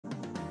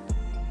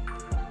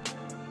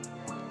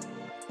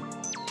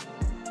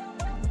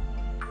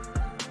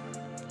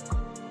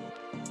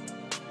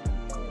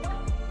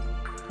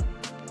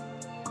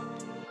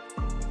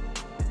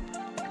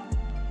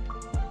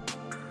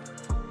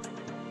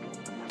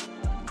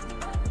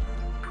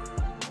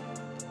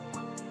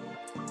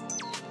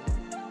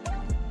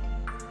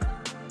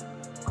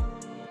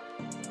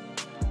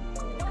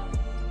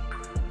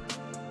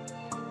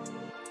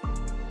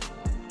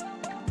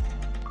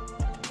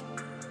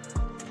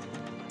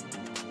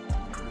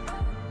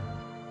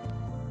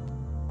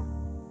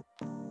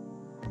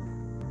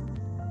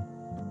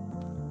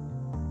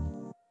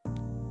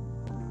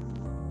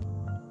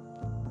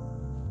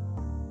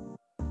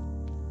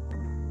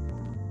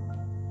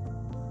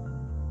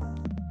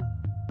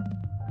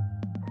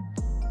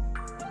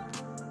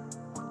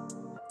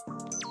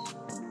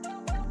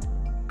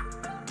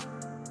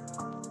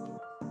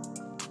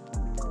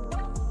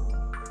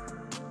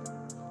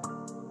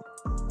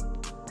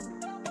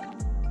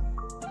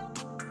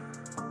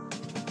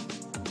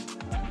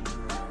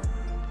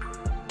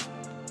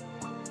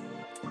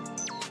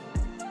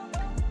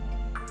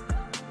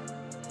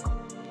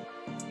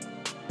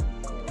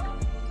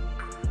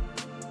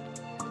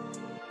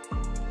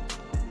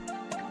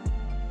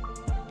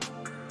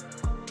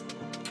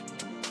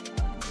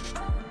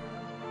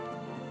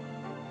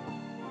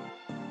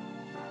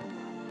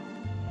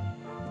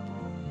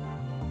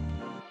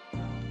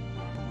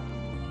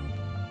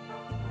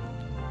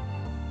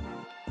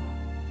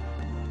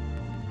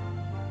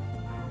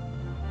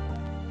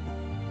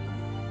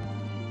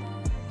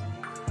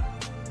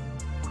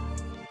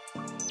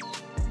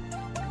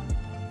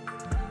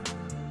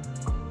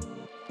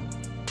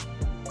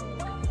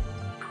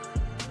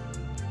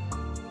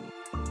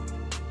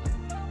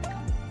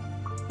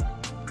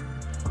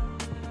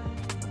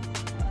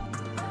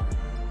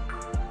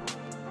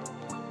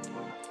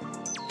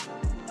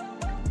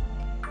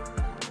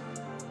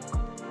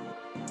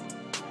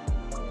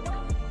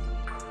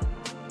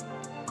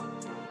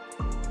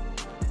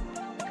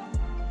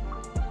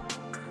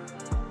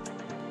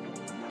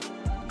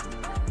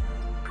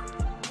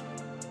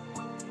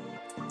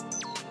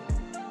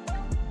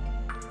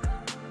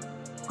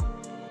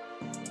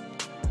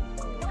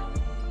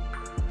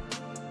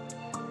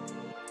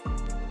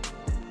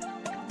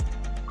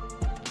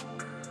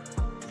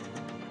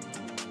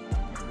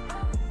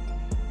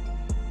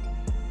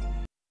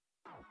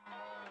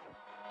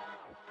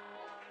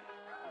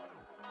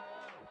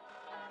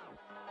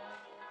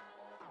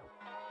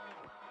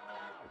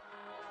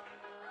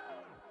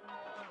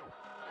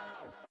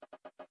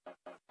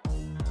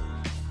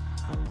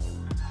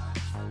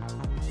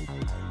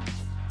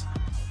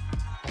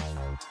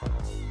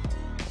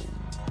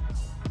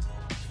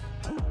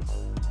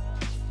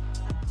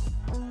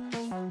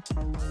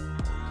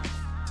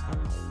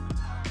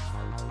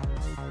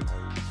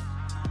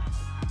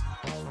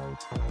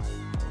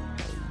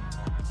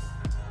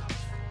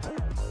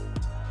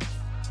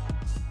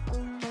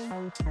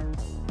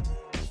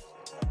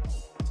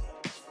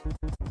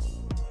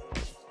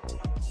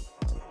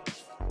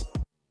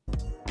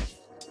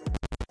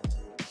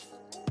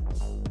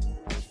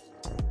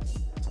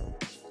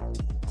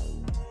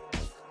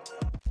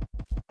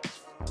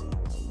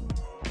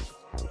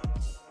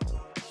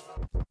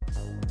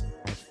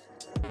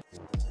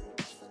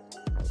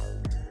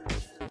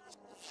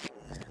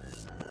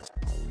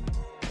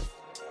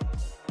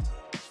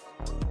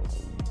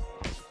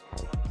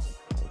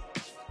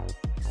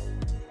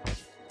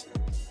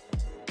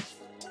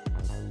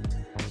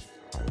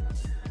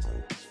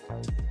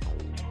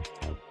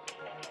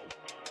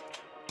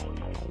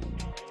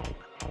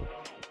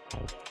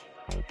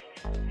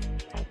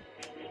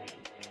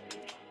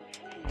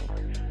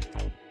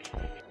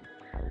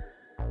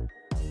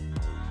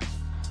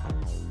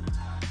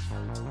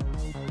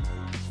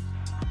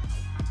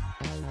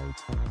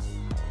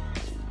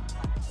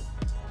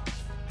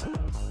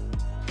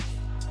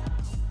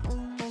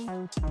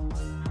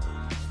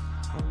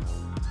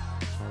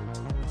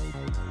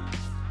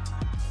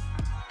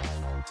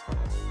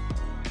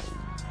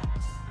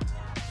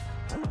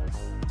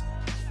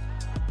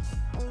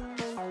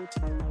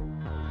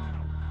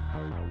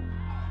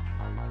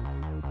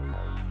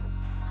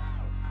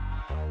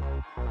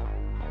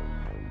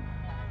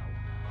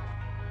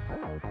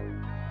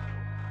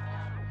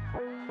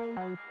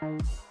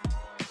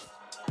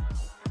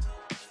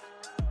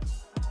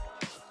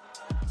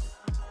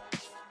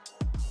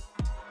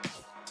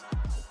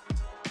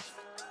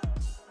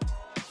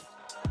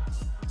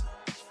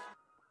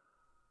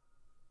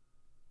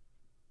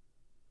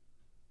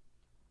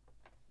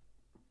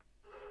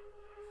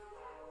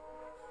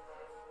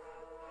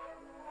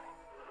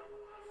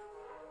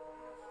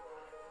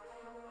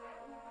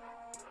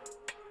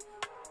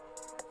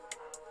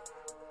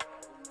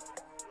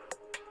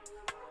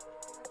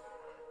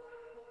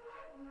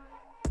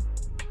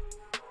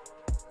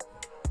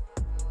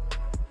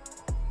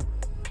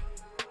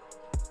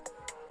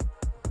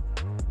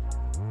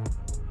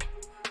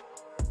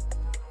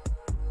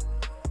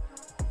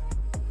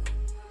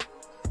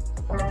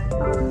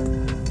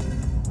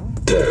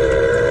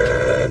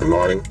Good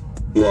morning.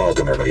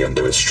 Welcome everybody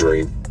into the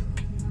stream.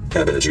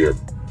 Happy that you're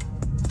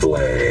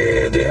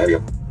glad to have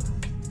you.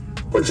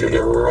 We're just gonna get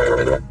right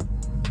into it.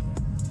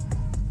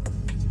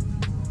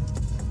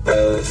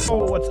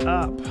 Oh, what's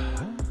up?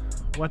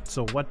 What's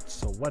up?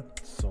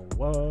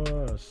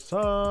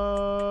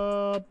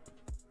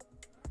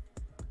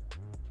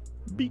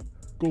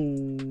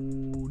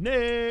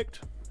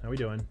 Connect. How we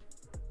doing?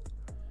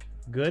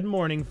 Good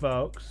morning,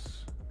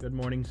 folks. Good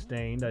morning,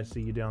 Stained. I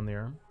see you down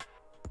there.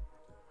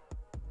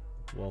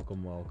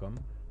 Welcome, welcome.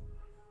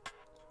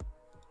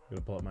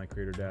 Gonna pull up my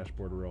creator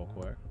dashboard real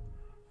quick.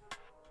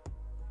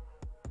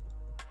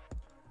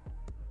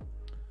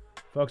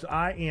 Folks,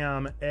 I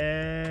am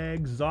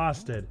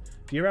exhausted.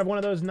 Do you ever have one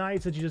of those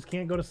nights that you just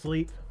can't go to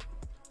sleep?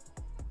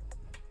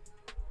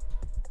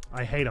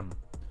 I hate them.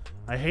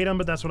 I hate them,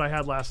 but that's what I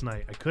had last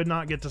night. I could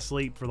not get to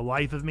sleep for the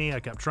life of me. I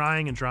kept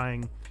trying and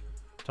trying,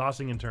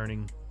 tossing and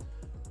turning.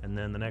 And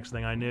then the next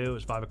thing I knew, it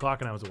was 5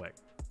 o'clock and I was awake.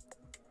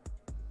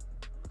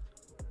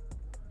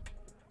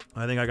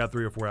 I think I got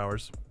 3 or 4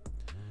 hours.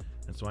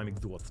 And so I'm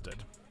exhausted.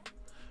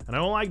 And I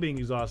don't like being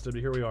exhausted,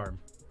 but here we are.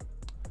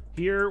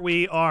 Here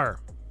we are.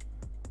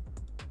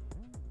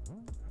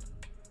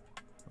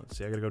 Let's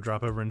see, I gotta go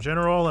drop over in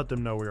general, let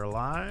them know we are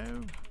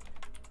live.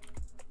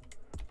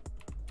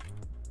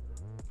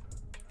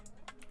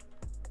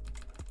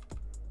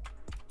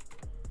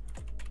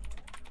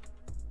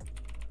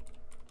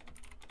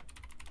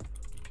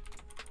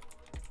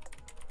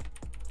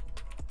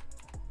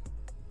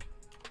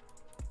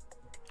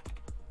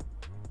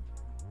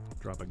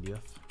 Drop a GIF.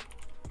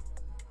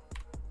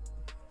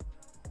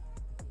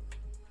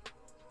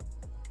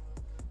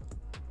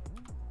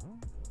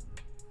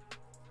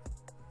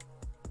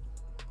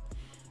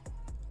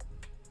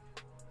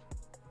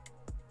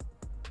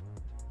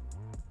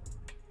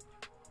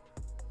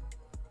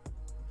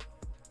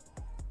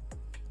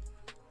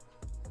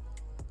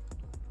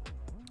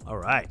 All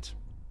right.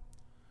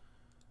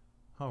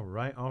 All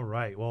right, all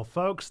right. Well,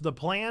 folks, the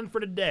plan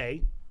for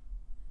today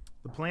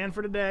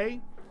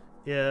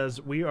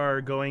is we are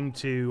going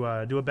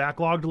to do a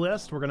backlogged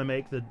list. We're going to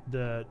make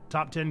the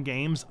top 10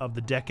 games of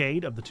the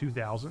decade of the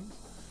 2000s.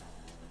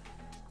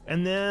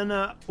 And then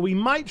we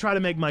might try to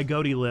make my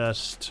GOTY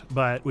list,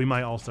 but we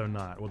might also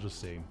not. We'll just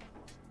see.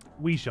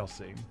 We shall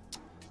see.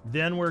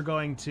 Then we're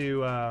going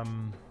to...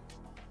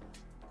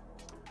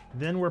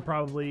 then we're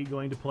probably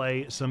going to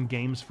play some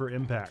games for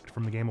Impact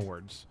from the Game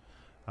Awards.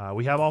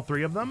 We have all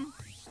 3 of them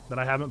that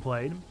I haven't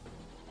played.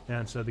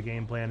 And so the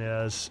game plan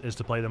is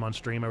to play them on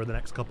stream over the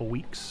next couple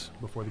weeks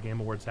before the Game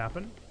Awards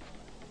happen.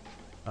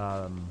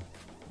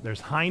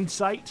 There's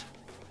Hindsight,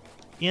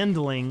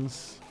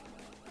 Endlings,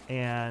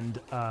 and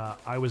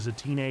I Was A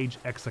Teenage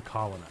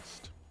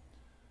Exocolonist.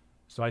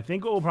 So I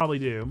think what we'll probably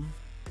do,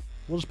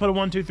 we'll just put a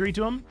 1, 2, 3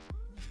 to them,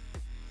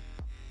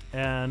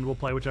 and we'll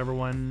play whichever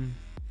one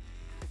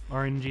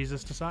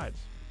RNGesus decides.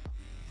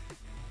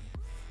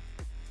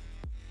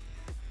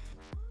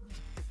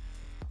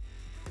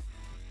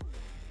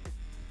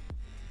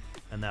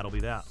 And that'll be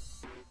that.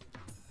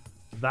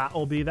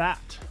 That'll be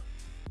that.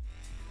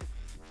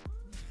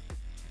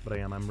 But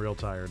I'm real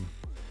tired.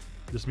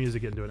 This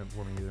music isn't doing it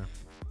for me either.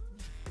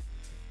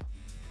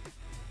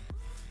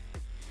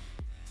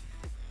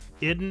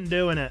 Isn't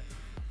doing it.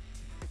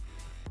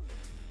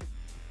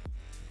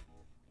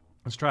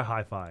 Let's try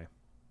hi-fi.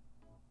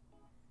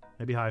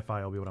 Maybe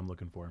hi-fi will be what I'm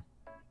looking for.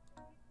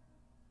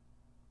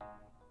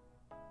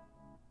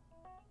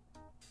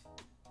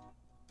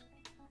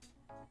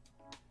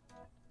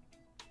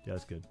 Yeah,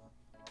 that's good.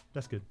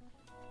 That's good.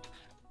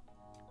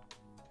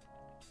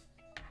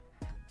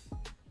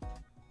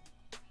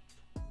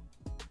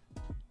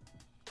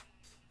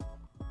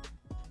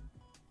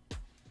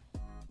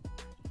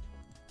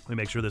 Let me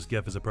make sure this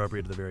GIF is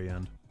appropriate to the very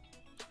end.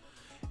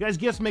 You guys,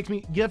 GIFs make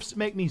me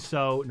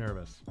so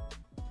nervous.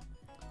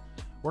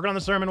 Working on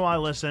the sermon while I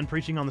listen,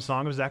 preaching on the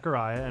song of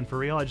Zechariah, and for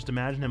real, I just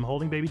imagine him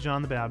holding baby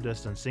John the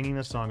Baptist and singing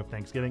this song of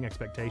thanksgiving,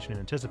 expectation, and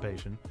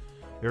anticipation.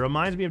 It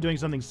reminds me of doing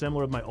something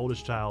similar with my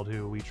oldest child,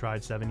 who we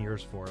tried 7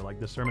 years for. Like,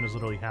 this sermon is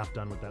literally half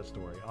done with that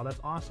story. Oh, that's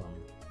awesome.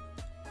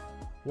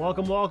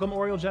 Welcome, welcome,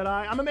 Oriole Jedi.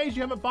 I'm amazed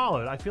you haven't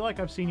followed. I feel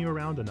like I've seen you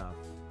around enough.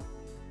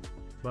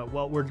 But,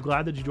 well, we're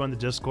glad that you joined the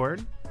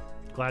Discord.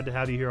 Glad to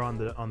have you here on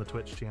the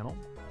Twitch channel.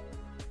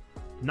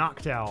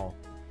 Noctowl.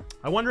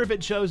 I wonder if it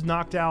chose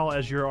Noctowl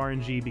as your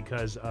RNG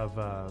because of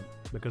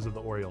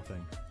the Oriole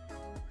thing.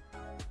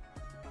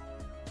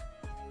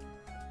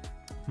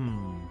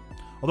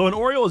 Although an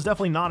Oriole is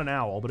definitely not an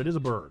owl, but it is a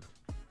bird.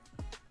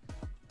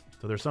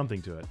 So there's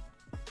something to it.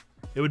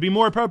 It would be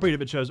more appropriate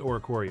if it chose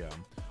Oricorio.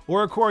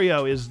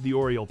 Oricorio is the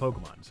Oriole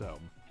Pokemon, so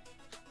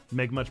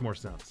make much more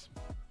sense.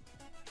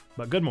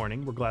 But good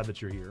morning. We're glad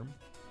that you're here.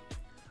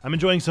 I'm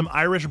enjoying some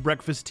Irish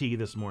breakfast tea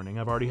this morning.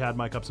 I've already had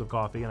my cups of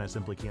coffee, and I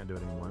simply can't do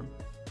it anymore.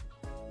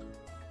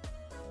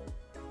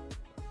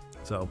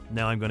 So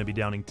now I'm going to be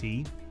downing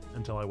tea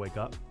until I wake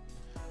up,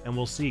 and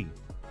we'll see.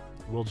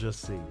 We'll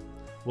just see.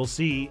 We'll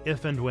see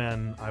if and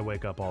when I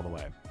wake up all the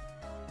way.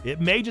 It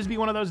may just be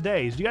one of those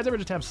days. Do you guys ever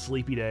just have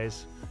sleepy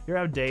days? You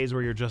ever have days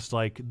where you're just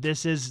like,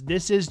 this is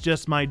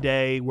just my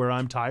day where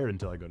I'm tired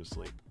until I go to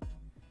sleep.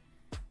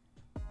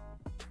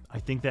 I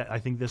think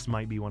this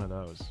might be one of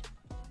those.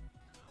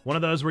 One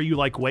of those where you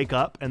like wake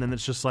up and then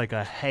it's just like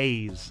a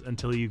haze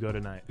until you go to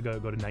night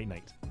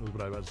night. Was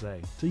what I was about to say.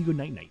 Until you go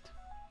night night.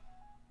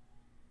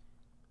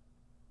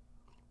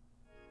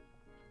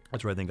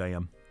 That's where I think I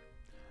am.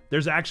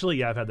 There's actually,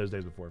 yeah, I've had those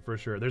days before, for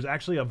sure. There's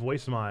actually a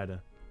voice mod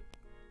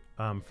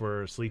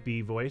for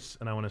sleepy voice,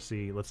 and I want to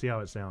see, let's see how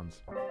it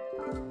sounds.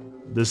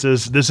 This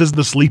is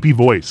the sleepy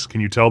voice.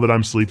 Can you tell that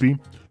I'm sleepy?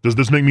 Does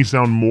this make me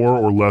sound more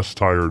or less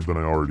tired than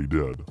I already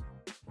did?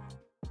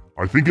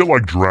 I think it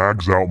like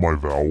drags out my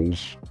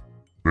vowels.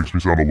 Makes me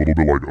sound a little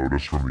bit like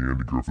Otis from the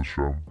Andy Griffith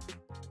Show.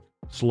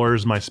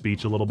 Slurs my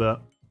speech a little bit.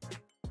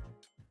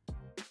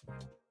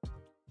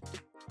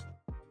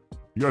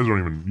 You guys don't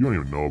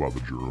even know about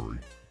the jury.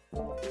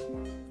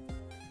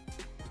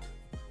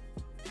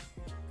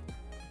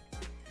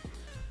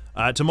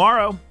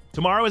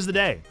 Tomorrow is the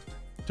day.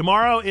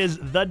 Tomorrow is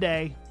the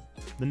day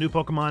the new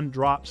Pokemon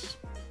drops.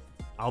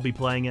 I'll be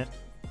playing it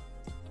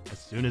as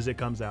soon as it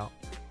comes out.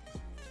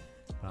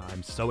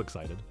 I'm so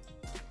excited.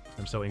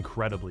 I'm so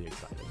incredibly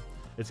excited.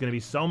 It's going to be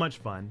so much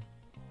fun.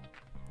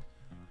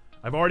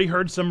 I've already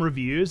heard some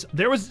reviews.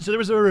 There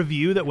was a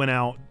review that went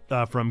out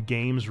from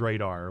Games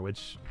Radar,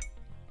 which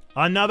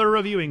another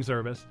reviewing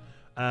service.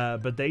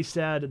 But they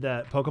said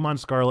that Pokemon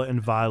Scarlet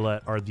and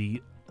Violet are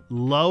the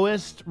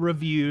lowest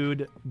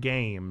reviewed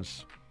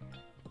games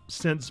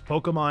since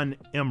Pokemon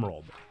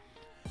Emerald.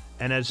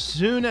 And as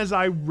soon as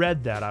I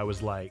read that, I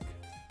was like,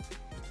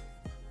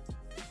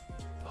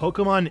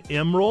 Pokemon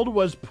Emerald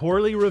was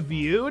poorly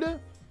reviewed?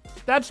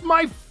 That's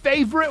my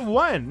favorite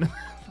one.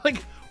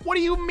 Like, what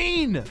do you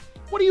mean?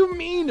 What do you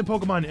mean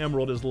Pokemon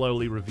Emerald is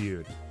lowly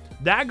reviewed?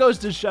 That goes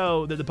to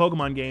show that the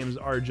Pokemon games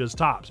are just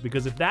tops,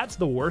 because if that's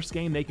the worst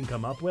game they can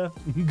come up with,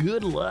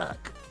 good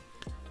luck.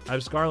 I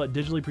have Scarlet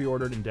digitally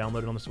pre-ordered and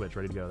downloaded on the Switch,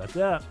 ready to go. That's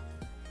it.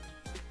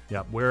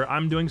 Yep, where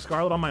I'm doing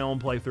Scarlet on my own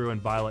playthrough and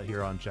Violet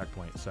here on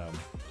Checkpoint, so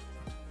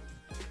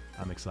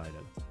I'm excited.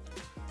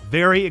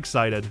 Very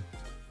excited.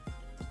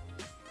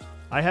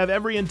 I have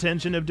every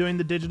intention of doing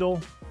the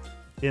digital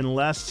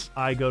unless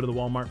I go to the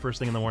Walmart first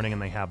thing in the morning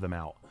and they have them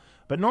out.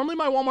 But normally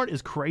my Walmart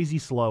is crazy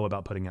slow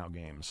about putting out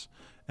games.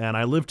 And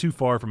I live too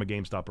far from a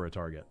GameStop or a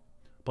Target.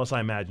 Plus,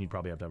 I imagine you'd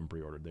probably have to have them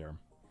pre-ordered there.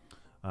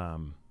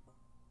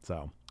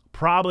 So,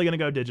 probably going to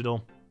go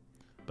digital.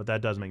 But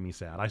that does make me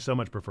sad. I so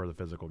much prefer the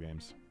physical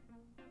games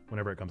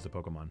whenever it comes to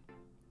Pokemon.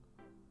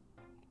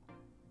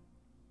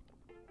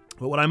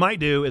 But what I might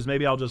do is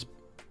maybe I'll just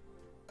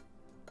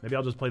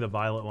play the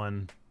Violet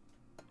one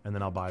and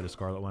then I'll buy the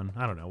Scarlet one.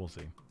 I don't know. We'll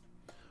see.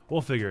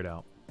 We'll figure it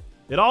out.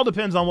 It all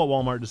depends on what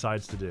Walmart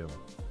decides to do.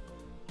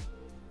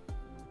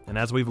 And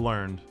as we've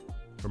learned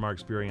from our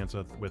experience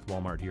with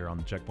Walmart here on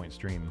the Checkpoint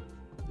stream,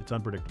 it's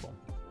unpredictable.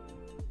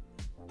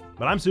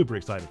 But I'm super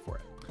excited for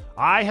it.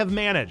 I have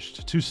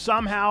managed to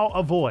somehow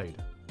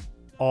avoid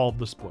all of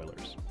the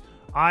spoilers.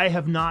 I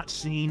have not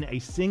seen a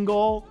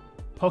single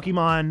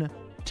Pokemon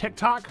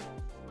TikTok.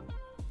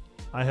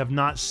 I have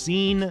not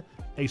seen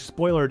a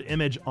spoilered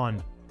image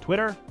on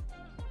Twitter.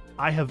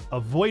 I have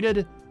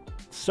avoided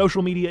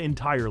social media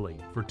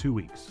entirely for 2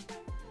 weeks.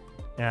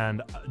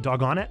 And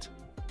doggone it,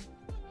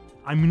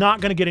 I'm not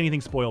going to get anything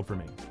spoiled for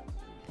me.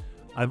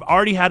 I've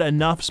already had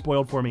enough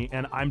spoiled for me,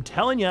 and I'm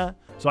telling you,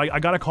 so I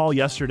got a call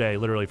yesterday,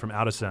 literally, from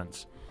Out of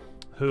Sense,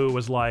 who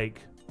was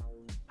like,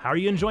 how are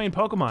you enjoying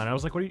Pokemon? And I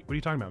was like, what are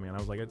you talking about, man? I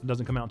was like, it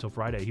doesn't come out until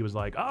Friday. He was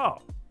like, oh.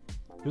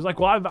 He was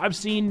like, well, I've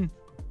seen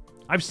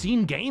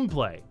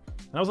gameplay.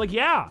 And I was like,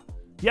 yeah,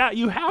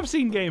 you have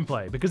seen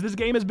gameplay, because this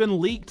game has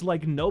been leaked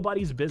like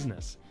nobody's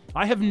business.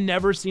 I have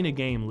never seen a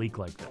game leak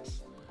like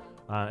this,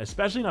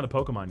 especially not a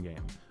Pokemon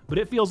game. But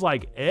it feels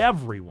like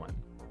everyone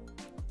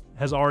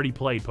has already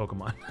played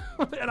Pokemon.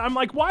 And I'm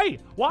like,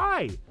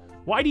 why?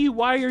 Why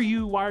are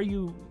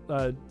you,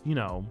 you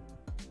know,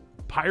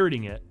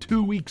 pirating it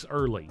 2 weeks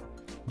early?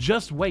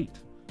 Just wait.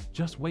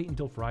 Just wait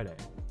until Friday.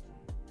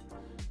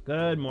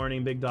 Good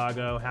morning, Big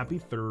Doggo. Happy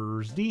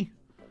Thursday.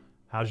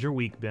 How's your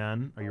week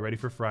been? Are you ready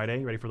for Friday?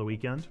 You ready for the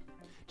weekend?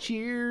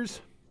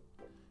 Cheers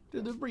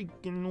to the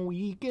freaking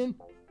weekend.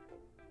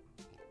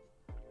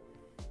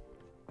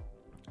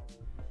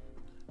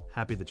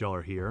 Happy that y'all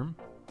are here.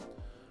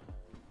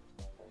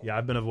 Yeah,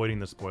 I've been avoiding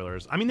the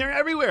spoilers. I mean, they're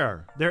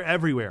everywhere. They're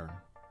everywhere.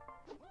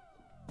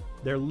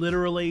 They're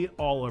literally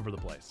all over the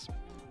place.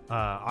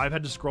 I've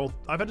had to scroll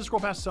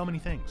past so many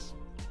things.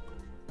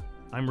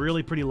 I'm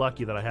really pretty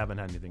lucky that I haven't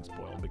had anything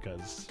spoiled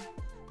because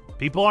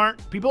people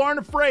aren't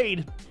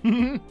afraid.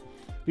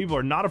 People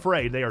are not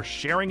afraid. They are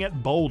sharing it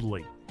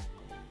boldly.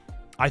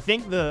 I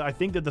think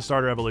that the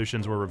starter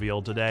evolutions were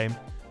revealed today,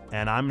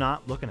 and I'm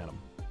not looking at them.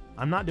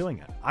 I'm not doing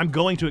it. I'm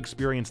going to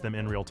experience them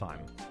in real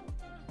time.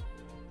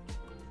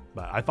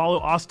 But I follow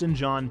Austin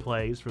John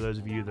Plays for those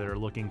of you that are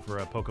looking for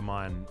a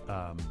Pokemon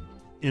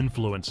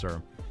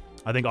influencer.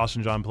 I think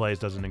Austin John Plays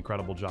does an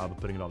incredible job of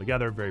putting it all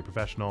together. Very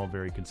professional,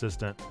 very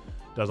consistent,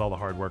 does all the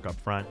hard work up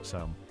front.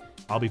 So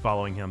I'll be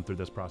following him through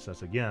this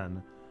process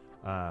again.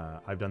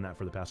 I've done that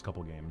for the past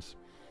couple games.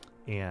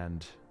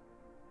 And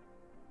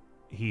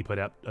he put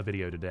up a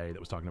video today that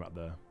was talking about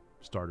the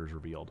starters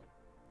revealed.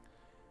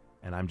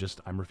 And I'm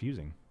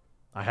refusing.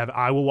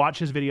 I will watch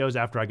his videos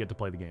after I get to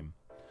play the game.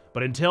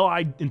 But until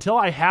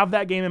I have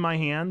that game in my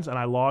hands and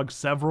I log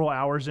several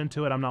hours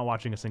into it, I'm not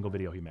watching a single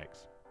video he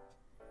makes.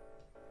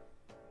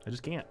 I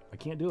just can't. I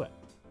can't do it.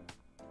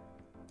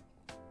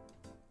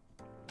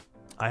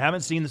 I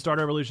haven't seen the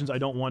starter evolutions. I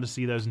don't want to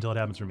see those until it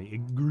happens for me.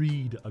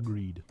 Agreed.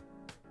 Agreed.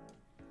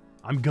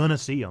 I'm gonna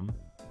see them.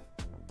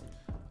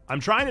 I'm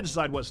trying to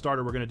decide what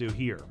starter we're gonna do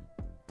here.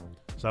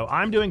 So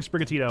I'm doing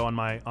Sprigatito on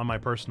my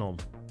personal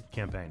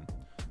campaign.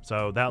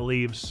 So that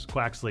leaves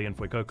Quaxley and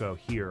Fuecoco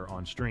here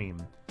on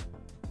stream.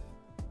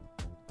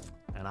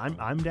 And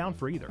I'm down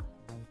for either.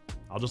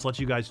 I'll just let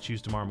you guys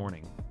choose tomorrow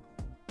morning.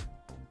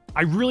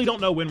 I really don't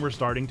know when we're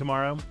starting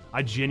tomorrow.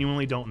 I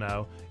genuinely don't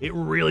know. It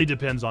really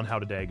depends on how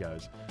today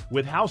goes.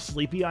 With how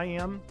sleepy I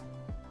am,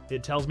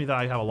 it tells me that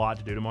I have a lot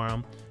to do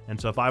tomorrow.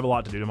 And so if I have a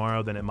lot to do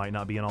tomorrow, then it might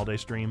not be an all-day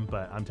stream.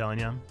 But I'm telling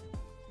you,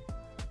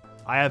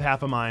 I have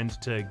half a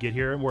mind to get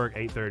here and work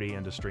 8:30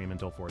 and to stream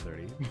until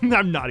 4:30.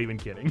 I'm not even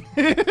kidding.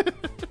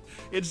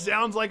 It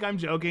sounds like I'm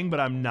joking, but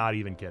I'm not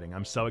even kidding.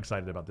 I'm so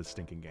excited about this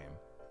stinking game.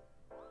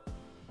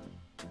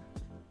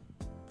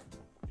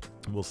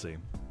 We'll see.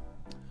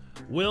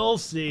 We'll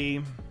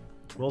see.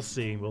 We'll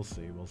see. We'll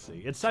see. We'll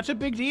see. It's such a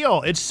big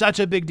deal. It's such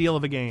a big deal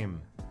of a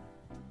game.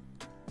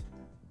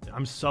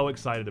 I'm so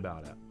excited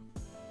about it.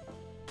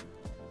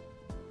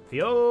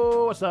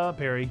 Yo, what's up,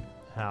 Perry?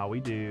 How we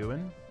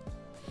doing?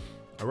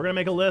 We're going to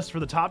make a list for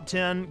the top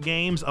 10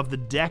 games of the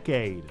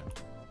decade.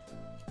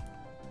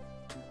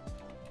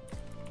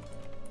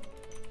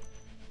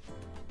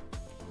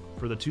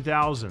 For the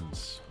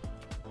 2000s.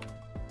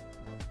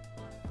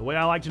 The way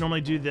I like to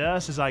normally do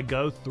this is I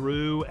go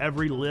through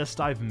every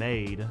list I've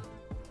made.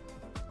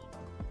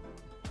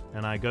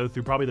 And I go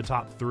through probably the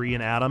top 3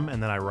 and add them,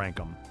 and then I rank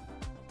them.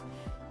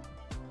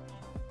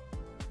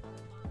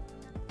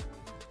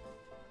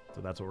 So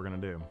that's what we're going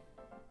to do.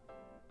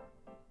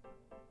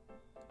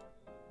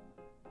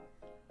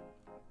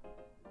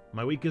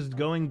 My week is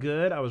going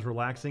good. I was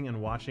relaxing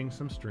and watching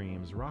some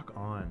streams. Rock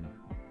on.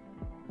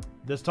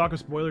 This talk of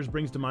spoilers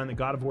brings to mind that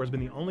God of War has been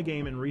the only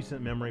game in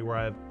recent memory where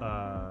I've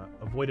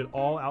avoided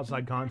all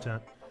outside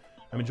content.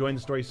 I'm enjoying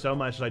the story so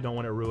much that I don't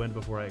want it ruined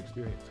before I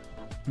experience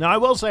it. Now, I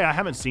will say I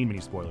haven't seen many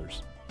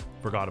spoilers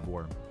for God of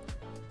War.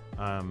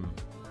 So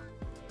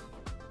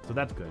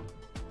that's good.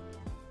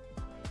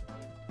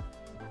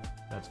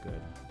 That's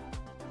good.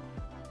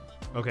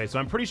 Okay, so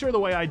I'm pretty sure the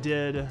way I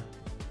did...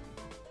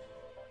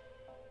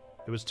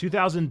 It was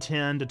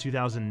 2010 to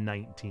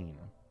 2019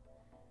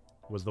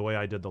 was the way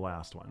I did the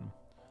last one.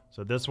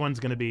 So this one's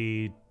going to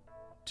be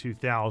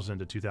 2000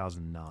 to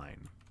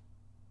 2009.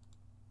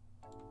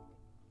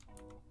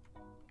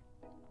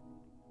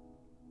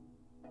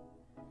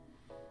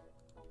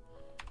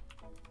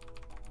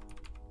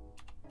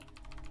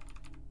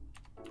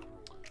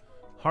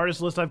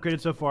 Hardest list I've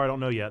created so far, I don't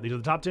know yet. These are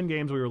the top 10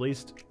 games that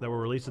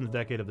were released in the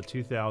decade of the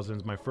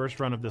 2000s. My first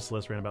run of this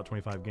list ran about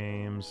 25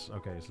 games.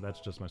 Okay, so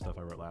that's just my stuff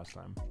I wrote last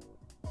time.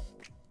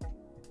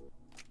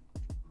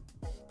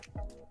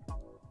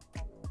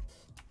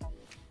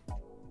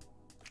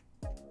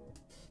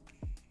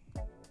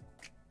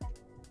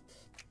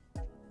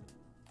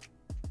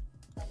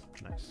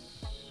 Nice.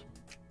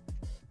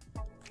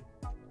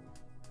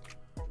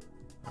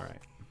 All right.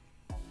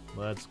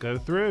 Let's go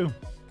through.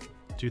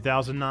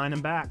 2009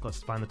 and back.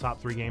 Let's find the top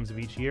 3 games of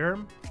each year.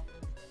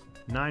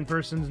 9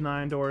 Persons,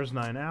 9 Doors,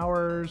 9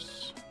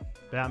 Hours.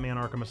 Batman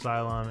Arkham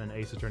Asylum and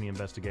Ace Attorney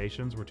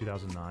Investigations were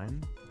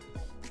 2009.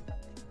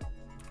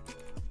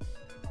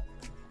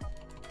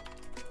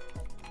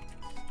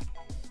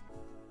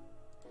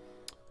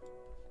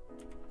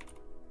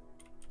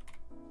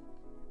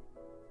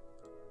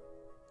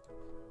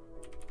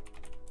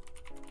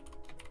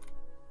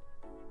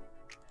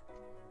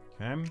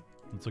 Okay,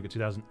 let's look at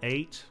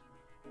 2008.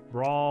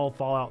 Brawl,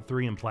 Fallout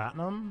 3, and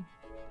Platinum.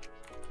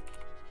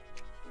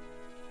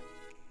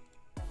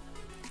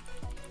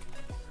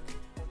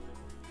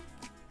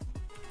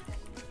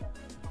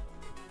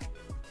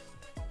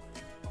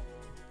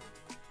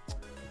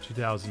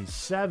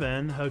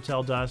 (2007)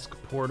 Hotel Dusk,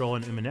 Portal,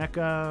 and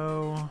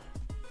Umineko.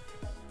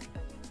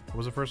 What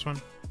was the first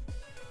one?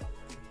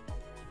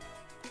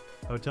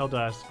 Hotel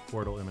Dusk,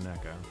 Portal,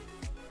 Umineko.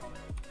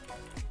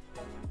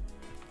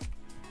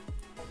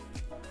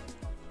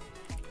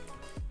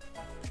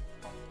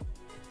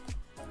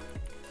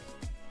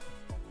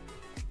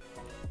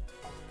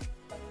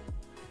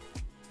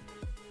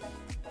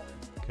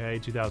 Okay,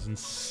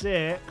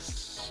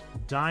 2006,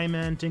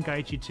 Diamond,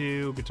 Tenkaichi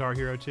 2, Guitar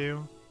Hero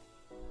 2.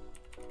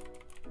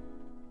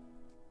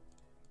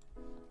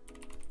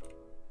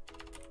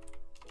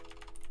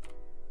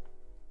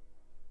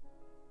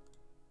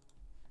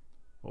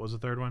 What was the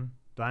third one?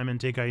 Diamond,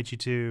 Tenkaichi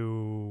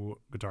 2,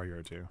 Guitar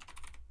Hero 2.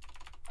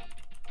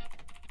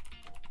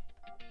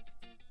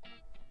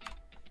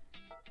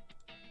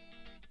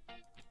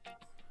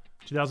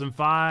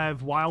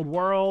 (2005) Wild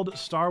World,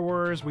 Star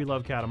Wars, We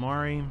Love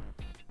Katamari.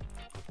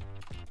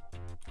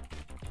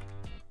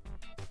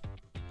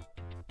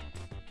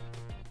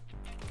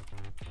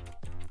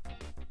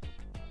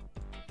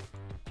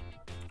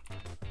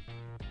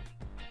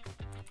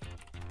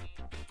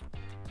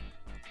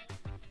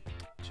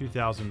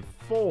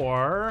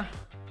 (2004)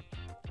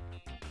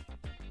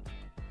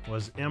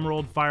 was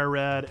Emerald, Fire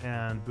Red,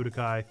 and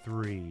Budokai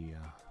 3.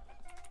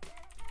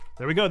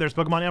 There we go. There's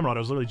Pokemon Emerald. I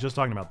was literally just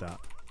talking about that.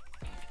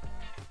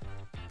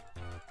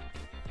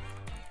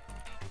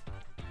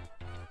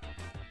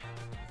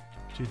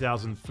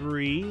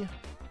 (2003)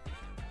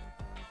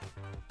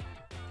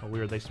 Oh,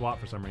 weird. They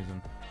swapped for some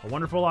reason. A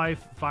Wonderful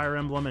Life, Fire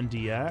Emblem, and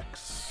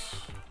DX.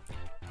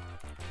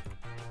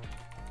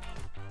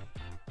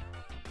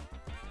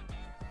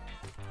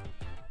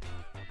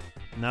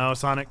 No,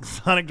 Sonic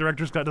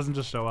Director's Cut doesn't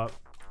just show up.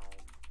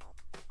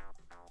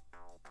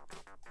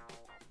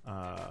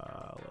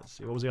 Let's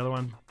see. What was the other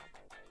one?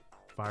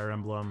 Fire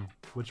Emblem.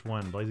 Which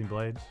one? Blazing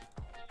Blades?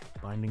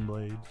 Binding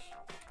Blades?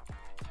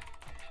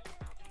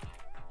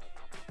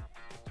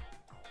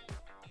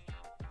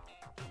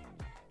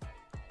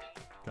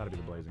 Gotta be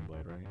the Blazing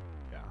Blade, right?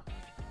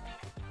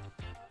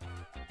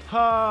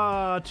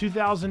 Yeah.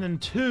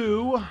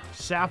 2002,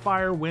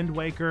 Sapphire, Wind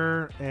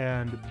Waker,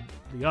 and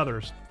the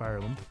other Fire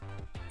Emblem.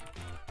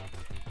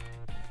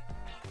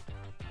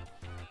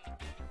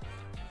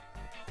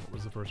 What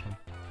was the first one?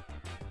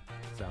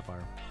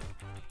 Sapphire.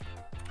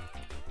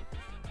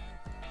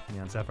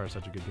 Yeah, and Sapphire's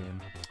such a good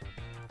game.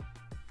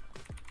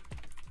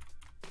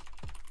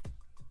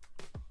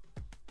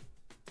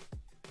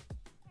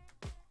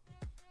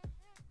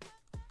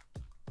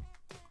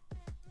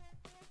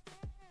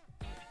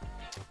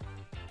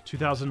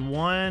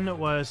 (2001)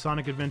 was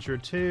Sonic Adventure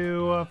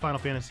 2, Final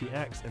Fantasy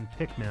X, and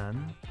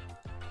Pikmin.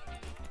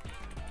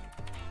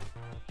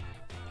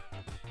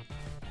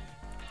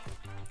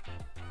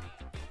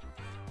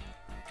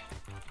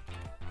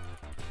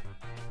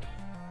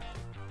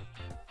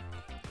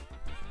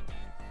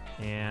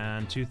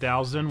 And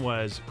 2000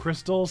 was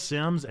Crystal,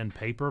 Sims, and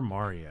Paper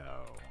Mario.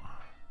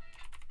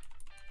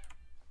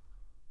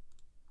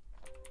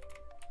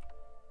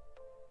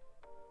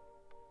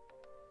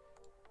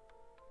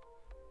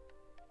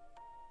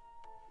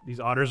 These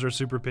otters are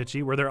super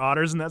pitchy. Were there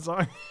otters in that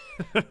song?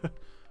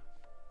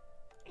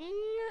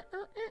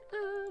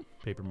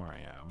 Paper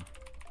Mario.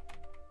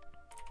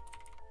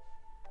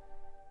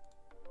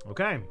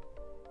 Okay.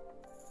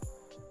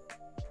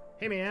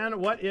 Hey man,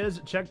 what is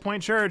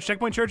Checkpoint Church?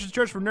 Checkpoint Church is a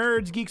church for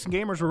nerds, geeks, and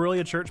gamers. We're really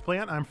a church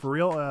plant. I'm for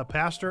real a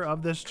pastor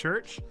of this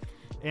church.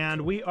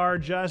 And we are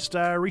just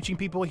reaching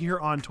people here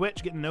on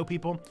Twitch, getting to know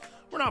people.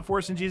 We're not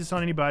forcing Jesus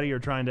on anybody or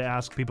trying to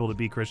ask people to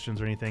be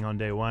Christians or anything on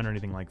day one or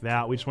anything like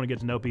that. We just want to get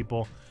to know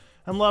people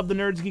and love the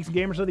nerds, geeks, and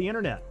gamers of the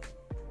internet.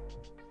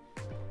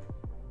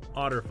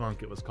 Otter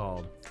Funk, it was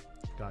called.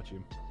 Got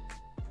you.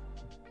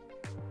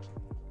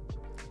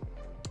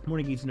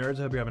 Morning, geeks and nerds.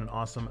 I hope you're having an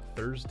awesome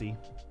Thursday.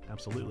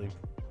 Absolutely.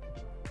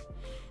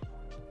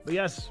 But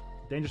yes,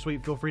 Danger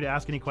Sweet, feel free to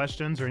ask any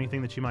questions or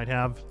anything that you might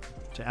have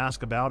to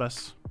ask about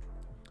us.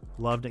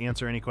 Love to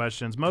answer any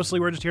questions. Mostly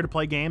we're just here to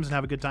play games and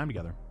have a good time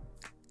together.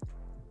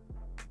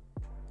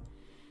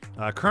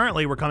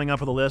 Currently, we're coming up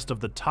with a list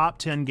of the top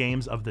 10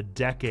 games of the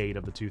decade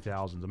of the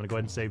 2000s. I'm going to go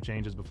ahead and save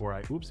changes before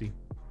I... Oopsie.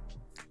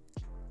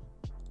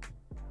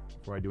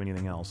 Before I do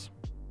anything else.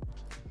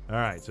 All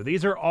right, so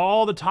these are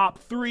all the top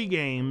 3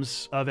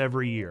 games of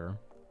every year.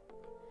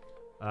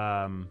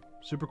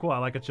 Super cool. I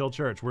like a chill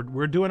church.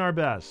 We're doing our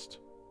best.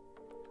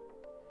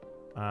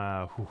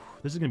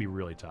 This is going to be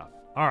really tough.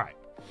 All right.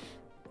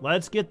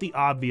 Let's get the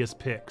obvious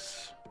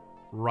picks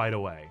right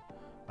away.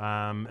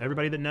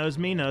 Everybody that knows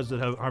me knows that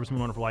Harvest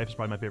Moon Wonderful Life is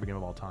probably my favorite game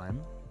of all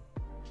time.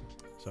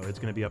 So it's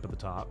going to be up at the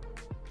top.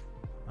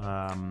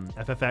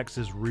 FFX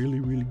is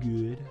really, really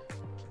good.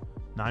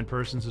 9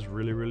 Persons is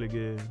really, really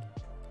good.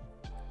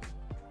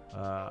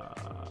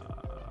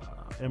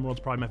 Emerald's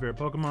probably my favorite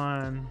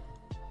Pokemon.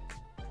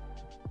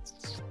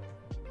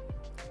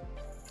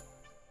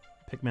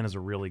 Pikmin is a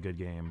really good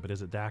game, but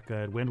is it that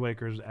good? Wind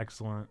Waker's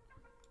excellent.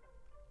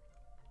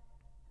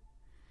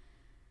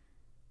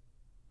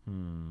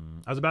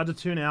 I was about to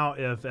tune out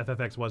if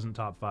FFX wasn't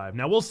top 5.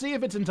 Now we'll see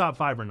if it's in top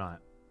 5 or not.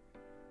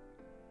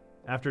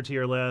 After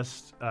tier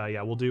list,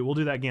 yeah, we'll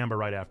do that Gamba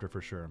right after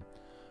for sure.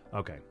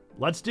 Okay,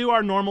 let's do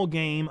our normal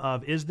game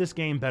of is this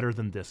game better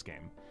than this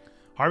game?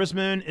 Harvest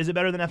Moon, is it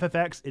better than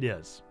FFX? It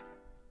is.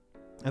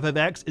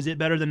 FFX, is it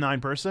better than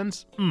 9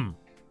 Persons?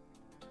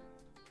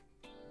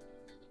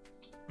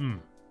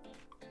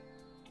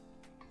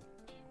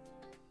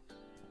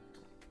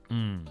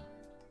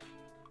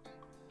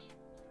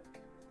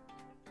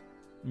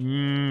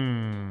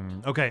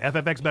 Okay,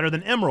 FFX better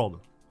than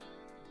Emerald.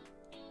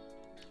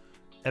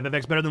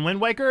 FFX better than Wind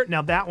Waker?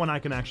 Now that one I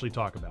can actually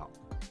talk about.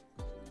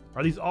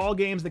 Are these all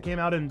games that came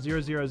out in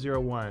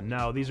 0001?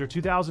 No, these are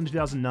 2000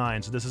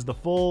 2009, so this is the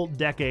full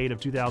decade of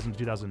 2000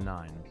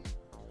 2009.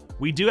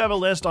 We do have a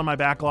list on my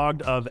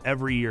backlog of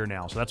every year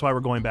now, so that's why we're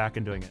going back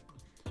and doing it.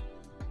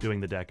 Doing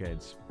the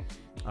decades.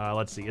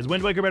 Let's see. Is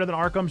Wind Waker better than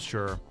Arkham?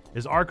 Sure.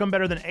 Is Arkham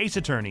better than Ace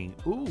Attorney?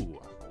 Ooh.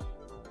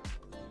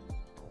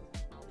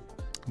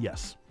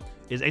 Yes.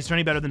 Is Ace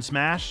Attorney better than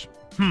Smash?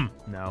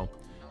 No.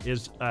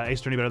 Is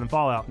Ace Attorney better than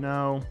Fallout?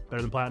 No.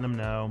 Better than Platinum?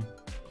 No.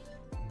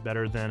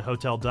 Better than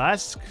Hotel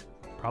Dusk?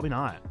 Probably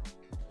not.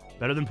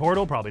 Better than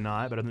Portal? Probably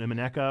not. Better than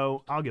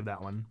Echo? I'll give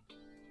that one.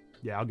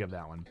 Yeah, I'll give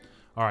that one.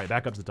 All right,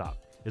 back up to the top.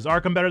 Is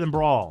Arkham better than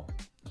Brawl?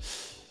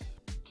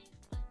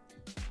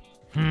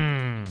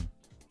 I'm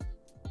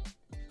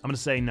going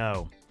to say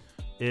no.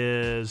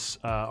 Is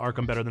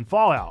Arkham better than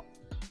Fallout?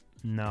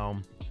 No.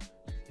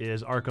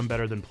 Is Arkham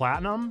better than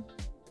Platinum?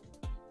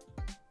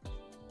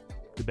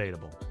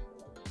 Debatable.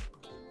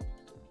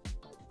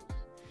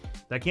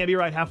 That can't be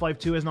right. Half-Life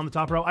 2 isn't on the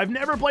top row. I've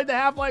never played the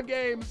Half-Life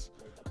games.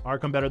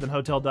 Arkham better than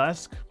Hotel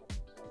Dusk?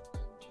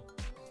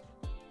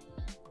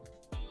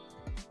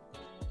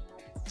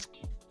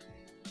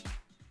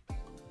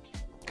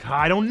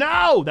 I don't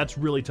know. That's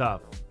really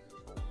tough.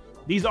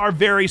 These are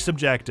very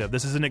subjective.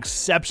 This is an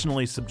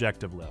exceptionally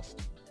subjective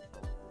list.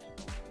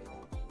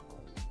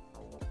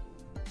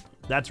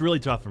 That's really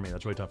tough for me.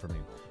 That's really tough for me.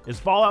 Is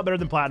Fallout better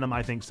than Platinum?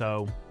 I think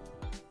so.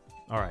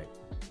 All right.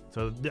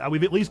 So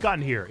we've at least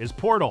gotten here. Is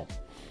Portal?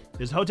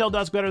 Is Hotel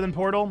Dusk better than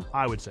Portal?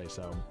 I would say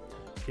so.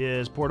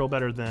 Is Portal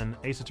better than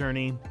Ace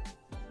Attorney?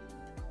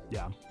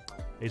 Yeah.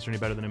 Ace Attorney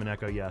better than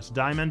Echo? Yes.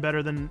 Diamond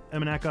better than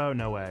Echo?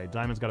 No way.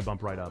 Diamond's got to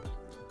bump right up.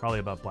 Probably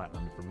above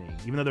Platinum for me.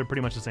 Even though they're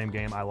pretty much the same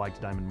game, I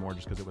liked Diamond more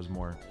just because it was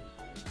more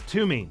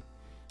to me.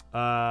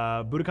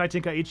 Budokai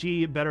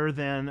Tenkaichi better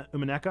than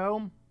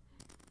Echo?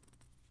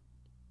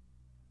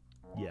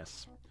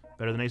 Yes.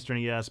 Better than Ace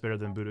Attorney? Yes. Better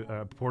than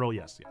Portal?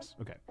 Yes, yes.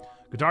 Okay.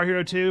 Guitar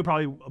Hero 2,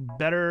 probably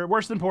better,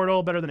 worse than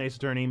Portal, better than Ace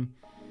Attorney.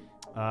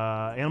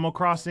 Animal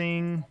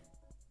Crossing.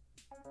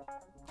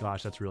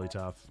 Gosh, that's really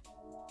tough.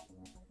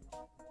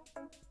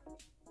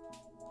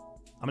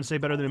 I'm going to say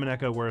better than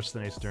Echo, worse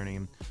than Ace Attorney.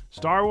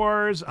 Star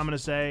Wars, I'm going to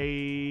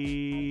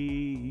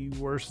say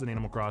worse than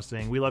Animal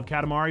Crossing. We Love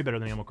Katamari, better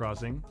than Animal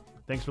Crossing.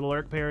 Thanks for the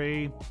lurk,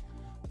 Perry.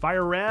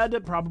 Fire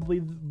Red,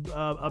 probably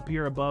up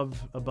here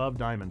above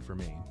Diamond for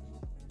me.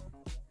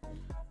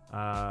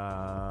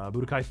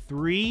 Budokai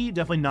 3,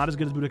 definitely not as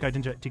good as Budokai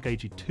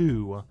Tenkaichi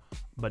 2,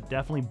 but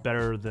definitely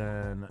better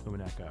than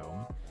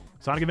Echo.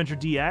 Sonic Adventure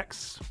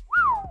DX.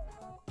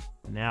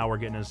 Now we're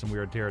getting into some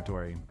weird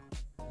territory.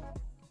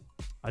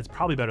 It's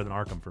probably better than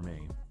Arkham for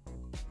me.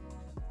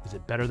 Is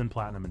it better than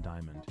Platinum and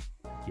Diamond?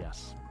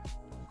 Yes.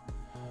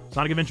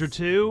 Sonic Adventure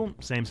 2,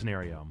 same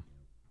scenario.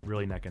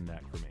 Really neck and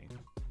neck for me.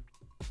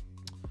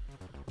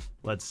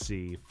 Let's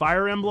see.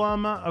 Fire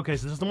Emblem. Okay,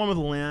 so this is the one with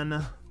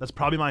Lyn. That's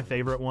probably my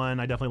favorite one.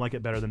 I definitely like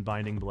it better than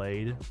Binding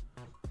Blade.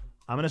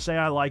 I'm going to say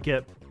I like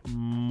it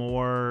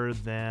more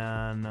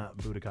than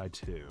Budokai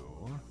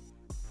 2.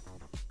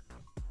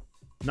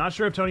 Not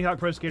sure if Tony Hawk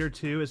Pro Skater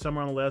 2 is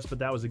somewhere on the list, but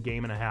that was a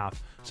game and a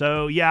half.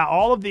 So yeah,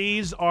 all of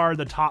these are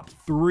the top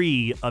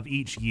 3 of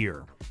each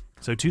year.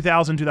 So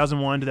 2000,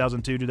 2001,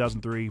 2002,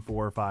 2003,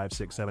 4, 5,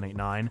 6, 7, 8,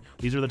 9.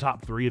 These are the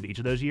top 3 of each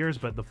of those years,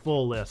 but the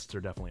full lists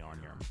are definitely on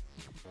here.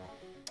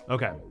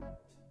 Okay.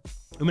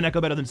 Echo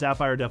better than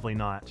Sapphire? Definitely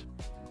not.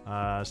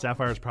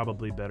 Sapphire is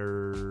probably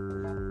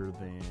better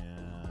than...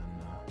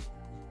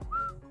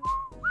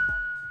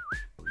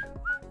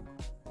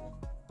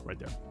 right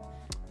there.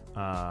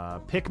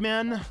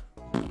 Pikmin.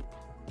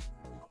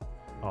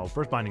 Oh,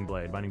 first Binding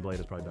Blade. Binding Blade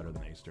is probably better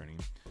than Ace Attorney.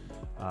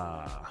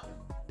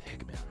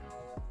 Pikmin.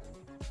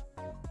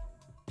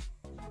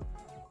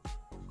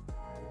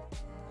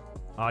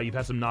 You've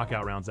had some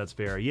knockout rounds. That's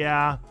fair.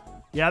 Yeah.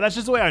 Yeah, that's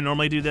just the way I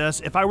normally do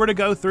this. If I were to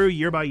go through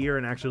year by year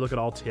and actually look at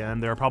all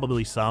 10, there are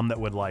probably some that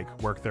would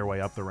like work their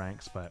way up the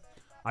ranks, but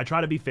I try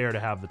to be fair to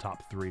have the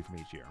top 3 from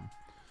each year.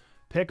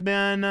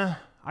 Pikmin.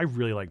 I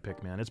really like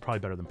Pikmin. It's probably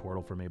better than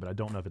Portal for me, but I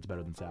don't know if it's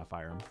better than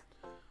Sapphire.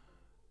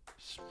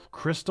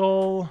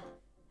 Crystal.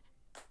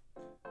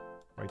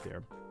 Right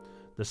there.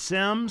 The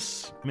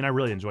Sims. I mean, I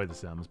really enjoy The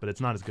Sims, but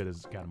it's not as good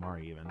as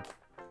Katamari even.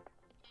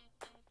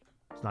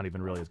 It's not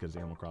even really as good as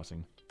Animal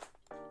Crossing.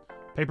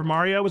 Paper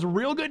Mario was a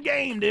real good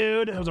game,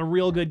 dude. It was a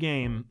real good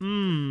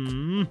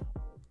game.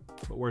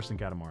 But worse than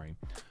Katamari.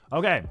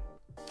 Okay.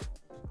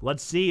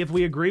 Let's see if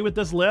we agree with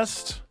this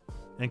list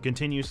and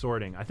continue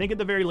sorting. I think at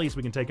the very least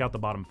we can take out the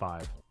bottom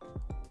 5.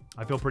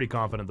 I feel pretty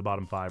confident the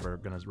bottom 5 are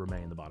going to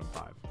remain the bottom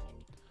 5.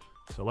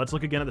 So let's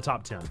look again at the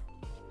top 10.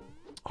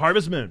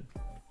 Harvest Moon.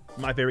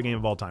 My favorite game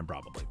of all time,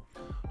 probably.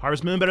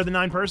 Harvest Moon better than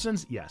 9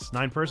 Persons? Yes.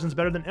 9 Persons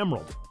better than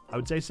Emerald? I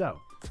would say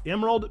so.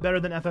 Emerald better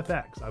than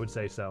FFX? I would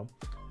say so.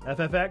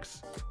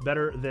 FFX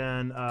better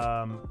than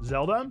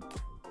Zelda?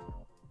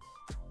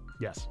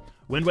 Yes.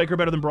 Wind Waker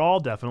better than Brawl?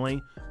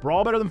 Definitely.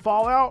 Brawl better than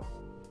Fallout?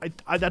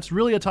 That's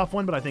really a tough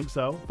one, but I think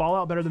so.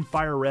 Fallout better than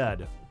Fire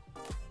Red?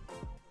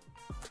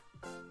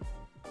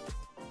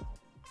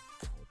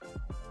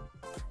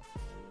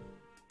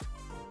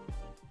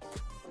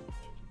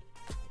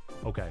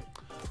 Okay.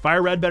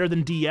 Fire Red better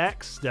than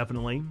DX?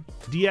 Definitely.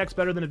 DX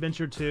better than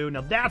Adventure 2?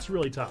 Now that's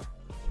really tough.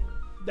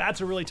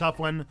 That's a really tough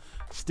one.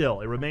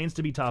 Still, it remains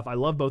to be tough. I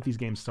love both these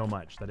games so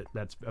much that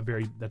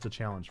that's a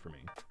challenge for me.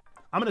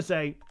 I'm gonna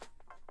say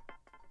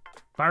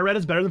Fire Red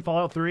is better than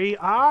Fallout 3.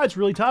 It's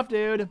really tough,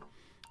 dude.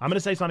 I'm gonna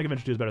say Sonic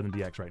Adventure 2 is better than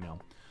DX right now.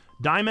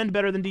 Diamond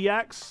better than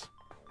DX?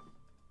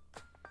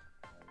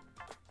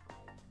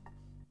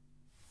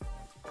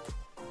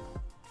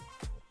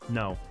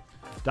 No.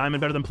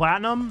 Diamond better than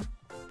Platinum?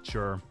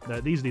 Sure.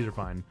 These are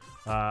fine.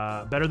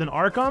 Better than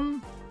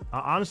Arkham?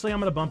 Honestly, I'm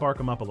gonna bump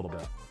Arkham up a little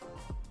bit.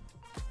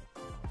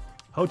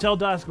 Hotel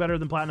Dusk better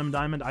than Platinum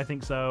Diamond? I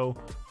think so.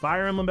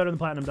 Fire Emblem better than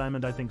Platinum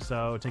Diamond? I think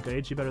so.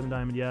 Tenkaichi better than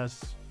Diamond?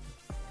 Yes.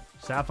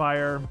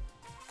 Sapphire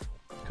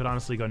could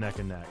honestly go neck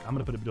and neck. I'm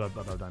gonna put it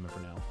above Diamond for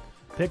now.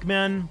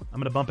 Pikmin, I'm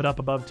gonna bump it up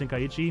above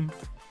Tenkaichi.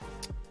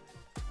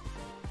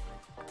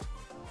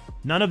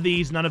 None of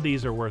these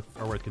are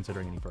worth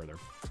considering any further.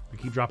 We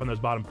keep dropping those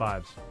bottom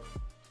 5s.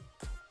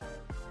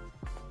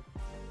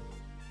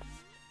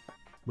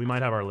 We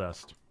might have our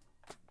list.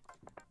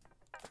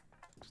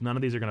 None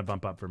of these are gonna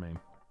bump up for me.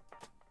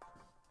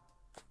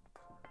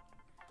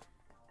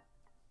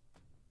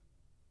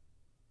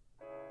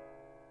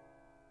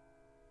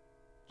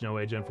 No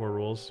way Gen 4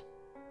 rules.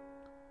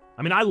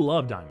 I mean, I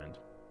love Diamond.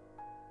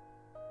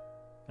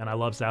 And I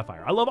love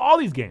Sapphire. I love all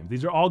these games.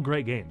 These are all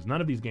great games. None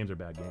of these games are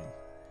bad games.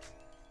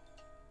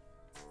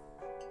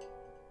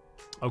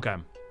 Okay.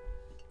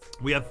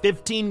 We have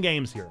 15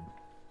 games here.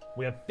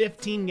 We have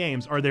 15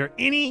 games. Are there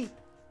any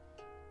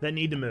that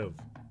need to move?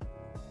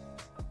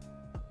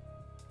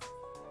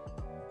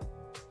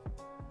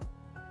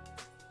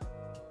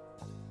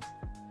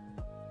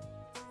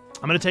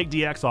 I'm going to take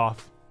DX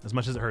off, as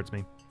much as it hurts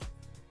me.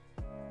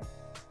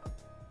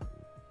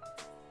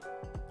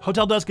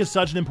 Hotel Dusk is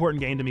such an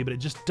important game to me, but it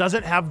just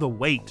doesn't have the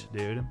weight,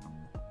 dude.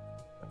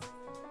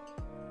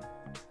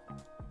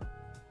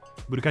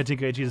 Budokai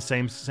Tenkaichi is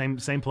the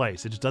same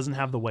place. It just doesn't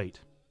have the weight.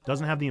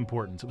 Doesn't have the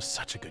importance. It was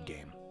such a good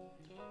game.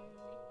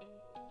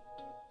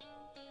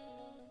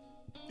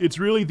 It's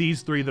really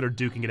these 3 that are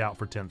duking it out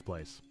for 10th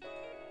place.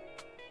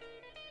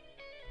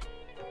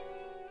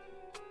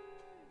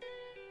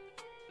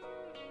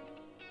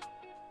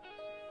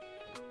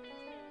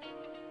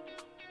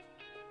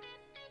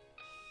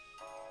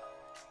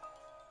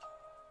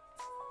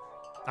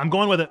 I'm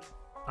going with it.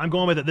 I'm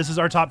going with it. This is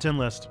our top 10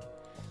 list.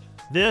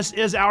 This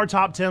is our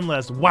top 10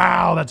 list.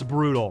 Wow, that's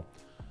brutal.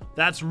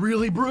 That's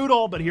really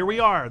brutal, but here we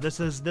are. This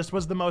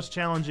was the most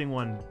challenging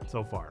one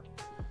so far.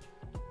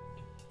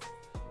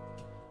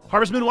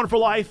 Harvest Moon, Wonderful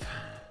Life,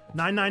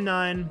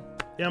 999,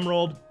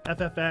 Emerald,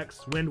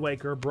 FFX, Wind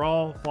Waker,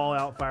 Brawl,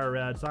 Fallout, Fire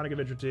Red, Sonic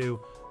Adventure 2,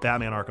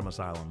 Batman Arkham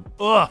Asylum.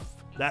 Ugh,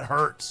 that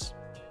hurts.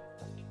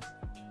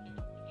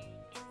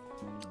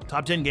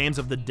 Top 10 games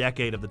of the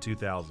decade of the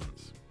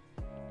 2000s.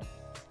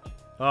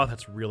 Oh,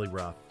 that's really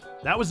rough.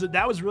 That was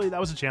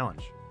a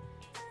challenge.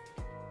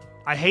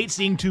 I hate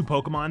seeing 2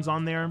 Pokemons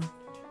on there.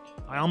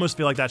 I almost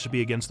feel like that should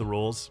be against the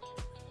rules,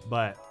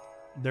 but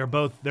they're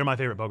my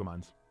favorite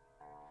Pokemons.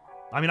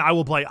 I mean, I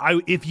will play.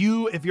 If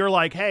you're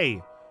like,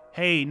 hey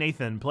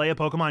Nathan, play a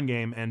Pokemon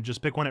game and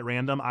just pick one at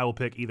random, I will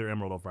pick either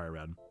Emerald or Fire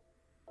Red.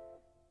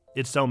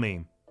 It's so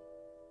me.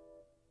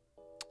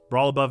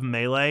 Brawl above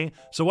Melee.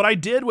 So what I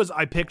did was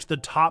I picked the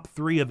top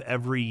 3 of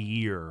every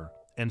year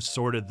and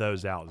sorted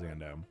those out,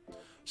 Xando.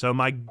 So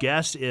my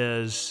guess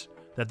is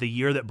that the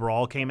year that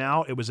Brawl came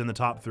out, it was in the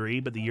top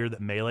 3, but the year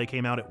that Melee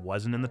came out, it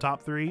wasn't in the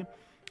top 3.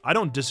 I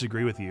don't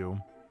disagree with you.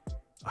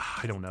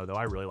 I don't know, though.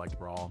 I really liked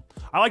Brawl.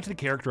 I liked the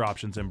character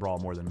options in Brawl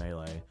more than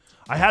Melee.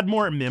 I had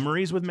more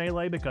memories with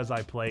Melee because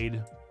I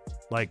played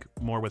like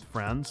more with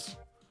friends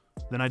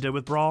than I did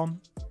with Brawl.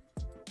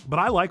 But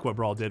I like what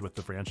Brawl did with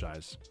the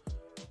franchise.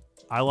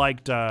 I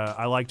liked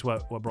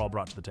what Brawl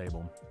brought to the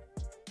table.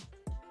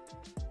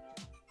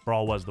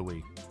 Brawl was the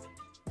Wii.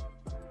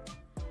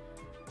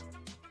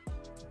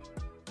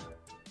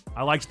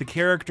 I liked the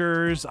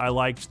characters. I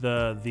liked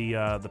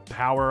the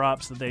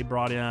power-ups that they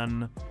brought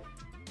in.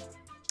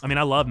 I mean,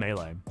 I love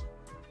Melee.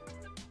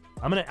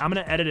 I'm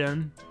gonna edit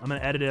in. I'm gonna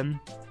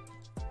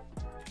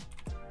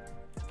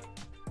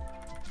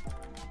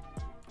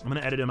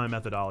edit in my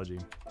methodology.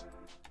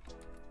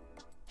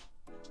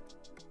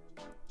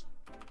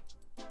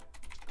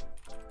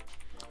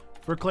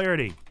 For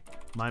clarity,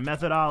 my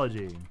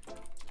methodology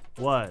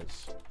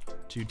was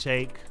to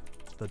take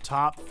the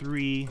top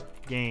 3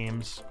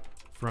 games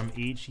from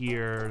each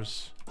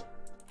year's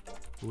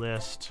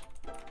list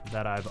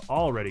that I've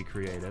already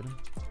created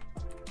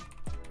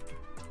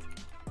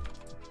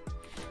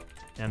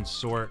and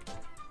sort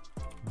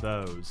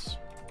those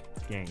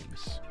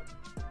games.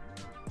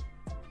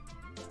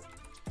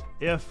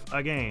 If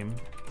a game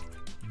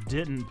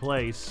didn't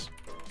place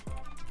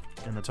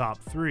in the top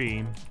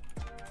 3,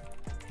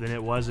 then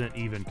it wasn't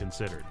even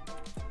considered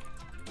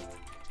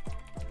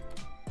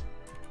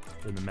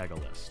in the mega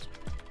list.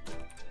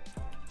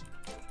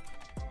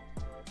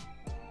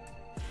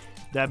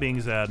 That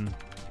being said,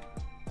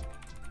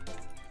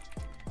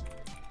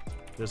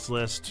 this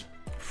list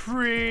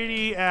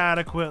pretty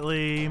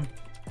adequately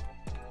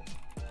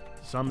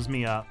sums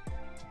me up,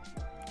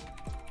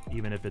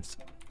 even if it's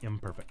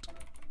imperfect.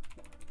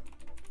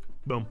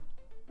 Boom.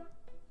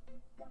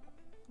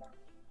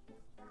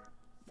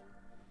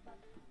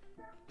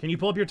 Can you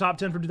pull up your top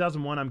 10 from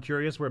 2001? I'm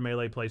curious where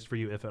Melee placed for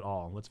you, if at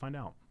all. Let's find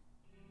out.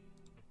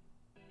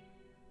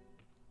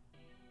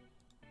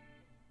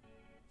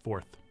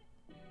 4th.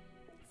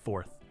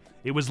 4th.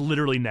 It was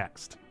literally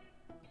next.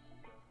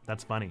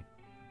 That's funny.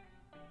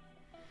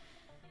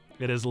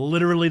 It is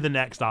literally the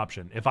next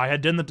option. If I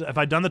had done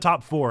the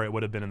top 4, it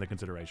would have been in the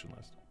consideration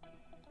list.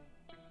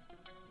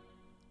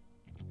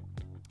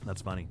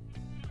 That's funny.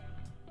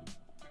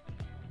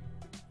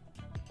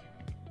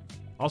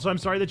 Also, I'm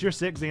sorry that you're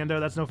sick, Xando.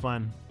 That's no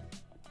fun.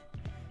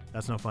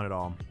 That's no fun at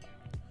all.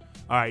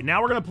 All right,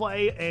 now we're gonna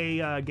play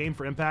a game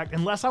for Impact.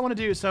 Unless I want to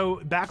do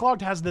so,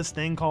 Backlogged has this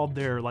thing called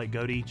their like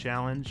GOTY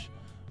challenge,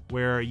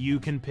 where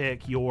you can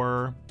pick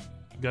your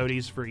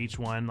GOTYs for each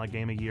one, like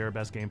game of year,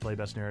 best gameplay,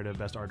 best narrative,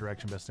 best art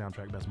direction, best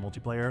soundtrack, best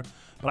multiplayer.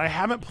 But I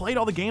haven't played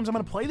all the games I'm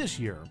gonna play this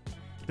year.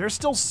 There's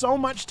still so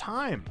much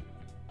time.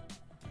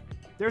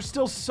 There's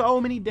still so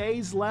many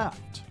days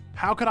left.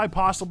 How could I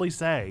possibly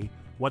say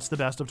what's the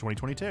best of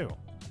 2022?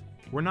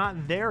 We're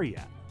not there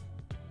yet.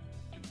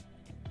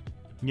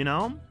 You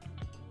know?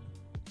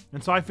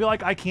 And so I feel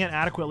like I can't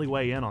adequately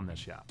weigh in on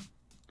this yet.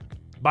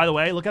 By the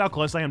way, look at how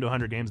close I am to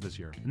 100 games this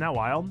year. Isn't that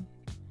wild?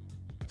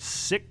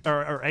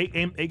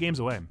 8 games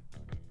away.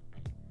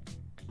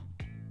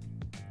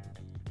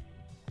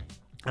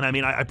 And I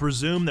mean, I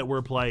presume that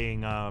we're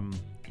playing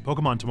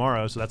Pokemon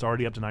tomorrow, so that's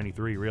already up to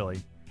 93,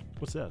 really.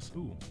 What's this?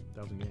 Ooh,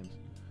 1,000 games.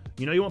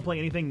 You know you won't play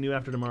anything new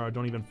after tomorrow.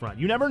 Don't even front.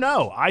 You never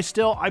know. I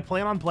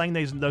plan on playing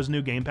those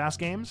new Game Pass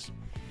games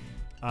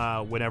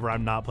whenever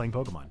I'm not playing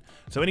Pokemon.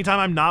 So anytime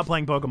I'm not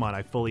playing Pokemon,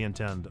 I fully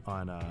intend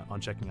on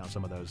checking out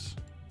some of those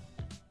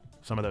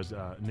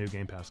new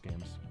Game Pass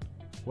games.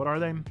 What are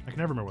they? I can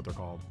never remember what they're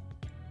called.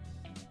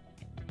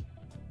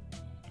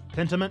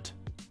 Pentiment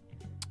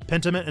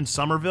and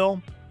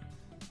Somerville.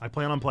 I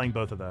plan on playing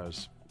both of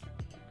those.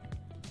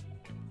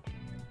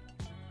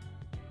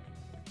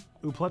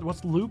 Ooh,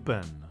 what's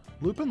Lupin?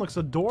 Lupin looks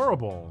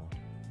adorable.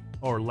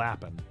 Or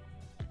Lapin.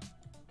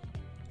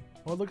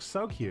 Oh, it looks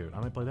so cute.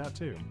 I might play that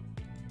too.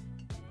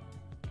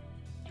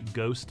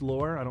 Ghost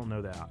Lore? I don't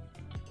know that.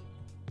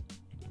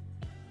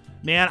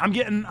 Man, I'm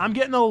getting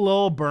a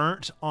little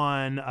burnt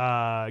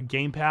on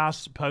Game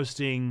Pass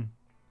posting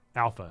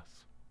alphas.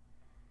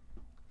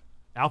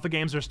 Alpha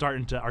games are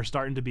starting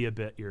to be a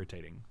bit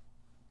irritating.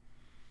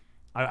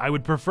 I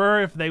would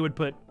prefer if they would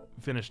put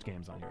finished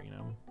games on here, you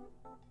know.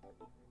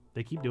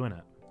 They keep doing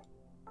it.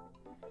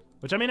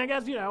 Which, I mean, I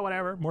guess, you know,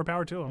 whatever. More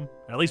power to them.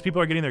 At least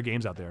people are getting their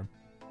games out there.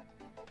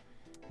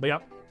 But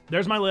yep,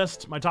 there's my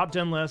list, my top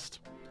 10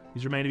 list.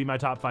 These remain to be my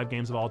top 5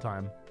 games of all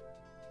time.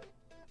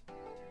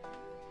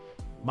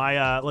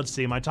 My, let's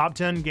see, my top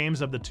 10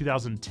 games of the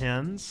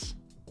 2010s.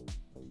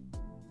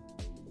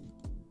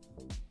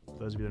 For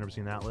those of you that have never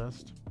seen that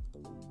list.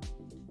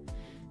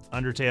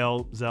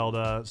 Undertale,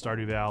 Zelda,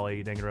 Stardew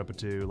Valley, Danganronpa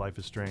 2, Life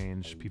is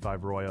Strange,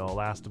 P5 Royal,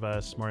 Last of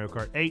Us, Mario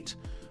Kart 8,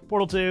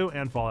 Portal 2,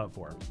 and Fallout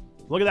 4.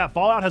 Look at that.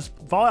 Fallout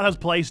has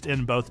placed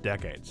in both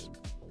decades.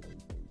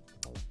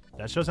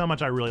 That shows how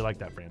much I really like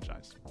that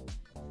franchise.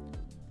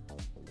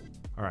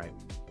 All right.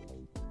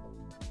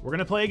 We're going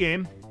to play a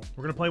game.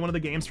 We're going to play one of the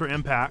games for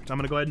Impact. I'm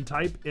going to go ahead and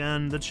type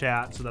in the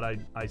chat so that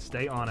I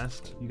stay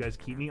honest. You guys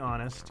keep me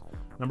honest.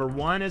 Number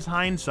 1 is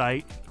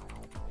Hindsight.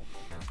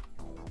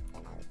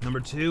 Number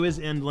 2 is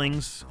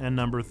Endlings. And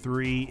number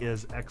 3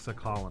 is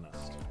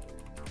Exocolonist.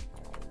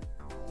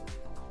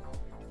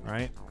 All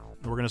right.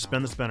 And we're going to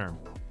spin the spinner.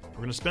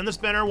 We're going to spin the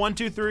spinner, 1,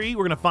 2, 3.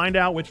 We're going to find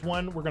out which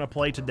one we're going to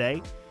play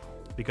today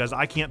because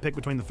I can't pick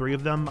between the 3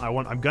 of them.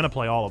 I'm going to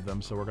play all of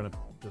them, so we're going to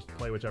just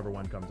play whichever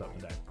one comes up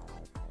today.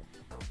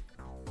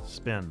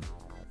 Spin.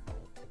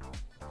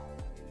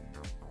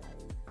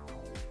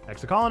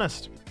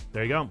 Exocolonist.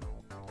 There you go.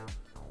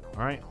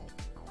 All right.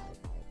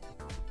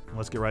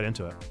 Let's get right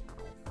into it.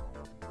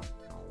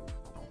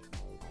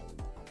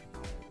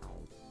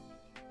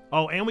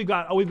 Oh, and we've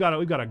got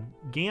a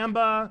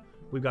Gamba.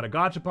 We've got a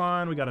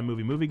Gachapon, we got a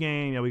movie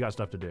game. Yeah, we got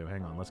stuff to do.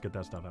 Hang on, let's get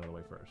that stuff out of the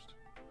way first.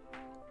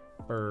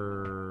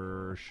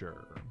 For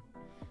sure.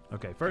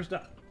 Okay, first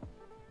up.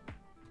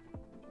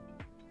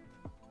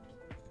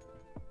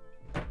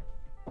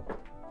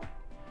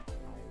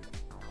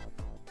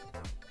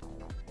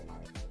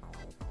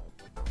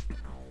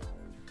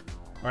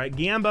 All right,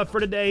 Gamba for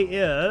today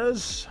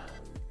is...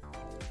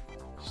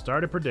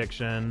 Start a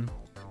prediction.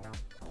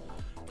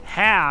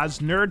 Has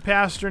Nerd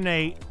Pastor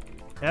Nate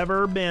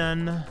ever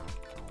been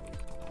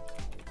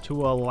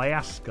to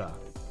Alaska?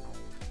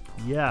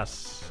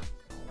 Yes.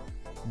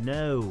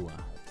 No.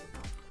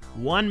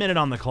 1 minute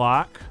on the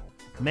clock.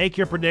 Make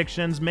your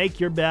predictions, make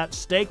your bets,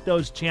 stake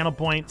those channel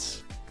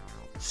points.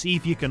 See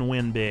if you can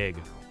win big.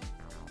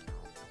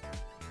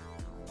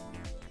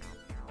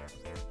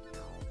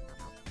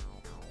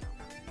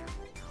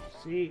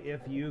 See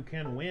if you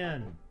can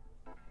win.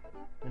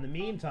 In the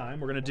meantime,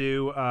 we're going to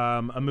do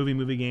a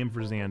movie game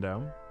for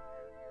Zando.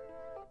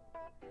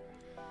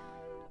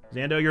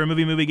 Zando, your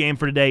movie game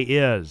for today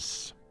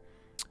is...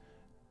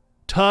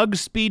 Tug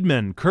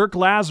Speedman, Kirk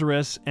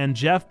Lazarus, and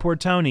Jeff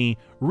Portoni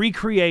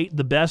recreate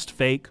the best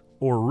fake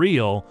or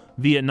real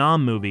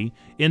Vietnam movie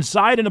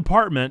inside an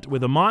apartment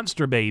with a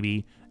monster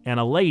baby and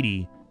a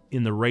lady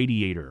in the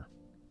radiator.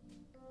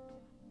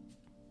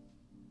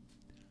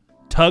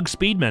 Tug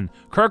Speedman,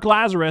 Kirk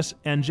Lazarus,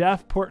 and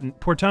Jeff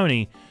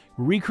Portoni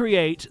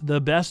recreate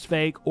the best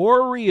fake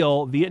or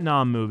real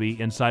Vietnam movie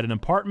inside an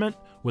apartment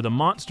with a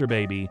monster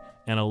baby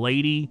and a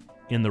lady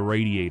in the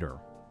radiator.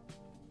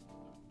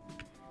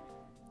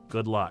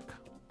 Good luck.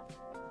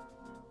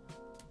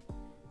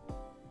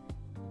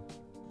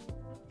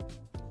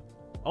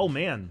 Oh,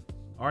 man.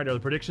 All right, are the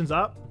predictions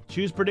up?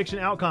 Choose prediction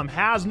outcome.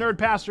 Has Nerd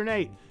Pastor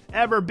Nate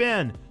ever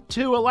been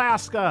to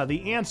Alaska?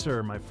 The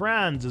answer, my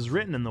friends, is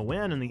written in the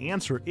win, and the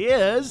answer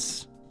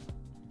is...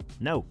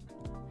 no.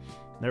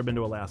 Never been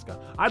to Alaska.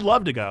 I'd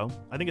love to go.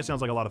 I think it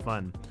sounds like a lot of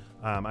fun.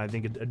 I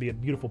think it'd be a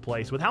beautiful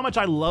place. With how much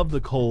I love the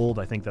cold,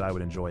 I think that I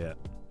would enjoy it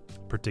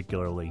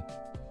particularly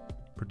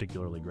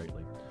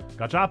greatly.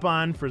 Got Chop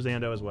On for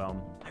Zando as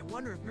well. I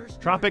wonder if Nurse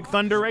Tropic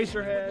Thunder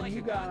Racerhead. like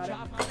You got it.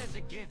 Chop On as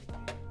a gift.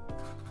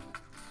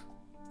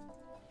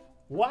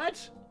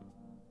 What?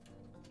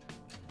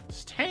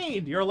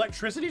 Stained. Your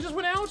electricity just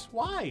went out?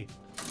 Why?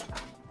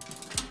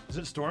 Is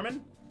it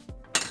storming?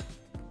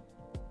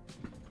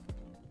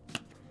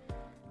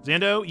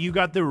 Zando, you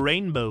got the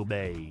rainbow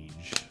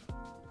badge.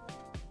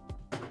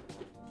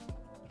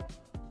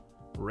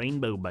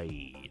 Rainbow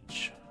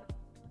badge.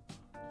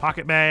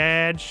 Pocket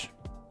badge.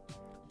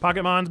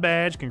 Pocketmon's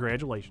badge.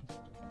 Congratulations.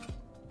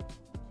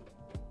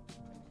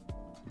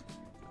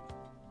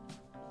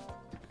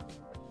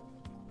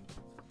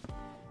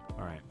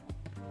 All right.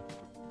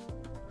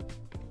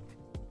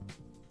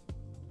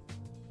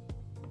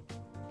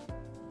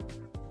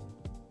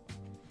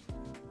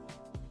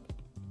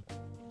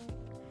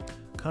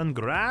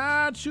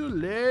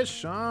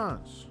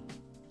 Congratulations.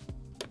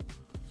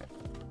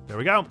 There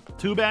we go.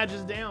 2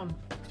 badges down.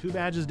 2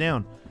 badges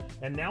down.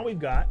 And now we've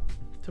got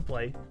to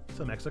play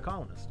some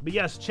Exocolonist. But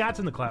yes, chat's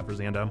in the clap for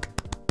Zando.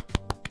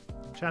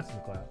 Chat's in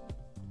the clap.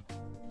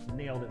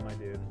 Nailed it, my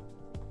dude.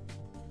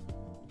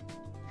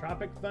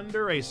 Tropic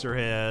Thunder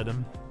Racerhead.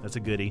 That's a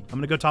goodie. I'm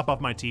going to go top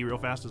off my tea real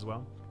fast as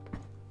well.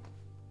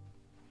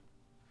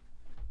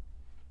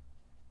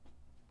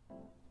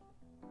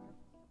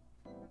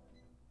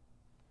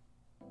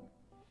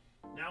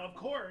 Now, of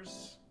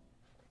course,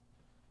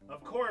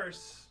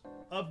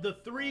 of the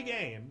 3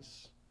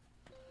 games,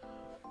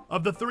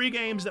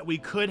 that we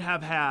could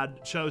have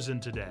had chosen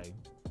today,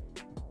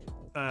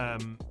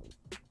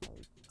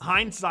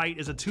 Hindsight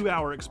is a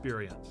 2-hour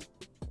experience.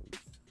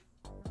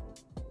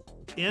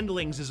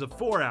 Endlings is a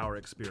 4-hour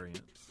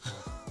experience.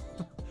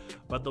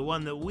 But the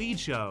one that we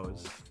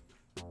chose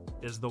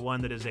is the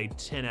one that is a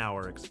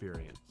 10-hour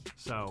experience.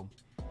 So,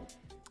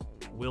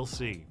 we'll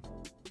see.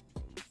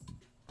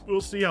 We'll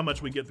see how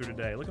much we get through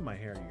today. Look at my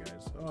hair, you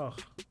guys. Oh,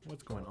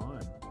 what's going on?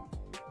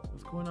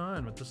 What's going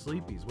on with the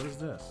sleepies? What is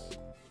this?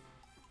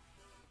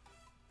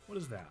 What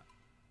is that?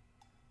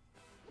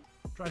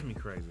 Drives me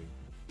crazy.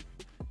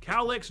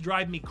 Cowlicks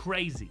drive me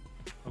crazy,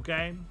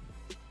 okay?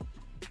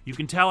 You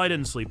can tell I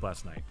didn't sleep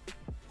last night.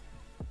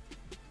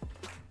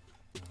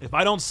 If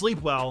I don't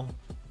sleep well,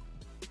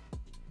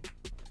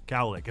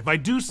 cowlick. If I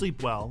do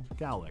sleep well,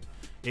 cowlick.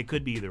 It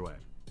could be either way.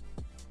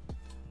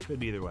 Could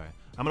be either way.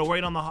 I'm gonna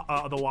wait on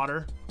the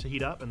water to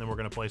heat up, and then we're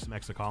gonna play some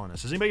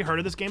Exocolonist. Has anybody heard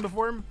of this game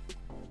before?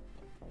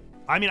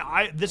 I mean,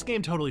 this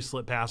game totally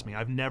slipped past me.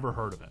 I've never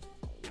heard of it.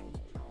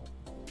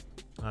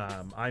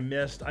 I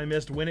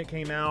missed when it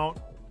came out.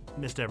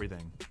 Missed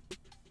everything.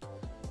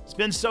 It's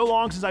been so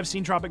long since I've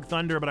seen Tropic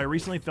Thunder, but I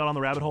recently fell on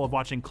the rabbit hole of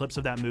watching clips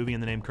of that movie,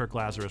 and the name Kirk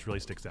Lazarus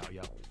really sticks out.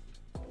 Yep.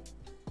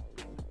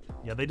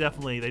 Yeah, they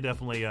definitely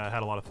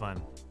had a lot of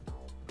fun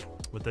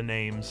with the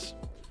names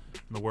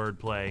and the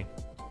wordplay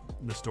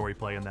and the story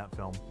play in that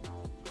film.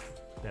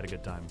 They had a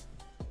good time.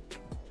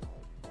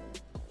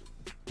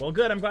 Well,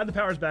 good. I'm glad the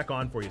power's back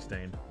on for you,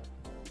 Stain.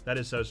 That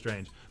is so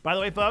strange. By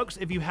the way, folks,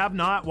 if you have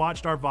not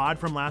watched our VOD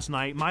from last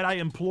night, might I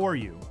implore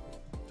you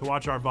to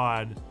watch our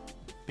VOD,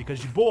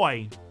 because your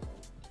boy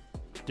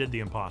did the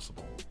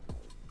impossible.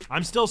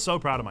 I'm still so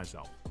proud of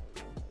myself.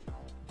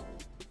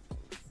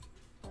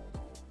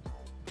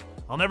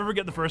 I'll never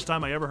forget the first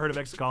time I ever heard of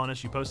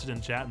Exocolonist. You posted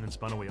in chat and then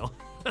spun a wheel.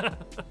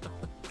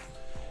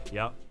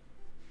 Yep.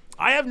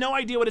 I have no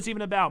idea what it's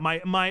even about.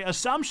 My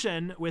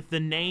assumption with the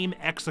name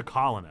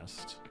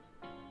Exocolonist.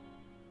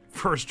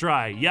 First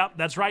try. Yep,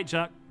 that's right,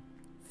 Chuck.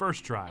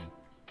 First try.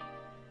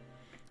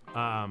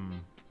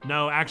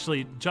 No,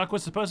 actually, Chuck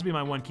was supposed to be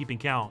my one keeping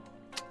count,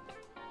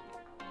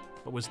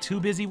 but was too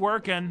busy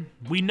working.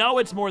 We know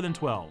it's more than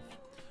 12.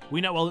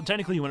 We know, well,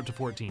 technically you went up to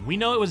 14. We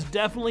know it was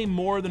definitely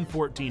more than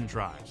 14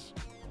 tries.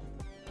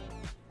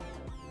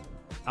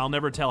 I'll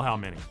never tell how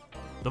many.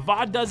 The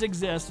VOD does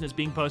exist and it's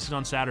being posted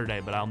on Saturday,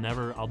 but I'll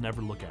never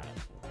look at it.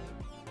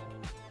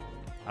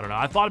 I don't know.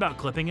 I thought about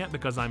clipping it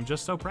because I'm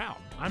just so proud.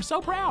 I'm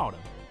so proud.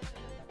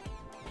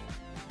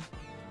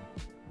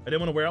 I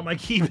didn't want to wear out my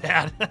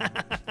keypad.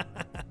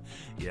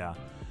 Yeah,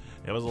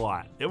 it was a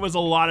lot. It was a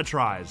lot of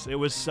tries. It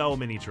was so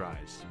many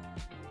tries.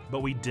 But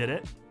we did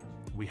it.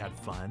 We had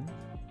fun.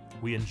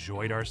 We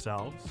enjoyed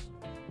ourselves.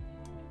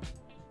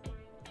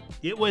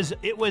 It was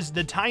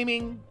the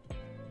timing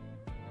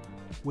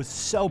was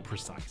so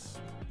precise.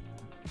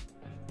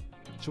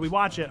 Should we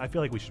watch it? I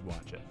feel like we should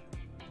watch it.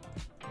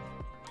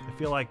 I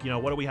feel like, you know,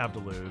 what do we have to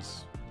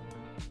lose?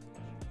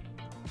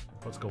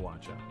 Let's go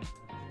watch it.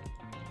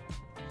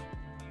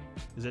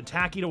 Is it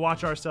tacky to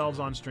watch ourselves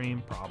on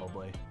stream?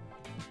 Probably.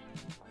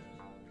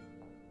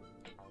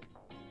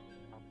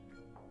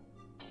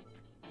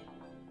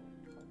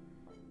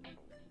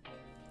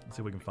 Let's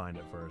see if we can find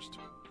it first.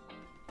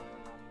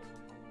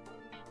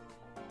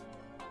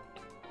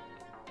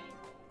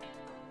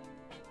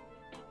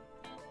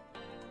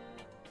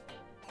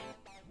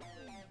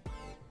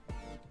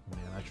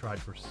 Man, I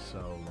tried for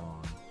so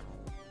long.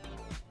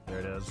 There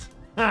it is.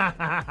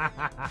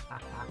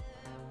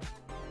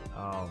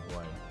 Oh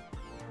boy.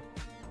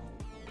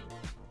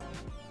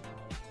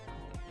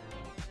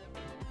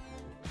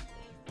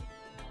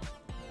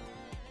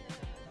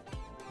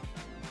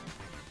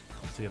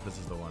 Let's see if this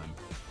is the one.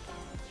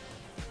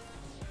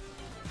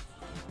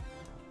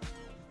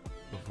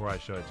 Before I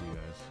show it to you guys.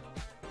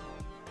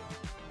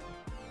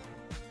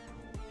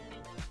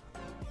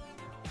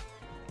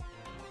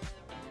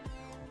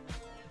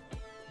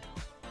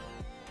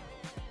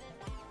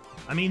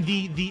 I mean,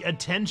 the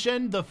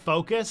attention, the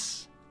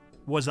focus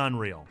was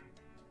unreal.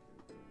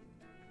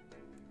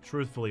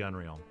 Truthfully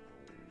unreal.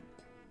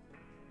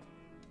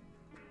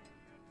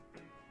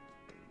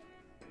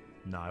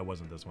 No, it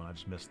wasn't this one. I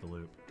just missed the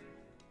loop.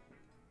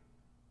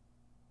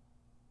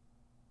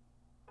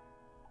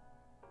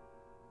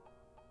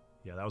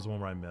 Yeah, that was the one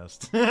where I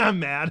missed. I'm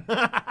mad.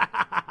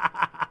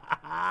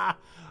 I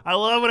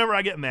love whenever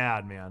I get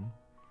mad, man.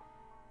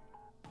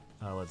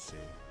 Let's see.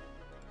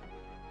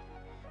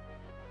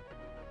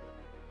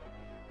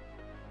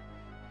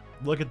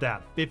 Look at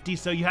that. 50.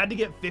 So you had to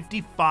get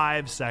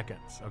 55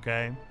 seconds,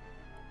 okay?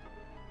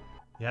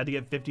 You had to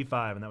get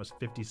 55, and that was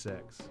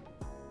 56.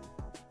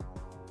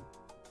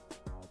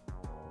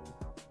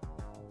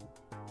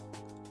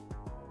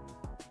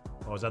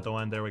 Oh, is that the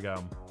one? There we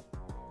go.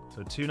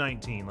 So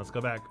 219. Let's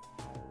go back.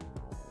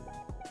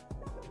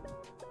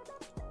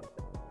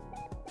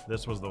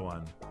 This was the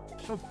one.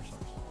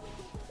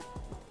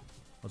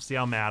 Let's see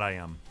how mad I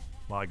am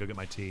while I go get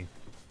my tea.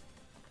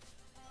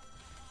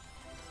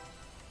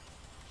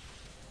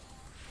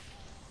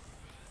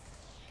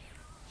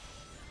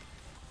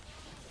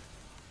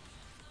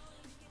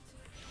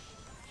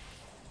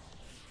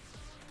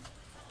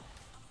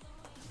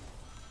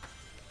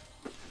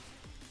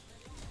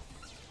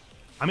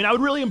 I mean, I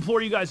would really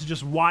implore you guys to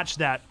just watch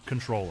that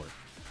controller.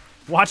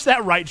 Watch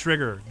that right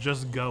trigger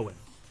just going.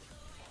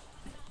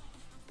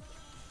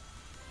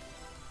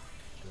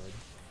 Good.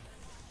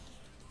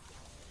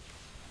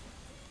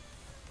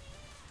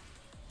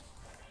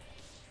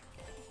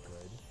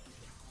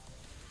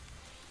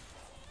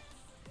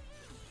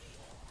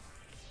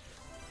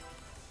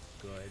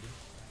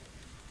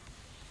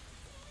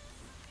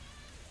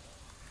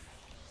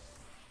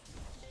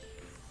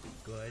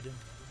 Good. Good.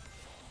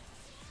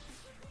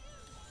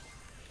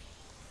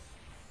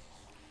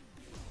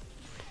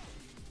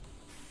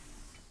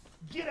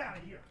 Get out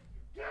of here.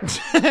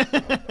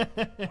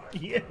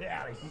 Get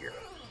out of here.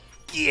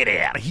 Get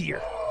out of here.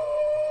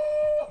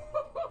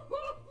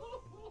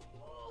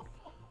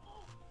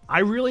 I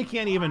really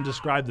can't even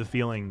describe the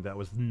feeling that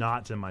was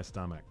knots in my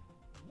stomach.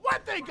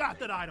 What they got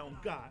that I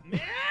don't got,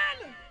 man?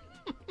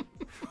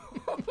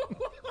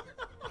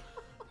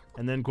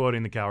 And then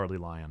quoting the Cowardly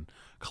Lion.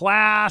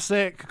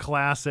 Classic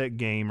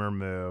gamer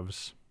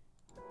moves.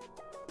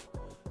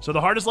 So the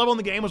hardest level in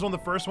the game was one of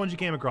the first ones you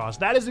came across.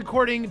 That is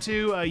according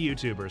to a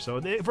YouTuber. So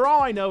for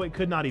all I know, it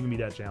could not even be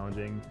that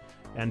challenging.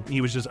 And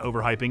he was just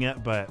overhyping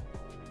it, but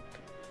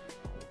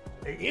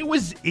it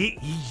was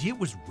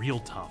real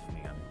tough,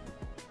 man.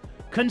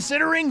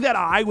 Considering that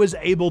I was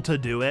able to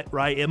do it,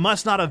 right? It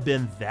must not have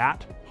been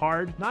that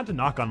hard. Not to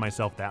knock on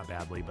myself that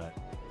badly, but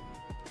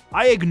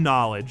I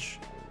acknowledge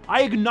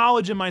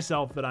in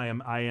myself that I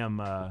am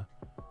a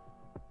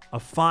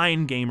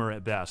fine gamer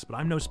at best, but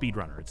I'm no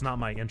speedrunner. It's not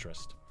my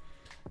interest.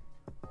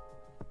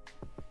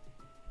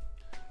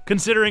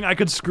 Considering I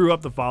could screw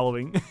up the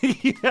following.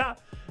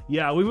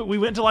 Yeah, we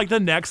went to like the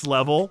next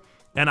level,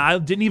 And I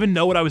didn't even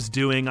know what I was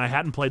doing. I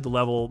hadn't played the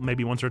level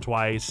maybe once or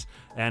twice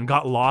and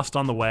got lost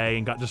on the way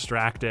and got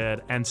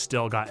distracted and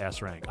still got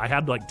S rank. I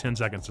had like 10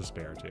 seconds to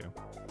spare too.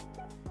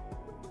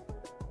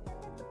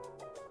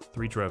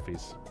 3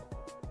 trophies.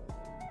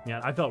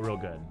 Yeah, I felt real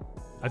good.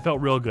 I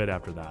felt real good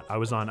after that. I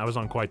was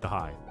on quite the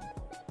high.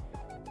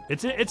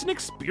 It's an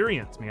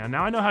experience, man.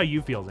 Now I know how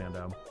you feel,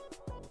 Zando.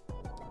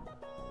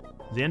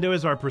 Zando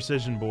is our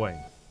precision boy.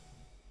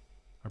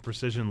 Our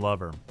precision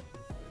lover.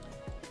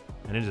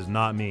 And it is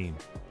not me.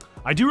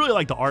 I do really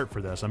like the art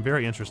for this. I'm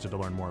very interested to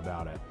learn more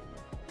about it.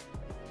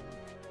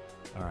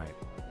 All right.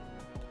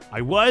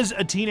 I was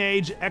a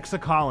teenage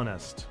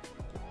exocolonist.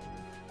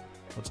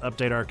 Let's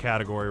update our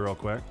category real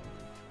quick.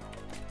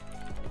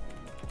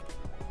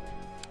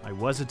 I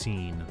was a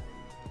teen.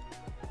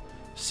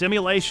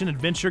 Simulation,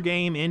 adventure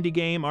game, indie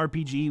game,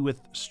 RPG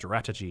with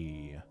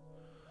strategy.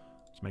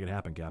 Let's make it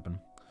happen, Captain.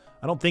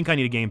 I don't think I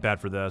need a gamepad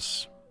for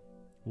this.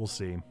 We'll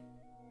see.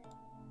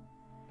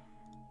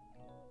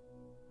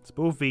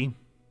 Spoofy.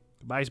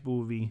 Goodbye,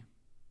 Spoofy.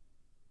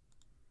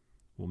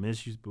 We'll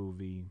miss you,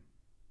 Spoofy.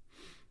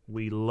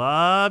 We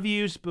love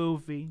you,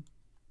 Spoofy.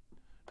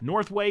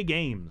 Northway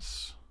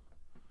Games.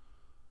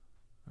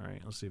 All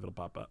right, let's see if it'll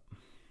pop up.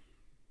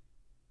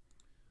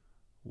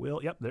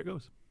 Yep, there it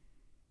goes.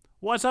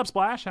 What's up,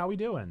 Splash? How we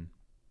doing?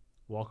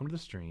 Welcome to the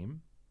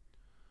stream.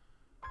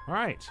 All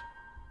right.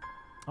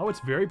 Oh, it's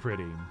very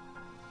pretty.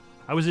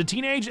 I was a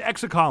teenage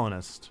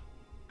exocolonist.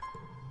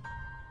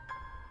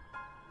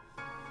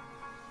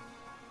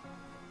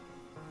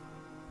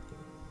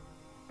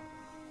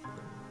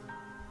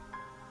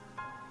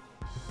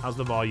 How's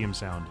the volume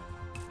sound?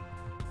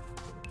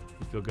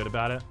 You feel good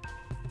about it?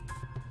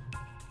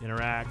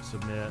 Interact,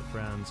 submit,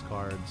 friends,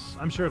 cards.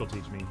 I'm sure it'll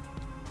teach me.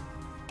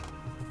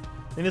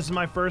 I think this is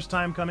my first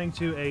time coming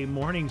to a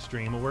morning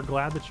stream. Well, we're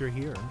glad that you're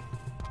here.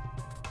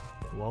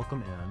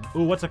 Welcome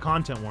in. Ooh, what's a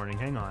content warning?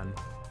 Hang on.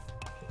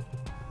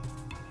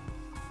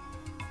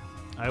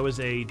 I was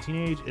a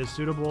teenage is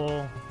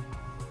suitable.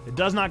 It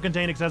does not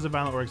contain excessive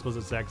violent or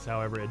explicit sex.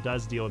 However, it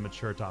does deal with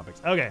mature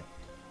topics. Okay.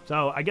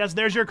 So I guess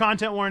there's your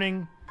content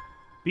warning.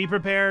 Be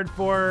prepared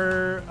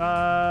for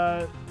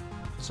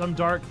some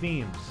dark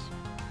themes,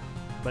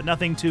 but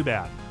nothing too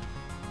bad.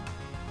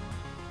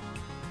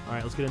 All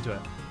right, let's get into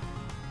it.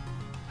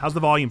 How's the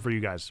volume for you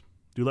guys?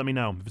 Do let me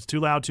know. If it's too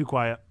loud, too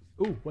quiet.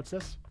 Ooh, what's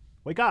this?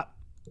 Wake up.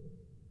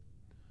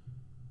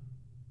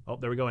 Oh,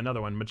 there we go.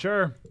 Another one.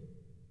 Mature.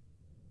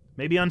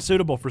 Maybe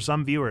unsuitable for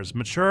some viewers.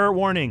 Mature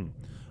warning.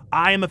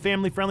 I am a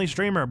family-friendly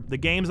streamer. The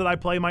games that I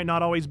play might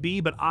not always be,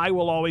 but I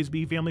will always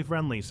be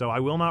family-friendly. So I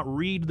will not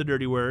read the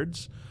dirty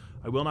words.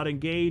 I will not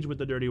engage with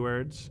the dirty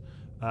words.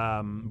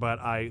 But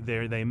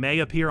they may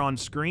appear on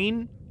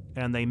screen,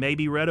 and they may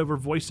be read over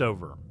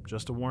voiceover.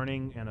 Just a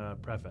warning and a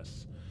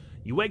preface.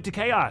 You wake to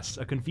chaos,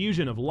 a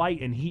confusion of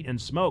light and heat and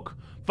smoke.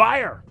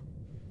 Fire!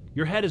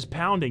 Your head is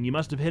pounding. You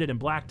must have hit it and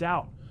blacked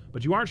out.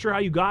 But you aren't sure how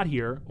you got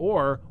here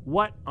or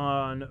what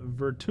on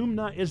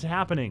Vertumna is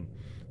happening.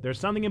 There's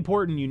something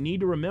important you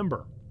need to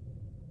remember.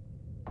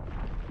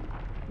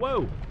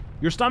 Whoa!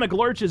 Your stomach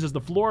lurches as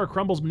the floor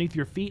crumbles beneath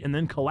your feet and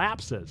then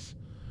collapses.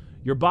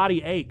 Your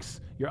body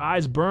aches. Your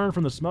eyes burn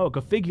from the smoke.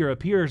 A figure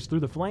appears through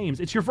the flames.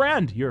 It's your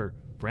friend. Your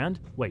friend?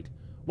 Wait.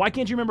 Why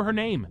can't you remember her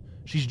name?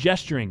 She's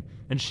gesturing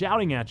and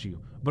shouting at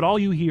you, but all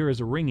you hear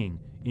is a ringing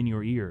in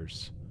your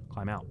ears.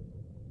 Climb out.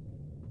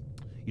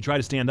 You try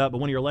to stand up, but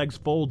one of your legs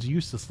folds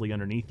uselessly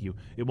underneath you.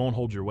 It won't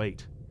hold your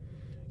weight.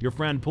 Your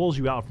friend pulls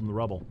you out from the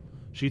rubble.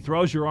 She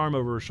throws your arm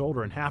over her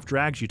shoulder and half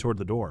drags you toward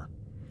the door.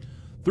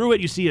 Through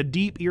it, you see a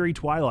deep, eerie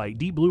twilight,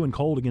 deep blue and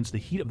cold against the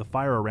heat of the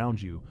fire around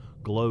you.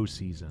 Glow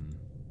season.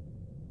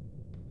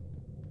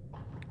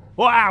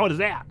 Wow, what is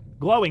that?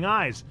 Glowing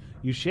eyes.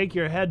 You shake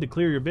your head to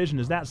clear your vision.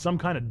 Is that some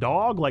kind of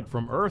dog, like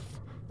from Earth?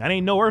 That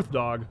ain't no Earth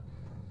dog.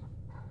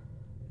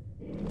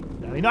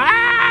 That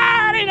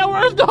ain't no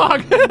Earth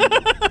dog!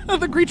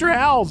 The creature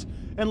howls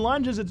and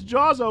lunges its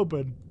jaws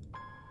open.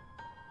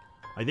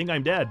 I think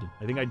I'm dead.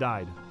 I think I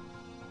died.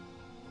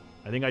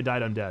 I think I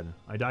died, I'm dead.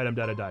 I died, I'm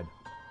dead, I died.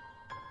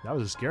 That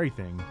was a scary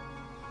thing.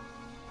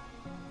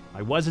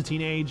 I was a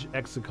teenage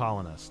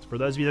exocolonist. For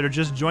those of you that are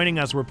just joining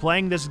us, we're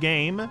playing this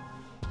game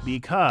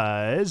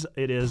because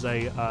it is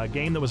a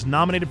game that was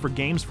nominated for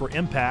Games for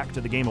Impact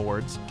at the Game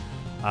Awards.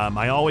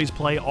 I always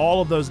play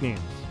all of those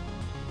games.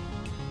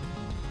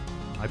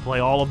 I play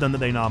all of them that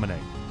they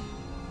nominate.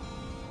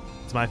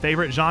 It's my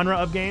favorite genre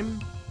of game.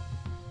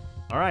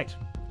 All right.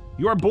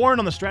 You are born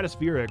on the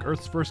Stratospheric,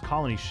 Earth's first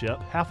colony ship,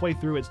 halfway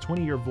through its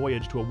 20-year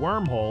voyage to a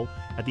wormhole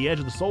at the edge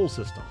of the Sol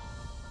system.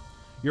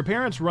 Your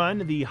parents run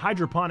the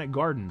hydroponic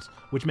gardens,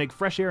 which make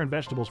fresh air and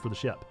vegetables for the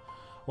ship.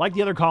 Like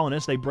the other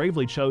colonists, they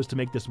bravely chose to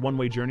make this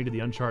one-way journey to the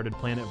uncharted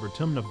planet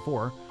Vertumna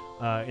 4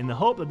 in the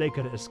hope that they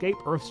could escape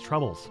Earth's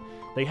troubles.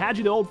 They had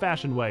you the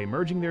old-fashioned way,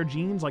 merging their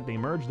genes like they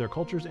merged their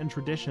cultures and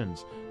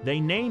traditions. They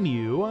name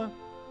you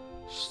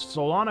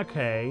Solana.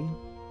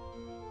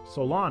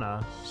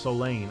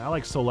 I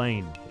like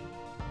Solane.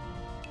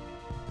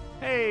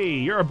 Hey,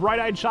 you're a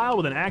bright-eyed child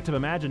with an active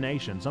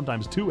imagination,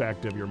 sometimes too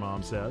active, your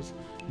mom says.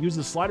 Use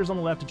the sliders on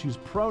the left to choose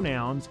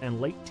pronouns and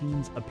late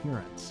teens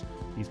appearance.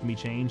 These can be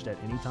changed at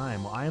any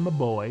time. Well, I am a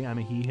boy, I'm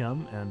a he,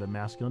 him, and a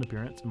masculine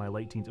appearance in my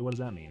late teens. What does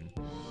that mean?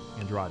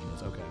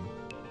 Androgynous, okay.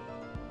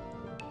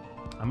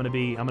 I'm gonna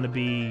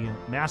be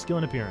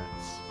masculine appearance.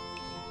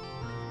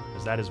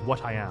 Because that is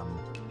what I am.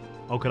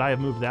 Oh, could I have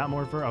moved that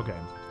more for? Okay.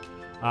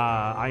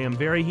 I am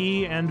very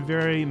he and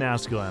very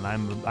masculine.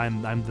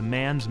 I'm the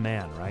man's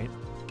man, right?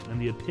 I'm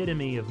the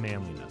epitome of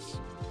manliness,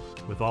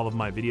 with all of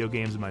my video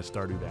games and my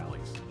Stardew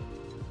Valleys.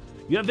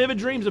 You have vivid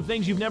dreams of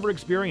things you've never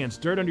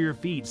experienced, dirt under your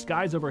feet,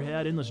 skies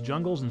overhead, endless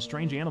jungles, and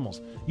strange animals.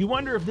 You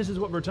wonder if this is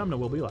what Vertumna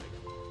will be like.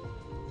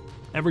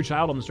 Every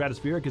child on the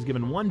stratospheric is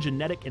given one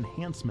genetic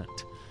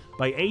enhancement.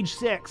 By age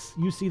 6,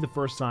 you see the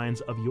first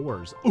signs of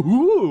yours.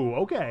 Ooh,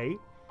 okay.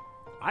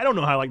 I don't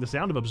know how I like the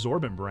sound of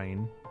absorbent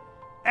brain.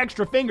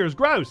 Extra fingers,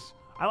 gross!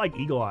 I like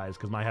eagle eyes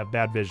because I have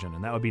bad vision,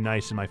 and that would be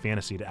nice in my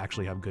fantasy to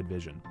actually have good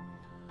vision.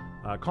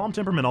 Calm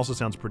temperament also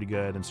sounds pretty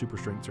good, and super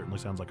strength certainly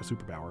sounds like a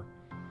superpower.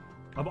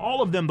 Of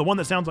all of them, the one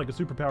that sounds like a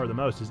superpower the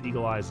most is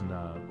eagle eyes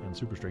and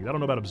super strength. I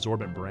don't know about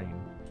absorbent brain.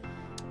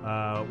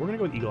 We're going to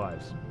go with eagle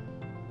eyes.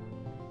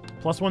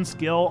 +1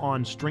 skill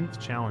on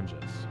strength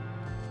challenges.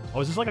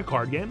 Oh, is this like a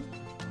card game?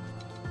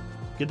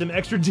 Get them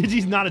extra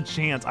digis? Not a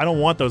chance. I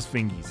don't want those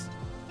fingies.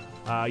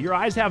 Your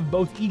eyes have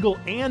both eagle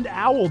and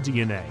owl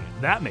DNA.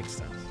 That makes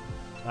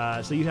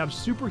sense. So you have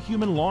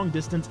superhuman long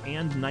distance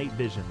and night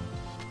vision.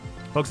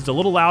 Folks, it's a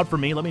little loud for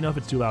me. Let me know if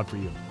it's too loud for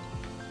you.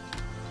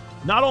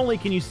 Not only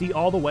can you see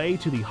all the way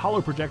to the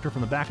holo projector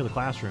from the back of the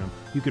classroom,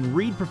 you can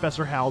read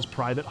Professor Howell's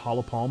private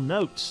holopalm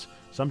notes.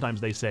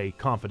 Sometimes they say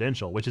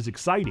confidential, which is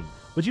exciting,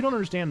 but you don't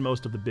understand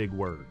most of the big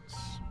words.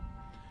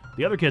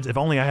 The other kids, if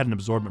only I had an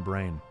absorbent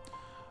brain.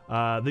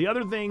 The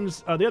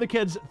other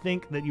kids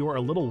think that you're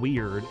a little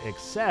weird,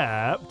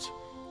 except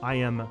I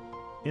am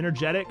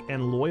energetic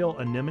and loyal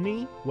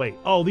anemone. Wait,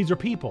 oh, these are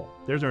people.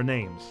 There's their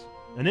names.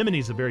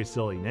 Anemone's a very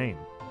silly name.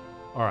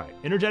 All right,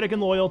 energetic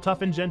and loyal,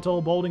 tough and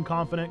gentle, bold and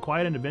confident,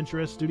 quiet and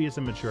adventurous, studious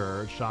and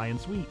mature, shy and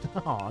sweet.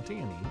 Aw,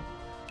 Tammy.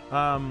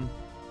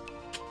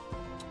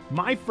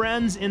 My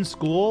friends in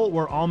school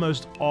were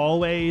almost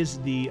always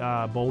the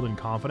bold and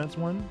confidence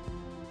one.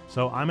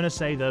 So I'm gonna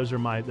say those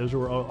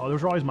were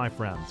always my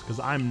friends, because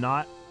I'm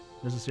not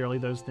necessarily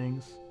those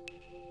things.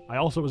 I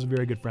also was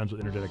very good friends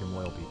with energetic and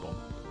loyal people.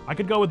 I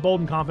could go with bold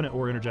and confident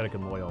or energetic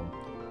and loyal.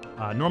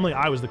 Normally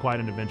I was the quiet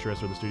and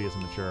adventurous or the studious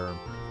and mature.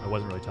 I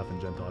wasn't really tough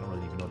and gentle. I don't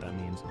really even know what that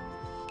means.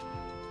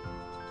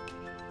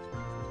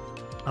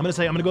 I'm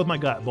gonna go with my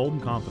gut, bold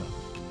and confident.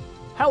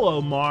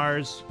 Hello,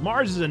 Mars.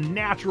 Mars is a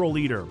natural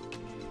leader.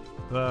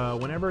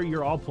 Whenever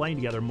you're all playing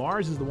together,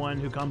 Mars is the one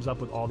who comes up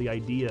with all the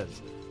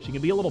ideas. She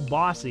can be a little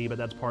bossy, but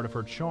that's part of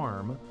her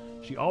charm.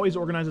 She always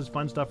organizes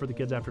fun stuff for the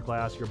kids after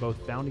class. You're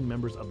both founding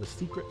members of the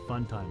Secret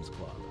Fun Times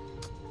Club.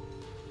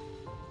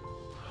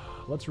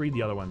 Let's read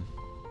the other one,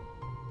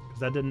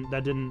 because that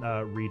didn't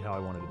read how I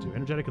wanted it to.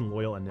 Energetic and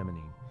loyal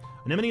anemone.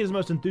 Anemone is the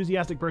most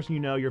enthusiastic person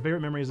you know. Your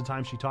favorite memory is the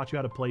time she taught you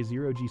how to play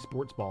zero-G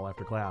sports ball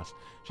after class.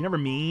 She never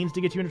means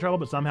to get you into trouble,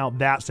 but somehow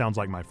that sounds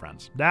like my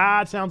friends.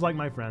 That sounds like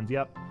my friends.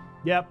 Yep.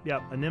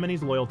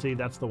 Anemone's loyalty,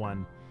 that's the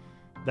one.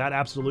 That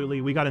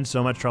absolutely, we got in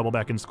so much trouble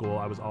back in school.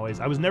 I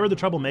was never the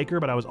troublemaker,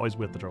 but I was always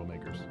with the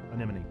troublemakers.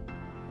 Anemone.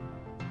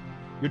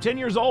 You're 10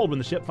 years old when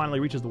the ship finally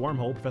reaches the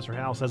wormhole. Professor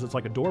Howell says it's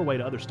like a doorway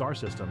to other star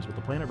systems with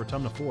the planet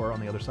Vertumna 4 on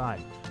the other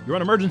side. You're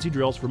on emergency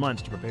drills for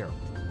months to prepare.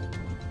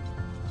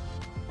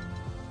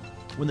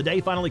 When the day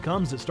finally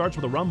comes, it starts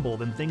with a rumble,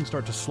 then things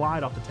start to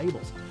slide off the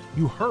tables.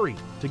 You hurry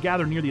to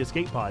gather near the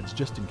escape pods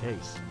just in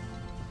case.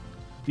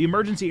 The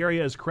emergency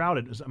area is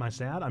crowded. Am I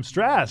sad? I'm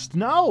stressed.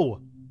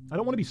 No! I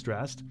don't want to be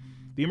stressed.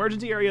 The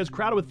emergency area is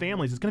crowded with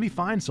families. It's going to be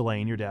fine,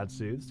 Selene, your dad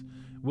soothes.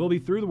 We'll be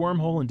through the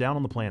wormhole and down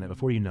on the planet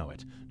before you know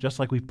it, just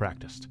like we've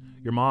practiced.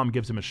 Your mom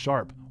gives him a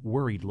sharp,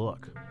 worried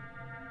look.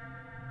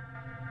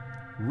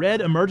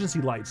 Red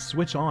emergency lights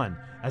switch on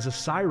as a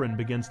siren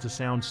begins to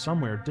sound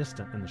somewhere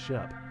distant in the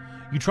ship.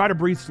 You try to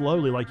breathe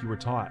slowly like you were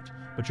taught,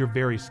 but you're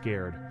very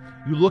scared.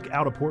 You look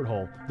out a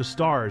porthole. The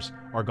stars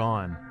are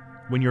gone.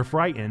 When you're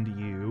frightened,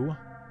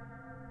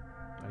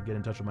 I get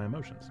in touch with my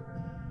emotions.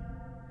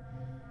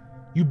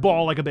 You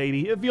bawl like a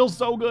baby. It feels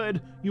so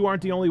good. You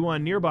aren't the only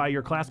one. Nearby,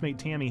 your classmate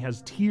Tammy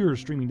has tears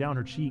streaming down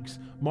her cheeks.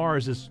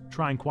 Mars is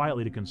trying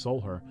quietly to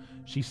console her.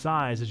 She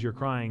sighs as your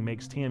crying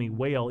makes Tammy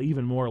wail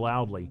even more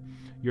loudly.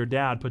 Your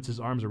dad puts his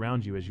arms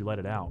around you as you let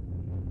it out.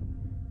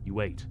 You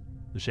wait.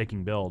 The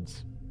shaking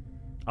builds.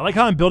 I like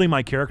how I'm building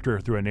my character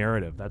through a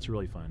narrative. That's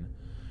really fun.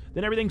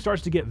 Then everything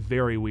starts to get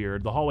very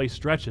weird. The hallway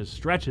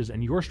stretches,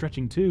 and you're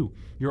stretching too.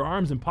 Your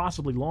arms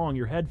impossibly long.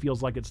 Your head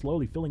feels like it's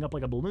slowly filling up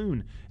like a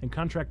balloon and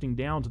contracting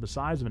down to the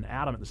size of an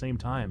atom at the same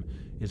time.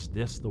 Is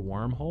this the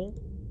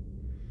wormhole?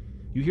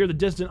 You hear the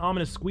distant,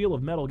 ominous squeal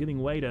of metal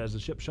giving way as the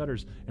ship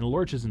shudders and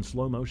lurches in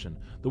slow motion.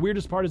 The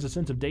weirdest part is a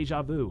sense of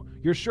deja vu.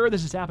 You're sure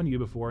this has happened to you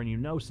before, and you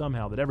know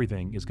somehow that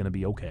everything is going to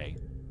be okay.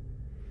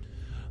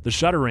 The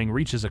shuddering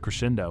reaches a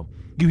crescendo.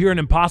 You hear an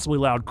impossibly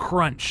loud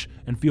crunch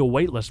and feel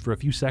weightless for a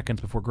few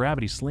seconds before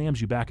gravity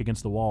slams you back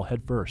against the wall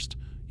head first.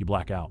 You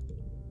black out.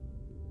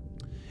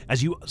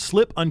 As you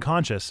slip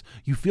unconscious,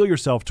 you feel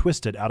yourself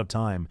twisted out of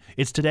time.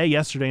 It's today,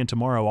 yesterday, and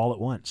tomorrow all at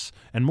once.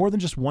 And more than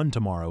just one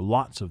tomorrow,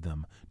 lots of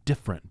them.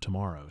 Different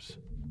tomorrows.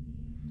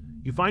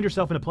 You find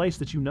yourself in a place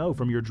that you know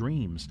from your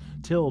dreams.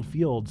 Tilled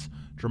fields,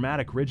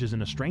 dramatic ridges,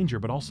 and a stranger,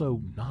 but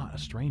also not a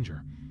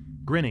stranger.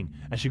 Grinning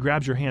as she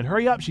grabs your hand.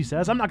 Hurry up, she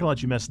says. I'm not going to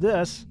let you miss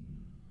this.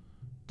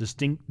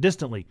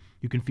 Distantly,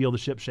 you can feel the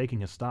ship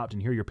shaking has stopped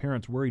and hear your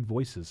parents' worried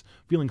voices.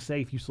 Feeling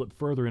safe, you slip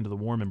further into the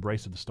warm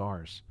embrace of the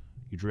stars.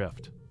 You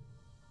drift.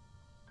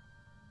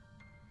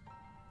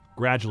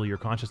 Gradually, your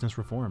consciousness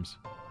reforms.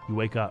 You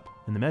wake up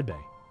in the medbay.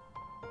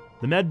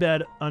 The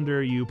medbed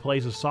under you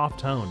plays a soft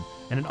tone,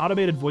 and an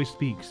automated voice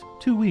speaks.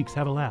 2 weeks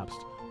have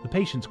elapsed. The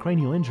patient's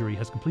cranial injury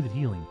has completed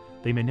healing.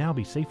 They may now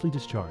be safely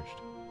discharged.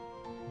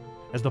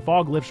 As the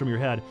fog lifts from your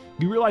head,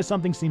 you realize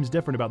something seems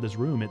different about this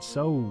room. It's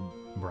so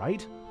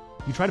bright.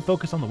 You try to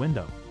focus on the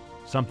window.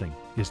 Something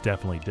is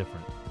definitely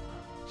different.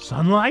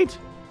 Sunlight?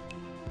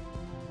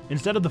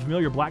 Instead of the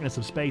familiar blackness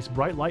of space,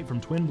 bright light from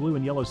twin blue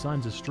and yellow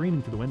suns is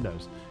streaming through the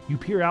windows. You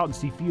peer out and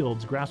see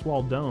fields,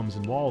 grass-walled domes,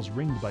 and walls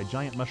ringed by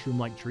giant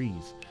mushroom-like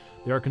trees.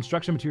 There are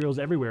construction materials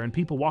everywhere and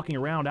people walking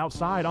around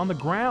outside on the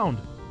ground.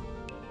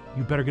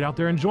 You better get out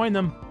there and join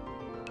them.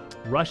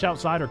 Rush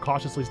outside or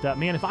cautiously step.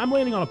 Man, if I'm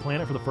landing on a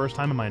planet for the first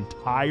time in my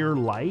entire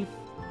life,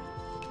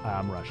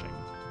 I'm rushing.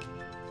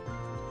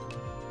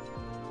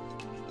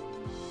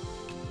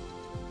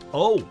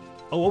 Oh,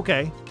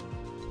 okay.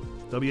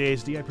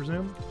 WASD, I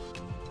presume?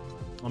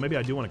 Oh, maybe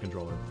I do want a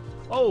controller.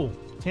 Oh,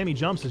 Tammy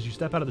jumps as you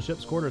step out of the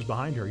ship's quarters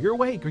behind her. You're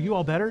awake. Are you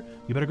all better?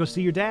 You better go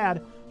see your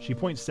dad. She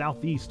points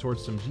southeast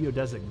towards some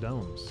geodesic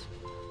domes.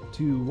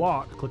 To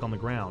walk, click on the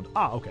ground.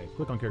 Ah, okay.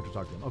 Click on character to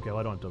talk to them. Okay, well,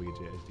 I don't have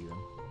WASD then.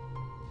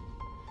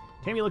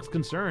 Tammy looks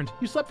concerned.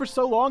 You slept for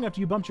so long after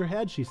you bumped your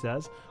head, she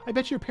says. I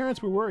bet your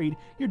parents were worried.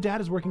 Your dad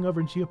is working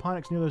over in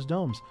geoponics near those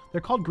domes.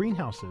 They're called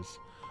greenhouses.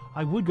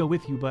 I would go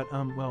with you, but,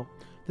 well,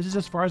 this is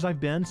as far as I've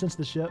been since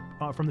the ship,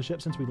 from the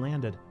ship since we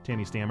landed.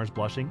 Tammy stammers,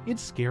 blushing.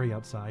 It's scary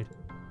outside.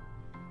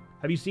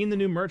 Have you seen the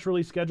new merch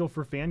release schedule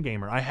for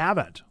Fangamer? I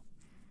haven't.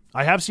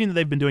 I have seen that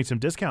they've been doing some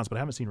discounts, but I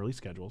haven't seen release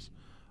schedules.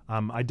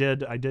 I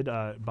did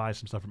buy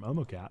some stuff from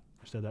Omocat.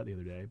 I said that the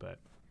other day, but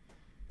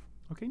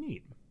okay,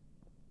 neat.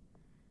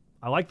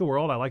 I like the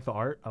world. I like the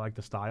art. I like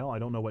the style. I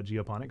don't know what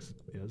geoponics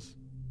is.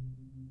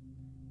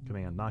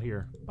 Command, not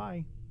here.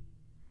 Bye.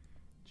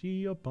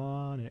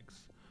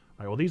 Geoponics.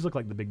 All right, well, these look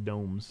like the big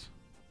domes.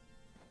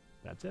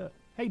 That's it.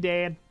 Hey,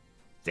 Dad.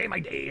 Say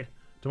my dad.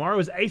 Tomorrow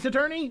is Ace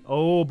Attorney?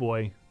 Oh,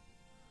 boy.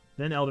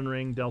 Then Elden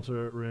Ring,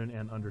 Deltarune,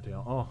 and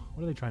Undertale. Oh,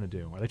 what are they trying to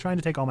do? Are they trying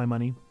to take all my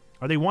money?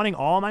 Are they wanting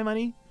all my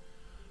money?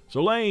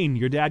 So, Lane,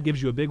 your dad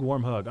gives you a big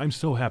warm hug. I'm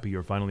so happy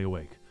you're finally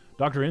awake.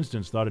 Dr.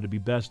 Instance thought it'd be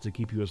best to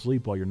keep you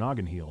asleep while your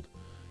noggin healed.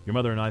 Your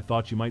mother and I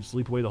thought you might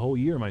sleep away the whole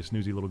year, my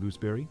snoozy little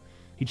gooseberry.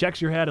 He checks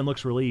your head and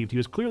looks relieved. He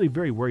was clearly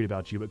very worried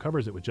about you, but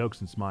covers it with jokes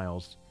and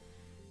smiles.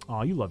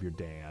 Aw, you love your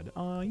dad.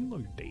 Aw, you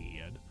love your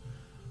dad.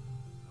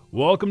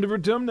 Welcome to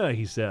Vertumna,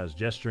 he says,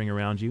 gesturing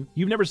around you.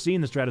 You've never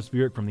seen the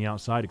stratospheric from the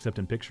outside except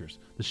in pictures.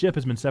 The ship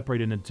has been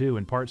separated into two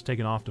and parts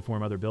taken off to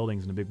form other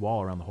buildings and a big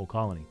wall around the whole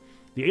colony.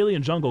 The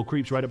alien jungle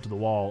creeps right up to the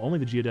wall. Only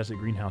the geodesic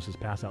greenhouses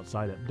pass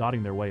outside it,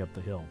 dotting their way up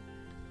the hill.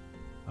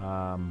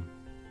 How'd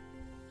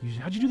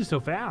you do this so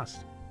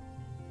fast?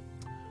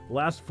 The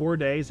last 4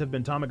 days have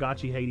been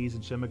Tamagotchi Hades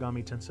and Shin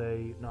Megami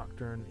Tensei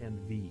Nocturne and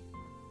V.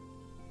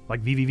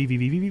 Like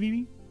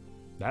V?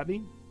 That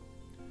V?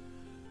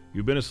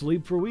 You've been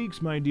asleep for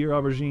weeks, my dear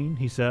aubergine,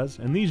 he says,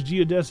 and these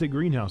geodesic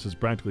greenhouses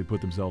practically put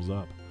themselves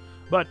up.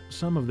 But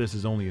some of this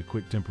is only a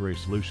quick temporary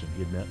solution,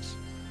 he admits.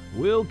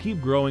 We'll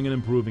keep growing and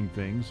improving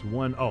things.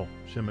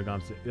 Shin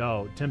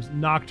Megami Tim's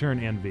Nocturne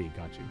and V,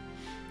 got you.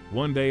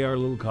 One day our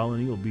little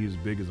colony will be as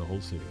big as a whole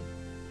city.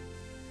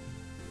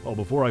 Oh,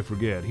 before I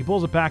forget, he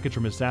pulls a package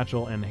from his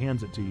satchel and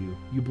hands it to you.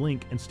 You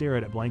blink and stare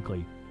at it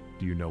blankly.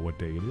 Do you know what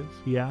day it is?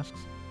 He asks.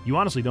 You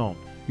honestly don't.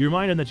 You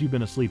remind him that you've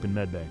been asleep in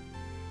medbay.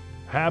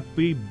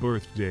 Happy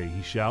birthday,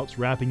 he shouts,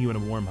 wrapping you in a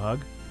warm hug.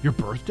 Your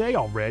birthday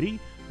already?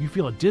 You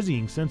feel a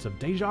dizzying sense of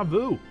deja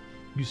vu.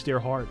 You stare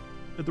hard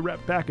at the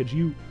wrapped package.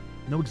 You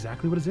know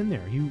exactly what is in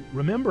there. You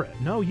remember it.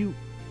 No, you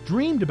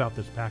dreamed about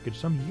this package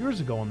some years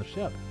ago on the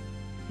ship.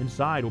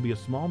 Inside will be a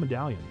small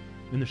medallion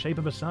in the shape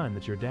of a sun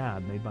that your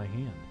dad made by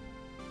hand.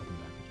 Open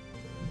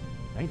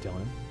package. I ain't telling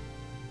him.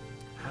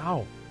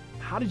 How?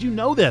 How did you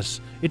know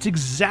this? It's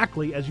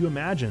exactly as you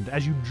imagined,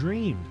 as you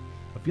dreamed.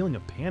 A feeling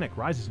of panic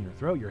rises in your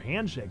throat. Your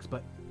hand shakes,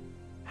 but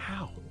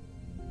how?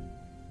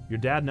 Your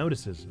dad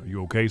notices. Are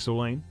you okay,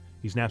 Solane?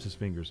 He snaps his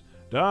fingers.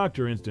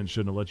 Dr. Instant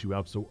shouldn't have let you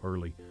out so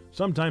early.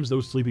 Sometimes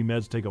those sleeping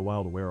meds take a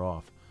while to wear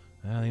off.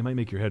 They might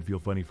make your head feel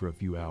funny for a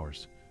few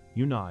hours.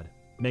 You nod.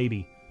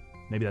 Maybe.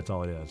 Maybe that's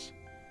all it is.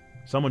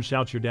 Someone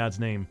shouts your dad's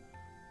name.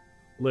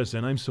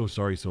 Listen, I'm so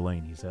sorry,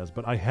 Solane, he says,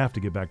 but I have to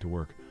get back to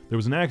work. There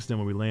was an accident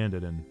when we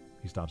landed, and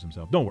he stops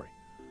himself. Don't worry.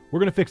 We're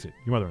going to fix it,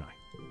 your mother and I.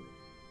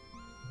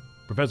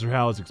 Professor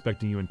Hal is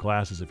expecting you in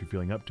classes if you're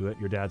feeling up to it,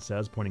 your dad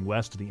says, pointing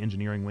west to the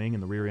engineering wing in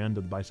the rear end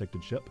of the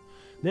bisected ship.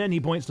 Then he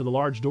points to the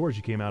large doors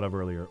you came out of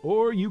earlier.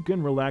 Or you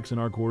can relax in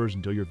our quarters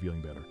until you're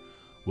feeling better.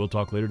 We'll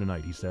talk later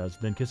tonight, he says,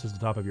 then kisses the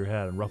top of your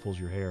head and ruffles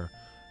your hair.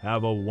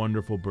 Have a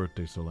wonderful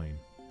birthday, Selene.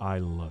 I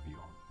love you.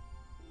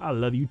 I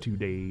love you too,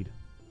 Dade.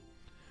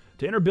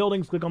 To enter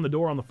buildings, click on the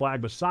door on the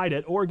flag beside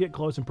it, or get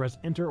close and press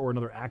enter or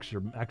another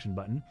action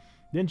button.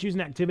 Then choose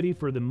an activity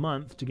for the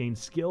month to gain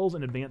skills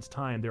and advance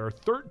time. There are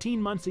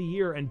 13 months a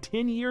year and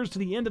 10 years to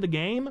the end of the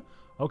game.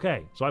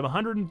 Okay, so I have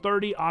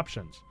 130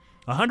 options.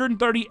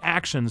 130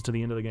 actions to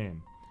the end of the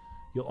game.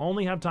 You'll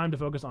only have time to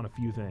focus on a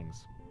few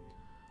things.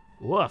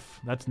 Woof,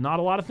 that's not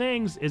a lot of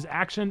things. Is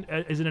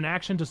it an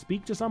action to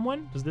speak to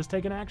someone? Does this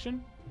take an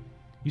action?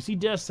 You see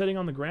Des sitting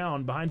on the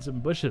ground behind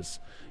some bushes.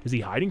 Is he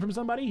hiding from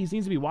somebody? He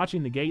seems to be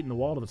watching the gate in the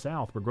wall to the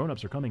south where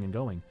grown-ups are coming and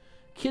going.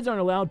 Kids aren't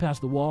allowed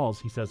past the walls,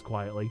 he says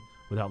quietly,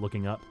 without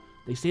looking up.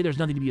 They say there's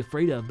nothing to be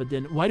afraid of, but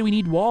then why do we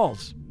need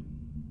walls?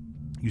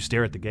 You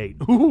stare at the gate.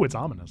 Ooh, it's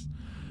ominous.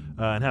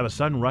 And have a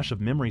sudden rush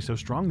of memory so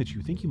strong that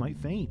you think you might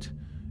faint.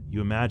 You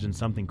imagine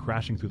something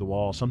crashing through the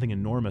wall, something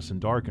enormous and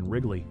dark and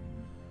wriggly.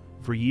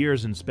 For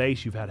years in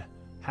space, you've had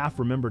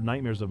half-remembered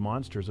nightmares of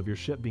monsters, of your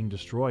ship being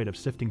destroyed, of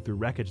sifting through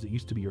wreckage that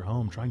used to be your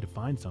home, trying to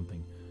find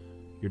something.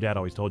 Your dad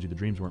always told you the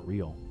dreams weren't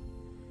real.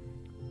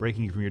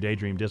 Breaking you from your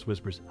daydream, Dis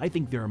whispers, I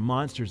think there are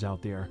monsters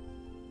out there.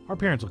 Our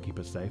parents will keep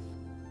us safe.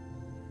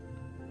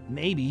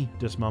 Maybe,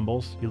 Dis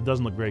mumbles. He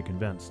doesn't look very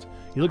convinced.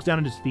 He looks down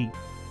at his feet.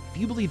 If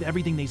you believe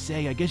everything they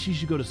say, I guess you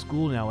should go to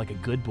school now like a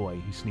good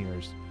boy, he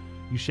sneers.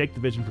 You shake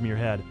the vision from your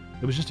head.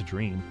 It was just a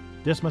dream.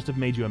 Dis must have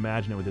made you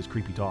imagine it with his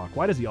creepy talk.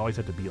 Why does he always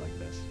have to be like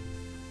this?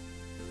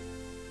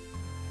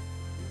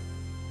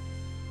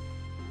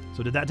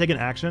 So did that take an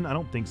action? I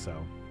don't think so.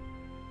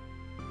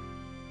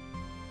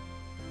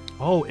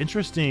 Oh,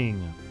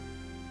 interesting.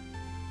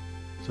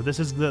 So this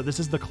is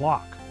the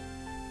clock.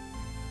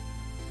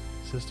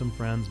 System,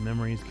 friends,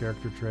 memories,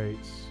 character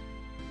traits.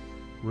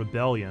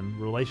 Rebellion,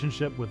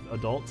 relationship with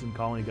adults and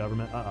colony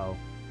government. Uh-oh.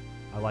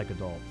 I like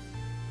adults.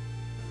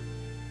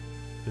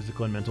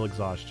 Physical and mental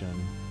exhaustion.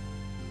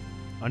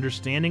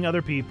 Understanding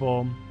other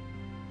people.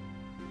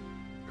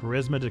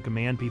 Charisma to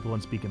command people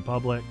and speak in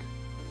public.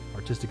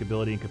 Artistic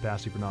ability and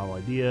capacity for novel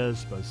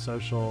ideas, both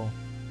social.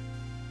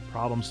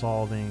 Problem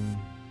solving.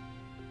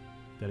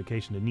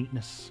 Dedication to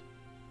neatness.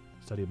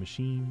 Study of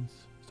machines.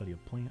 Study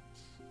of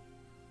plants.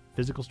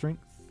 Physical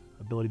strength.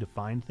 Ability to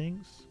find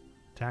things.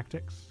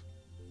 Tactics.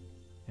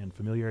 And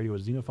familiarity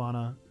with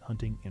xenofauna,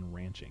 hunting, and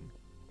ranching.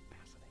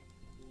 Fascinating.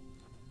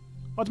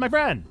 Oh, it's my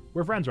friend!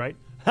 We're friends, right?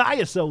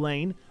 Hiya,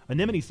 Solane!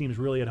 Anemone seems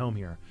really at home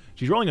here.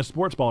 She's rolling a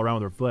sports ball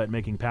around with her foot,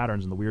 making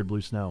patterns in the weird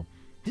blue snow.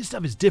 This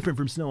stuff is different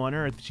from snow on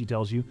Earth, she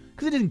tells you,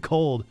 because it isn't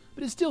cold,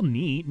 but it's still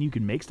neat, and you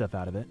can make stuff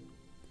out of it.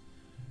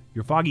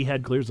 Your foggy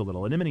head clears a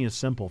little. Anemone is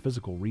simple,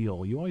 physical,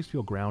 real. You always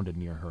feel grounded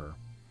near her.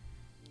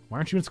 Why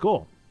aren't you in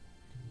school?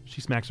 She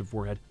smacks her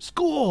forehead.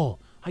 School!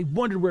 I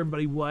wondered where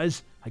everybody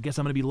was. I guess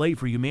I'm going to be late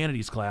for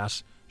humanities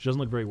class. She doesn't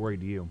look very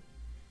worried to you.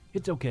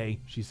 It's okay,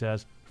 she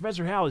says.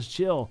 Professor Hal is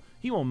chill.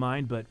 He won't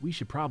mind, but we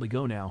should probably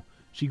go now.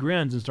 She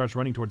grins and starts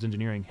running towards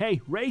engineering.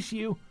 Hey, race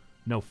you!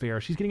 No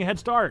fair. She's getting a head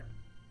start.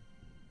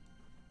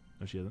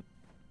 No, she isn't.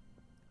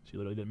 She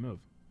literally didn't move.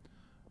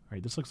 All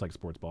right, this looks like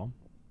sports ball.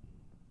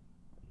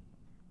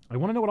 I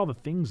want to know what all the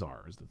things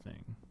are is the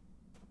thing.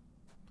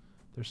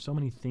 There's so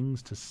many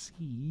things to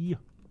see.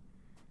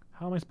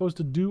 How am I supposed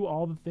to do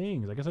all the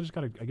things? I guess I just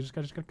gotta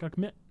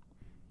commit.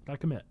 Gotta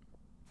commit.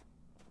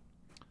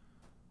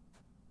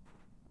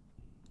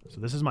 So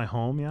this is my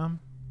home, yeah?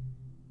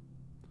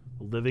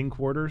 Living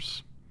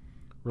quarters.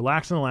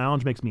 Relax in the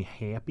lounge makes me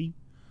happy.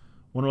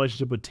 One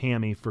relationship with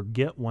Tammy.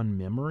 Forget one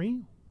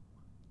memory.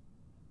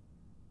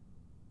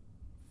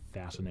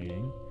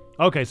 Fascinating.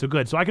 Okay, so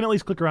good. So I can at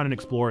least click around and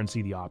explore and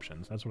see the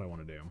options. That's what I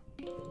want to do.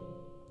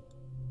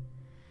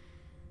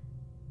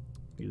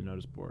 View the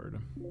notice board.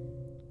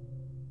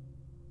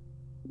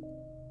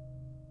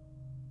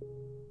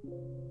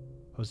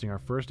 Hosting our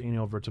first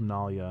annual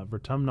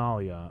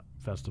Vertumnalia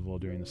festival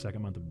during the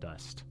second month of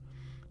Dust.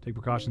 Take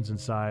precautions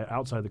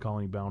outside the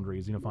colony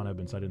boundaries. Xenofauna have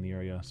been sighted in the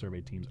area.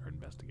 Survey teams are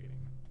investigating.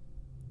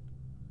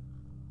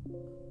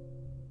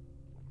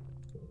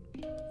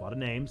 A lot of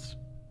names.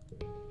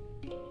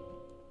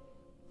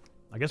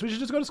 I guess we should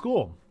just go to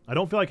school. I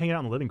don't feel like hanging out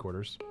in the living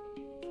quarters.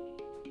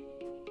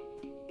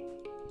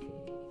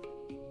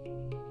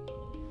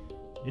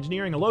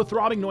 Engineering. A low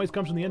throbbing noise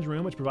comes from the engine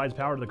room, which provides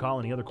power to the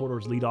colony. Other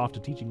corridors lead off to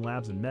teaching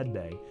labs and med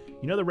bay.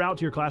 You know the route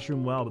to your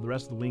classroom well, but the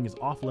rest of the wing is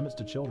off limits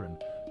to children.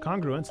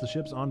 Congruence, the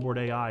ship's onboard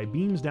AI,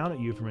 beams down at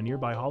you from a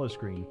nearby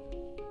holoscreen.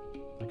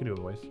 I can do a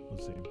voice.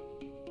 Let's see.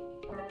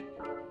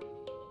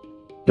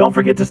 Don't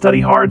forget to study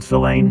hard,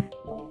 Selene.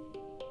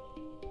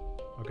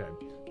 Okay.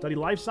 Study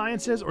life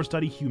sciences or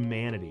study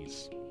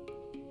humanities?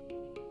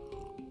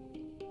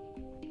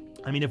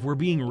 I mean, if we're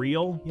being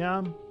real,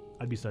 yeah,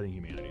 I'd be studying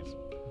humanities.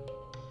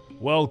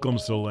 Welcome,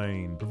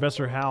 Selene.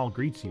 Professor Hal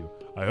greets you.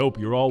 I hope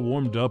you're all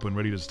warmed up and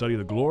ready to study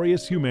the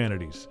glorious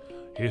humanities.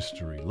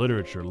 history,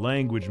 literature,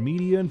 language,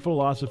 media, and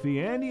philosophy,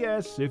 and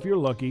yes, if you're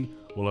lucky,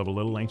 we'll have a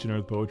little ancient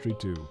earth poetry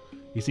too.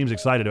 He seems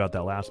excited about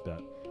that last bit.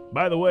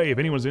 By the way, if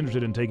anyone's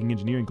interested in taking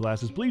engineering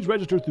classes, please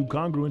register through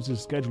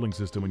Congruence's scheduling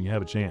system when you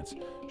have a chance.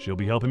 She'll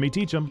be helping me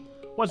teach them.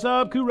 What's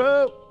up,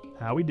 Kuro?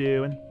 How we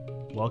doing?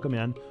 Welcome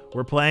in.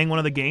 We're playing one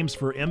of the games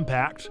for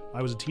Impact.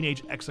 I was a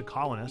teenage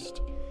exocolonist.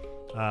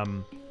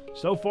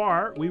 So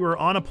far, we were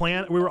on a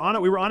planet. We were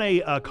on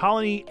a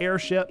colony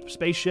airship,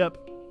 spaceship,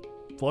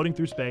 floating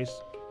through space,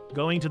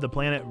 going to the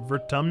planet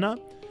Vertumna.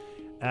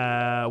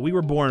 We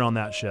were born on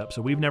that ship,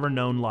 so we've never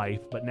known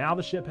life. But now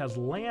the ship has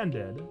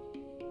landed,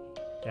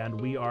 and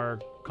we are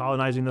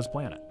colonizing this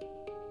planet.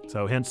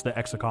 So hence the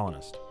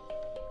exocolonist.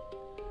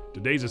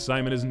 Today's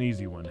assignment is an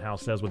easy one, Hal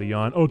says with a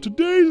yawn. Oh,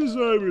 today's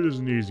assignment is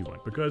an easy one,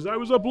 because I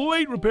was up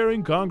late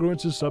repairing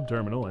Congruence's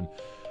subterminal, and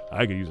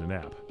I could use a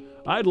nap.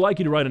 I'd like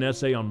you to write an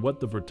essay on what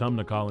the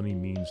Vertumna colony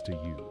means to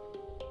you.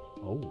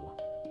 Oh.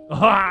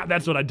 Ah,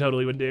 that's what I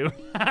totally would do.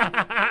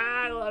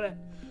 I love it.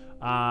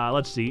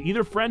 Let's see.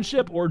 Either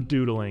friendship or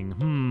doodling.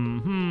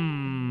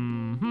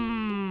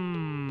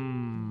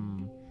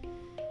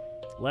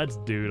 Let's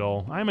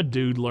doodle. I'm a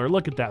doodler.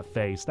 Look at that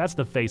face. That's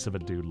the face of a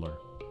doodler.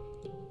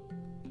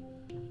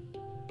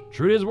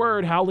 True to his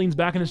word, Hal leans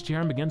back in his chair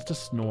and begins to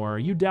snore.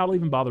 You doubt he'll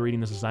even bother reading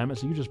this assignment,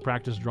 so you just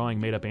practice drawing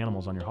made-up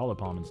animals on your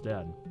holopalm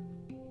instead.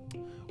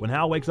 When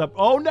Hal wakes up,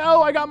 oh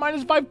no, I got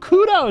 -5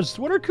 kudos.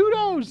 What are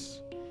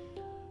kudos?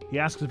 He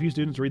asks a few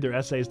students to read their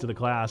essays to the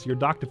class. You're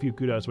docked a few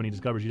kudos when he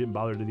discovers you didn't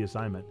bother to do the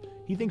assignment.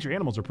 He thinks your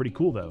animals are pretty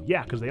cool, though.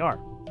 Yeah, because they are.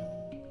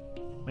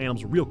 My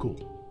animals are real cool.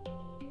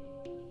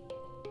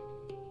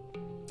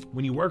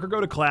 When you work or go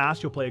to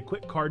class, you'll play a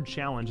quick card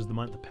challenge as the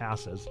month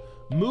passes.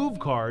 Move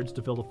cards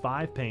to fill the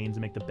 5 panes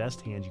and make the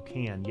best hand you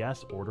can.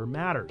 Yes, order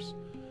matters.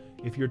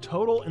 If your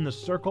total in the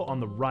circle on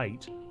the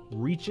right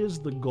reaches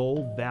the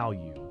goal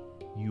value,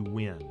 you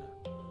win.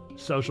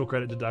 Social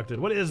credit deducted.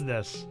 What is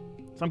this?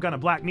 Some kind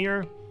of Black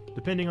Mirror?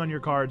 Depending on your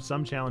card,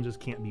 some challenges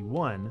can't be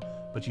won,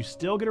 but you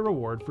still get a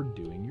reward for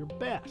doing your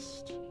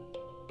best.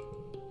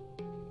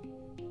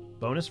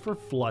 Bonus for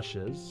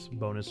flushes.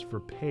 Bonus for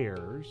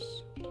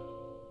pairs.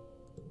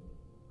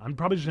 I'm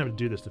probably just going to have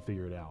to do this to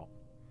figure it out.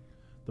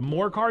 The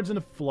more cards in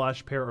a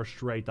flush, pair, or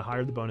straight, the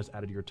higher the bonus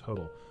added to your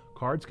total.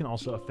 Cards can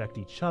also affect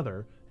each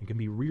other and can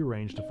be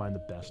rearranged to find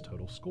the best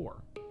total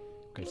score.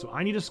 Okay, so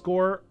I need to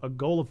score a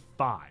goal of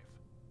 5.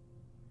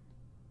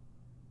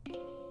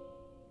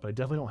 But I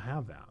definitely don't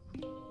have that.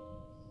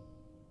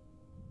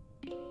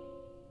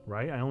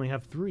 Right? I only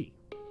have 3.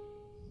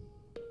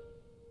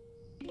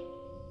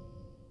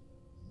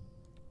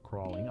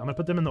 Crawling. I'm going to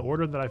put them in the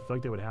order that I feel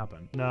like they would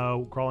happen.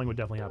 No, crawling would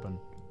definitely happen.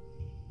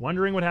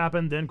 Wondering would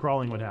happen, then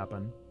crawling would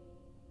happen.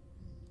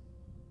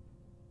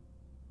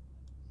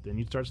 Then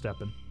you'd start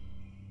stepping.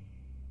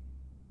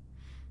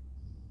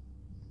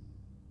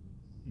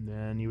 And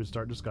then you would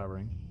start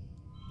discovering.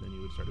 Then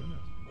you would start doing this.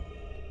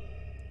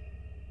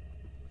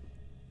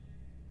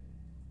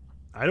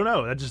 I don't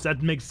know.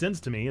 That makes sense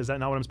to me. Is that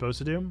not what I'm supposed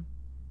to do?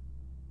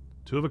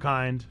 2 of a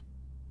kind.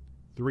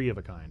 3 of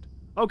a kind.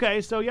 Okay,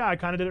 so yeah, I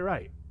kind of did it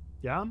right.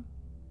 Yeah?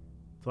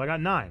 So I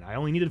got 9. I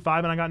only needed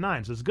 5 and I got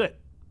 9, so it's good.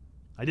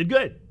 I did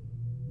good.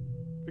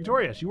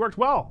 Victorious, you worked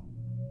well.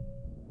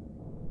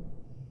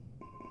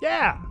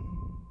 Yeah!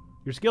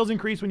 Your skills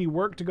increase when you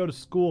work to go to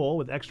school,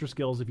 with extra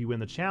skills if you win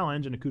the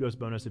challenge, and a kudos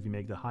bonus if you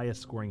make the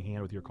highest scoring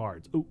hand with your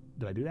cards. Ooh,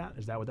 did I do that?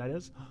 Is that what that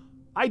is?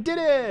 I did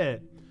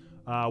it!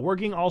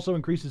 Working also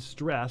increases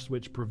stress,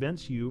 which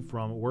prevents you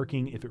from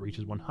working if it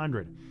reaches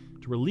 100.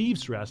 To relieve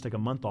stress, take a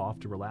month off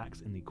to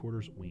relax in the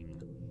quarters wing.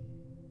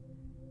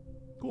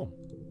 Cool.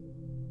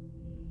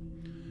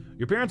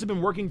 Your parents have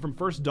been working from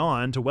first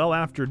dawn to well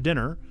after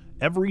dinner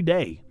every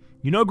day.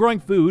 You know growing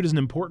food is an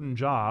important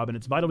job, and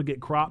it's vital to get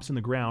crops in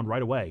the ground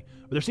right away.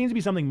 But there seems to be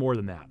something more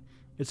than that.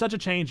 It's such a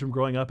change from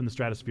growing up in the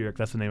stratospheric,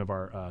 that's the name of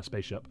our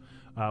spaceship.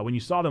 When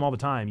you saw them all the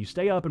time, you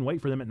stay up and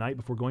wait for them at night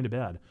before going to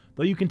bed.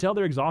 Though you can tell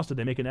they're exhausted,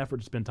 they make an effort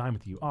to spend time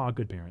with you. Aw,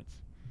 good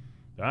parents.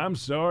 I'm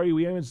sorry,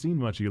 we haven't seen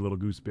much of you, little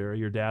gooseberry,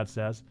 your dad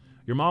says.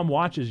 Your mom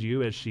watches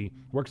you as she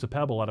works a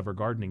pebble out of her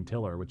gardening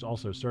tiller, which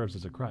also serves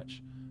as a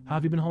crutch. How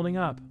have you been holding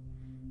up?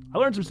 I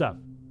learned some stuff.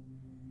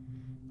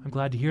 I'm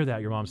glad to hear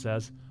that, your mom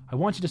says. I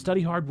want you to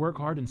study hard, work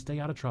hard, and stay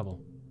out of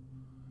trouble.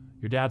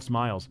 Your dad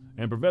smiles,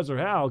 and Professor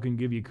Hal can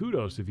give you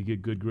kudos if you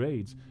get good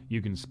grades.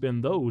 You can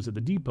spend those at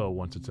the depot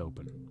once it's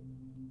open.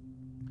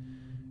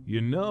 You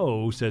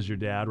know, says your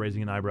dad,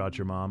 raising an eyebrow at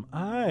your mom,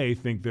 I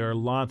think there are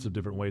lots of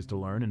different ways to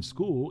learn, and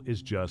school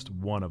is just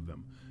one of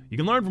them. You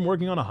can learn from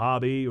working on a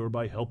hobby or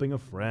by helping a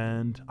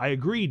friend. I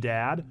agree,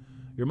 Dad.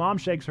 Your mom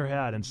shakes her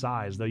head and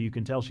sighs, though you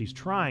can tell she's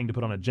trying to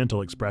put on a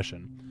gentle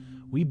expression.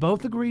 We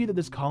both agree that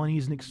this colony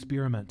is an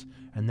experiment,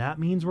 and that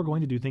means we're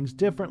going to do things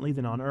differently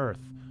than on Earth.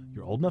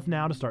 You're old enough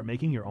now to start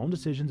making your own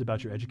decisions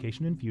about your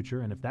education and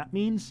future, and if that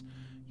means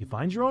you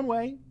find your own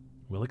way,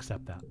 we'll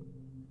accept that.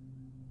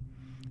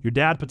 Your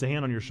dad puts a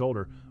hand on your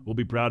shoulder. We'll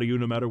be proud of you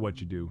no matter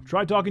what you do.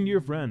 Try talking to your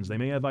friends. They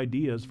may have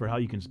ideas for how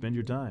you can spend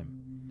your time.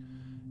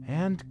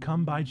 And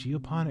come by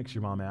geoponics,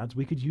 your mom adds.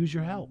 We could use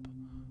your help.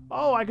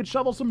 Oh, I could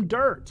shovel some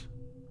dirt.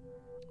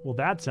 Well,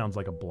 that sounds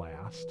like a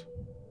blast.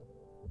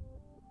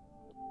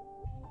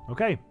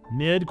 Okay,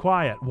 mid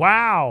quiet.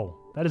 Wow,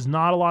 that's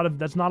not a lot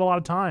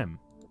of time.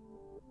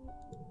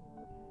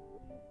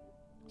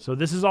 So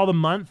this is all the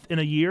month in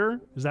a year,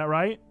 is that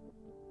right?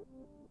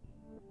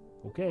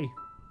 Okay.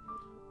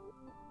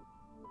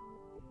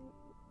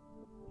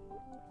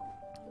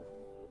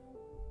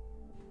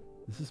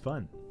 This is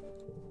fun.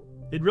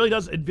 It really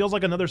does. It feels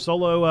like another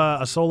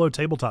a solo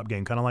tabletop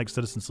game, kind of like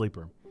Citizen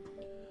Sleeper.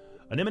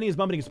 Anemone is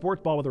bumping a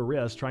sports ball with her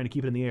wrist, trying to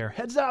keep it in the air.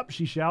 Heads up,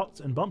 she shouts,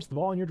 and bumps the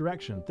ball in your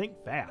direction.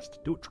 Think fast.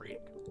 Do a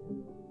trick.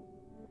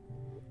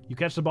 You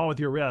catch the ball with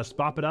your wrist,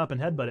 bop it up, and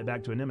headbutt it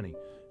back to Anemone.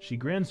 She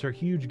grins her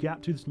huge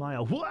gap-toothed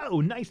smile. Whoa,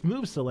 nice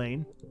move,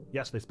 Selene.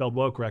 Yes, they spelled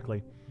whoa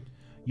correctly.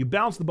 You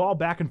bounce the ball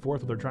back and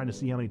forth with her, trying to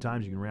see how many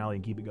times you can rally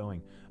and keep it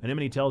going.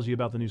 Anemone tells you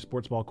about the new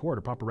sports ball court,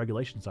 a proper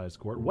regulation-sized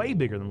court, way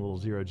bigger than the little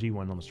zero-G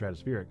one on the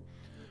Stratospheric.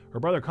 Her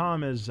brother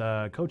Com is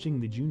coaching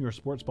the junior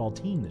sports ball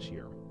team this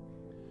year.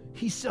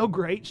 He's so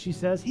great, she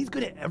says. He's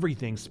good at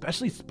everything,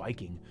 especially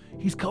spiking.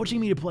 He's coaching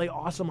me to play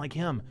awesome like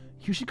him.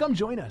 You should come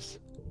join us.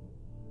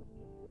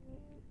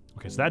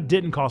 Okay, so that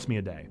didn't cost me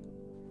a day.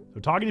 So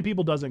talking to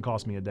people doesn't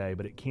cost me a day,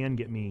 but it can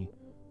get me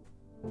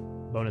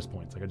bonus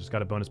points. Like I just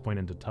got a bonus point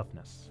into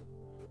toughness.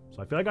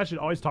 So I feel like I should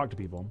always talk to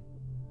people.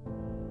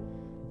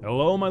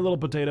 Hello, my little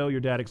potato,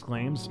 your dad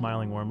exclaims,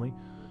 smiling warmly.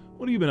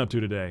 What have you been up to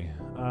today?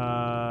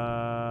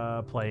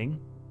 Playing.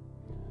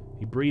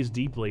 He breathes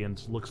deeply and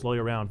looks slowly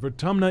around.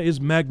 Vertumna is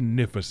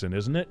magnificent,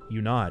 isn't it?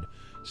 You nod.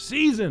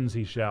 Seasons,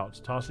 he shouts,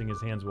 tossing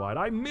his hands wide.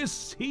 I miss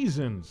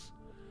seasons.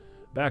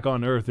 Back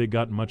on Earth, it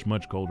got much,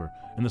 much colder,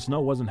 and the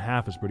snow wasn't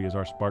half as pretty as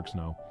our spark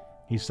snow.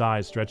 He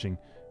sighs, stretching.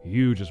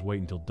 You just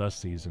wait until dust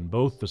season.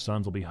 Both the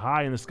suns will be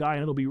high in the sky,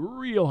 and it'll be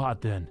real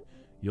hot then.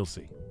 You'll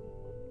see.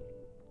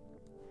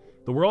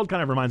 The world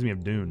kind of reminds me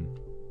of Dune.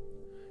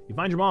 You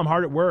find your mom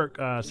hard at work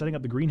setting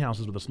up the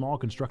greenhouses with a small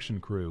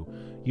construction crew.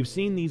 You've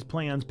seen these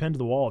plans pinned to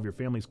the wall of your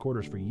family's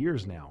quarters for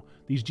years now.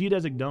 These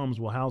geodesic domes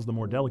will house the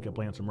more delicate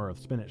plants from Earth,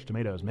 spinach,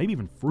 tomatoes, maybe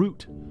even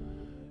fruit.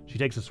 She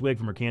takes a swig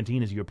from her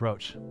canteen as you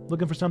approach.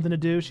 Looking for something to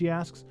do, she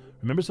asks.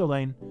 Remember,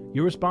 Solane,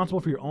 you're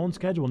responsible for your own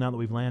schedule now that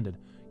we've landed.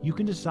 You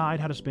can decide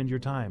how to spend your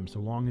time, so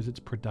long as it's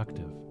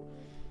productive.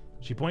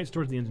 She points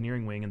towards the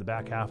engineering wing in the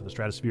back half of the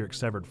Stratospheric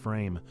severed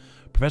frame.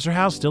 Professor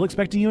House still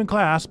expecting you in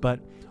class, but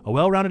a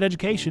well-rounded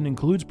education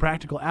includes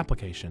practical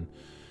application.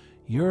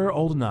 You're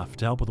old enough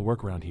to help with the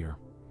work around here.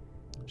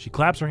 She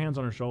claps her hands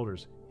on her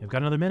shoulders. You've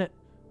got another minute.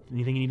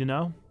 Anything you need to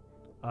know?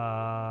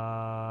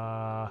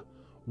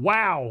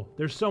 Wow!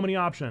 There's so many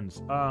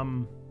options.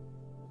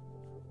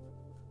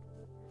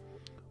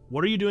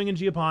 What are you doing in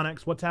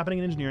geoponics? What's happening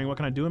in engineering? What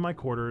can I do in my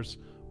quarters?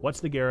 What's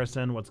the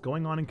garrison? What's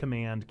going on in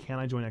command? Can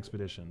I join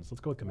expeditions?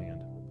 Let's go with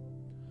command.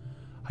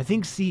 I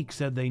think Seek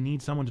said they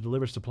need someone to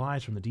deliver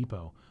supplies from the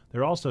depot.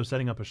 They're also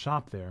setting up a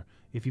shop there,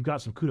 if you've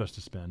got some kudos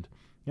to spend.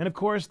 And of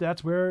course,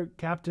 that's where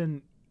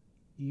Captain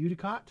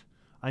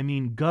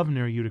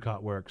Governor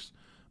Udicott works.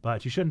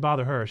 But you shouldn't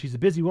bother her. She's a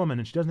busy woman,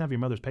 and she doesn't have your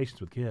mother's patience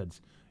with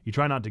kids. You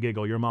try not to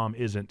giggle. Your mom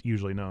isn't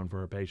usually known for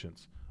her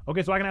patience.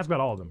 Okay, so I can ask about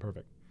all of them.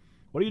 Perfect.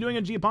 What are you doing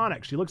in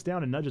geoponics? She looks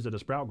down and nudges at a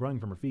sprout growing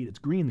from her feet. It's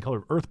green, the color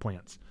of earth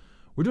plants.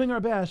 We're doing our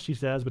best, she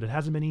says, but it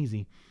hasn't been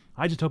easy.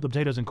 I just hope the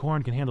potatoes and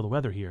corn can handle the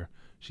weather here,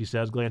 she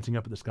says, glancing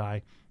up at the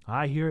sky.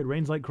 I hear it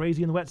rains like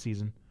crazy in the wet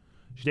season.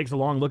 She takes a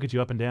long look at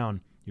you up and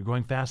down. You're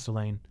growing fast,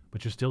 Selene,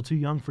 but you're still too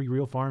young for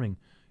real farming.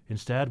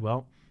 Instead,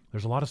 well,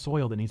 there's a lot of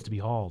soil that needs to be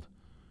hauled.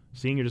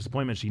 Seeing your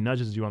disappointment, she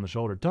nudges you on the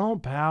shoulder.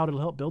 Don't pout, it'll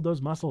help build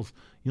those muscles.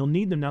 You'll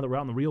need them now that we're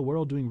out in the real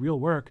world doing real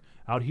work.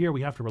 Out here,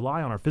 we have to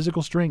rely on our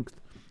physical strength.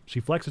 She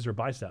flexes her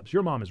biceps.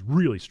 Your mom is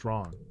really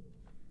strong.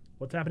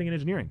 What's happening in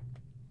engineering?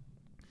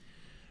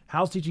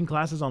 Hal's teaching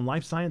classes on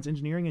life science,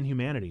 engineering, and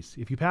humanities.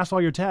 If you pass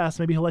all your tests,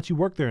 maybe he'll let you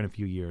work there in a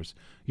few years.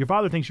 Your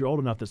father thinks you're old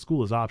enough that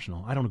school is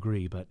optional. I don't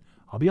agree, but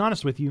I'll be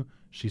honest with you,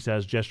 she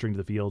says, gesturing to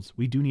the fields.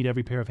 We do need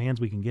every pair of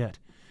hands we can get.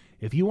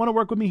 If you want to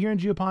work with me here in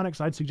geoponics,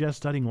 I'd suggest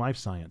studying life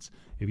science.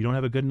 If you don't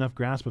have a good enough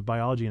grasp of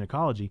biology and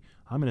ecology,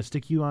 I'm going to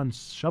stick you on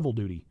shovel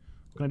duty.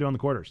 What can I do on the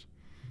quarters?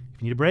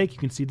 If you need a break, you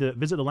can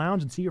visit the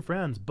lounge and see your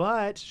friends.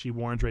 But, she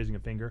warns, raising a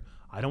finger,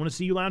 I don't want to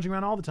see you lounging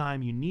around all the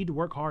time. You need to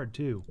work hard,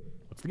 too.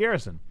 What's the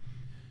garrison?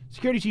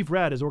 Security Chief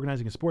Red is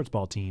organizing a sports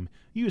ball team.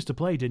 You used to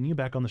play, didn't you,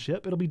 back on the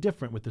ship? It'll be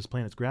different with this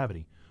planet's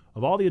gravity.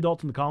 Of all the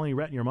adults in the colony,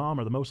 Rhett and your mom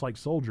are the most like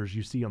soldiers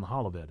you see on the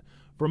holovid.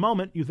 For a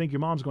moment, you think your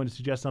mom's going to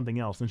suggest something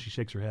else, then she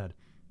shakes her head.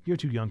 You're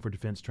too young for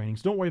defense training,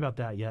 so don't worry about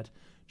that yet.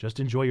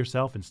 Just enjoy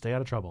yourself and stay out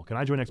of trouble. Can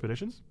I join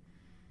expeditions?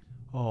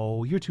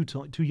 Oh, you're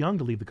too young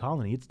to leave the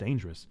colony. It's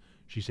dangerous.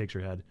 She shakes her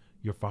head.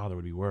 Your father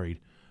would be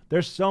worried.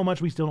 There's so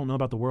much we still don't know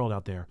about the world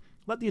out there.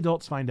 Let the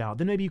adults find out.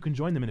 Then maybe you can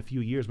join them in a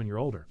few years when you're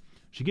older.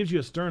 She gives you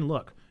a stern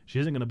look. She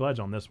isn't going to budge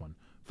on this one.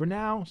 For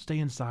now, stay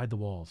inside the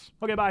walls.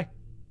 Okay, bye.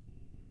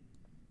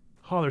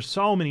 Oh, there's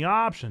so many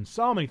options.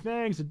 So many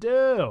things to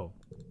do.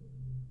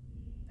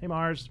 Hey,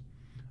 Mars.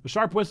 A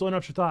sharp whistle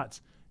interrupts your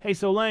thoughts. Hey,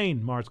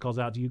 Solane, Mars calls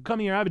out to you. Come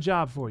here, I have a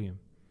job for you.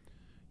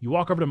 You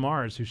walk over to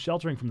Mars, who's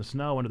sheltering from the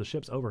snow under the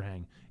ship's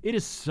overhang. It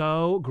is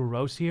so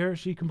gross here,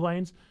 she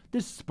complains.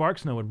 This spark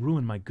snow would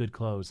ruin my good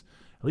clothes.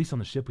 At least on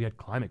the ship we had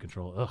climate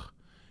control. Ugh.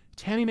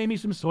 Tammy made me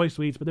some soy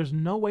sweets, but there's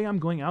no way I'm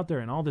going out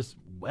there in all this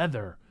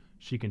weather,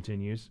 she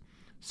continues.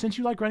 Since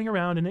you like running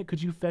around in it,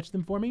 could you fetch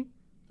them for me?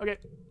 Okay.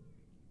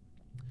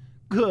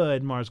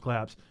 Good, Mars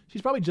claps.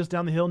 She's probably just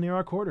down the hill near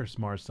our quarters,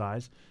 Mars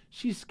sighs.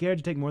 She's scared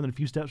to take more than a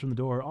few steps from the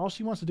door. All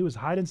she wants to do is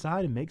hide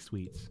inside and make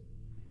sweets.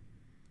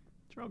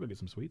 Sure, I'll go get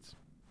some sweets.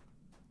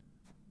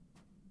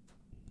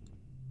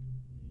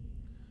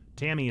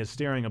 Tammy is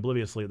staring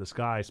obliviously at the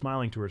sky,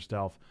 smiling to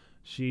herself.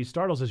 She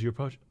startles as you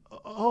approach.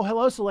 Oh,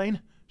 hello,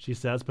 Selene, she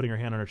says, putting her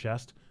hand on her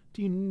chest.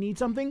 Do you need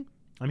something?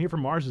 I'm here for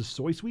Mars's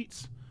soy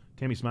sweets.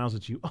 Tammy smiles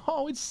at you.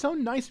 Oh, it's so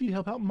nice of you to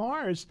help out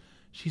Mars.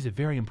 She's a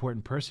very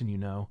important person, you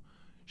know.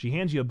 She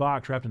hands you a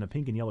box wrapped in a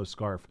pink and yellow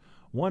scarf.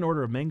 1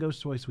 order of mango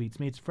soy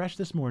sweets made fresh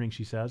this morning,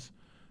 she says.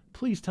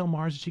 Please tell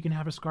Mars that she can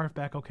have her scarf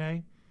back,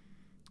 okay?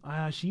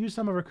 She used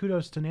some of her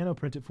kudos to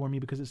nanoprint it for me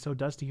because it's so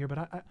dusty here, but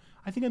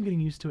I think I'm getting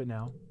used to it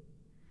now.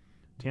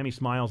 Tammy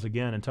smiles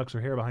again and tucks her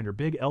hair behind her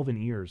big elven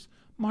ears.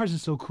 Mars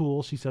is so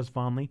cool, she says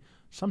fondly.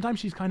 Sometimes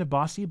she's kind of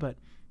bossy, but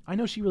I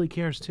know she really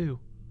cares too.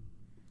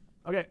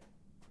 Okay.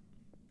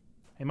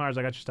 Hey, Mars,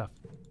 I got your stuff.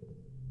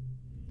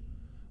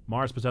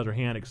 Mars puts out her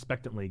hand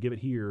expectantly. Give it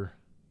here.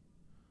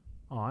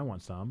 Oh, I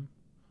want some.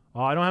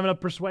 Oh, I don't have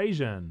enough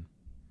persuasion.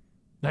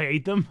 I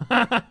ate them.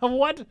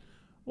 What?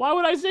 Why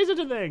would I say such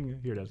a thing?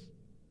 Here it is.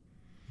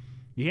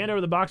 You hand over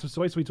the box of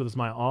soy sweets with a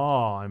smile.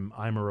 Oh,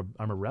 I'm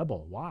a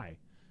rebel. Why?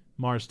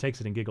 Mars takes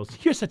it and giggles.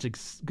 You're such a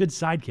good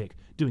sidekick,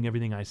 doing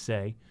everything I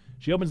say.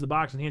 She opens the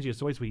box and hands you a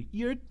soy sweet.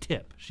 Your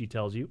tip, she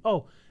tells you.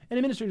 Oh, an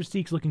administrator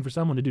Seek's looking for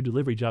someone to do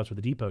delivery jobs for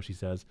the depot, she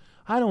says.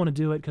 I don't want to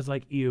do it because,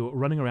 like, you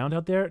running around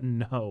out there?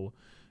 No.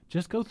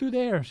 Just go through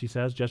there, she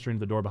says, gesturing to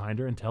the door behind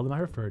her, and tell them I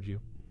referred you.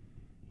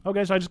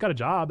 Okay, so I just got a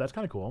job. That's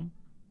kind of cool.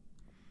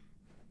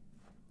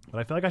 But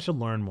I feel like I should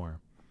learn more.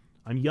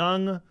 I'm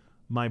young.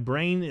 My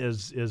brain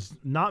is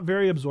not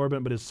very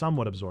absorbent, but is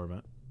somewhat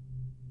absorbent.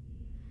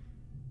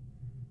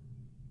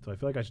 So I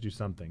feel like I should do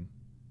something.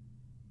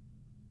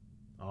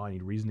 Oh, I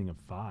need reasoning of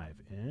 5.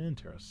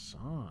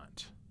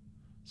 Interessant.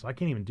 So I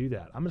can't even do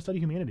that. I'm going to study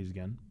humanities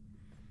again.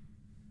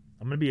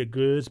 I'm going to be a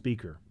good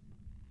speaker.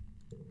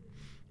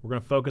 We're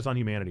going to focus on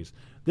humanities.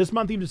 This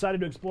month, you've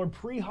decided to explore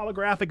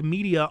pre-holographic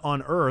media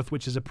on Earth,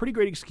 which is a pretty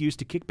great excuse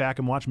to kick back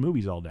and watch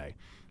movies all day.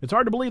 It's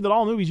hard to believe that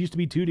all movies used to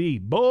be 2D.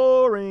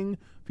 Boring.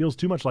 Feels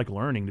too much like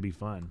learning to be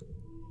fun.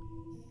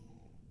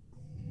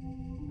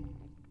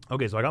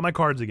 Okay, so I got my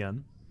cards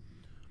again.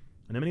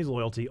 Anemone's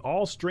Loyalty.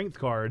 All strength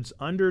cards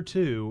under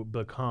 2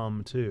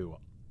 become 2.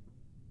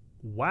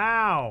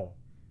 Wow.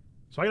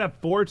 So I can have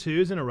 4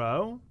 2s in a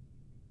row?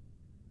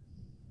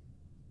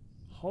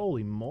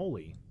 Holy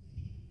moly.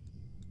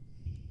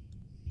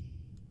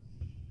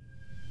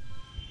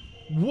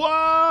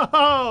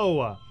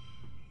 Whoa!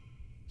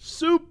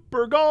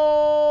 Super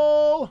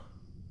goal!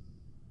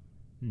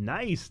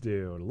 Nice,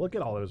 dude. Look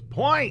at all those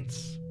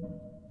points.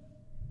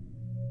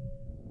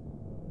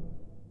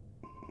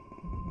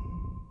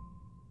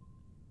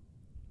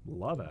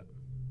 Love it.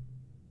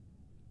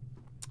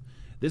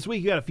 This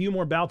week, you got a few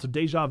more bouts of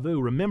deja vu,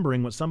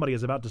 remembering what somebody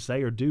is about to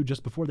say or do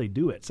just before they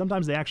do it.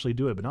 Sometimes they actually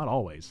do it, but not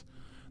always.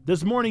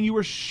 This morning, you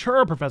were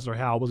sure Professor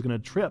Hal was going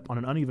to trip on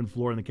an uneven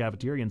floor in the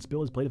cafeteria and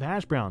spill his plate of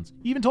hash browns.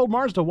 You even told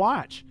Mars to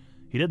watch.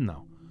 He didn't,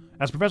 though.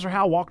 As Professor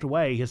Hal walked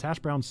away, his hash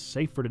browns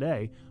safe for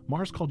today,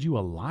 Mars called you a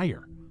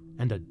liar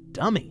and a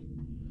dummy.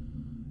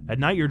 At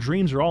night, your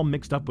dreams are all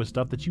mixed up with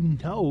stuff that you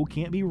know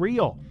can't be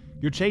real.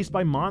 You're chased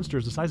by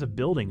monsters the size of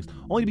buildings,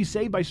 only to be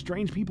saved by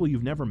strange people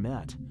you've never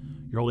met.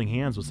 You're holding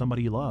hands with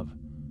somebody you love.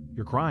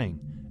 You're crying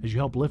as you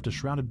help lift a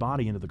shrouded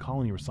body into the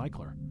colony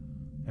recycler.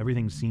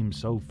 Everything seems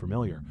so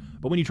familiar.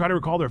 But when you try to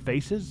recall their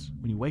faces,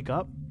 when you wake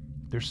up,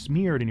 they're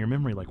smeared in your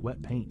memory like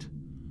wet paint.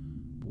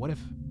 But what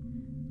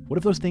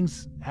if those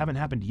things haven't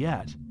happened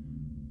yet,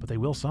 but they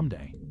will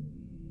someday?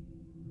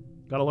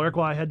 Gotta lurk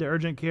while I head to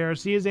urgent care.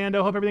 See you,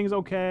 Xando. Hope everything's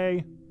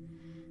okay.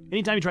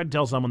 Anytime you try to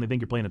tell someone they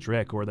think you're playing a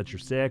trick or that you're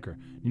sick or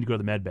need to go to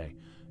the med bay,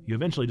 you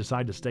eventually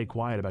decide to stay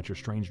quiet about your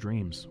strange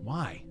dreams.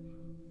 Why?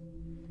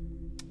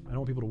 I don't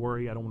want people to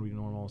worry. I don't want to be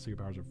normal.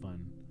 Superpowers are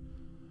fun.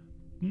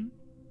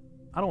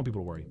 I don't want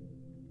people to worry.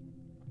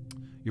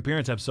 Your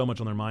parents have so much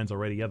on their minds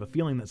already. You have a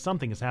feeling that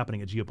something is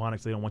happening at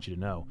Geoponics they don't want you to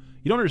know.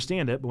 You don't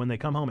understand it, but when they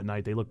come home at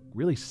night, they look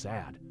really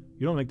sad.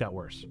 You don't make that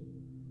worse.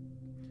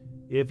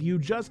 If you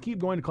just keep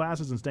going to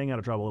classes and staying out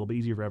of trouble, it'll be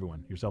easier for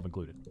everyone, yourself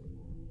included.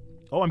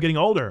 Oh, I'm getting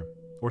older.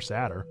 Or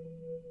sadder.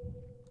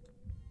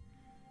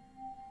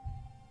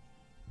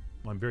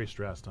 Well, I'm very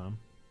stressed, huh?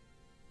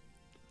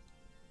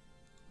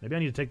 Maybe I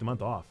need to take the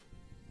month off.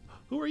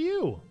 Who are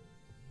you?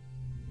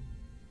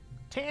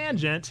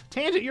 Tangent.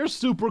 Tangent, you're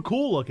super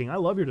cool looking. I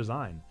love your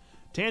design.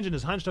 Tangent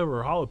is hunched over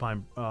her hollow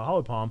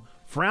palm,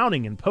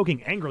 frowning and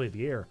poking angrily at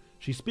the air.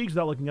 She speaks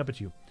without looking up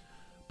at you.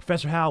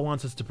 Professor Hal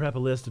wants us to prep a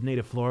list of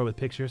native flora with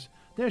pictures.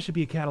 There should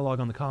be a catalog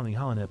on the Colony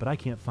Holonet, but I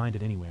can't find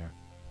it anywhere.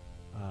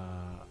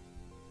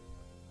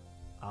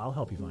 I'll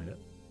help you find it.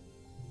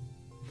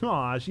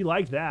 Aw, she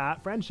liked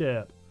that.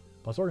 Friendship.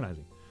 Plus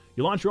organizing.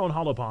 You launch your own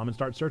holopalm and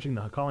start searching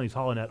the colony's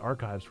HoloNet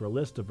archives for a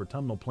list of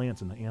autumnal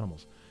plants and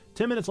animals.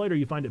 10 minutes later,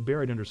 you find it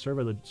buried under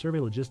survey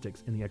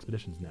logistics in the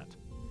expedition's net.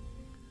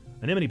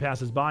 Anemone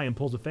passes by and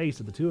pulls a face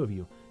at the two of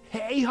you.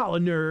 Hey, holo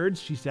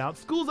nerds, she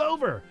shouts. School's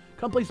over.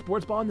 Come play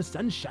sports ball in the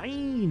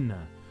sunshine.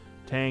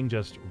 Tang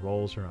just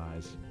rolls her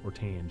eyes. Or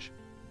Tange.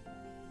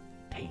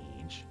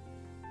 Tange.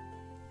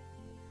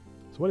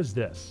 So what is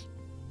this?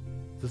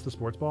 Is this the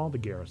sports ball? The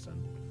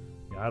Garrison.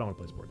 Yeah, I don't want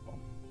to play sports ball.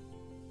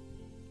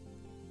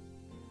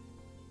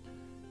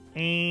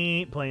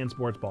 Ain't playing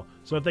sports ball.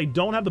 So if they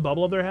don't have the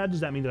bubble of their head, does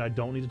that mean that I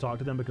don't need to talk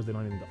to them because they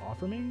don't have anything to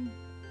offer me?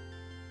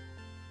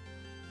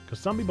 Because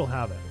some people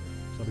have it.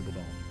 Some people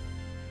don't.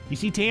 You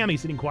see Tammy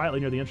sitting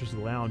quietly near the entrance of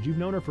the lounge. You've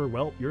known her for,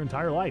 well, your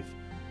entire life.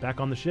 Back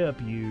on the ship,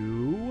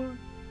 you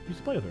used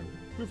to play with her.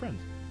 We were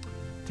friends.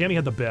 Tammy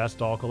had the best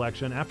doll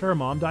collection. After her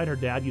mom died, her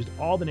dad used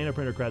all the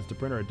nanoprinter credits to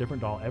print her a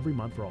different doll every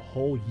month for a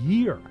whole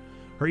year.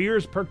 Her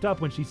ears perked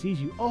up when she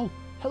sees you. Oh,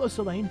 hello,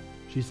 Selene,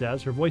 she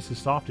says. Her voice is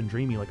soft and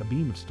dreamy like a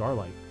beam of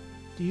starlight.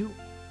 Do you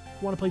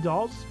want to play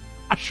dolls?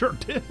 I sure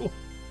do.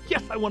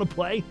 Yes, I want to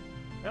play.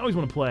 I always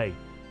want to play.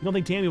 You don't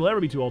think Tammy will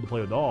ever be too old to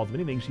play with dolls. If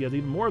anything, she has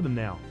even more of them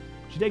now.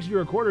 She takes you to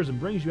her quarters and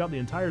brings you out the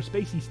entire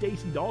Spacey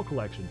Stacy doll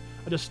collection.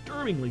 A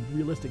disturbingly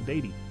realistic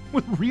baby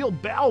with real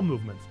bowel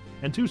movements.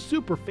 And two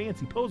super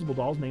fancy posable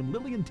dolls named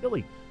Lily and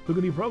Tilly, who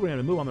can be programmed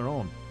to move on their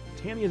own.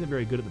 Tammy isn't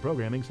very good at the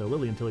programming, so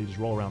Lily and Tilly just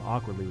roll around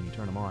awkwardly when you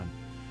turn them on.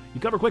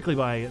 You cover quickly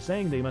by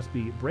saying they must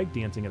be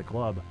breakdancing at a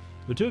club.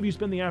 The two of you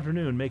spend the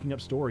afternoon making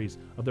up stories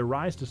of their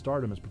rise to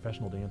stardom as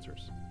professional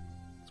dancers.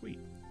 Sweet.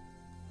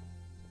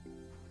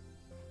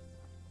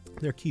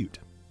 They're cute.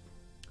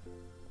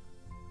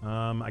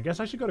 I guess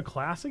I should go to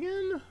class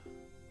again?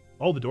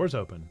 Oh, the door's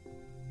open.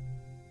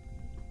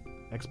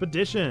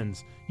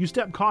 Expeditions. You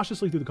step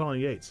cautiously through the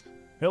colony gates.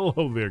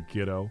 Hello there,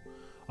 kiddo.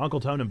 Uncle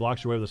Tonin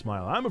blocks your way with a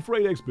smile. I'm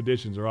afraid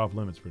expeditions are off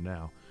limits for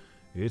now.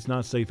 It's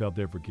not safe out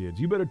there for kids.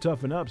 You better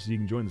toughen up so you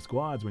can join the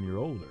squads when you're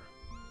older.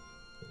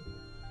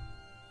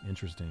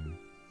 Interesting.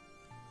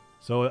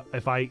 So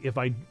if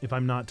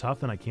I'm not tough,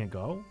 then I can't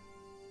go?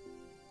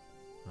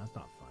 That's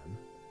not fun.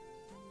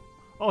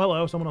 Oh,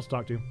 hello. Someone else to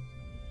talk to.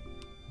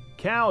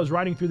 Cal is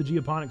riding through the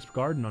geoponics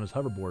garden on his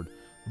hoverboard.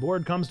 The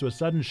board comes to a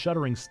sudden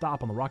shuddering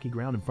stop on the rocky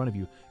ground in front of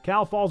you.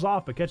 Cal falls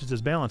off but catches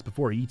his balance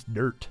before he eats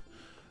dirt.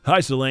 Hi,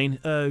 Selene.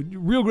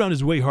 Real ground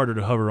is way harder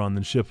to hover on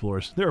than ship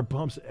floors. There are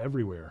bumps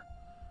everywhere.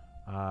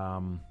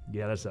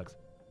 Yeah, that sucks.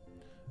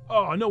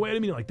 Oh, no way, I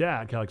didn't mean it like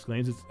that, Cal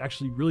exclaims. It's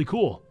actually really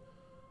cool.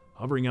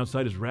 Hovering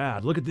outside is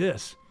rad. Look at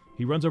this.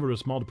 He runs over to a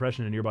small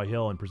depression in a nearby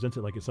hill and presents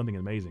it like it's something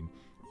amazing.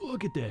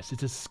 Look at this.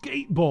 It's a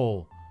skate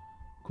bowl.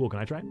 Cool, can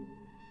I try?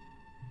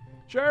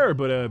 Sure,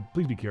 but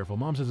please be careful.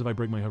 Mom says if I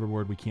break my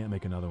hoverboard, we can't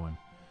make another one.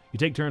 You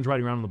take turns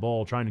riding around on the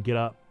bowl, trying to get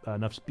up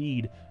enough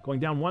speed, going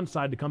down one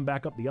side to come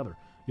back up the other.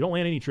 You don't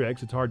land any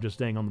tricks. It's hard just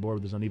staying on the board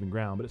with this uneven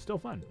ground, but it's still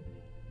fun.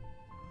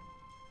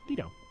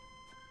 Dito.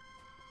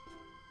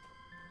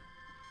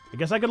 I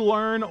guess I could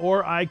learn,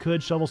 or I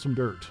could shovel some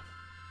dirt.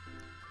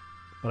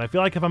 But I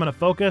feel like if I'm going to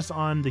focus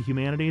on the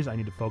humanities, I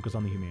need to focus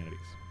on the humanities.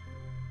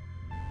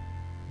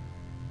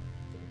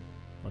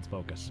 Let's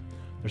focus.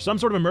 There's some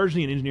sort of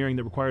emergency in engineering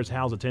that requires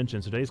Hal's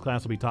attention, so today's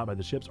class will be taught by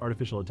the ship's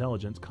artificial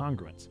intelligence,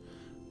 Congruence.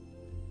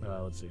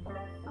 Let's see.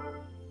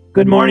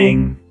 Good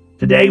morning.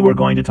 Today we're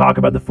going to talk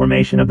about the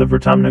formation of the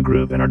Vertumna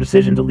Group and our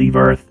decision to leave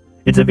Earth.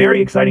 It's a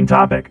very exciting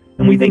topic,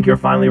 and we think you're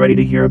finally ready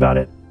to hear about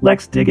it.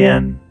 Let's dig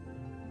in.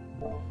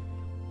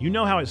 You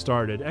know how it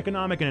started.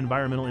 Economic and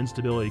environmental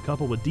instability,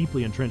 coupled with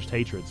deeply entrenched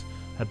hatreds,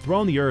 had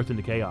thrown the Earth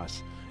into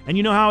chaos. And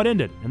you know how it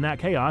ended. In that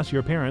chaos,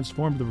 your parents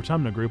formed the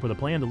Vertumna Group with a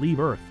plan to leave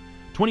Earth.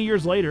 20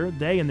 years later,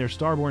 they and their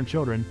starborn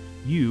children,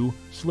 you,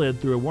 slid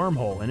through a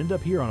wormhole and ended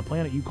up here on a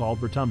planet you called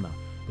Vertumna.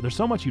 But there's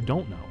so much you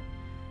don't know.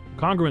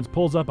 Congruence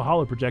pulls up a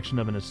hollow projection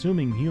of an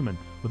assuming human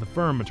with a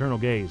firm maternal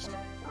gaze.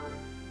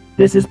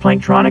 This is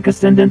Planktronic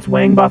Ascendant's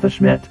Wangbotha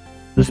Schmidt,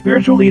 the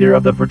spiritual leader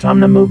of the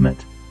Vertumna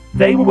movement.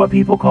 They were what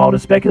people called a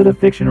speculative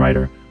fiction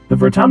writer. The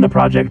Vertumna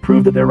Project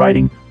proved that their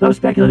writing, though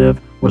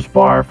speculative, was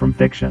far from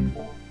fiction.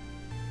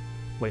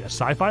 Wait, a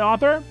sci-fi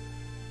author?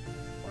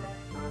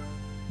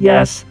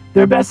 Yes,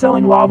 their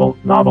best-selling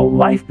novel,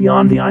 Life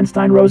Beyond the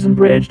Einstein-Rosen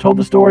Bridge, told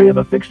the story of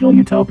a fictional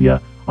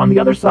utopia on the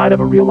other side of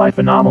a real-life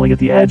anomaly at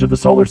the edge of the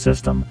solar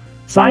system.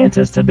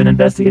 Scientists had been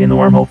investigating the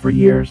wormhole for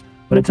years,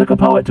 but it took a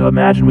poet to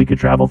imagine we could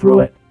travel through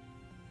it.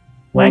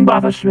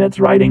 Wangbotha Schmidt's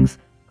writings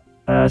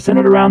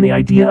centered around the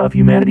idea of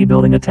humanity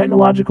building a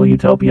technological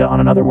utopia on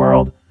another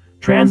world.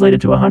 Translated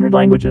to 100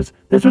 languages,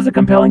 this was a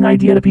compelling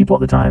idea to people at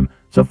the time,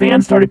 so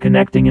fans started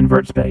connecting in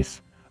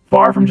VertSpace.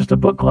 Far from just a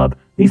book club,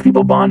 these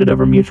people bonded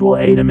over mutual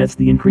aid amidst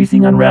the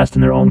increasing unrest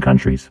in their own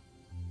countries.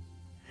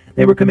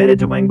 They were committed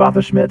to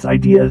Wangbotha Schmidt's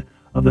idea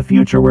of the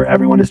future where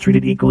everyone is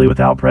treated equally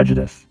without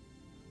prejudice.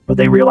 But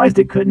they realized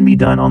it couldn't be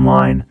done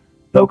online.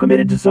 Though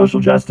committed to social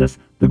justice,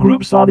 the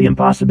group saw the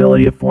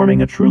impossibility of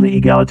forming a truly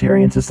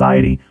egalitarian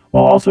society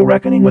while also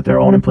reckoning with their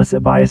own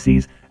implicit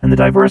biases and the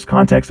diverse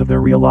context of their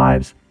real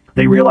lives.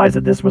 They realized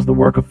that this was the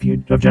work of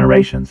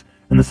generations,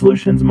 and the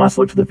solutions must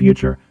look to the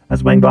future,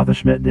 as Wangbotha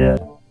Schmidt did.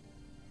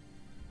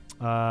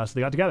 So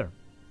they got together.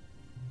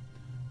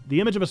 The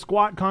image of a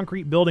squat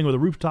concrete building with a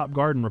rooftop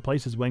garden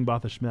replaces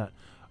Wangbotha Schmidt.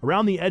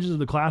 Around the edges of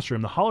the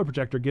classroom, the hollow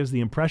projector gives the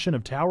impression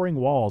of towering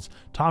walls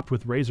topped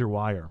with razor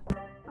wire.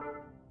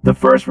 The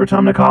first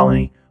Vertumna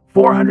colony,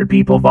 400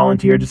 people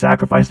volunteered to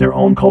sacrifice their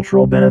own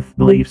cultural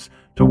beliefs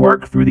to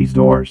walk through these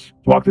doors,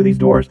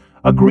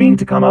 agreeing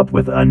to come up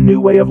with a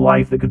new way of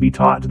life that could be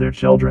taught to their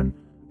children.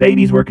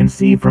 Babies were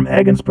conceived from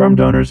egg and sperm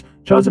donors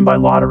chosen by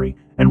lottery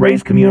and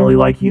raised communally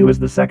like you as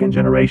the second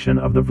generation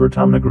of the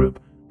Vertumna group.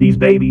 These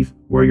babies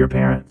were your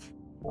parents.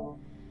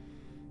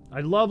 I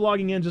love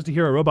logging in just to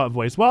hear a robot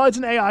voice. Well, it's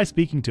an AI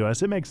speaking to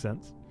us. It makes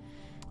sense.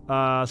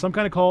 Some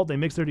kind of cult. They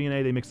mix their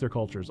DNA. They mix their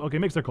cultures. Okay,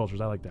 mix their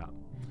cultures. I like that.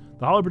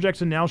 The hollow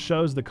projection now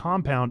shows the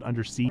compound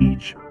under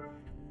siege.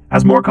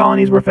 As more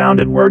colonies were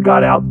founded, word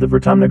got out that the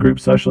Vertumna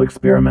group's social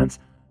experiments,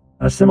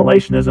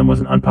 assimilationism, was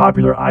an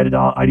unpopular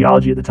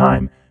ideology at the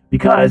time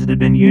because it had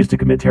been used to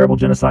commit terrible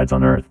genocides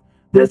on Earth.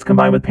 This,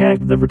 combined with panic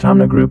that the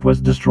Vertumna group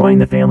was destroying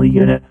the family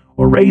unit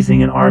or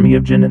raising an army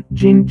of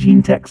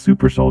gene tech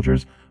super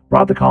soldiers,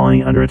 brought the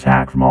colony under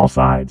attack from all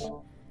sides.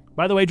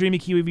 By the way, Dreamy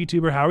Kiwi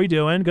VTuber, how are you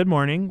doing? Good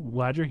morning.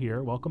 Glad you're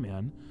here. Welcome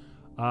in.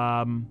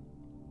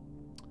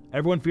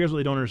 Everyone fears what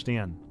they don't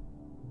understand.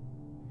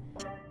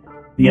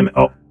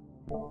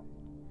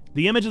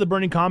 The image of the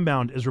burning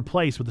compound is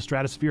replaced with the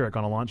stratospheric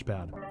on a launch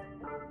pad.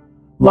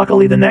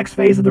 Luckily, the next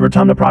phase of the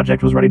Vertumna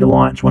project was ready to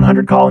launch.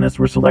 100 colonists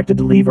were selected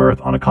to leave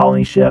Earth on a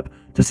colony ship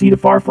to seed a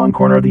far-flung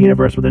corner of the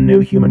universe with a new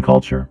human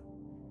culture.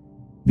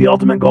 The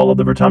ultimate goal of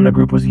the Vertumna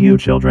group was you,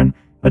 children.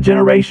 A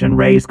generation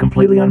raised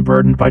completely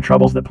unburdened by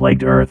troubles that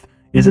plagued Earth.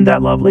 Isn't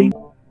that lovely?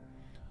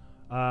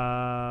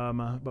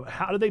 But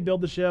how did they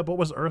build the ship? What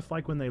was Earth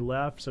like when they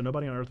left? So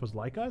nobody on Earth was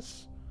like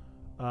us?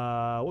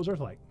 What was Earth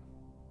like?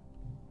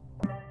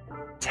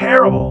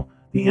 Terrible.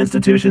 The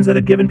institutions that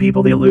had given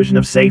people the illusion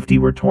of safety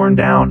were torn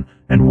down,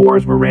 and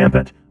wars were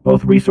rampant,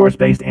 both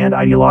resource-based and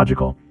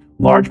ideological.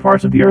 Large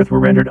parts of the Earth were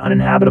rendered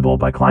uninhabitable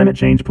by climate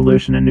change,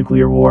 pollution, and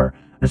nuclear war,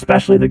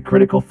 especially the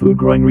critical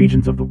food-growing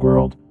regions of the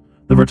world.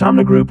 The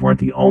Vertumna group weren't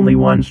the only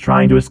ones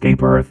trying to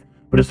escape Earth,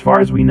 but as far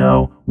as we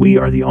know, we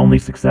are the only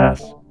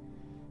success.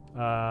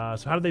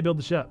 So how did they build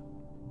the ship?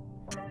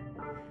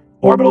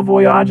 Orbital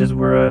voyages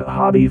were a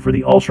hobby for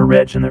the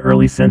ultra-rich in the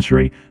early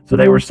century, so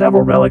there were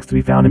several relics to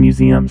be found in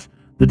museums.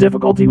 The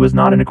difficulty was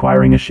not in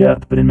acquiring a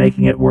ship, but in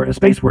making it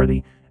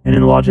space-worthy, and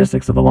in the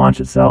logistics of the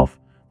launch itself.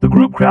 The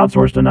group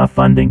crowdsourced enough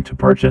funding to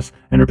purchase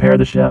and repair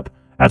the ship.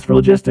 As for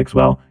logistics,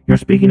 well, you're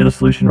speaking to the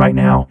solution right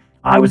now.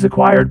 I was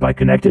acquired by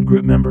connected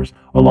group members,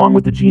 along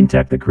with the gene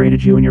tech that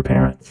created you and your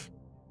parents.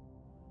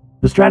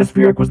 The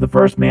stratospheric was the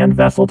first manned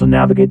vessel to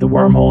navigate the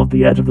wormhole at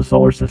the edge of the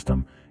solar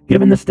system.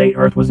 Given the state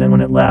Earth was in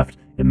when it left,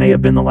 it may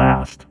have been the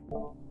last.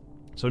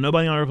 So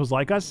nobody on Earth was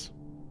like us?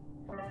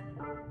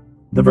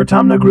 The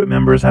Vertumna group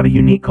members have a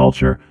unique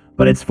culture,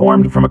 but it's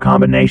formed from a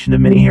combination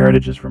of many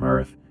heritages from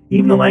Earth.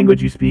 Even the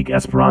language you speak,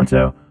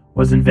 Esperanto,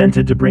 was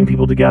invented to bring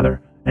people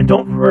together. And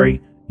don't worry,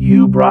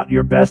 you brought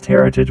your best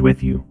heritage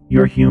with you.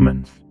 You're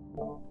humans.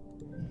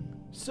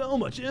 So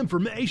much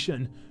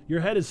information!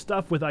 Your head is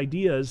stuffed with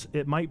ideas,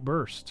 it might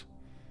burst.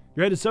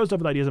 Your head is so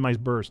stuffed with ideas it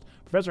might burst.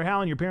 Professor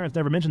Hal and your parents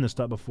never mentioned this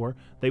stuff before.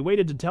 They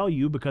waited to tell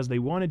you because they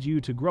wanted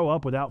you to grow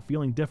up without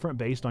feeling different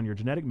based on your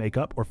genetic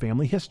makeup or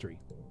family history.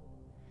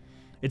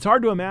 It's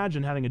hard to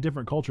imagine having a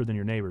different culture than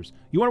your neighbors.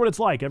 You wonder what it's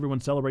like.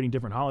 Everyone's celebrating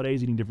different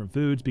holidays, eating different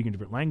foods, speaking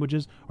different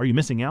languages. Are you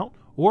missing out?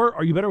 Or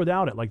are you better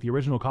without it, like the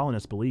original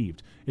colonists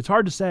believed? It's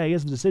hard to say,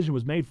 as the decision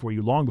was made for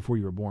you long before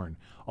you were born.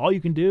 All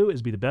you can do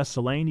is be the best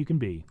Selene you can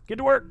be. Get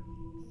to work!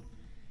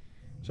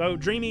 So,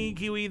 Dreamy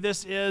Kiwi,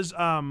 this is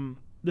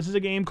a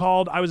game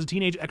called I Was A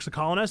Teenage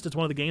Exocolonist. It's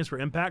one of the games for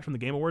Impact from the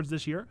Game Awards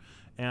this year,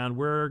 and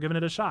we're giving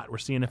it a shot. We're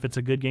seeing if it's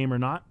a good game or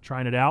not,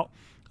 trying it out,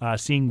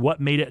 seeing what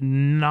made it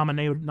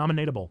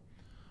nominatable.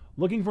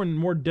 Looking for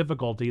more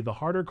difficulty, the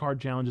harder card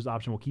challenges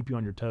option will keep you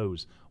on your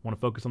toes. Want to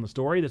focus on the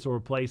story? This will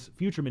replace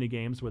future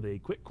minigames with a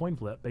quick coin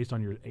flip based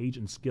on your age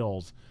and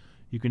skills.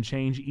 You can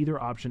change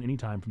either option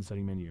anytime from the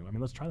setting menu. I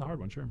mean, let's try the hard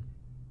one, sure.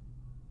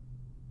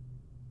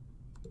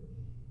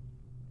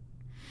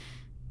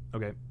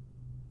 Okay.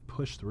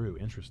 Push through.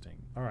 Interesting.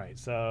 All right,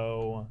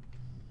 so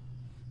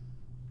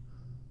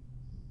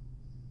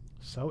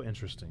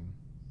interesting.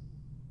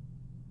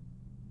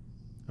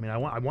 I mean, I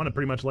want to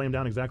pretty much lay them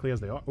down exactly as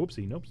they are.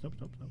 Oopsie. Nope. Thank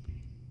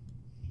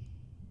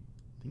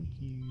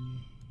you.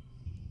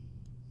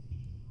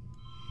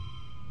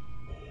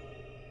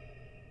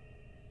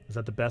 Is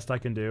that the best I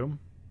can do?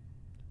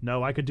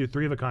 No, I could do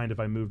 3 of a kind if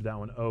I moved that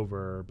one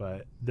over,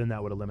 but then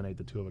that would eliminate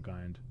the 2 of a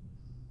kind.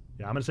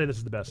 Yeah, I'm going to say this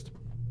is the best.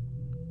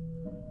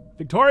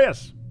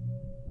 Victorious!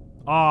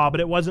 Aw, but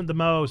it wasn't the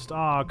most.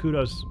 Aw,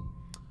 kudos.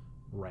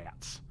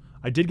 Rats.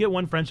 I did get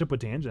 1 friendship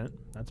with Tangent.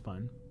 That's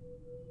fun.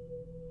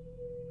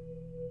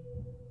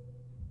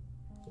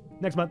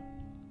 Next month.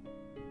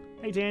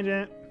 Hey,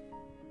 Tangent.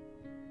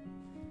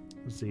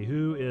 Let's see.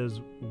 Who is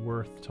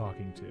worth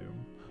talking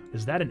to?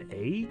 Is that an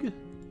egg?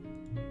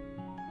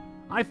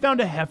 I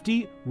found a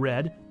hefty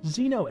red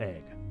Xeno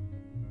egg.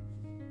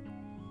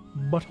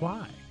 But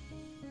why?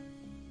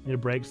 Need a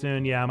break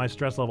soon? Yeah, my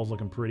stress level's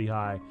looking pretty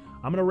high.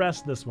 I'm gonna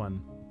rest this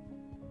one.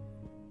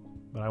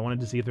 But I wanted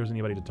to see if there's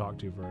anybody to talk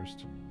to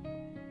first.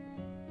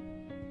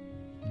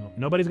 No,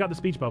 nobody's got the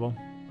speech bubble.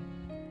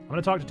 I'm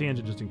gonna talk to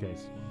Tangent just in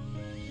case.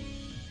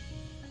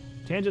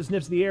 Tangent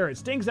sniffs the air. It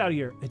stinks out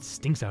here. It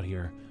stinks out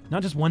here.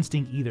 Not just one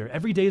stink either.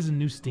 Every day is a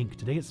new stink.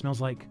 Today it smells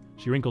like...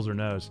 She wrinkles her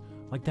nose.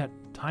 Like that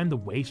time the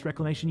waste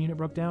reclamation unit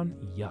broke down?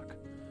 Yuck.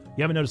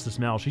 You haven't noticed the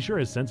smell. She sure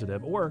is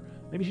sensitive. Or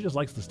maybe she just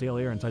likes the stale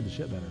air inside the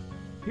ship better.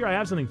 Here, I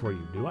have something for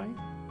you. Do I?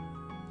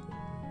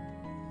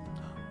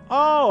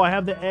 Oh, I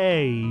have the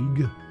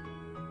egg.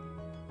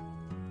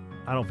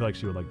 I don't feel like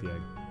she would like the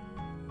egg.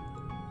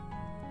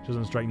 She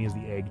doesn't strike me as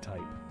the egg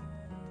type.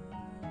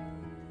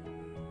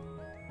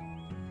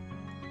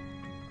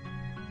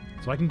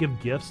 So I can give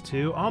gifts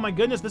too. Oh my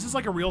goodness, this is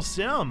like a real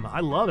sim. I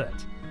love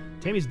it.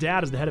 Tammy's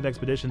dad is the head of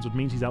expeditions, which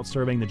means he's out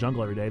surveying the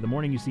jungle every day. The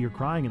morning you see her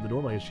crying at the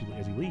doorway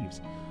as he leaves.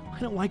 I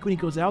don't like when he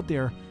goes out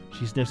there.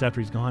 She sniffs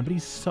after he's gone, but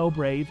he's so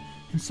brave.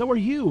 And so are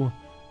you.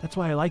 That's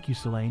why I like you,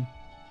 Selene.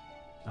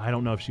 I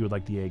don't know if she would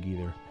like the egg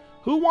either.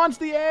 Who wants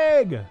the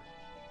egg?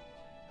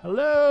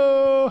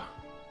 Hello?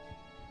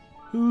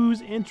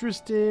 Who's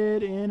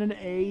interested in an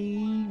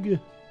egg?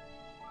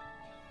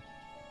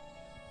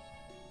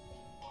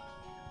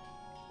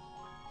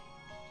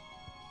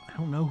 I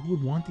don't know who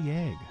would want the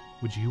egg.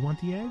 Would you want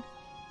the egg?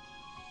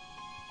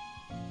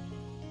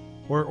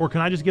 Or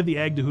can I just give the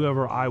egg to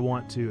whoever I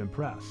want to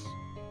impress?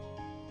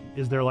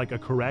 Is there like a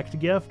correct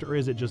gift, or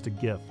is it just a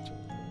gift?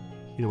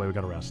 Either way, we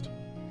gotta rest.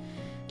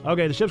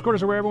 Okay, the ship's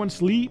quarters are where everyone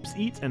sleeps,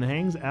 eats, and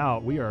hangs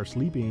out. We are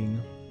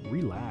sleeping.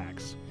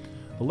 Relax.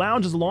 The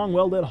lounge is a long,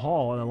 well-lit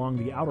hall and along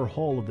the outer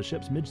hull of the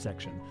ship's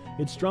midsection.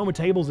 It's strewn with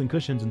tables and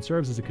cushions and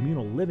serves as a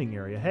communal living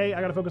area. Hey, I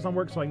gotta focus on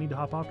work, so I need to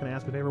hop off. Can I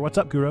ask a favor? What's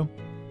up, Kuro?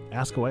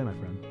 Ask away, my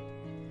friend.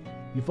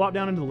 You flop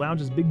down into the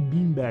lounge's big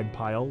beanbag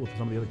pile with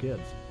some of the other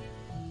kids.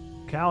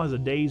 Cal has a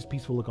dazed,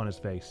 peaceful look on his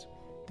face.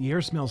 The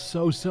air smells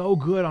so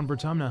good on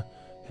Vertumna,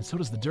 and so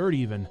does the dirt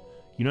even.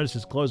 You notice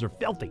his clothes are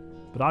filthy,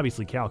 but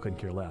obviously Cal couldn't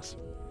care less.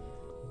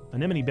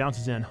 Anemone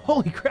bounces in.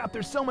 Holy crap,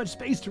 there's so much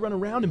space to run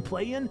around and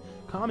play in.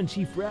 Com and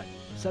Chief Rhett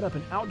set up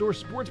an outdoor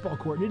sports ball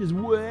court, and it is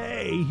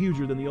way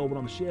huger than the old one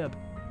on the ship.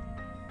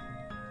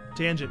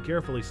 Tangent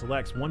carefully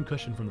selects one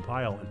cushion from the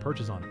pile and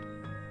perches on it.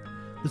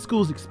 The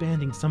school's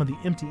expanding some of the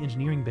empty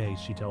engineering bays,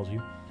 she tells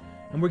you.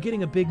 And we're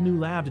getting a big new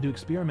lab to do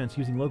experiments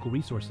using local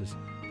resources.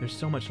 There's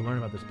so much to learn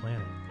about this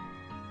planet.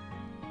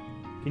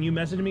 Can you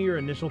message me your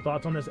initial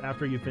thoughts on this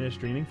after you finish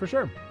streaming? For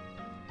sure.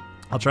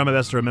 I'll try my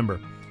best to remember.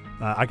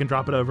 I can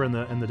drop it over in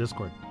the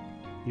Discord.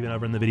 Even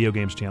over in the video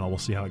games channel. We'll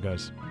see how it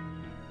goes.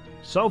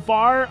 So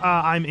far,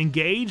 I'm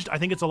engaged. I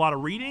think it's a lot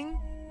of reading.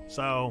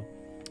 So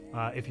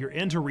if you're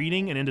into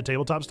reading and into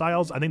tabletop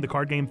styles, I think the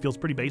card game feels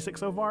pretty basic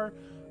so far.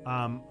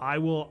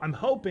 I'm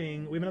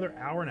hoping, we have another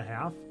hour and a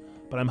half,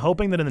 but I'm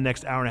hoping that in the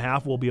next hour and a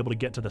half, we'll be able to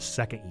get to the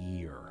second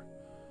year.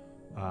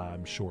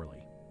 Surely.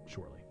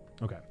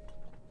 Okay.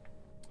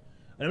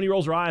 Anemone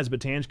rolls her eyes,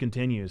 but Tange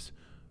continues.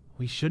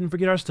 We shouldn't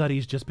forget our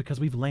studies just because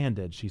we've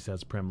landed, she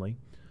says primly.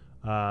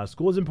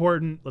 School is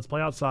important. Let's play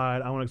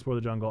outside. I want to explore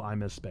the jungle. I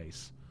miss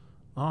space.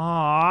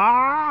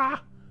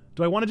 Ah!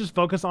 Do I want to just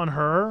focus on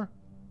her?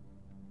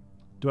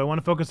 Do I want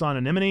to focus on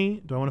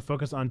Anemone? Do I want to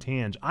focus on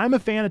Tange? I'm a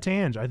fan of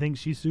Tange. I think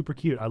she's super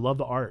cute. I love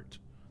the art.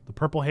 The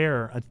purple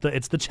hair.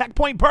 It's the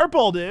checkpoint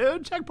purple,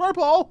 dude. Check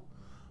purple.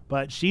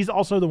 But she's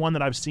also the one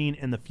that I've seen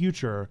in the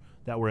future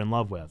that we're in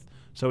love with.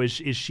 So is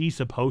she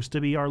supposed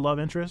to be our love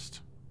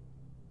interest?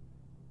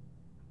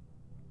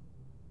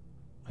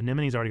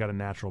 Anemone's already got a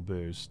natural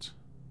boost.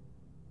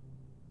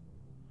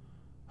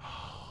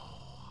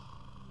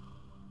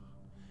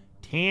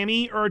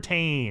 Tammy or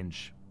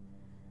Tange?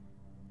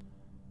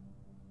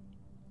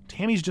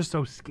 Tammy's just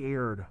so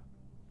scared.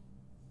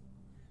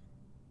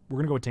 We're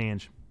going to go with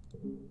Tange.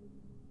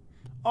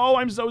 Oh,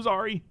 I'm so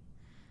sorry.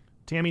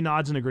 Tammy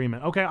nods in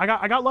agreement. Okay,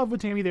 I got love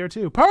with Tammy there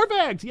too.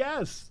 Perfect!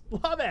 Yes!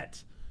 Love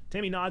it!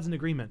 Tammy nods in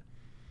agreement.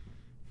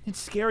 It's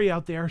scary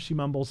out there, she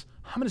mumbles.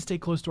 I'm going to stay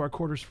close to our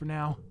quarters for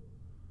now.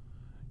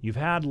 You've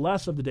had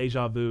less of the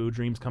deja vu,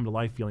 dreams come to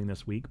life feeling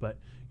this week, but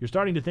you're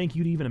starting to think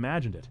you'd even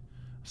imagined it.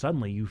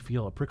 Suddenly, you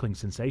feel a prickling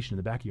sensation in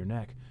the back of your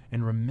neck,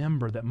 and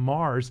remember that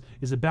Mars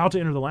is about to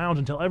enter the lounge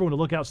and tell everyone to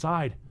look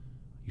outside.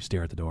 You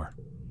stare at the door.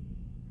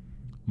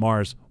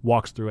 Mars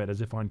walks through it as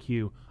if on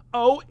cue.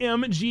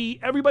 OMG,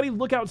 everybody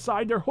look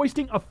outside. They're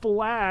hoisting a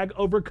flag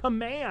over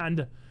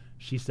command,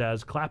 she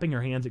says, clapping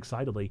her hands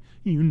excitedly.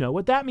 You know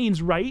what that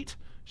means, right?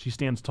 She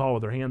stands tall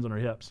with her hands on her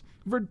hips.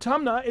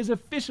 Vertumna is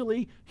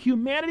officially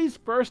humanity's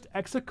first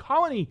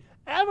exocolony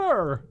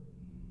ever.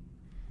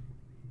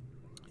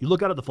 You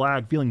look out at the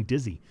flag, feeling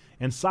dizzy,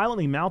 and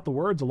silently mouth the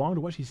words along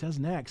to what she says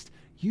next.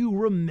 You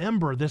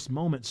remember this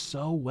moment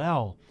so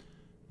well.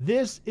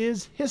 This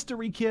is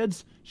history,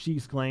 kids, she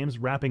exclaims,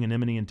 wrapping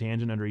Anemone and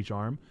Tangent under each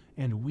arm.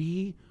 And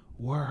we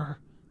were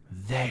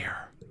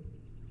there.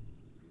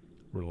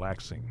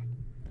 Relaxing.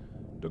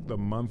 Took the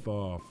month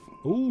off.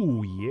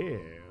 Ooh,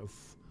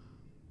 yes.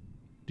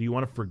 Do you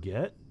want to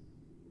forget?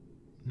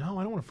 No,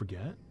 I don't want to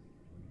forget.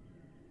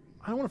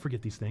 I don't want to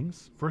forget these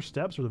things. First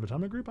steps or the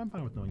Votama group? I'm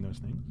fine with knowing those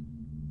things.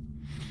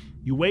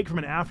 You wake from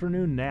an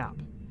afternoon nap.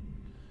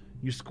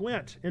 You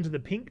squint into the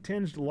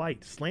pink-tinged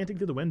light slanting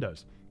through the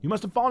windows. You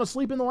must have fallen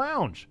asleep in the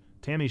lounge.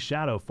 Tammy's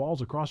shadow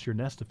falls across your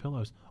nest of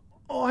pillows.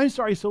 Oh, I'm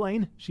sorry,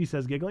 Selene, she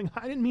says, giggling.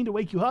 I didn't mean to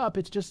wake you up.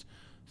 It's just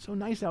so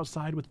nice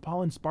outside with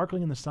pollen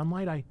sparkling in the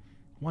sunlight. I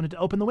wanted to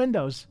open the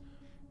windows.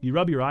 You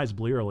rub your eyes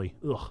blearily.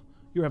 Ugh,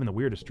 you're having the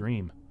weirdest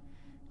dream.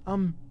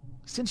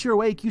 Since you're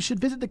awake, you should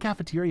visit the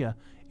cafeteria.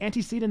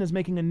 Auntie Seaton is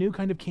making a new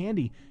kind of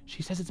candy.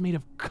 She says it's made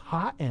of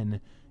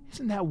cotton.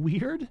 Isn't that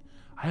weird?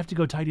 I have to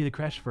go tidy the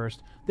creche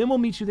first. Then we'll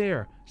meet you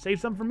there. Save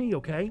some for me,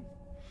 okay?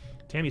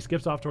 Tammy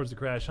skips off towards the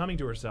creche, humming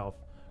to herself.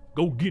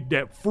 Go get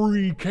that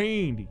free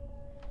candy.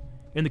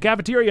 In the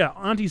cafeteria,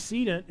 Auntie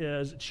Seaton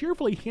is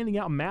cheerfully handing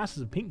out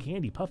masses of pink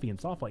candy, puffy and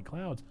soft like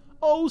clouds.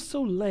 Oh,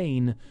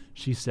 Solane,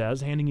 she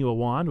says, handing you a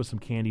wand with some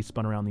candy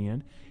spun around the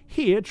end.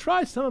 Here,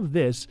 try some of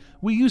this.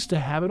 We used to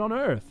have it on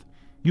Earth.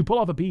 You pull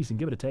off a piece and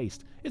give it a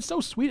taste. It's so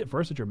sweet at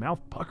first that your mouth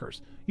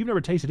puckers. You've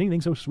never tasted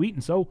anything so sweet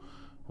and so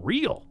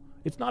real.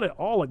 It's not at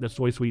all like the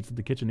soy sweets that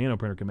the kitchen nano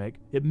printer can make.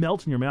 It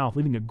melts in your mouth,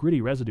 leaving a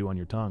gritty residue on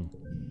your tongue.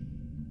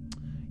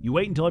 You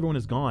wait until everyone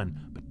is gone,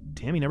 but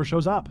Tammy never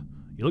shows up.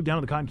 You look down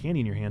at the cotton candy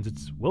in your hands.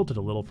 It's wilted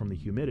a little from the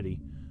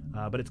humidity,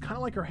 but it's kind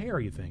of like her hair,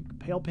 you think.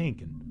 Pale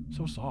pink and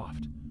so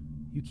soft.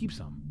 You keep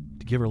some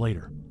to give her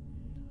later.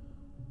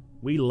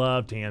 We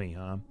love Tammy,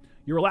 huh?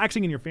 You're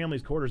relaxing in your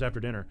family's quarters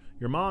after dinner.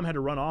 Your mom had to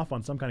run off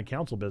on some kind of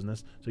council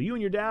business, so you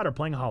and your dad are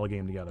playing a holo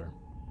game together.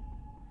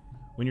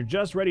 When you're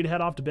just ready to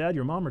head off to bed,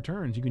 your mom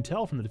returns. You can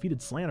tell from the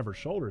defeated slant of her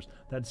shoulders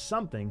that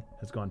something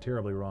has gone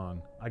terribly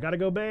wrong. I gotta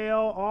go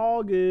bail.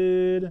 All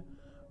good.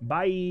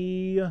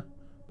 Bye.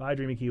 Bye,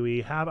 Dreamy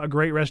Kiwi. Have a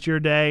great rest of your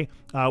day.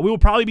 We will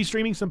probably be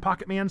streaming some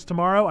Pocket Mans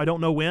tomorrow. I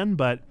don't know when,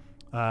 but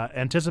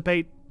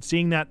anticipate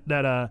seeing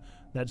that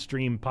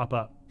stream pop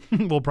up.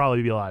 We'll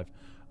probably be live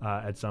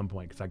at some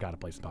point because I got to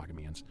play some Pocket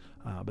Mans.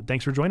 But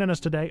thanks for joining us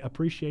today.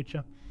 Appreciate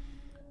you.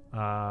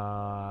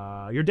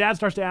 Your dad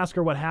starts to ask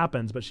her what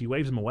happens, but she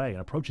waves him away and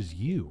approaches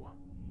you.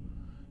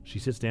 She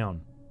sits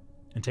down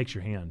and takes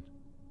your hand.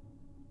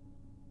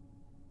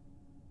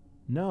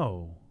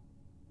 No.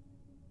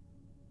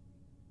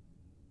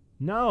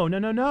 No, no,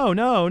 no, no,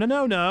 no, no,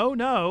 no, no,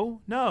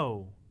 no,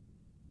 no.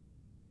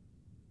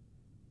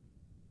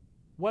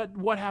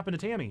 What happened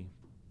to Tammy?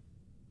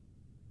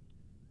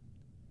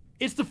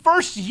 It's the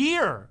first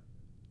year.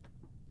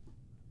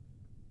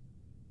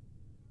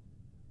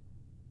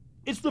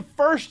 It's the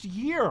first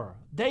year.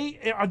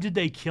 Did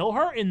they kill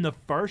her in the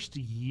first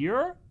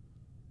year?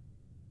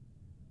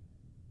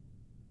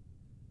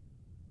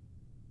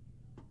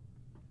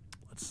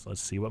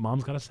 Let's see what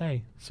Mom's got to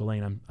say.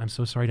 Selene, I'm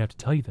so sorry to have to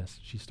tell you this.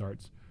 She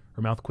starts.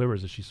 Her mouth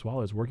quivers as she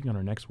swallows, working on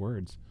her next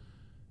words.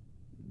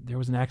 There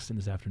was an accident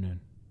this afternoon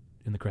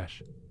in the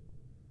creche.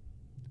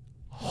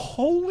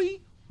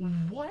 Holy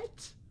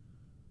what?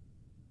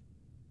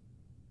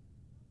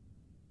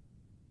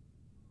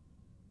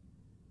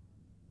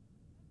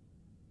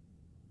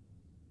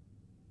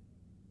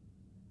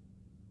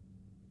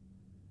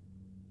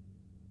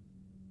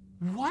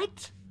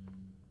 What?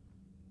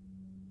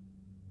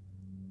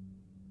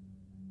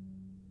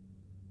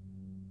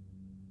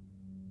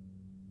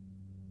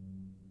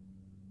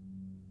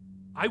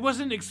 I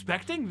wasn't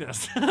expecting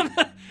this.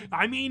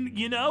 I mean,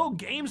 you know,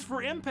 games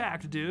for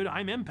impact, dude.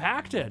 I'm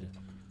impacted.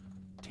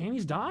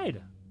 Tammy's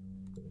died.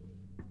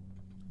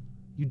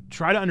 You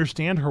try to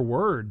understand her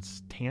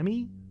words.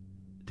 Tammy?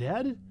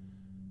 Dead?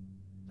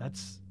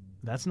 That's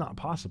not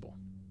possible.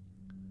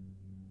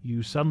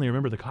 You suddenly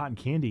remember the cotton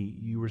candy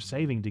you were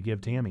saving to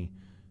give Tammy.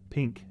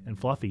 Pink and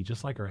fluffy,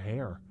 just like her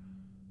hair.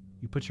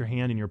 You put your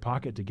hand in your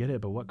pocket to get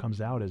it, but what comes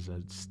out is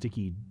a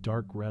sticky,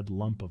 dark red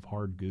lump of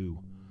hard goo.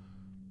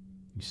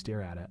 You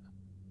stare at it.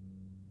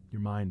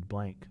 Your mind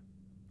blank.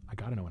 I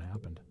gotta know what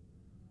happened.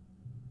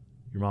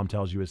 Your mom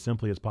tells you as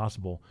simply as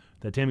possible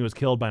that Tammy was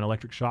killed by an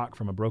electric shock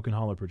from a broken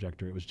holo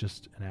projector. It was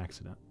just an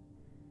accident.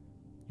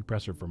 You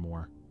press her for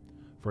more.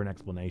 For an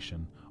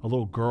explanation. A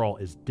little girl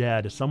is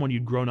dead. Someone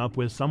you'd grown up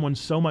with. Someone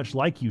so much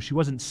like you. She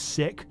wasn't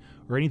sick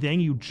or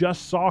anything. You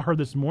just saw her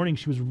this morning.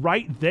 She was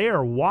right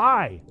there.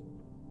 Why?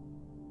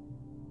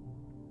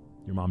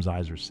 Your mom's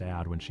eyes are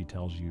sad when she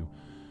tells you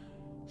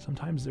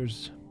sometimes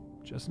there's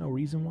just no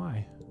reason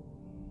why.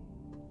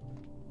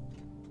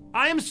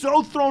 I am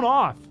so thrown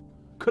off.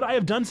 Could I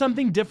have done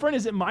something different?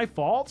 Is it my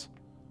fault?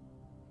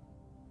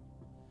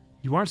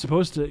 You aren't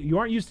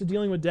used to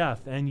dealing with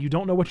death, and you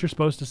don't know what you're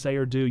supposed to say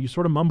or do. You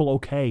sort of mumble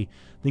okay,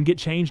 then get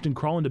changed and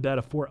crawl into bed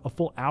a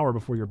full hour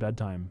before your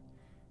bedtime.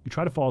 You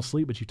try to fall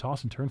asleep, but you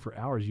toss and turn for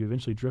hours. You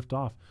eventually drift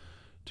off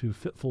to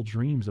fitful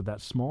dreams of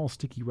that small,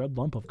 sticky red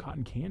lump of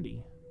cotton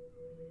candy.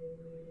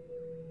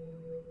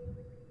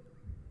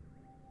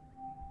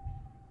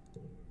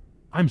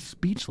 I'm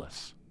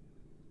speechless.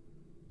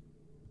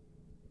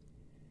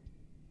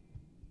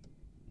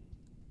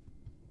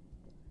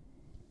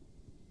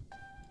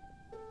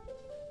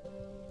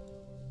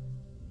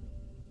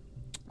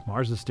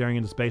 Mars is staring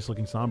into space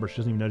looking somber. She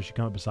doesn't even notice you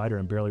come up beside her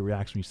and barely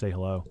reacts when you say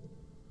hello.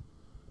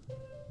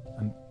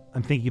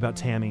 I'm thinking about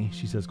Tammy,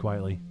 she says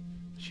quietly.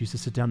 She used to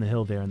sit down the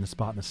hill there in the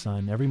spot in the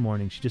sun. Every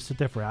morning, she'd just sit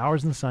there for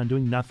hours in the sun,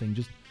 doing nothing,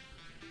 just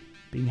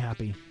being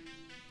happy.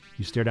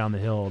 You stare down the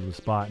hill to the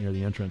spot near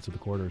the entrance of the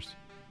quarters.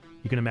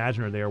 You can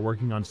imagine her there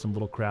working on some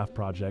little craft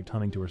project,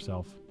 humming to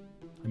herself.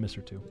 I miss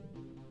her too.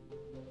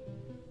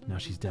 Now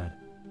she's dead,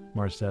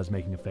 Mars says,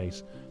 making a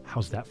face.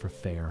 How's that for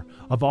fair?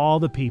 Of all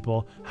the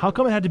people, how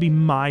come it had to be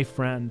my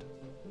friend?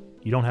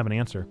 You don't have an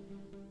answer.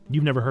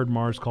 You've never heard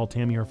Mars call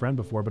Tammy her friend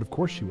before, but of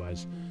course she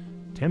was.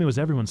 Tammy was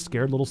everyone's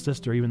scared little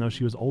sister, even though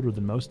she was older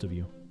than most of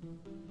you.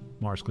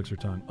 Mars clicks her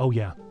tongue. Oh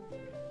yeah.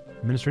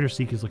 Administrator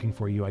Seek is looking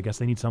for you. I guess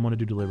they need someone to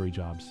do delivery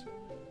jobs.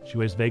 She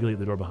waves vaguely at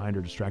the door behind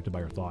her, distracted by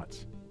her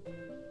thoughts.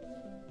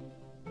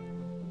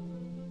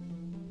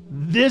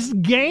 This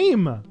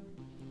game!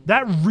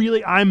 That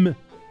really, I'm...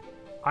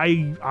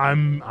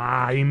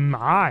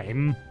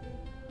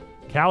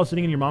 Cal is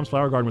sitting in your mom's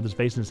flower garden with his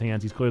face in his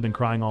hands. He's clearly been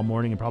crying all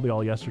morning and probably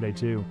all yesterday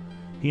too.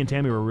 He and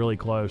Tammy were really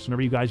close.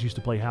 Whenever you guys used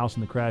to play house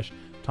in the creche,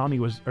 Tammy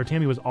was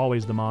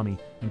always the mommy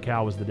and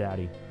Cal was the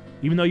daddy.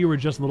 Even though you were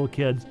just little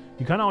kids,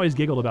 you kind of always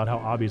giggled about how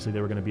obviously they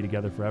were going to be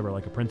together forever,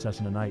 like a princess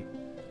and a knight.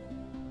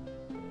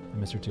 I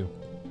miss her too.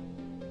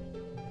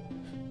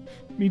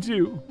 Me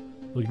too.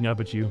 Looking up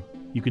at you,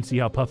 you can see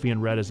how puffy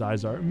and red his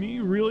eyes are. Me,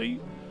 really,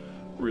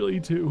 really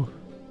too.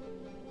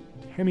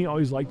 Tammy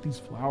always liked these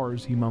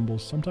flowers, he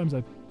mumbles. Sometimes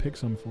I pick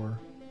some for her.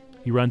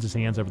 He runs his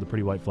hands over the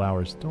pretty white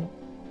flowers. Don't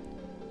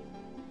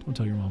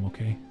tell your mom,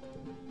 okay?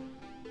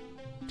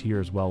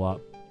 Tears well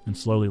up and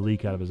slowly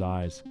leak out of his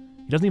eyes.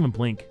 He doesn't even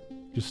blink.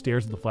 He just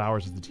stares at the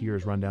flowers as the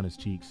tears run down his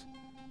cheeks.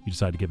 You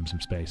decide to give him some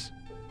space.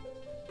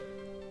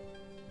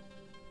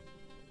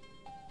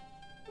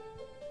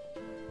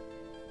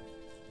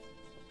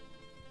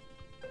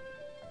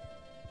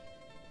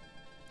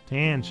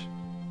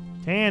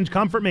 Tange,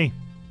 comfort me.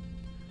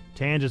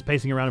 Tange is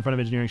pacing around in front of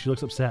engineering. She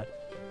looks upset.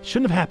 It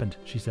shouldn't have happened,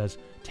 she says.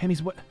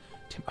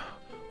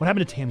 What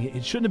happened to Tammy?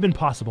 It shouldn't have been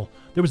possible.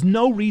 There was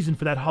no reason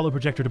for that hollow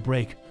projector to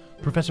break.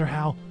 Professor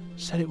Hal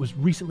said it was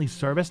recently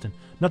serviced and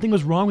nothing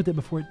was wrong with it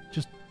before it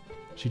just...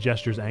 She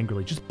gestures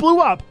angrily. Just blew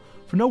up!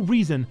 For no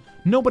reason.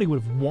 Nobody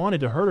would have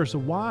wanted to hurt her, so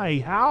why?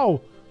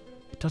 How?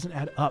 It doesn't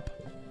add up.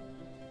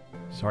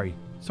 Sorry,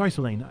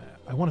 Selene.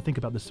 I want to think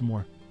about this some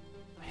more.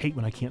 I hate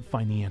when I can't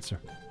find the answer.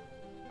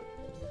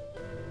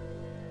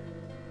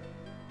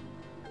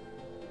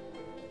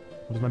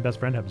 What does my best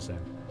friend have to say?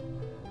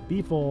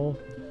 Beeful.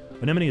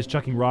 Anemone is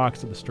chucking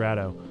rocks at the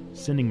strato,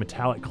 sending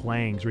metallic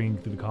clangs ringing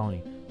through the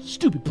colony.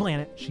 Stupid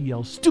planet, she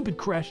yells. Stupid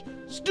creche.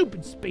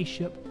 Stupid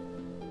spaceship.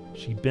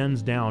 She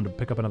bends down to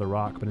pick up another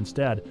rock, but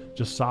instead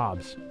just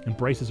sobs and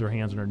braces her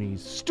hands on her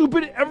knees.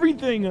 Stupid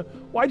everything!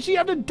 Why'd she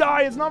have to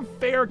die? It's not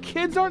fair.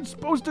 Kids aren't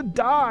supposed to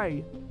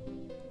die.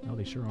 No,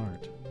 they sure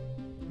aren't.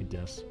 I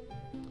diss.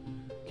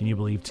 Can you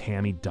believe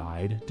Tammy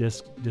died?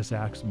 Dis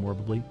asks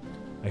morbidly.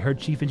 I heard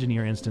Chief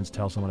Engineer Instance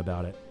tell someone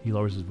about it. He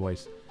lowers his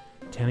voice.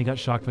 Tammy got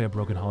shocked by a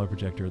broken hollow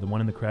projector, the one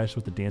in the creche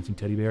with the dancing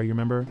teddy bear, you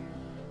remember?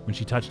 When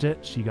she touched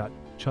it, she got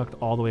chucked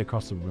all the way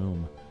across the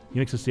room. He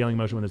makes a sailing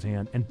motion with his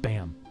hand, and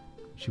bam!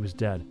 She was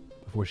dead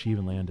before she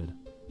even landed.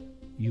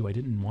 I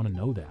didn't want to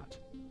know that.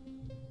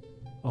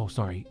 Oh,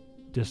 sorry.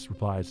 Dis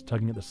replies,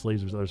 tugging at the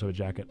sleeves of his other side of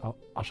jacket.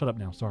 I'll shut up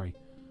now, sorry.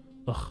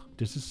 Ugh,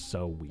 this is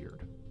so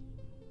weird.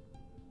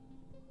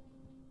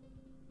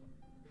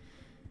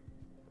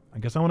 I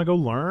guess I want to go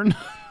learn.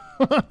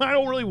 I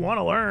don't really want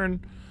to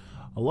learn.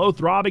 A low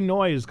throbbing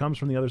noise comes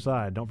from the other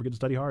side. Don't forget to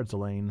study hard,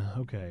 Selene.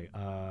 Okay.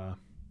 Yeah,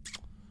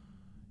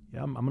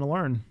 I'm going to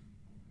learn.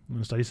 I'm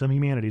going to study some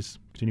humanities.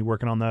 Continue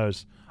working on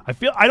those.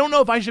 I don't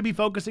know if I should be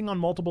focusing on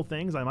multiple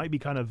things. I might be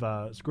kind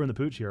of screwing the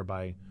pooch here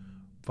by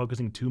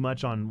focusing too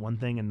much on one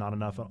thing and not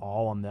enough at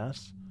all on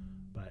this.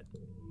 But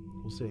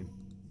we'll see.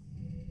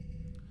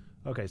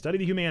 Okay, study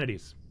the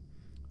humanities.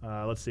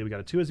 Let's see. We got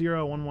a 2, a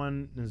 0, 1,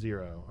 1, and a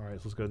 0. All right,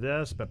 so let's go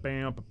this.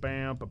 Ba-bam,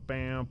 ba-bam,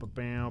 ba-bam,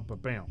 ba-bam,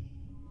 ba-bam.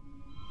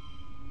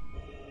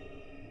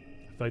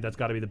 I feel like that's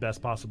got to be the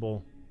best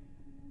possible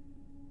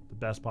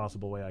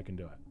way I can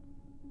do it.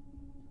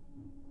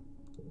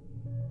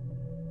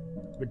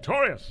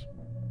 Victorious!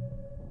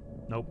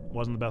 Nope,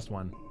 wasn't the best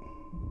one.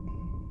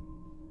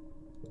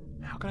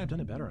 How could I have done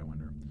it better, I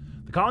wonder?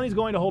 The colony's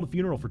going to hold a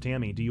funeral for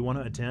Tammy. Do you want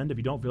to attend? If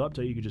you don't feel up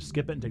to it, you could just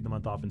skip it and take the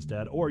month off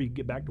instead, or you can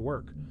get back to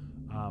work.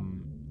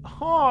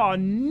 Oh,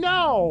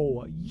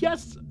 no!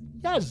 Yes!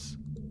 Yes!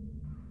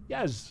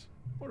 Yes!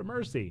 What a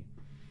mercy.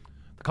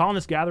 The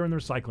colonists gather in the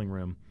recycling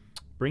room.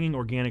 Bringing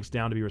organics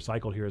down to be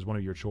recycled here is one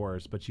of your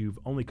chores, but you've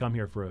only come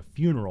here for a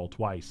funeral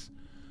twice.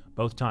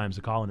 Both times,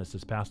 the colonist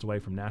has passed away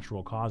from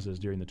natural causes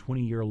during the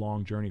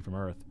 20-year-long journey from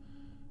Earth.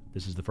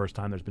 This is the first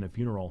time there's been a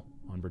funeral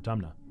on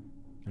Vertumna,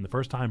 and the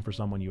first time for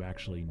someone you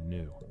actually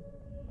knew.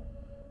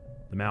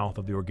 The mouth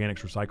of the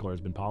organics recycler has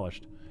been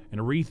polished, and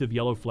a wreath of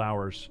yellow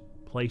flowers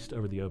placed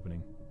over the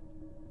opening.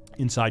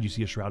 Inside, you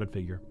see a shrouded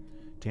figure,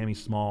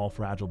 Tammy's small,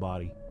 fragile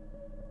body.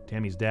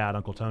 Tammy's dad,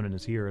 Uncle Tonin,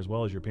 is here, as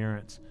well as your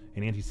parents,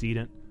 an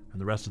antecedent, and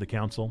the rest of the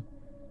council.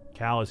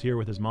 Cal is here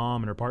with his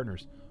mom and her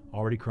partners,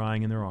 already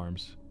crying in their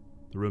arms.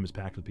 The room is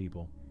packed with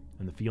people,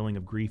 and the feeling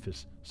of grief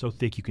is so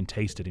thick you can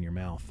taste it in your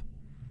mouth.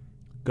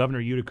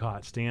 Governor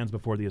Udicott stands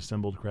before the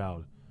assembled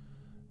crowd.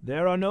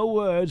 "There are no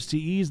words to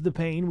ease the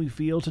pain we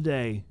feel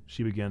today,"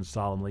 she begins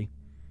solemnly.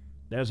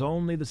 "There's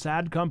only the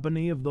sad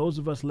company of those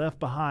of us left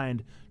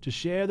behind to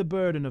share the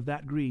burden of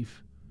that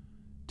grief.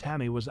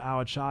 Tammy was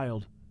our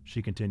child,"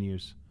 she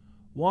continues,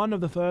 "one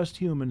of the first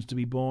humans to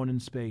be born in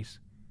space,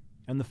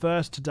 and the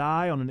first to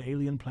die on an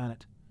alien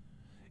planet.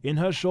 In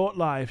her short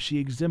life, she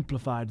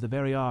exemplified the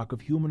very arc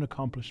of human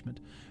accomplishment,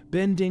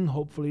 bending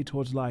hopefully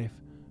towards life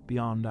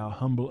beyond our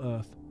humble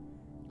Earth.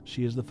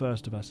 She is the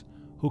first of us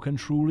who can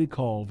truly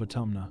call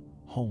Vertumna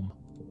home."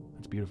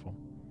 That's beautiful.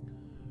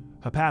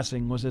 "Her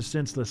passing was as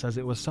senseless as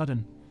it was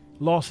sudden.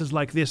 Losses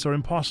like this are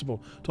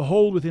impossible to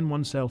hold within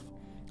oneself,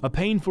 a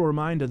painful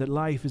reminder that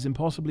life is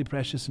impossibly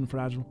precious and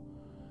fragile.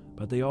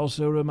 But they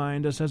also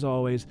remind us, as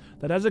always,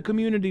 that as a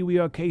community we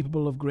are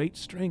capable of great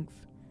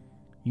strength."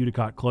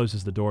 Udicott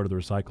closes the door to the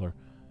recycler.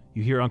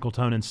 You hear Uncle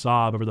Tonin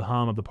sob over the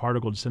hum of the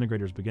particle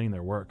disintegrators beginning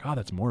their work. Ah,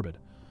 that's morbid.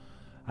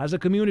 "As a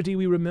community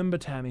we remember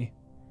Tammy.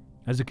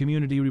 As a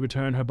community we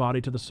return her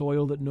body to the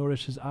soil that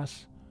nourishes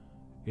us.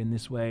 In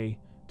this way,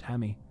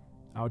 Tammy,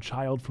 our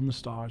child from the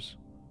stars,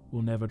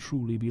 will never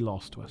truly be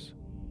lost to us."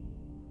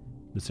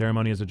 The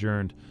ceremony is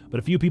adjourned, but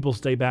a few people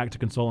stay back to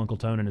console Uncle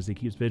Tonin as he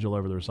keeps vigil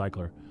over the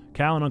recycler.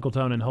 Cal and Uncle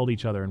Tonin hold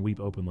each other and weep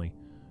openly.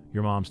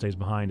 Your mom stays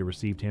behind to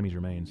receive Tammy's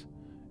remains.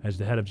 As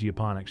the head of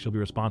geoponics, she'll be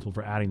responsible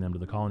for adding them to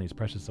the colony's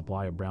precious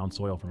supply of brown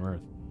soil from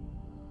Earth.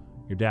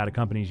 Your dad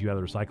accompanies you out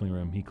of the recycling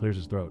room. He clears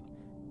his throat.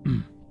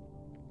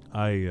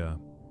 I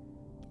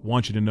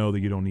want you to know that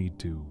you don't need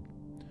to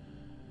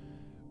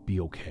be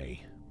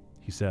okay,"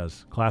 he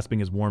says, clasping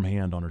his warm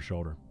hand on her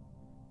shoulder.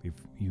 "If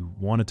you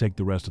want to take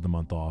the rest of the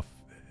month off,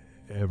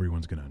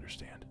 everyone's going to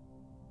understand.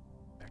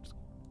 Back to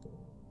school."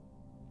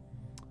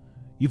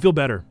 You feel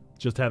better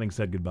just having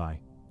said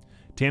goodbye.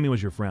 Tammy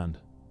was your friend,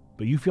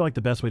 but you feel like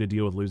the best way to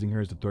deal with losing her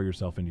is to throw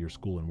yourself into your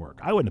school and work.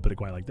 I wouldn't have put it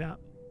quite like that.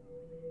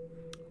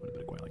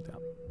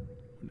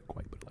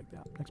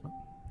 Next month.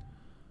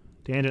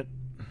 Tangent,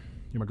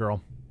 you're my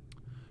girl.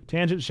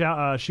 Tangent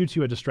shoots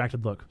you a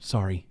distracted look.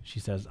 "Sorry," she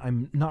says.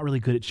 "I'm not really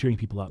good at cheering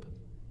people up."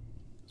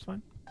 It's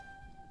fine.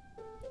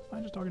 It's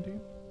fine, just talking to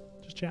you.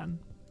 Just chatting.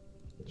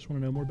 Just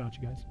want to know more about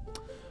you guys.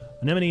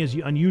 Anemone is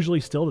unusually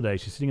still today.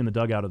 She's sitting in the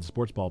dugout of the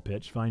sports ball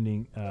pitch,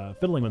 fiddling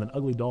with an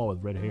ugly doll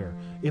with red hair.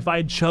 If I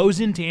had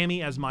chosen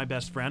Tammy as my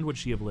best friend, would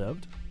she have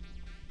lived?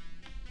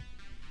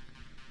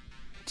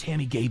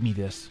 "Tammy gave me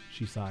this,"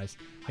 she sighs.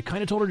 "I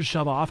kind of told her to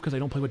shove off because I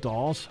don't play with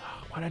dolls.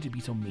 Why did I have to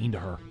be so mean to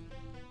her?"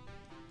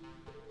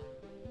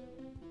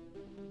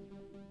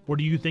 Or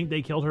do you think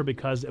they killed her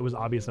because it was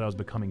obvious that I was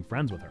becoming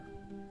friends with her?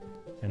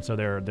 And so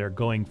they're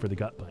going for the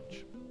gut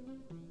punch.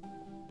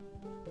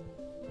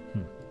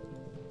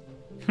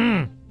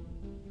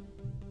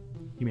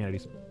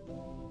 Humanities.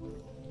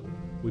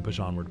 We push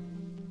onward.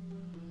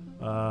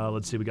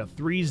 Let's see, we got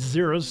 3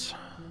 zeros.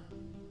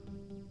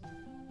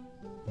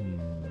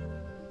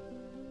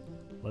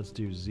 Let's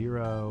do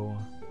 0,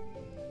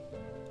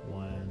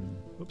 1,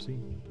 oopsie.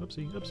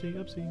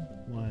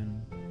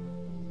 1,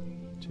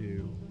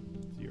 2,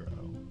 0,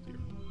 0.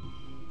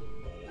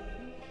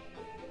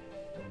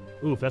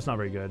 Oof, that's not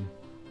very good.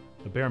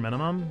 The bare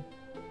minimum?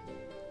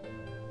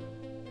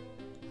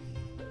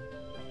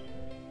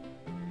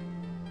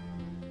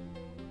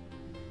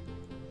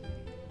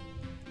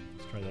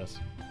 Let's try this.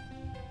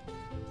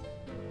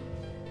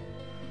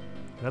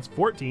 That's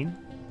 14.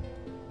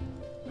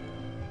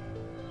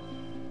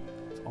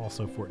 It's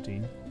also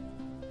 14.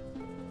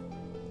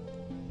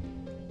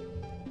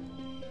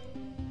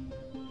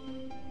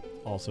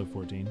 Also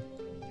 14.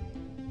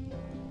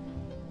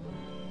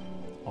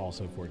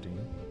 Also 14.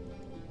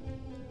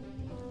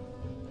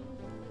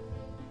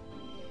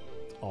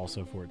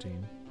 Also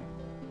 14.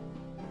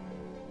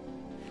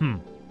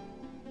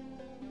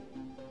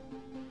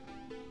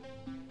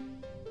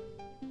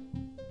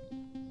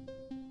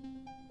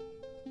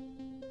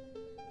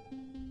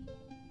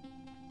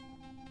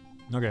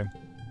 Okay.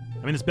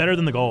 I mean, it's better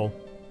than the goal.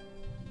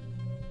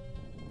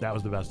 That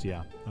was the best,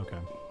 yeah. Okay.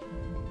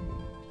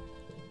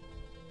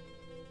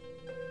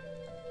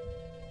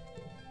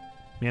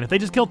 Man, if they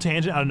just kill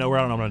Tangent out of nowhere,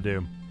 I don't know what I'm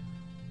going to do.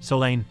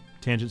 "Solane,"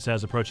 Tangent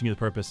says, approaching you with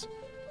purpose.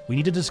 "We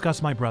need to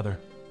discuss my brother."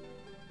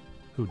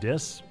 "Who,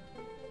 Dis?"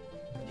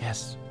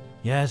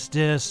 Yes,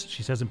 Dis,"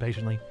 she says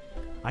impatiently.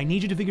 "I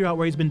need you to figure out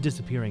where he's been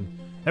disappearing.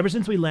 Ever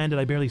since we landed,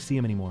 I barely see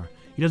him anymore.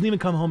 He doesn't even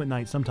come home at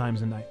night,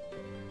 sometimes, and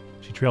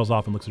She trails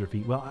off and looks at her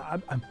feet.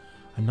 "Well,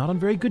 I'm not on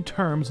very good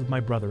terms with my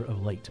brother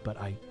of late, but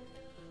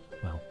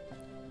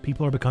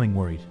people are becoming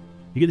worried."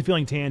 You get the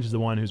feeling Tange is the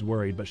one who's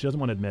worried, but she doesn't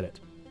want to admit it.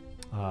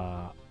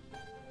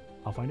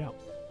 I'll find out.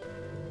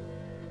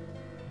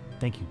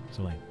 "Thank you,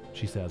 Solane,"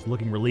 she says,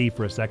 looking relieved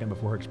for a second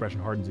before her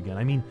expression hardens again.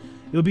 "I mean,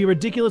 it would be a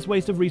ridiculous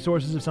waste of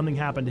resources if something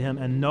happened to him,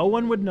 and no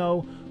one would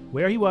know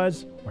where he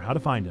was or how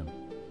to find him."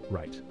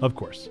 Right, of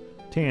course.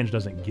 Tange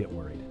doesn't get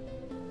worried.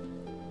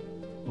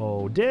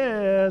 "Oh,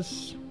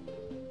 Dis."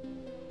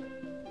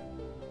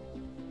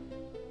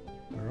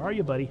 Where are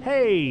you, buddy?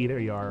 Hey, there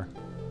you are.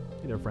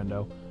 Hey there,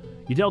 friendo.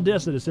 You tell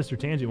Dis that his sister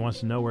Tangent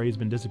wants to know where he's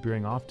been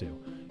disappearing off to.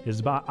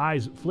 His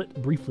eyes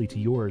flit briefly to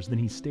yours, then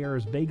he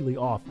stares vaguely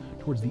off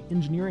towards the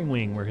engineering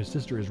wing where his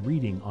sister is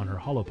reading on her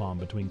holopalm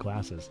between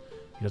classes.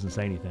 He doesn't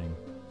say anything.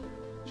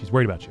 She's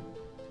worried about you.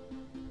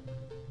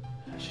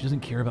 She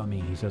doesn't care about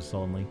me, he says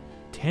sullenly.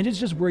 Tangent's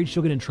just worried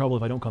she'll get in trouble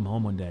if I don't come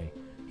home one day.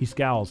 He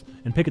scowls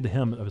and picks at the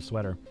hem of his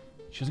sweater.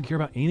 She doesn't care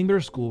about anything but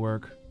her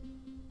schoolwork.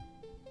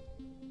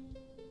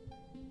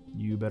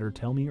 You better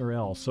tell me or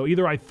else. So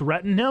either I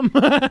threaten him.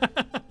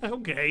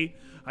 Okay.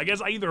 I guess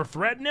I either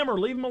threaten him or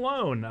leave him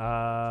alone.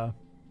 I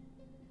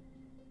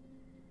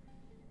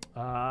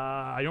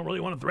don't really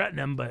want to threaten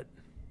him, but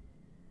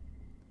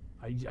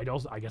I guess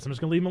I'm just going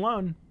to leave him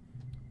alone.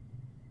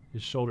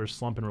 His shoulders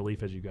slump in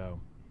relief as you go.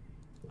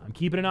 I'm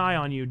keeping an eye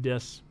on you,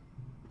 Dis.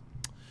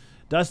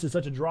 Dust is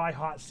such a dry,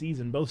 hot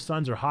season. Both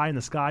suns are high in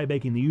the sky,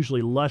 baking the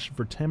usually lush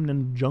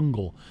Vertemnen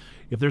jungle.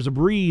 If there's a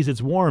breeze,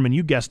 it's warm, and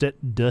you guessed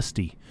it,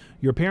 dusty.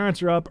 Your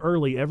parents are up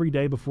early every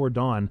day before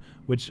dawn,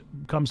 which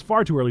comes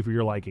far too early for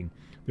your liking.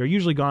 They're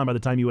usually gone by the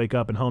time you wake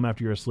up and home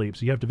after you're asleep,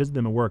 so you have to visit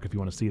them at work if you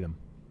want to see them.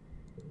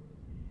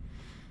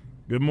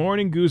 Good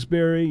morning,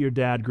 Gooseberry. Your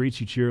dad greets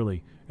you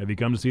cheerily. Have you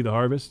come to see the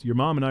harvest? Your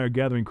mom and I are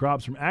gathering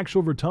crops from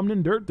actual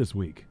Vertumnen dirt this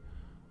week.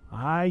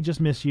 I just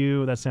miss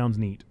you. That sounds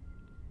neat.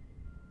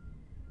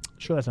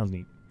 Sure, that sounds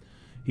neat.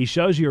 He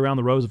shows you around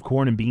the rows of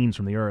corn and beans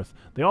from the earth.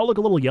 They all look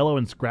a little yellow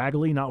and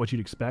scraggly, not what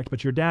you'd expect,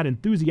 but your dad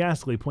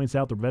enthusiastically points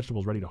out the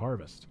vegetables ready to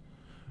harvest.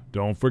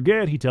 Don't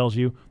forget, he tells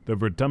you, the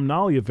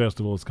Vertumnalia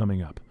Festival is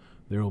coming up.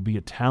 There will be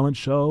a talent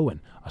show and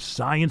a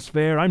science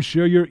fair. I'm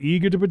sure you're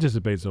eager to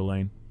participate,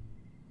 Solane.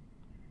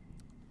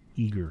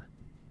 Eager.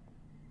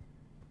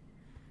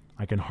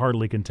 I can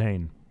hardly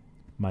contain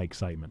my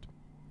excitement.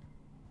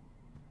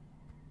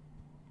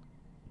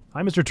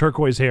 Hi, Mr.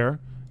 Turquoise Hair.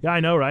 Yeah, I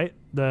know, right?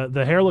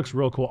 The hair looks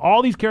real cool.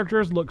 All these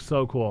characters look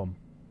so cool.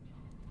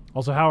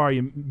 Also, how are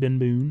you, Ben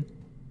Boone?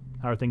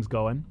 How are things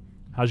going?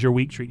 How's your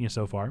week treating you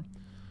so far? All right,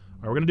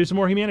 we're going to do some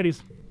more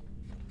humanities.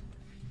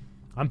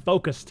 I'm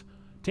focused.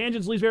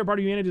 Tangent's least favorite part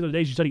of humanities are the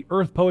days you study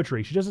earth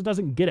poetry. She just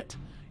doesn't get it.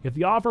 If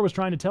the author was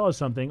trying to tell us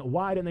something,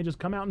 why didn't they just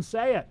come out and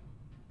say it?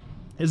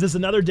 Is this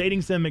another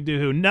dating sim,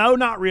 McDoohoo? No,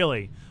 not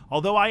really.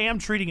 Although I am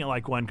treating it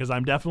like one because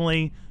I'm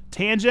definitely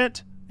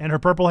Tangent and her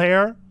purple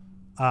hair.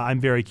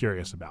 I'm very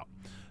curious about.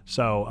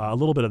 So a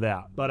little bit of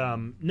that, but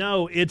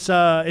no, it's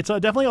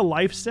definitely a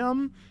life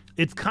sim.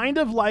 It's kind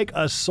of like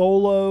a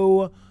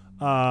solo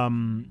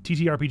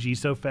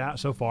TTRPG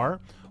so far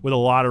with a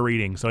lot of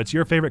reading. So it's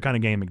your favorite kind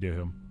of game,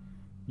 McDoohoo.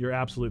 Your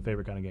absolute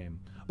favorite kind of game.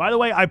 By the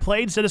way, I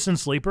played Citizen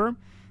Sleeper,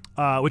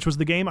 which was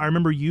the game I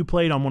remember you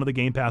played on one of the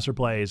Game Passer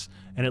plays,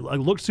 and it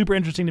looked super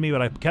interesting to me,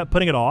 but I kept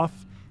putting it off,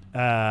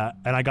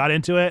 and I got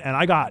into it,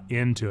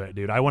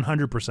 dude. I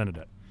 100%ed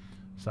it.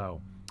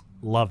 So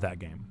love that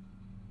game.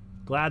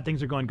 Glad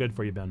things are going good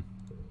for you, Ben.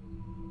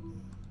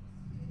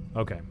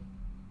 Okay.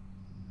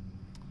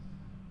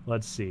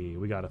 Let's see.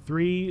 We got a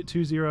 3,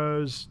 2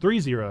 zeros, 3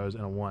 zeros,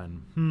 and a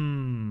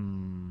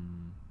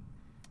 1.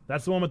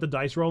 That's the one with the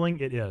dice rolling?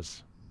 It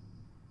is.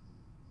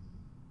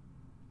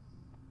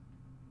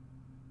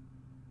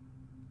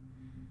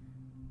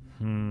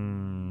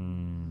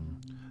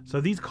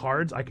 So these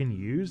cards I can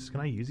use? Can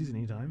I use these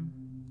anytime?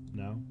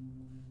 No.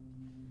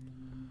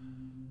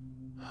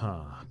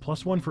 Huh.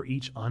 +1 for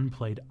each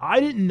unplayed. I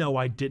didn't know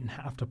I didn't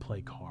have to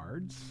play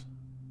cards.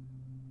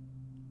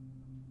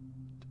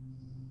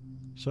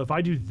 So if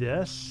I do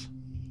this,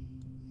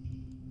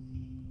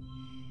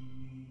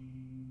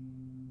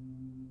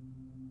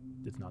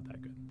 it's not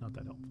that good. Not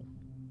that helpful.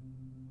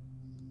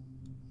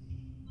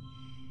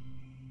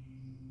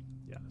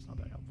 Yeah, it's not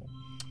that helpful.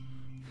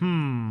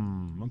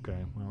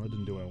 Okay. Well, it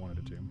didn't do what I wanted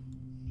it to.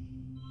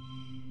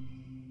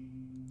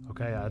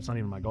 Okay, that's not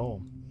even my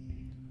goal.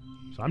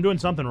 So I'm doing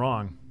something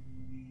wrong.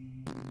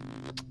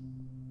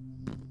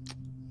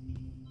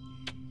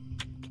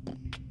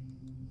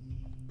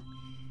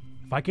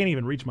 If I can't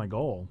even reach my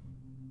goal.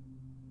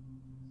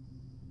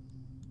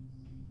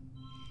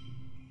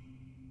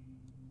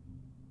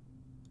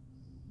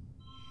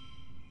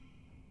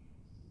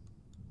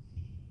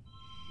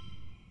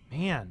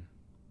 Man.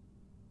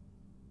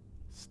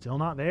 Still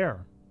not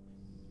there.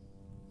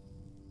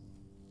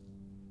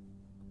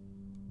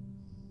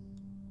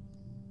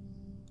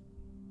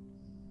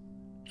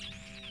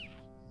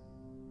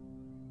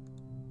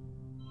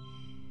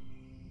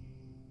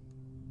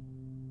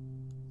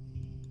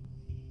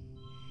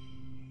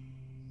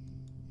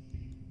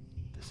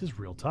 This is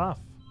real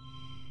tough.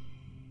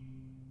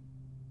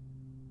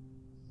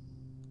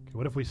 Okay,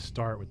 what if we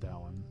start with that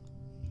one?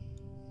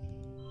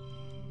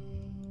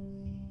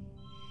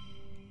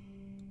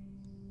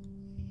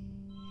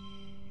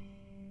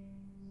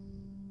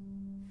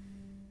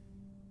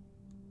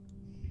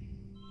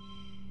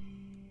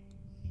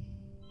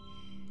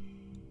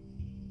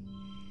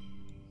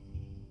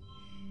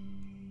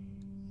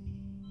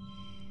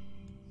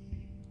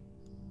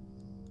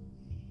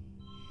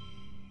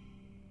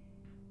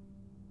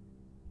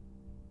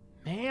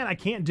 Man, I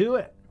can't do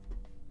it.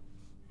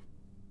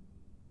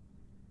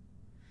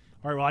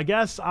 All right, well, I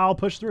guess I'll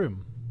push through.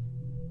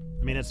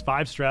 I mean, it's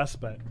 5 stress,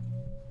 but...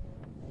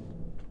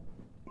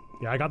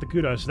 Yeah, I got the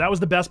kudos. So that was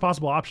the best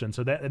possible option.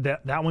 So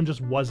that one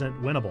just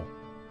wasn't winnable.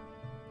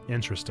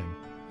 Interesting.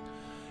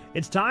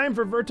 It's time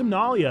for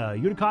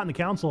Vertumnalia. Utica and the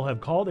council have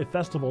called a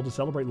festival to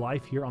celebrate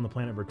life here on the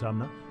planet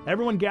Vertumna.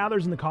 Everyone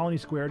gathers in the colony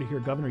square to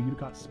hear Governor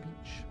Utica's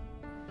speech.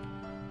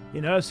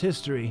 In Earth's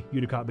history,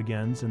 Utica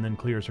begins and then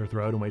clears her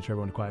throat and waits for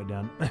everyone to quiet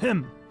down.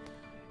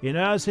 In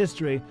Earth's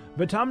history,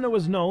 Vertumna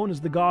was known as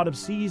the god of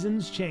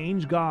seasons,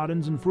 change,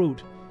 gardens, and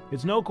fruit.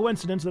 It's no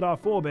coincidence that our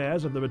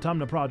forebears of the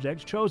Vertumna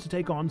Project chose to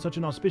take on such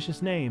an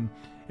auspicious name,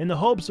 in the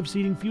hopes of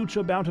seeding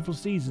future bountiful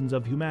seasons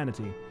of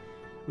humanity.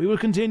 We will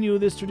continue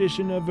this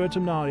tradition of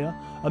Vertumnalia,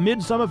 a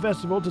midsummer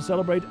festival to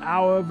celebrate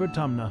our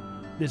Vertumna,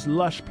 this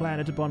lush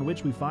planet upon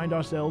which we find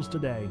ourselves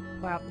today.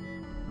 Clap.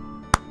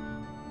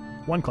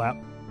 1 clap.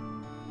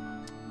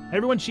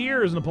 Everyone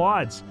cheers and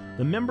applauds.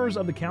 The members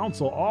of the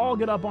council all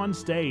get up on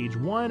stage,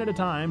 one at a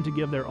time, to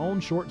give their own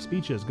short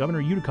speeches.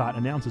 Governor Utica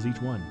announces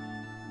each one.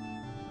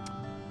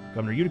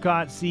 Governor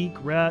Utica, Seek,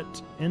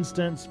 Ret,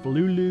 Instance,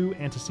 Falulu,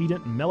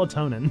 Antecedent, and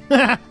Melatonin.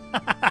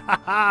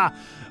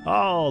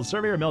 Oh,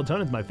 Surveyor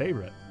Melatonin's my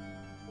favorite.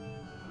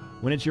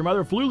 When it's your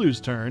mother Flulu's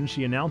turn,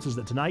 she announces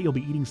that tonight you'll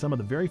be eating some of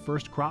the very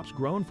first crops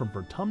grown from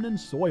Vertumnan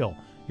soil.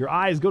 Your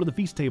eyes go to the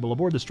feast table.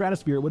 Aboard the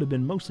Stratosphere, it would have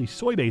been mostly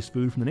soy-based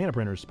food from the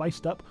nanoprinters,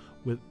 spiced up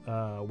with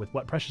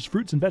what precious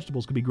fruits and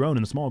vegetables could be grown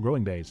in the small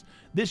growing bays.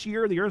 This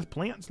year, the Earth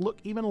plants look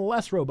even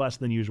less robust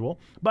than usual,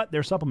 but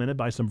they're supplemented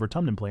by some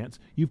Vertumnan plants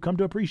you've come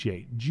to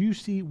appreciate,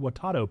 juicy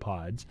watado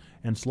pods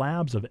and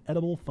slabs of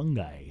edible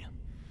fungi.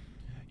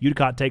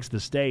 Utica takes the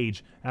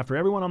stage after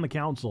everyone on the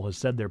council has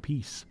said their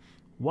piece.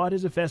 What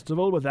is a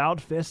festival without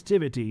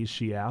festivities,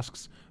 she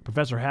asks.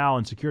 Professor Hal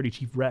and Security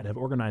Chief Rhett have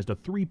organized a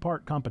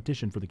 3-part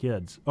competition for the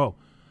kids. Oh,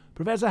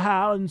 Professor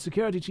Hal and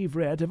Security Chief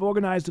Rhett have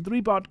organized a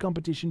 3-part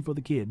competition for the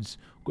kids.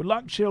 Good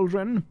luck,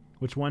 children.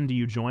 Which one do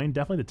you join?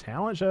 Definitely the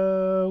talent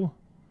show.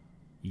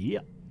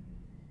 Yep.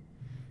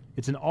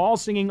 It's an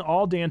all-singing,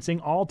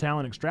 all-dancing,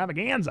 all-talent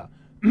extravaganza.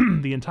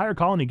 The entire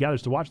colony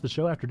gathers to watch the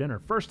show after dinner.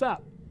 First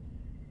up,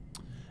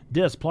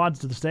 Dis plods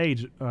to the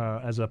stage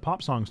as a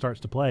pop song starts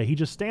to play. He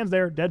just stands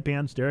there,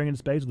 deadpan, staring into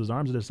space with his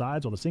arms at his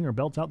sides while the singer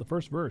belts out the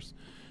first verse.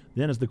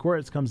 Then as the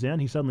chorus comes in,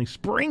 he suddenly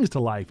springs to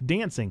life,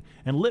 dancing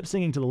and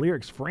lip-singing to the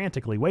lyrics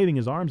frantically, waving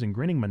his arms and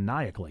grinning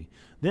maniacally.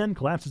 Then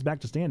collapses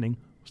back to standing,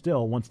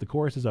 still once the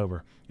chorus is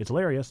over. It's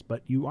hilarious,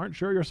 but you aren't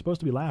sure you're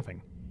supposed to be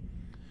laughing.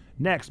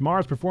 Next,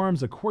 Mars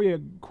performs a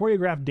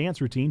choreographed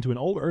dance routine to an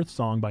old Earth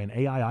song by an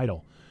AI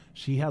idol.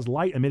 She has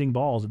light-emitting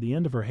balls at the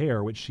end of her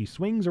hair, which she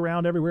swings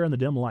around everywhere in the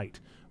dim light,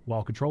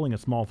 while controlling a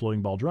small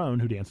floating ball drone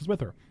who dances with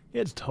her.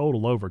 It's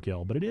total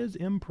overkill, but it is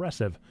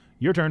impressive.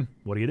 Your turn.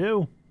 What do you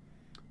do?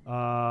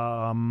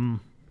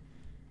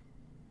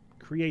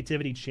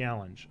 Creativity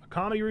challenge. A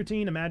comedy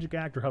routine, a magic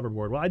act, or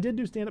hoverboard. Well, I did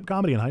do stand-up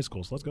comedy in high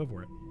school, so let's go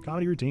for it.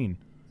 Comedy routine.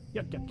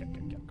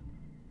 Yuck.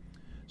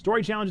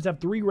 Story challenges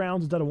have 3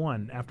 rounds instead of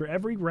 1. After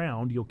every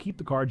round, you'll keep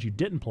the cards you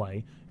didn't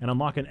play and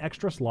unlock an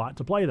extra slot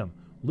to play them.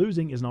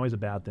 Losing isn't always a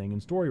bad thing in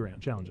story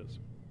round challenges.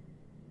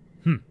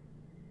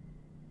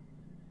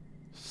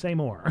 Say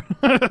more.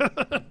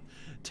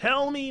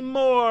 Tell me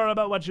more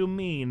about what you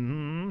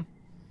mean.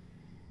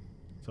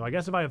 So I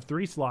guess if I have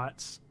 3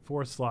 slots,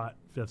 4th slot,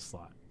 5th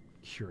slot.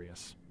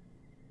 Curious.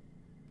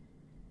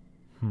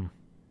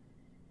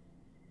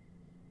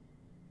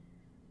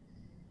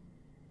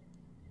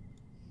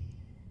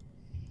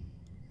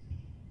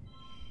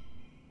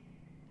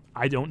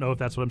 I don't know if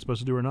that's what I'm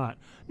supposed to do or not.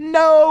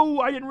 No!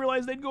 I didn't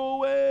realize they'd go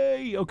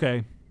away!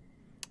 Okay.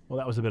 Well,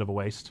 that was a bit of a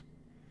waste.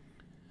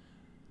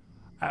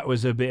 That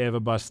was a bit of a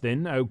bust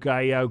then.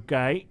 Okay.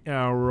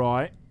 All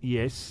right.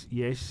 Yes.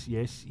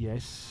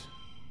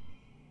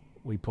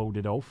 We pulled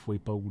it off.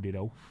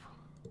 All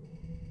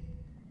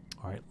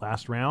right,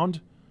 last round.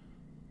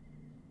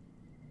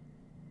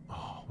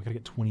 Oh, we gotta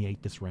get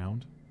 28 this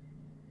round.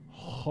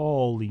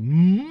 Holy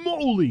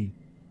moly!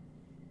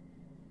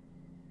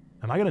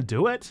 Am I gonna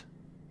do it?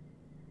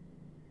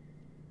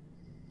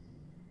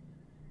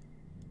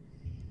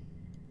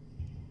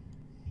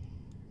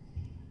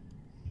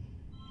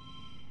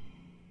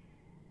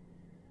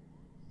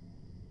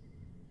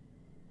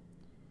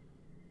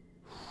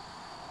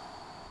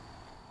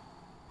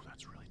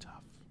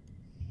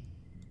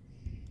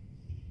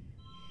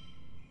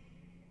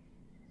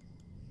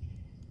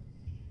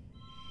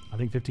 I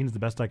think 15 is the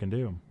best I can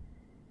do.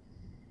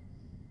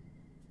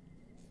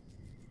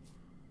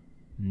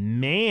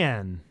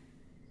 Man.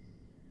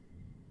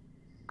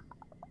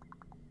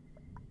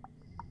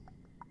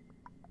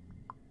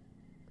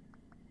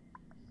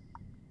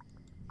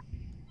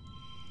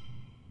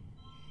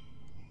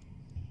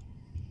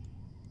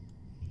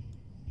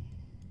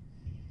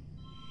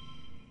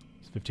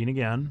 It's 15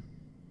 again.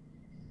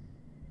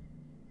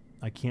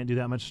 I can't do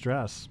that much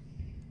stress.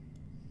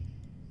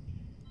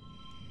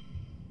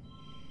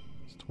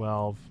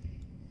 12.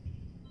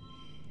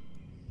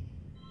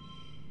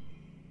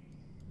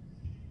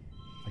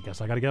 I guess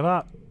I gotta give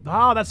up.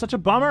 Oh, that's such a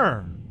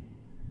bummer.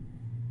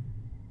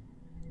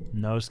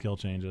 No skill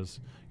changes.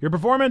 Your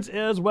performance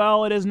is,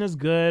 well, it isn't as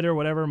good or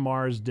whatever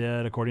Mars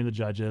did, according to the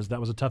judges.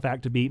 That was a tough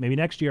act to beat. Maybe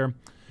next year.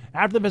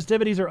 After the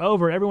festivities are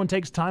over, everyone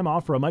takes time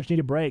off for a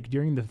much-needed break.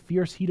 During the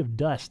fierce heat of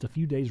dust, a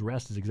few days'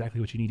 rest is exactly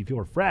what you need to feel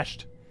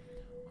refreshed.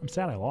 I'm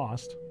sad I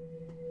lost.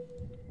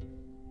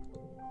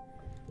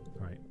 All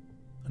right,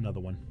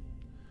 another one.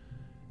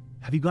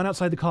 Have you gone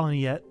outside the colony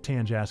yet?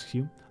 Tange asks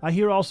you. I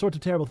hear all sorts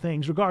of terrible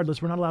things. Regardless,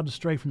 we're not allowed to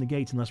stray from the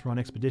gates unless we're on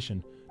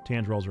expedition.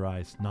 Tange rolls her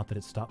eyes. Not that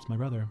it stops my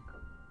brother.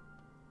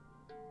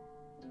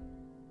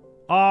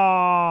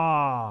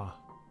 Ah!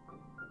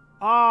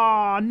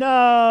 Ah,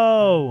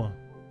 no!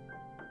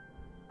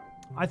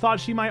 I thought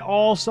she might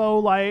also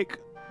like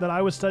that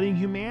I was studying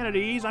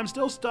humanities. I'm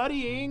still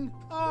studying.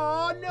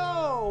 Oh,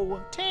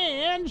 no!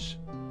 Tange!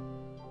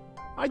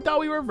 I thought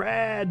we were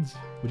friends.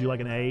 Would you like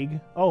an egg?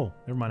 Oh,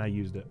 never mind. I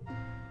used it.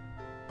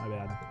 My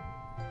bad.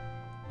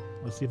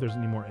 Let's see if there's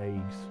any more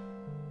eggs.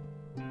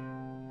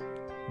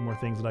 Any more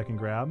things that I can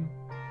grab?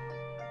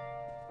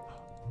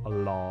 A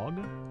log.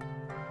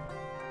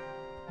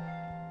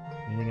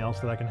 Anything else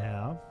that I can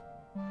have?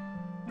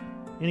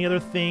 Any other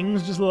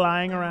things just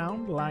lying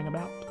around, lying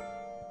about?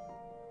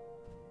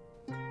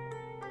 Would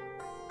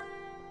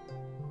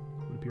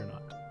appear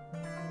not.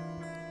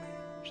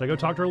 Should I go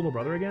talk to her little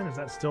brother again? Is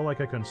that still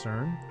like a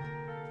concern?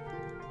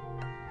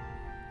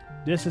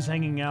 Dis is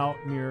hanging out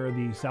near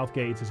the south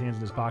gates, his hands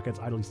in his pockets,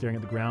 idly staring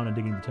at the ground and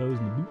digging the toes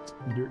and the boots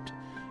and the dirt.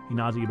 He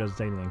nods at you, doesn't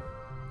say anything.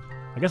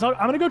 I guess I'm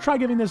going to go try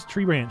giving this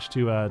tree branch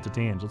to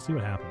Tange. Let's see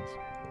what happens.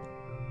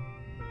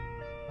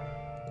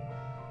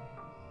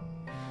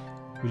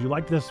 Would you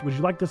like this? Would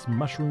you like this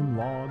mushroom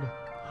log?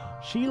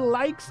 She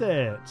likes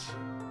it.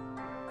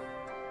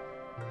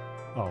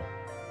 Oh.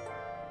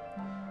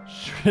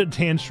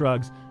 Tange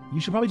shrugs. You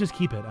should probably just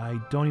keep it. I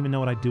don't even know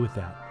what I'd do with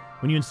that.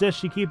 When you insist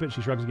she keep it,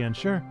 she shrugs again.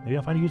 Sure, maybe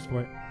I'll find a use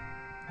for it.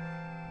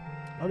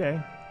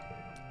 Okay.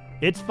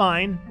 It's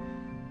fine.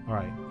 All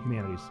right,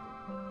 humanities.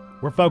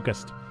 We're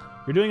focused.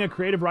 You're doing a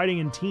creative writing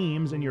in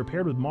teams, and you're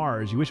paired with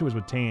Mars. You wish it was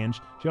with Tange.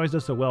 She always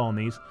does so well on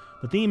these.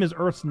 The theme is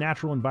Earth's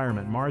natural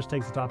environment. Mars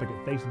takes the topic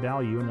at face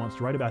value and wants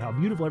to write about how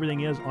beautiful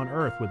everything is on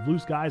Earth, with blue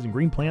skies and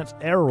green plants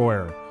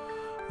everywhere.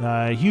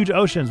 Huge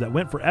oceans that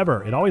went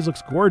forever. It always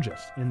looks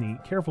gorgeous in the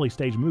carefully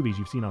staged movies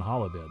you've seen on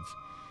holovids.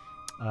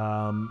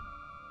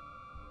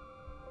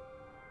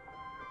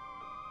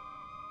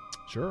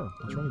 Sure,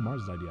 let's run with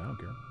Mars' idea. I don't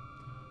care.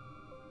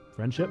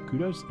 Friendship,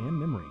 kudos, and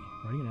memory.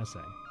 Writing an essay.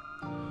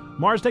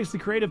 Mars takes the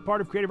creative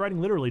part of creative writing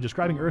literally,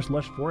 describing Earth's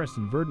lush forests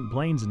and verdant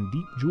plains and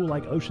deep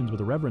jewel-like oceans with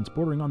a reverence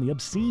bordering on the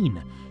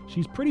obscene.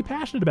 She's pretty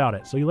passionate about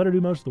it, so you let her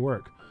do most of the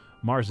work.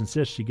 Mars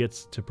insists she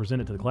gets to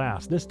present it to the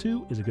class. This,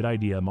 too, is a good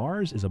idea.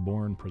 Mars is a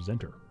born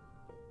presenter.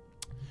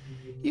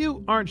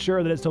 You aren't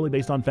sure that it's totally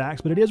based on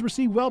facts, but it is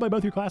received well by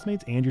both your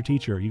classmates and your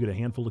teacher. You get a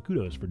handful of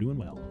kudos for doing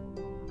well.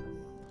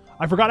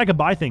 I forgot I could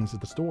buy things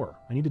at the store.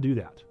 I need to do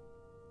that,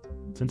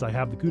 since I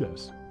have the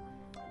kudos.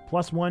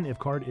 +1 if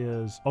card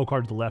is... Oh,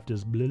 card to the left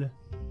is blah.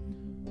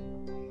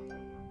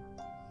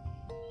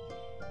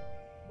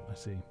 I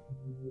see.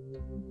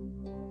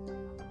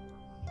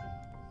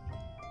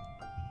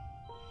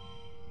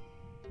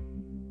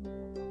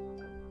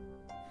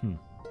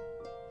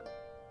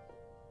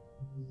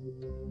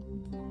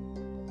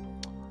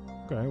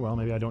 Okay, well,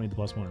 maybe I don't need the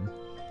 +1.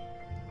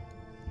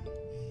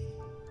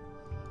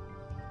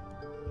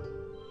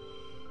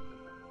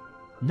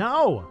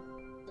 No!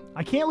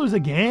 I can't lose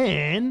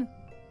again!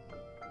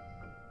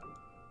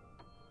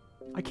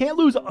 I can't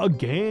lose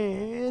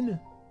again!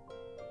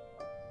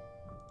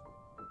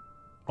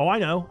 Oh, I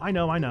know. I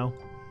know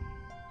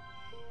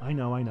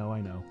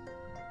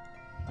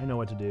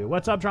what to do.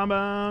 What's up,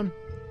 trombone?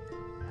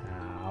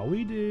 How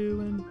we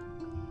doing?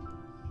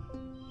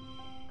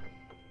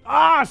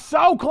 Ah,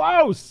 so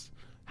close!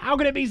 How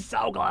can it be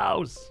so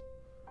close?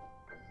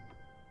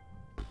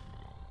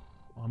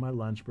 On my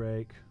lunch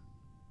break.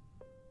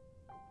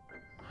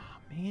 Oh,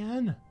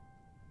 man.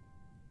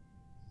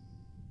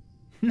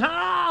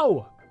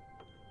 No!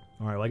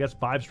 All right, well, I guess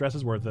 5 stress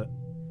is worth it.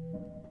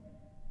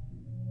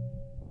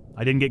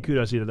 I didn't get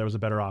kudos either. There was a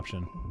better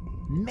option.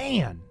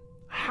 Man,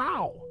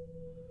 how?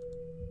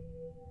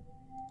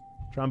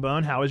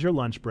 Trombone, how is your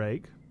lunch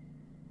break?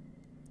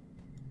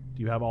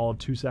 Do you have all of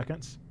 2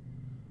 seconds?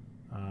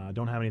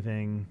 Don't have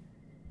anything.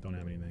 Don't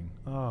have anything.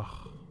 Oh,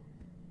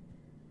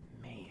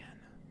 man.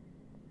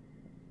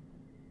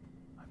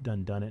 I've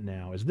done it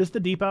now. Is this the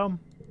depot?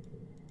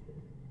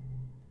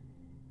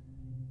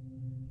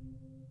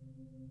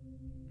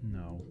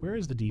 No. Where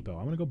is the depot?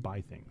 I want to go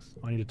buy things.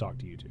 I need to talk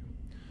to you two.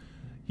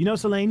 You know,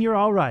 Selene, you're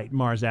all right,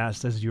 Mars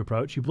asks as you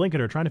approach. You blink at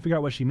her, trying to figure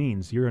out what she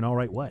means. You're an all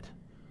right what?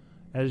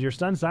 As your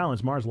stunned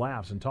silence, Mars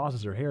laughs and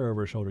tosses her hair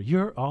over her shoulder.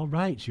 You're all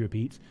right, she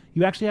repeats.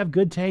 You actually have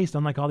good taste,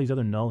 unlike all these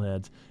other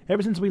nullheads.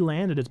 Ever since we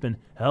landed, it's been,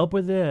 help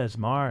with this,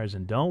 Mars,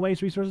 and don't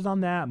waste resources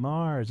on that,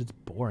 Mars. It's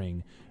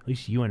boring. At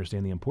least you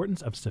understand the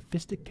importance of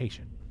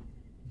sophistication.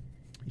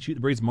 You shoot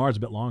the breeze Mars a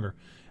bit longer.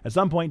 At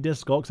some point, Dis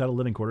skulks out of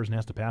living quarters and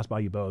has to pass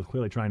by you both,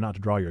 clearly trying not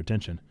to draw your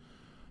attention.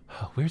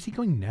 Where's he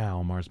going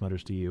now? Mars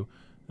mutters to you,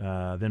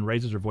 then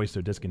raises her voice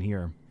so Dis can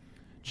hear.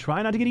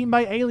 Try not to get eaten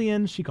by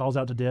aliens, she calls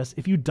out to Dis.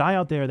 If you die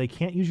out there, they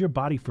can't use your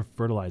body for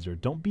fertilizer.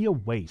 Don't be a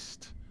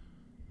waste.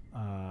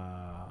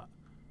 No,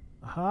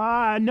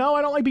 I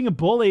don't like being a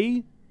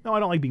bully. No, I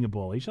don't like being a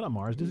bully. Shut up,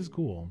 Mars. Dis is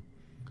cool.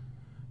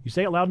 You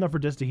say it loud enough for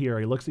Dis to hear.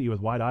 He looks at you with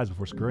wide eyes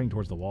before scurrying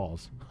towards the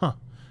walls. Huh.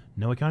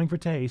 No accounting for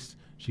taste.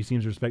 She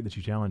seems to respect that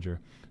you challenge her.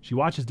 She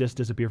watches Dis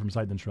disappear from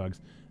sight, then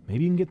shrugs.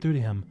 Maybe you can get through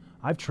to him.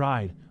 I've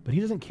tried, but he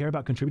doesn't care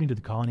about contributing to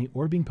the colony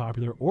or being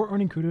popular or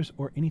earning critters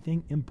or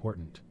anything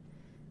important.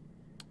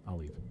 I'll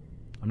leave.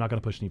 I'm not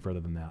going to push any further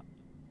than that.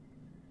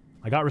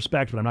 I got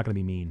respect, but I'm not going to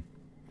be mean.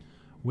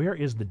 Where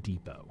is the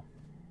depot?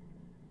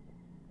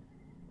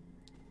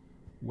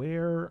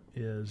 Where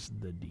is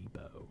the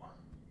depot?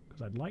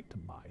 Because I'd like to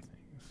buy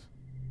things.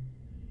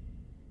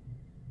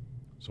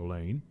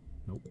 Solane?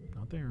 Nope,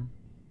 not there.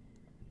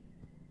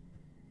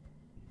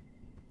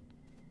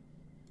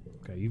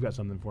 Okay, you've got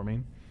something for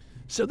me.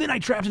 So then I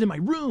trapped it in my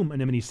room,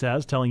 Anemone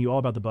says, telling you all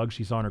about the bugs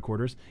she saw in her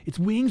quarters. Its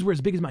wings were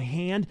as big as my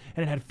hand,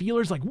 and it had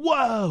feelers like,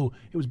 whoa!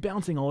 It was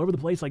bouncing all over the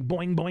place like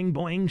boing, boing,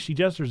 boing. She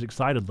gestures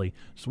excitedly,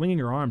 swinging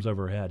her arms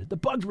over her head. The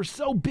bugs were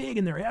so big,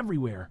 and they're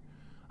everywhere.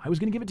 I was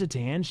going to give it to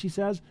Tan, she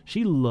says.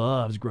 She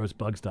loves gross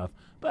bug stuff,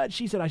 but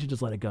she said I should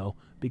just let it go,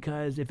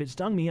 because if it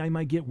stung me, I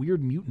might get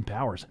weird mutant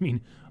powers. I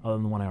mean, other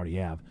than the one I already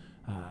have.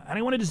 And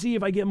I wanted to see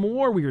if I get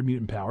more weird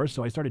mutant powers,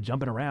 so I started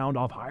jumping around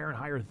off higher and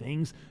higher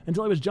things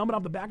until I was jumping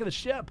off the back of the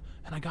ship,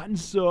 and I got in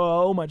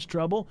so much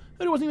trouble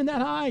that it wasn't even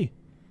that high.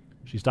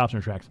 She stops in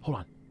her tracks. Hold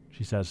on,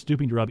 she says,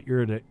 stooping to rub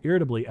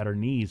irritably at her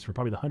knees for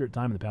probably the 100th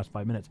time in the past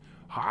 5 minutes.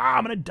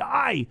 I'm gonna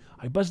die!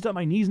 I busted up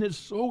my knees, and it's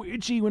so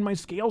itchy when my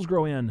scales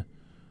grow in.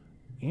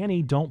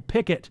 Annie, don't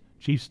pick it,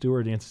 Chief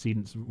Steward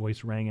Antecedent's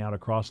voice rang out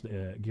across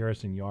the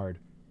garrison yard.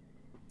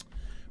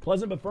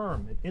 Pleasant but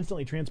firm, it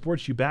instantly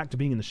transports you back to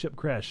being in the ship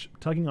creche,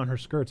 tugging on her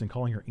skirts and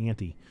calling her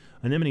Auntie.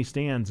 Anemone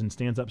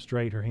stands up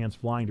straight, her hands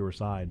flying to her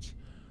sides.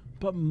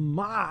 But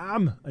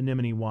Mom,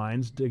 Anemone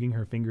whines, digging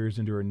her fingers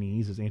into her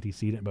knees as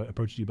Antecedent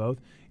approaches you both.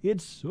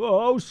 It's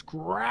so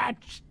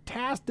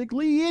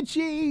scratch-tastically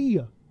itchy!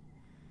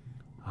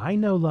 I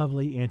know,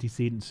 lovely,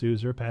 Antecedent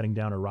soothes her, patting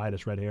down her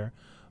riotous red hair.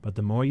 But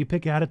the more you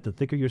pick at it, the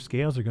thicker your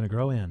scales are going to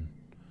grow in.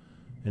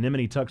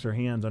 Anemone tucks her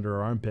hands under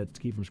her armpits to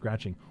keep from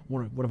scratching.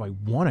 What if I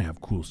want to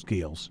have cool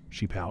scales?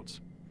 She pouts.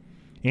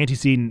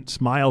 Antecedent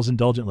smiles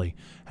indulgently.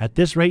 At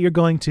this rate you're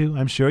going to,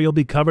 I'm sure you'll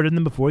be covered in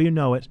them before you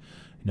know it.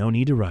 No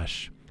need to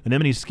rush.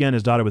 Anemone's skin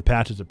is dotted with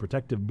patches of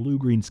protective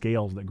blue-green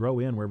scales that grow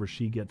in wherever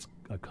she gets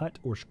a cut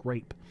or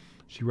scrape.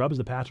 She rubs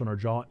the patch on her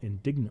jaw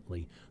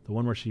indignantly, the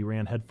one where she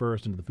ran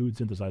headfirst into the food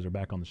synthesizer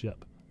back on the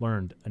ship.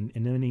 Learned, an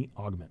Anemone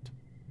augment.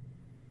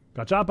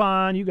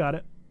 Gachapon, you got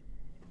it.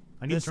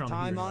 This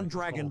time on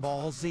Dragon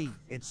Ball Z,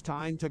 it's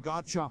time to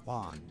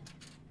Gachapon.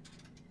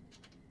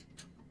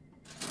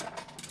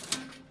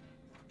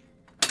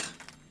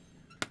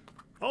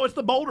 Oh, it's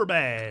the Boulder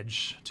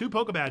Badge. 2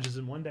 Poke Badges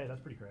in one day. That's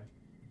pretty great.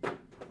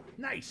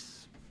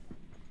 Nice.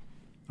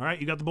 All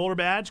right, you got the Boulder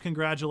Badge.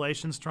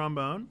 Congratulations,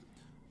 Trombone.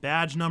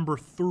 Badge number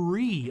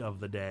 3 of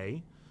the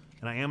day.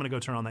 And I am going to go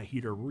turn on that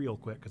heater real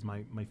quick because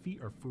my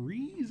feet are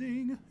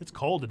freezing. It's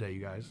cold today,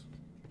 you guys.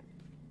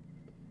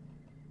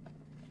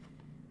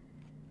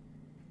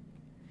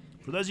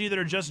 For those of you that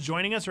are just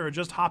joining us or are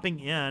just hopping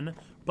in,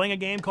 playing a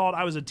game called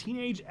I Was A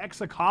Teenage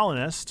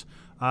Exocolonist.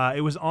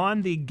 It was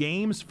on the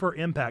Games for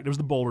Impact. It was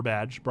the Boulder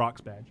Badge,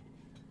 Brock's badge.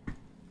 All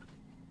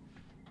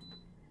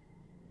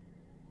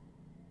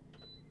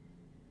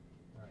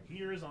right,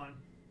 heater is on.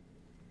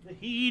 The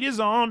heat is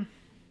on.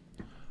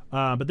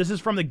 But this is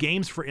from the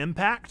Games for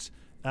Impact.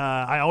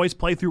 I always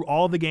play through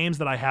all of the games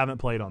that I haven't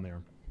played on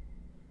there.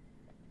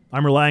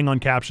 I'm relying on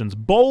captions.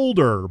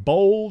 Boulder,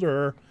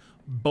 Boulder,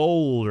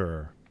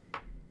 Boulder.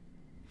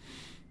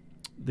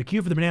 The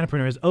queue for the banana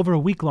printer is over a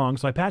week long,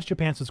 so I patched your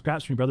pants with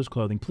scraps from your brother's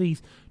clothing.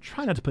 Please,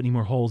 try not to put any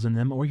more holes in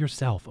them or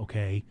yourself,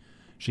 okay?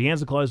 She hands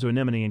the clothes to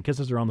Anemone and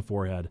kisses her on the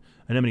forehead.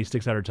 Anemone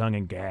sticks out her tongue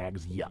and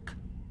gags. Yuck.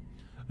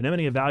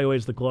 Anemone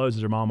evaluates the clothes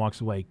as her mom walks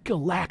away.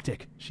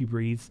 Galactic, she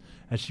breathes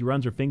as she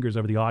runs her fingers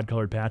over the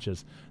odd-colored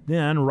patches.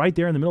 Then, right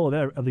there in the middle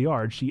of the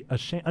yard, she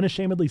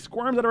unashamedly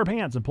squirms out of her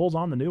pants and pulls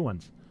on the new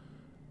ones.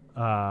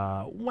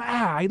 Wow,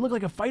 I look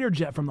like a fighter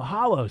jet from the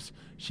Hollows,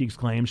 she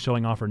exclaims,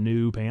 showing off her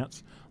new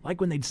pants. Like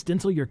when they'd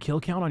stencil your kill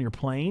count on your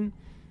plane?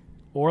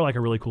 Or like a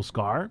really cool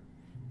scar?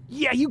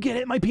 Yeah, you get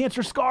it. My pants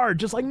are scarred,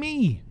 just like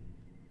me.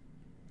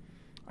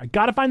 I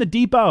gotta find the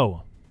depot.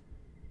 All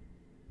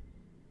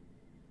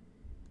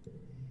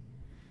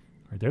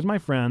right, there's my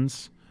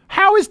friends.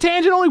 How is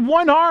Tangent only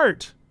 1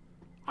 heart?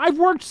 I've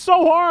worked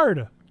so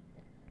hard.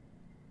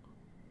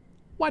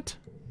 What?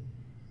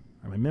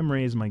 All right, my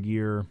memories, my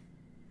gear.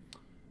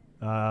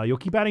 You'll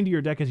keep adding to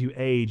your deck as you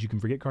age. You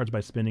can forget cards by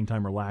spending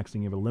time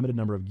relaxing. You have a limited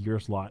number of gear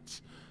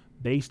slots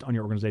based on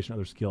your organization and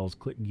other skills.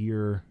 Click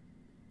gear.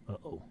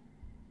 Uh-oh.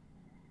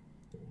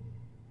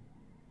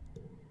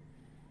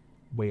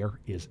 Where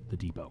is the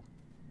depot?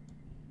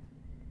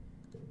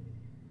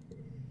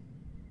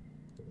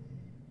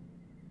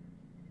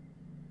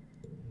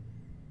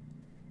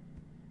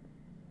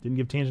 Didn't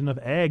give Tangent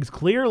enough eggs.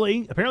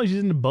 Clearly. Apparently she's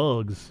into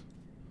bugs.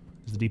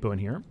 Is the depot in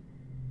here?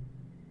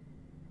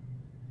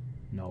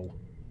 No.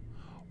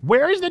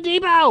 Where is the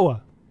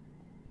depot?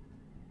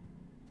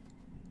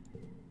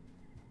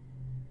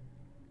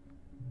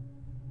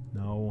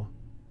 No.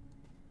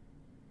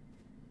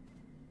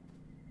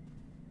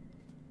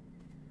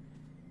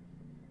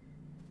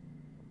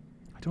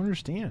 I don't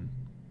understand.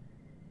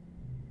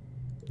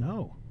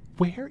 No.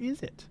 Where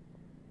is it?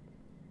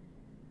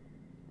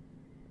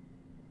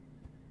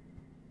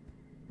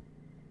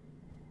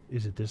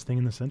 Is it this thing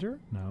in the center?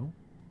 No.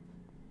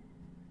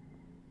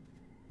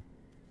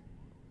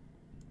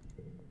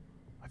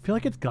 I feel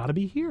like it's got to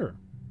be here.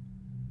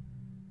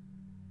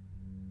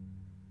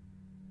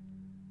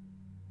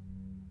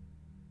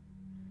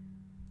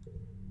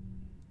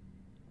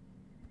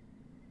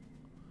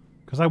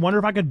 Because I wonder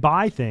if I could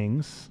buy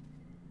things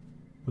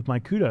with my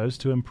kudos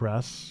to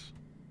impress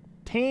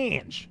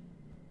Tange.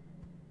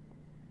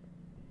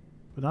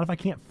 But not if I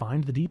can't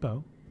find the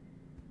depot.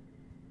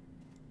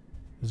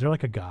 Is there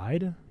like a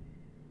guide?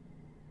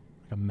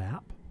 Like a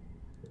map?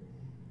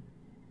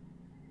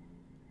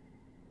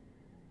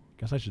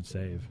 Guess I should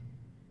save.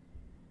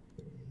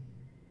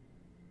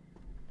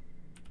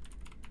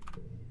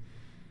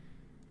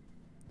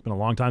 It's been a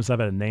long time since I've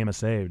had to name a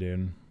save,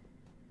 dude.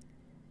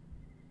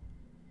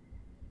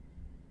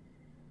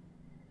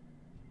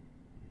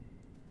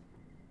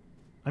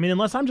 I mean,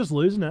 unless I'm just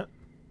losing it.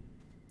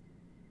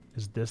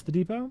 Is this the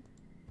depot?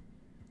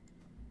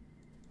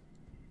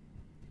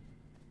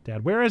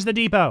 Dad, where is the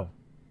depot?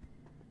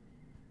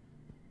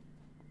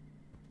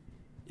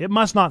 It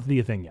must not be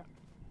a thing yet.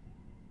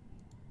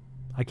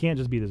 I can't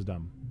just be this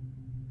dumb.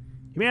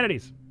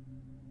 Humanities.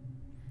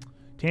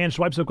 Tan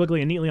swipes so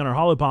quickly and neatly on her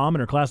holopalm, and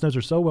her class notes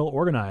are so well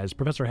organized.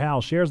 Professor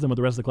Hal shares them with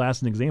the rest of the class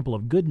as an example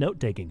of good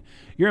note-taking.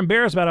 You're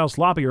embarrassed about how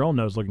sloppy your own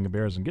notes look in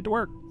comparison. Get to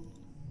work.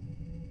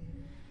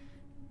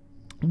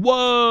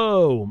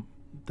 Whoa!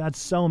 That's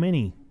so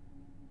many.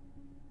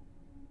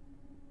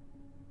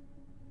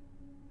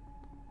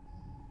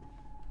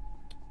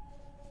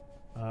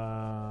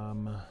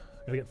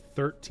 Gotta get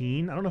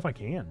 13. I don't know if I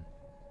can.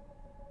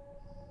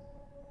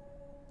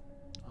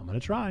 I'm gonna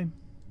try.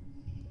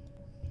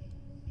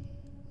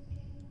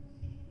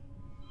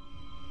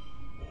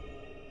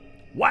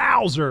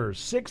 Wowzers!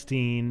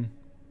 16.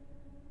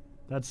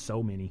 That's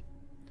so many.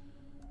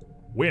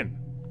 Win.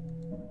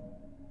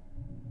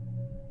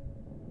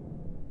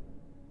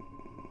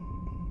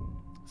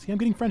 See, I'm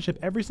getting friendship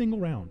every single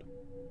round.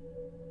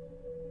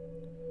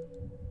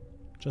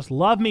 Just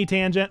love me,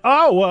 Tangent.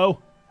 Oh,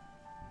 whoa.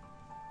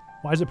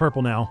 Why is it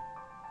purple now?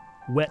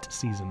 Wet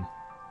season.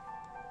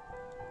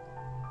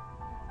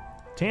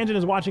 Tangent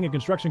is watching a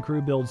construction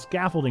crew build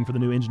scaffolding for the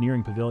new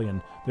engineering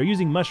pavilion. They're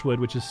using mushwood,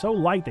 which is so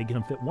light they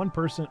can fit one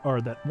person,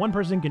 or that one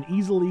person can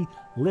easily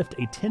lift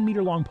a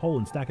 10-meter long pole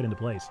and stack it into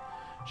place.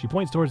 She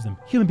points towards them.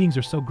 Human beings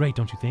are so great,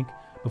 don't you think?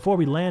 Before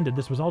we landed,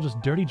 this was all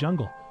just dirty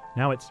jungle.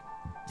 Now it's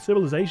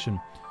civilization.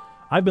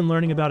 I've been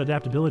learning about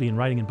adaptability and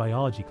writing in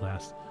biology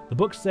class. The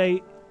books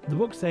say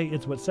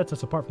it's what sets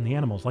us apart from the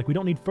animals. Like we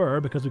don't need fur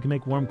because we can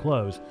make warm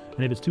clothes,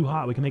 and if it's too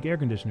hot, we can make air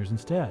conditioners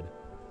instead.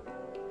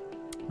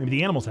 Maybe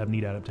the animals have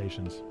neat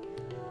adaptations.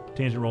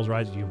 Tangent rolls her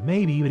eyes at you.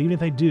 Maybe, but even if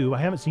they do, I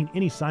haven't seen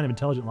any sign of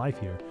intelligent life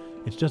here.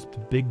 It's just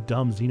big,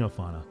 dumb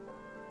xenofauna.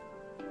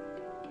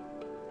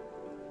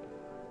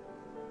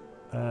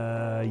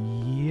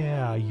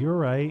 Yeah, you're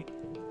right.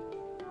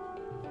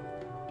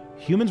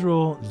 Humans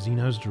rule,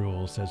 Xenos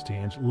drool, says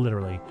Tange,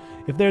 literally.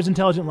 If there's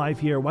intelligent life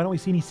here, why don't we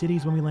see any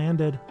cities when we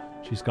landed?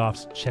 She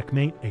scoffs,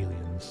 checkmate,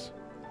 aliens.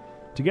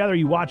 Together,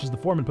 you watch as the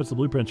foreman puts the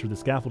blueprints for the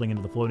scaffolding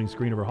into the floating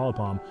screen of her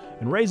holopalm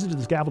and raises it to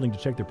the scaffolding to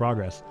check their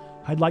progress.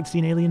 I'd like to see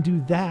an alien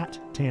do that,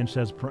 Tange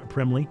says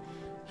primly.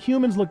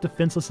 Humans look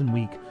defenseless and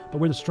weak, but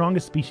we're the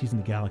strongest species in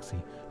the galaxy.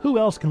 Who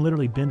else can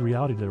literally bend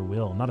reality to their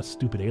will? Not a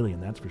stupid alien,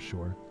 that's for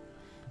sure.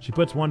 She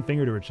puts one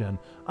finger to her chin.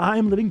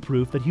 I'm living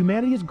proof that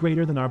humanity is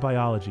greater than our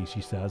biology, she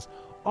says.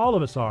 All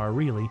of us are,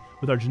 really,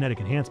 with our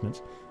genetic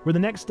enhancements. We're the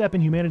next step in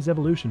humanity's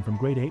evolution from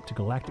great ape to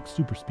galactic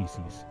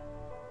superspecies.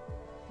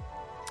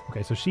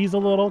 Okay, so she's a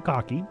little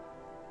cocky.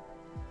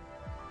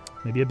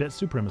 Maybe a bit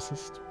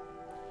supremacist.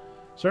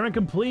 Sermon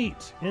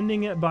complete.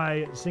 Ending it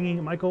by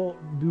singing Michael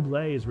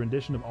Bublé's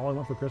rendition of All I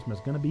Want for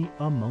Christmas. Gonna be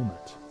a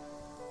moment.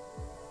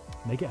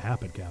 Make it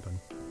happen, Captain.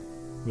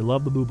 We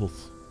love the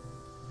boobles.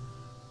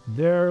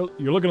 You're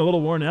looking a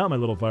little worn out, my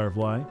little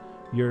firefly.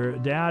 Your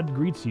dad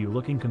greets you,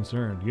 looking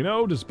concerned. You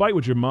know, despite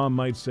what your mom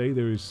might say,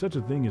 there is such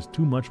a thing as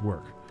too much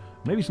work.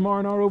 Maybe some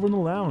R&R over in the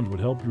lounge would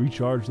help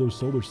recharge those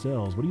solar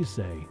cells. What do you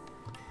say?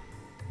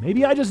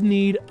 Maybe I just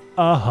need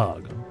a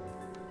hug.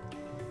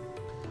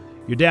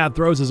 Your dad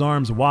throws his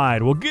arms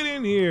wide. Well, get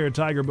in here,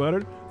 Tiger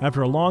Butter.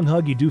 After a long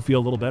hug, you do feel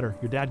a little better.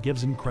 Your dad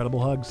gives incredible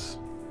hugs.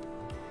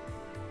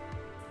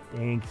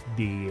 Thanks,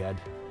 Dad.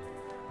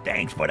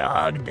 Thanks for the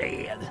hug,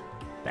 Dad.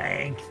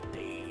 Thanks,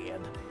 Dad.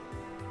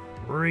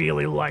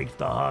 Really likes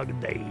the hug,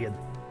 Dad.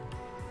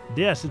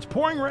 It's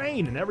pouring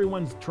rain, and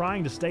everyone's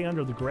trying to stay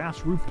under the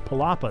grass-roofed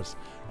palapas.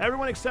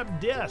 Everyone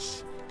except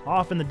Dis.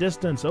 Off in the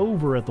distance,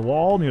 over at the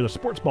wall near the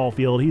sports ball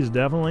field, he's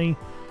definitely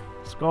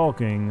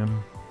skulking.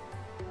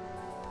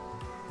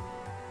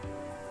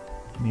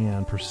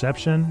 Man,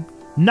 perception.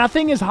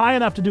 Nothing is high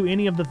enough to do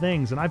any of the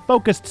things, and I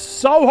focused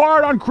so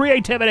hard on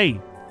creativity.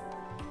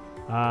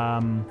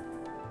 I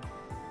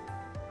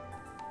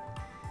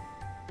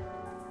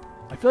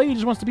feel like he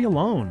just wants to be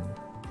alone.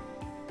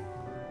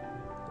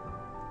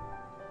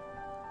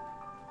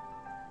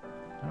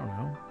 I don't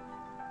know.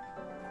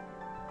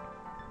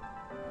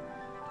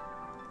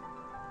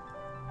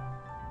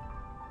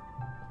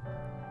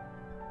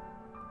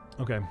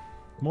 Okay,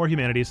 more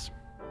humanities.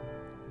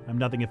 I'm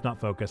nothing if not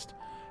focused.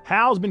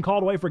 Hal's been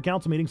called away for a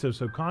council meeting, so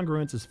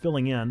Congruence is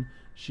filling in.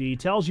 She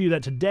tells you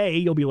that today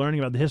you'll be learning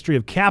about the history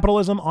of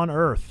capitalism on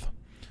Earth.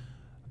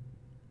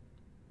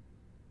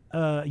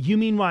 You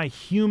mean why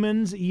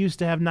humans used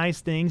to have nice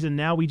things and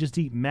now we just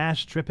eat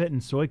mashed trippet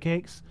and soy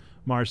cakes?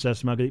 Mars says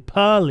smugly.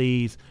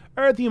 Please.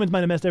 Earth humans might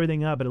have messed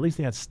everything up, but at least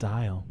they had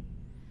style.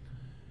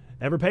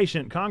 Ever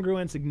patient,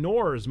 Congruence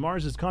ignores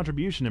Mars's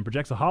contribution and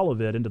projects a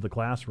holovid into the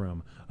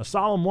classroom. A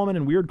solemn woman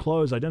in weird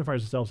clothes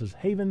identifies herself as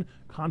Haven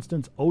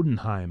Constance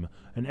Odenheim,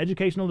 an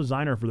educational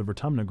designer for the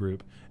Vertumna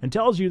group, and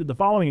tells you that the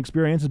following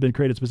experience has been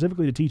created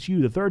specifically to teach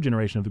you, the third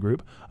generation of the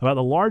group, about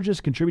the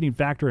largest contributing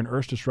factor in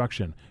Earth's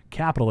destruction,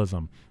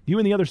 capitalism. You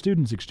and the other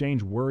students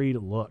exchange worried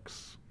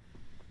looks.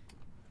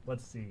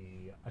 Let's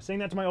see. I sang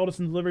that to my oldest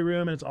in the delivery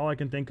room, and it's all I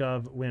can think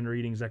of when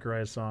reading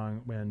Zechariah's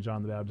song when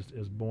John the Baptist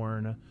is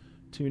born.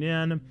 Tune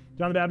in.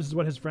 John the Baptist is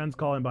what his friends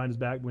call him behind his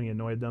back when he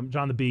annoyed them.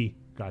 John the B.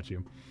 Got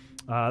you.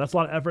 That's a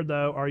lot of effort,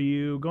 though. Are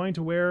you going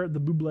to wear the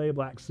Buble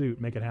black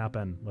suit? Make it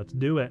happen. Let's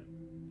do it.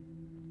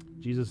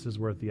 Jesus is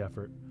worth the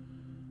effort.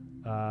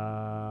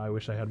 I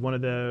wish I had one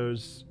of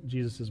those.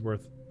 Jesus is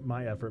worth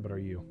my effort, but are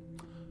you?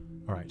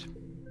 All right.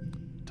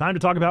 Time to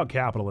talk about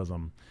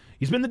capitalism.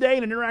 You spend the day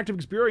in an interactive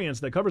experience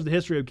that covers the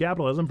history of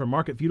capitalism from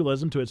market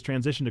feudalism to its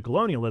transition to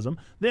colonialism.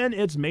 Then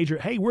its major,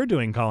 hey, we're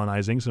doing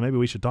colonizing, so maybe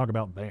we should talk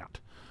about that.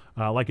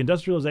 Like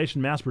industrialization,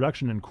 mass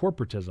production, and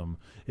corporatism.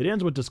 It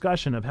ends with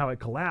discussion of how it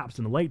collapsed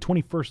in the late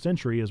 21st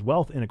century as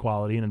wealth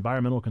inequality and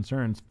environmental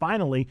concerns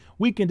finally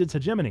weakened its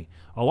hegemony,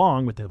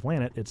 along with the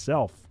planet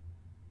itself.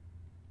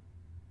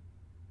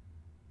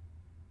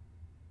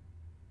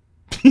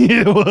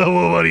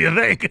 What do you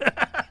think?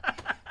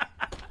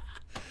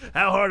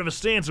 How hard of a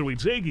stance are we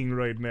taking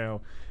right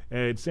now?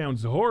 It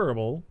sounds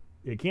horrible.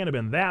 It can't have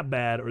been that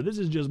bad, or this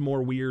is just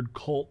more weird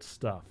cult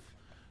stuff.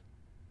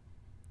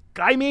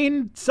 I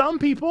mean, some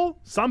people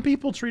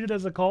treat it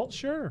as a cult,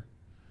 sure.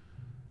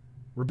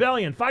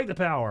 Rebellion, fight the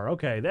power.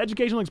 Okay, the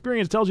educational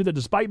experience tells you that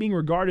despite being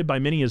regarded by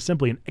many as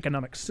simply an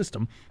economic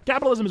system,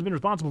 capitalism has been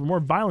responsible for more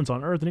violence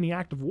on Earth than any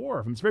act of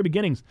war. From its very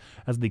beginnings,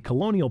 as the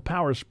colonial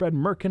powers spread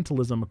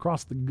mercantilism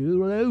across the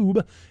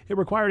globe, it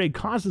required a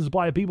constant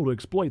supply of people to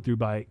exploit through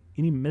by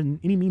any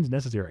means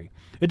necessary.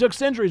 It took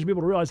centuries for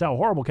people to realize how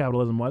horrible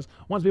capitalism was,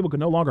 once people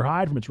could no longer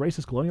hide from its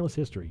racist colonialist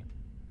history.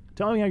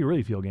 Tell me how you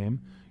really feel,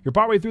 game. You're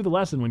partway through the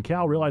lesson when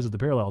Cal realizes the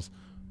parallels.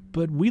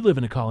 But we live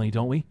in a colony,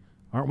 don't we?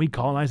 Aren't we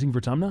colonizing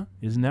Vertumna?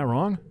 Isn't that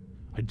wrong?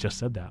 I just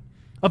said that.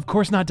 Of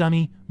course not,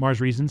 dummy,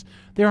 Mars reasons.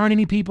 There aren't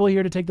any people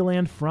here to take the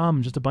land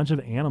from, just a bunch of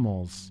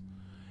animals.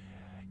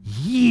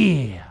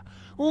 Yeah,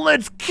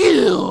 let's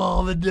kill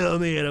all the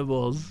dumb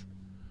animals.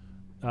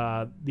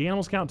 The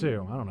animals count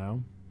too. I don't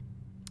know.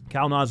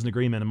 Cal nods in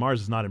agreement, and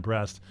Mars is not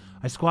impressed.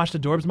 I squashed a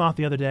Dorbs moth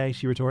the other day,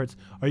 she retorts.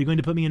 Are you going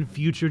to put me in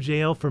future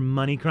jail for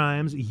money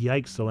crimes?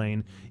 Yikes,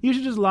 Elaine. You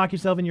should just lock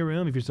yourself in your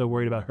room if you're so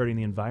worried about hurting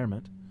the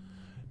environment.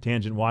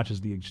 Tangent watches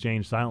the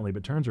exchange silently,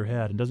 but turns her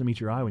head and doesn't meet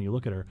your eye when you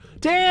look at her.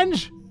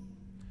 Tange!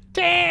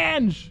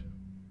 Tange!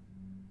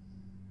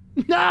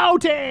 No,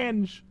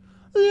 Tange!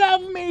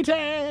 Love me,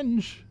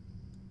 Tange!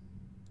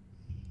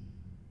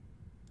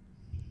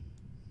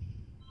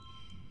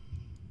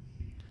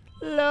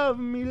 Love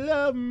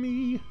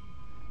me.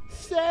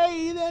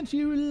 Say that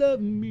you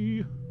love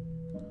me.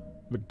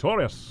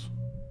 Victorious.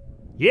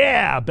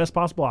 Yeah, best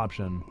possible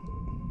option.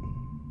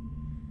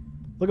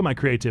 Look at my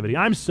creativity.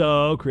 I'm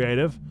so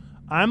creative.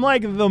 I'm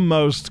like the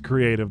most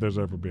creative there's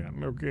ever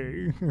been.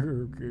 Okay.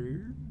 Okay.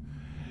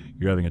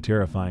 You're having a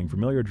terrifying,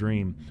 familiar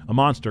dream. A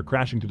monster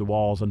crashing through the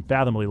walls,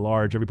 unfathomably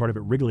large, every part of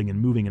it wriggling and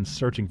moving and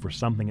searching for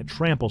something. It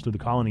tramples through the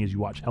colony as you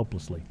watch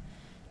helplessly.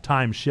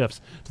 Time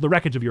shifts to the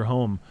wreckage of your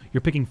home.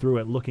 You're picking through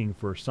it, looking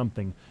for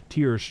something.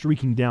 Tears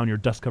streaking down your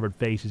dust-covered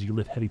face as you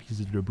lift heavy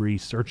pieces of debris,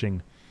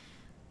 searching.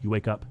 You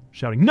wake up,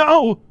 shouting,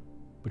 "No!"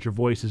 But your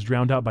voice is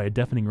drowned out by a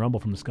deafening rumble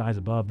from the skies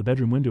above. The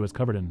bedroom window is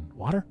covered in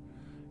water.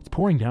 It's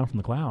pouring down from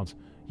the clouds.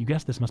 You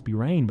guess this must be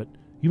rain, but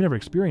you've never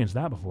experienced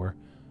that before.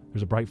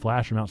 There's a bright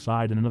flash from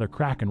outside and another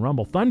crack and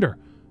rumble. Thunder!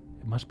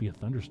 It must be a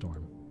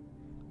thunderstorm.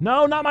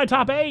 No, not my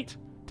top 8!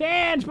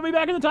 Tange, put me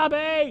back in the top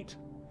 8!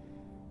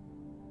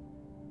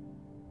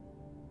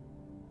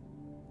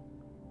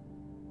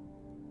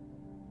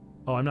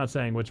 Oh, I'm not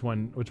saying which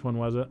one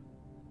was it?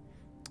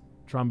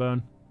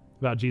 Trombone?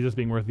 About Jesus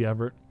being worth the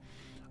effort.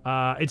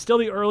 It's still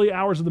the early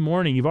hours of the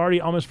morning. You've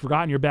already almost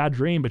forgotten your bad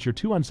dream, but you're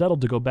too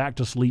unsettled to go back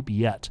to sleep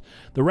yet.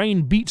 The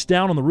rain beats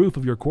down on the roof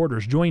of your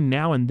quarters, joined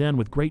now and then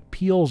with great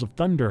peals of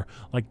thunder,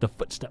 like the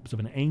footsteps of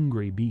an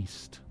angry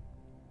beast.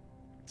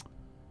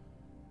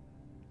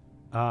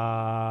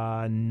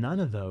 None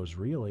of those,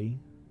 really.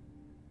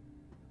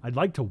 I'd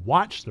like to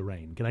watch the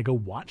rain. Can I go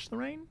watch the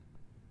rain?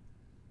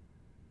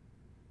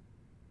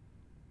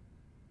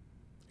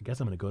 I guess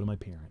I'm going to go to my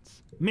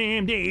parents.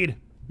 Ma'am, Dad.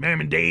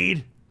 Ma'am and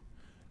Dad.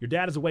 Your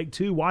dad is awake,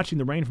 too, watching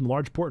the rain from the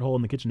large porthole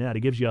in the kitchenette.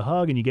 He gives you a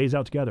hug, and you gaze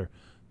out together.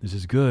 This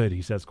is good,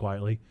 he says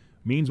quietly.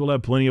 Means we'll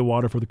have plenty of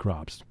water for the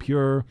crops.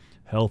 Pure,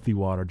 healthy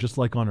water, just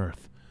like on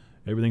Earth.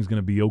 Everything's going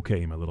to be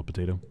okay, my little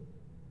potato.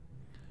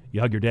 You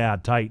hug your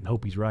dad tight and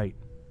hope he's right.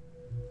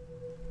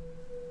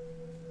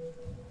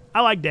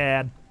 I like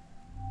Dad.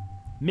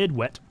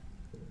 Mid-wet.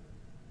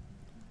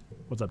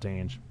 What's up,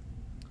 Tange?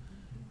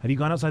 Have you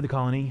gone outside the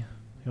colony?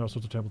 All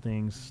sorts of terrible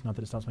things. Not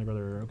that it stops my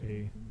brother.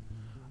 Okay.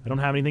 I don't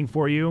have anything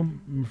for you,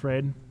 I'm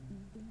afraid.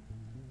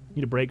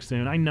 Need a break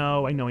soon. I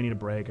know I need a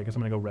break. I guess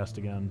I'm going to go rest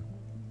again.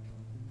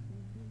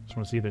 Just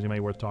want to see if there's anybody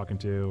worth talking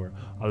to, or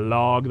a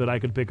log that I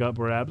could pick up,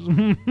 perhaps.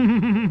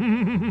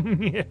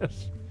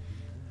 Yes.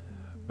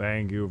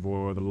 Thank you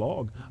for the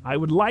log. I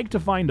would like to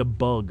find a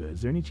bug.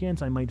 Is there any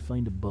chance I might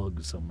find a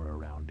bug somewhere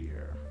around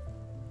here?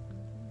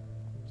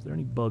 Is there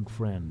any bug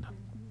friend?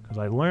 Because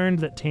I learned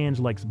that Tange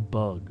likes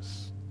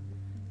bugs.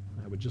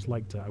 I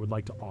would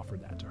like to offer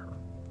that to her.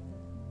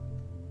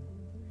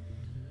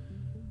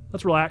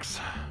 Let's relax.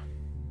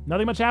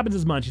 Nothing much happens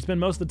as much. You spend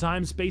most of the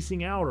time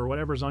spacing out or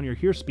whatever's on your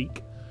here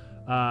speak.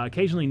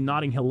 Occasionally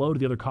nodding hello to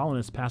the other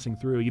colonists passing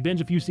through. You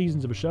binge a few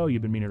seasons of a show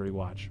you've been meaning to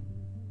rewatch.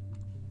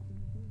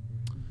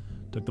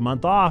 Took the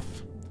month off.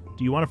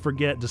 Do you want to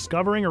forget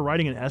discovering or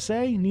writing an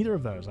essay? Neither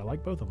of those. I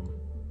like both of them.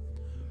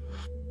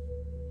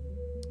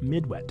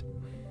 Mid-wet.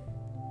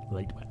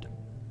 Late-wet.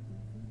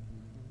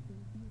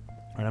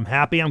 Alright, I'm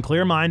happy. I'm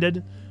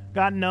clear-minded.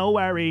 Got no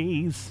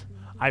worries.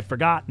 I've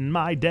forgotten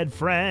my dead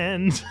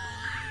friend.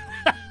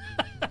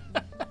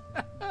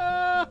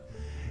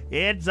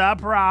 It's a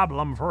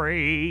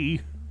problem-free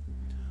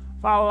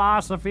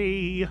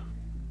philosophy.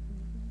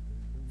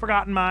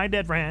 Forgotten my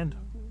dead friend.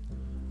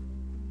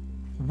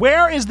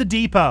 Where is the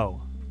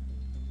depot?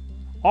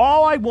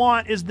 All I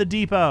want is the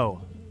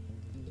depot.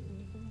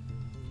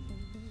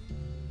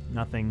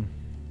 Nothing.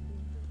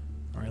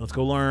 All right, let's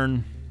go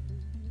learn.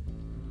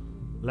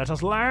 Let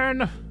us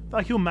learn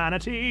the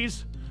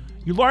humanities.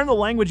 You learn the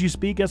language you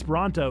speak.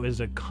 Esperanto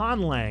is a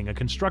conlang, a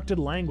constructed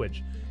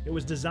language. It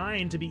was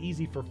designed to be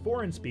easy for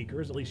foreign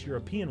speakers, at least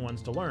European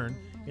ones, to learn,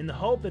 in the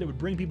hope that it would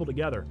bring people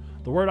together.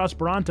 The word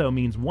Esperanto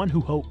means one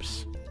who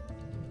hopes.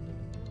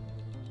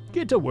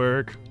 Get to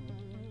work.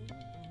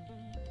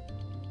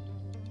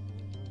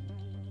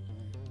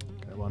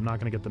 Okay, well, I'm not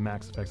going to get the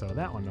max effects out of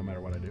that one, no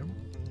matter what I do.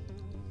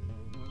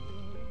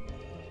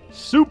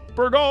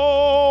 Super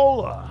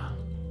goal!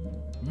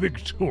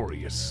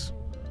 Victorious.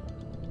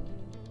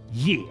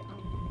 Yeah.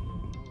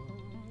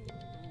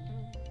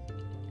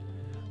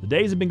 The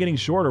days have been getting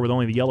shorter with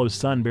only the yellow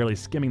sun barely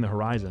skimming the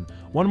horizon.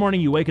 One morning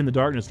you wake in the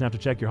darkness and have to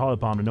check your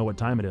holopalm to know what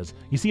time it is.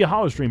 You see a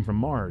holostream from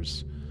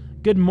Mars.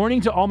 Good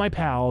morning to all my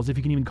pals, if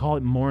you can even call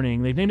it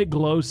morning. They've named it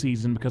glow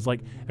season because,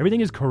 like,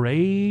 everything is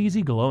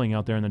crazy glowing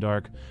out there in the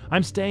dark.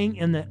 I'm staying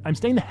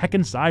the heck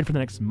inside for the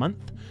next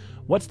month.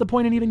 What's the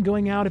point in even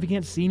going out if you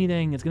can't see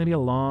anything? It's going to be a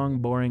long,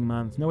 boring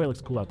month. No way it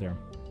looks cool out there.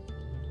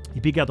 You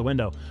peek out the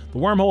window. The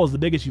wormhole is the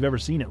biggest you've ever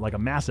seen it, like a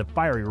massive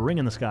fiery ring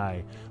in the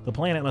sky. The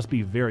planet must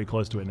be very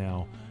close to it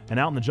now. And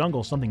out in the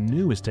jungle, something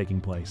new is taking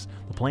place.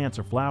 The plants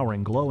are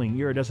flowering, glowing,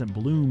 iridescent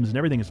blooms, and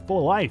everything is full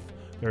of life.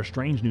 There are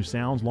strange new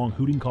sounds, long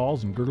hooting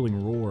calls, and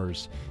gurgling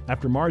roars.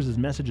 After Mars's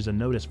message is a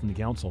notice from the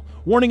council,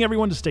 warning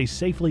everyone to stay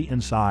safely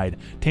inside.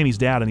 Tammy's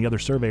dad and the other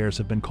surveyors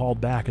have been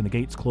called back, and the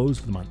gates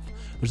closed for the month.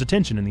 There's a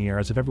tension in the air,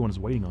 as if everyone is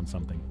waiting on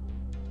something.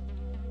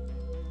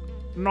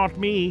 Not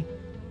me.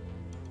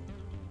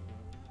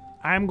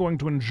 I'm going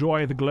to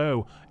enjoy the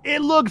glow.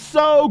 It looks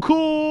so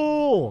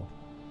cool!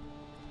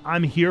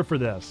 I'm here for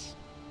this.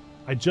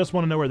 I just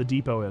want to know where the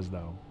depot is,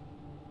 though.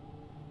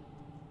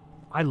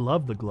 I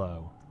love the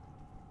glow.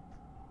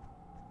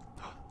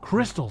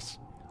 Crystals!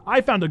 I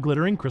found a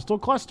glittering crystal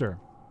cluster.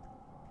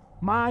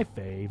 My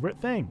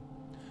favorite thing.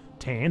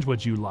 Tange,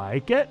 would you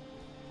like it?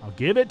 I'll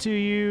give it to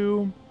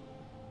you.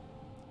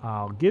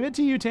 I'll give it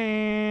to you,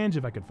 Tange,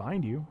 if I could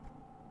find you.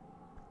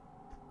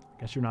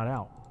 Guess you're not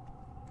out.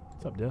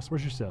 What's up, Dis?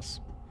 Where's your sis?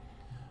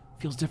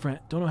 Feels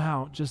different. Don't know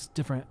how. Just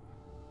different.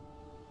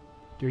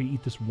 Dare you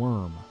eat this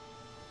worm?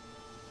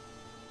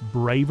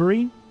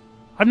 Bravery?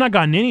 I've not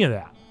gotten any of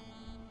that.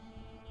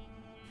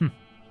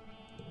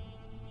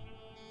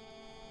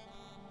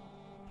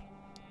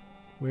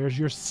 Where's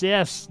your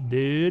sis,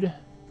 dude? All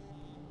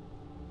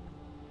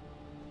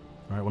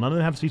right, well, none of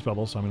them have speech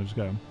bubbles, so I'm going to just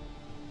go.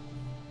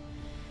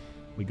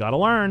 We got to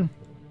learn.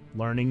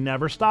 Learning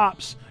never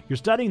stops. You're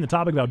studying the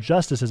topic about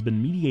justice has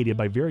been mediated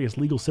by various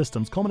legal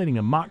systems, culminating in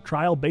a mock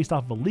trial based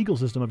off of a legal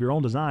system of your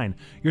own design.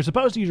 You're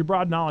supposed to use your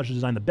broad knowledge to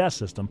design the best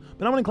system,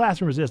 but no one in class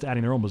can resist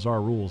adding their own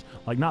bizarre rules,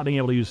 like not being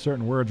able to use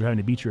certain words or having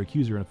to beat your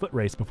accuser in a foot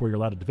race before you're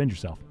allowed to defend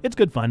yourself. It's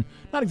good fun,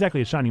 not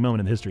exactly a shining moment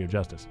in the history of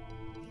justice.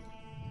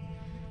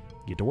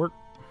 Get to work.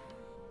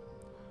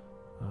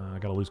 I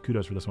gotta lose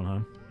kudos for this one, huh?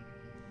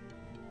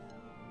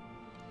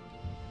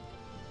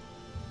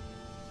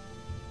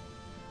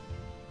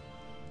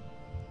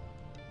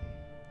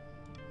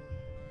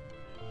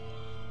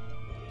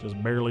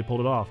 Barely pulled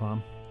it off, huh?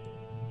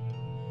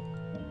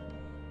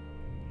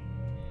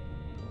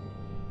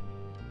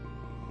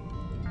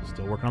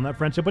 Still working on that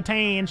friendship with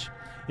Tange.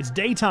 It's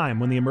daytime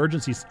when the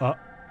emergency's up.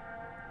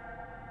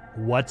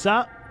 What's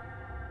up?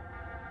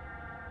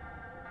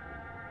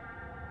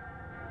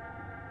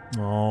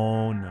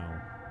 Oh, no.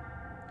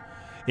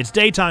 It's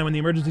daytime when the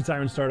emergency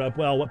sirens start up.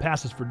 Well, what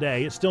passes for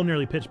day? It's still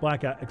nearly pitch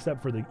black out,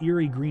 except for the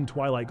eerie green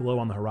twilight glow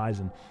on the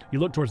horizon. You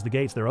look towards the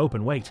gates. They're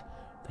open. Wait.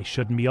 They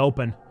shouldn't be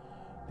open.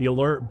 The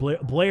alert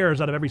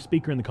blares out of every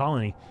speaker in the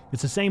colony.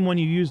 It's the same one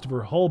you used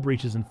for hull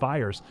breaches and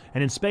fires.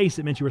 And in space,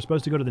 it meant you were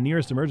supposed to go to the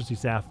nearest emergency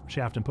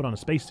shaft and put on a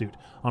spacesuit.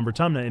 On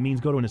Vertumna, it means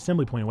go to an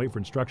assembly point and wait for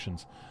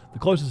instructions. The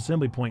closest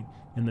assembly point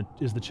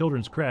is the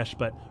children's creche,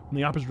 but from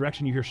the opposite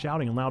direction, you hear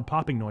shouting and loud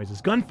popping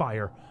noises.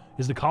 Gunfire!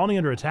 Is the colony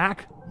under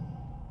attack?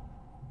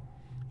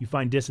 You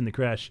find Dis in the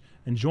creche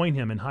and join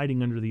him in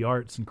hiding under the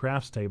arts and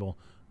crafts table.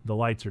 The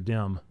lights are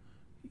dim.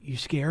 You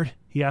scared?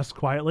 He asks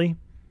quietly.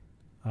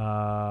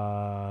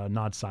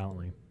 Nods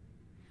silently.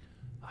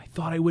 I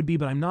thought I would be,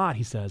 but I'm not,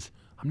 he says.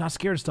 I'm not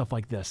scared of stuff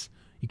like this.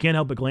 You can't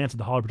help but glance at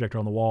the holoprojector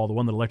on the wall, the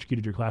one that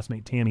electrocuted your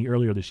classmate Tammy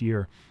earlier this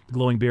year. The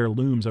glowing bear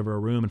looms over a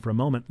room and for a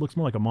moment looks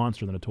more like a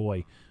monster than a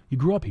toy. You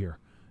grew up here.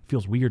 It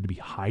feels weird to be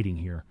hiding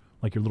here,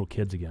 like you're little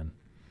kids again.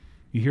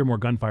 You hear more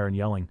gunfire and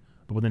yelling,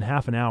 but within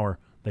half an hour,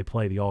 they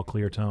play the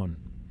all-clear tone.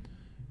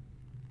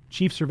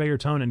 Chief Surveyor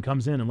Tonin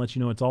comes in and lets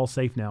you know it's all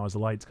safe now as the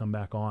lights come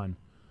back on.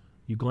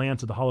 You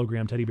glance at the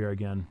hologram teddy bear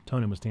again.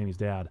 Tonin was Tammy's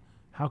dad.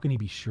 How can he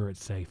be sure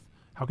it's safe?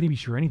 How can he be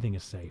sure anything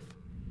is safe?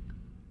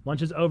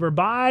 Lunch is over.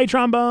 Bye,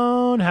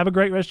 Trombone. Have a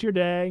great rest of your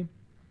day.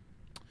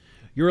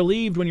 You're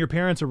relieved when your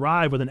parents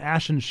arrive with an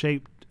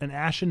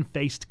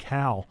ashen-faced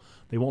Cal.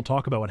 They won't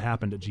talk about what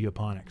happened at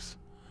Geoponics.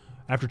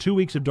 After 2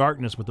 weeks of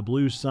darkness with the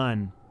blue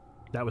sun,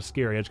 that was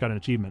scary. I just got an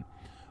achievement.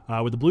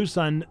 With the blue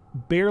sun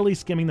barely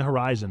skimming the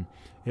horizon,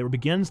 it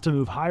begins to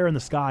move higher in the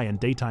sky and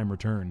daytime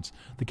returns.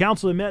 The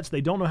council admits they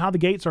don't know how the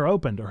gates are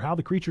opened or how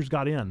the creatures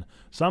got in.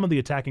 Some of the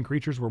attacking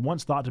creatures were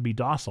once thought to be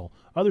docile.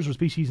 Others were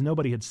species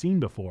nobody had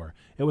seen before.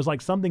 It was like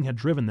something had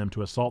driven them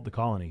to assault the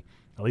colony.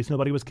 At least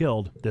nobody was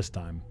killed this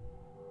time.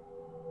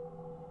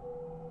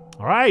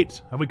 All right.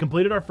 Have we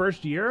completed our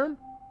first year?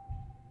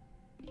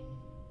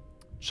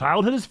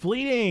 Childhood is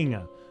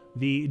fleeting.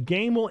 The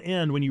game will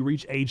end when you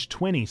reach age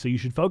 20, so you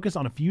should focus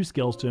on a few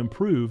skills to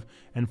improve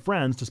and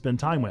friends to spend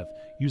time with.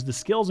 Use the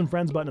Skills and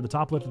Friends button at the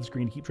top left of the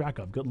screen to keep track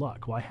of. Good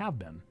luck. Well, I have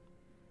been.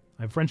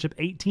 I have Friendship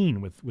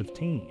 18 with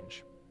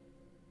Tange.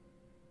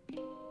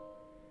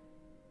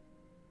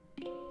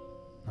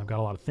 I've got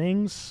a lot of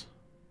things.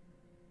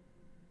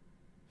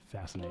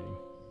 Fascinating.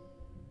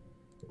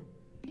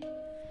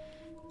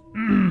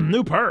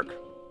 New perk.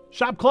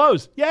 Shop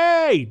closed.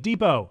 Yay!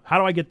 Depot. How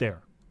do I get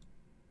there?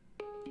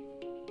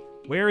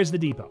 Where is the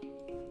depot?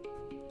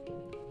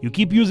 You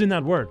keep using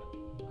that word.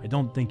 I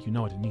don't think you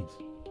know what it means.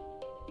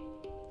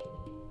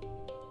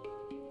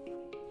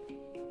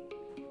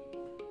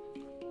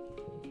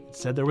 It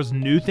said there was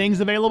new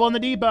things available in the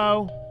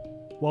depot.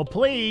 Well,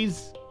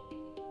 please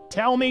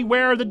tell me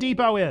where the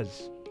depot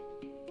is.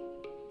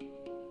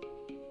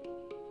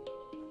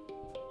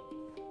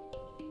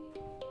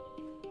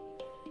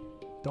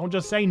 Don't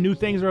just say new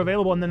things are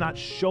available and then not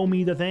show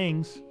me the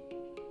things.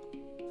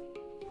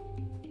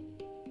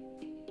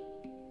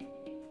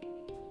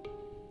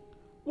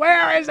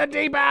 Where is the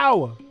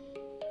depot?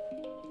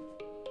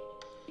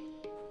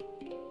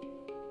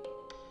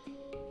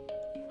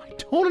 I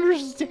don't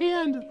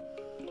understand.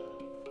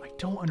 I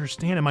don't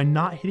understand. Am I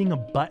not hitting a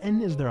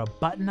button? Is there a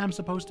button I'm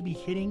supposed to be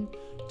hitting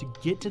to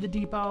get to the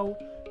depot?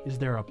 Is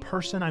there a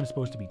person I'm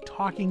supposed to be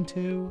talking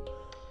to?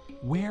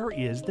 Where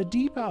is the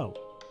depot?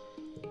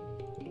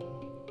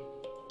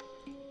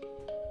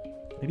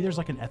 Maybe there's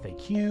like an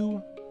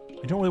FAQ.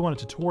 I don't really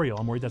want a tutorial.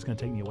 I'm worried that's going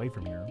to take me away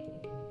from here.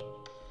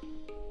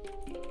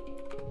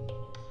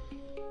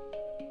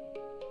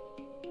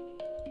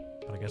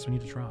 But I guess we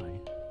need to try.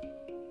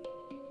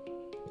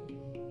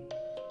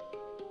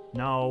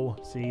 No.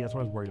 See, that's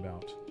what I was worried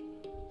about.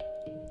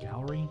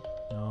 Gallery?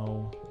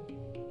 No.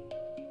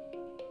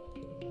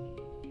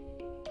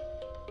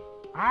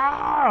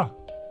 Ah!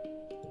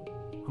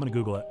 I'm going to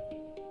Google it.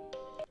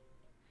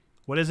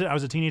 What is it? I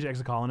was a teenage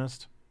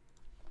exocolonist.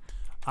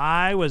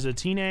 I was a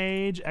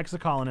teenage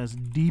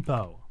exocolonist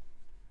depot.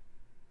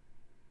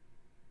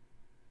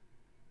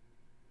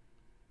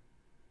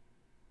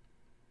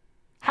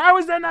 How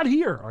is that not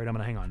here? All right, I'm going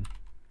to hang on.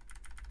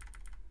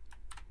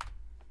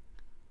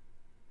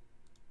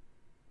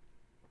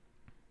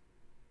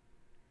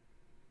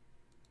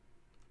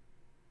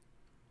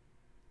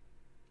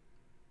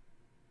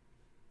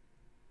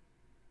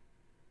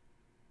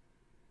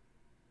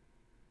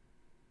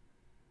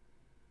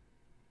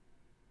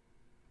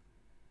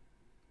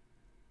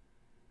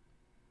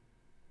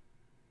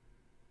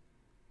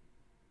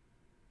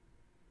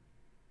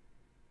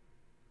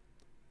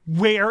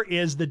 Where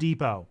is the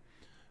depot?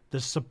 The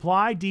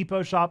supply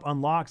depot shop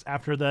unlocks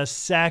after the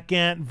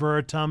second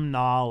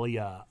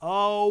Vertumnalia.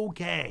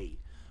 Okay.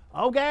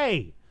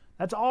 Okay.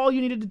 That's all you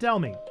needed to tell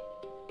me.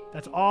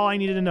 That's all I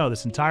needed to know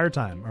this entire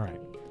time. All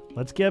right.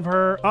 Let's give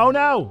her... Oh,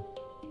 no!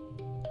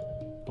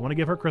 I want to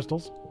give her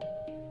crystals.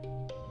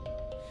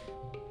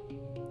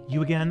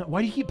 You again?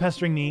 Why do you keep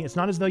pestering me? It's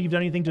not as though you've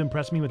done anything to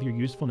impress me with your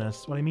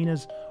usefulness. What I mean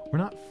is, we're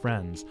not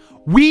friends.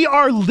 We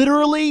are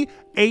literally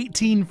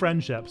 18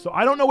 friendships. So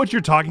I don't know what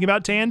you're talking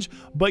about, Tange,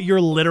 but you're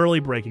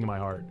literally breaking my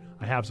heart.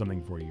 I have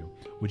something for you.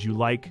 Would you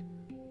like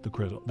the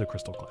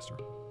crystal cluster?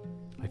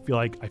 I feel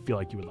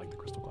like you would like the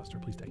crystal cluster.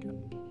 Please take it.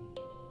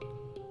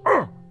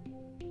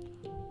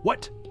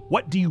 What?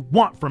 What do you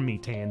want from me,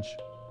 Tange?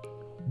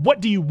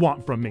 What do you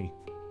want from me?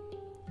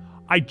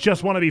 I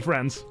just want to be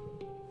friends.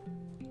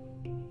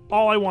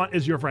 All I want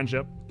is your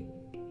friendship.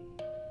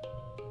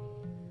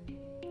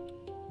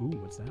 Ooh,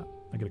 what's that?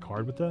 I get a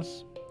card with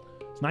this?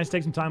 It's nice to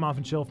take some time off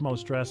and chill from all the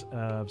stress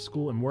of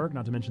school and work,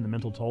 not to mention the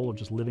mental toll of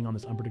just living on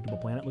this unpredictable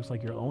planet. Looks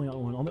like you're the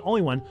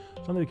only one.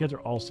 Some of the kids are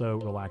also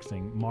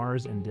relaxing.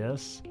 Mars and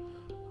Dis.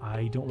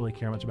 I don't really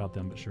care much about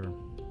them, but sure.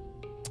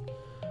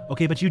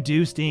 Okay, but you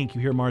do stink.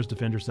 You hear Mars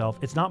defend herself.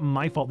 It's not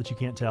my fault that you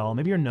can't tell.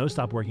 Maybe your nose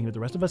stopped working, but the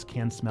rest of us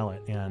can smell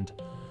it. And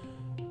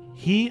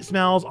he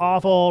smells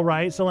awful,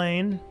 right,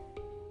 Selene?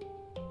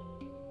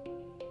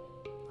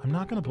 I'm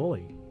not going to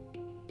bully.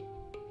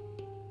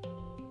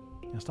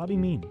 Now stop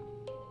being mean.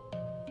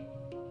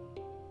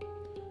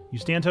 You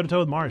stand toe-to-toe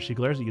with Mars. She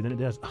glares at you, then it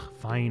does. Ugh,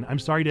 fine. I'm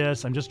sorry,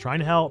 Dis. I'm just trying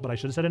to help, but I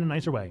should have said it in a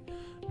nicer way.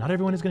 Not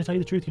everyone is going to tell you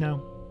the truth, you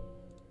know.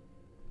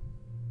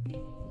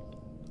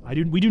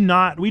 We do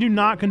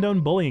not condone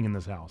bullying in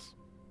this house.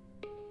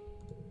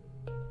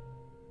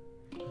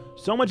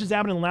 So much has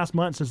happened in the last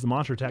month since the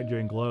monster attack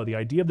during Glow. The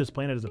idea of this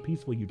planet as a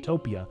peaceful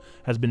utopia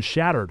has been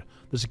shattered.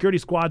 The security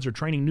squads are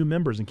training new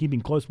members and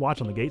keeping close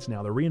watch on the gates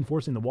now. They're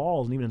reinforcing the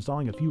walls and even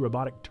installing a few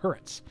robotic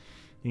turrets.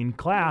 In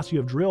class, you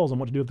have drills on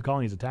what to do if the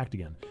colony is attacked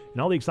again. In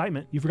all the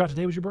excitement, you forgot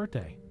today was your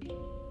birthday.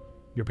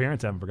 Your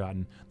parents haven't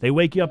forgotten. They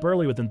wake you up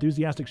early with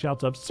enthusiastic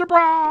shouts of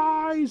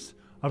surprise!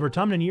 Of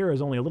Autumnan year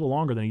is only a little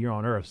longer than a year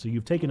on Earth, so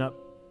you've taken up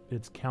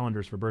its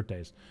calendars for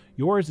birthdays.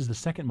 Yours is the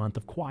second month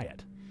of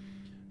quiet.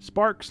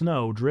 Spark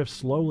snow drifts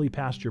slowly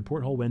past your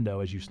porthole window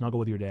as you snuggle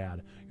with your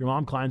dad. Your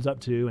mom climbs up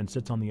too and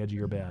sits on the edge of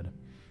your bed.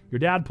 Your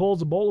dad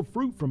pulls a bowl of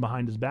fruit from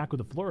behind his back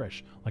with a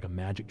flourish, like a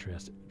magic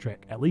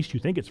trick. At least you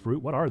think it's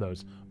fruit. What are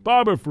those?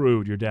 Baba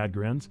fruit, your dad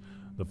grins.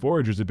 The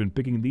foragers have been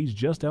picking these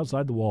just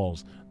outside the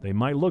walls. They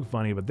might look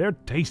funny, but they're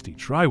tasty.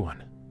 Try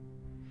one.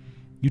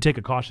 You take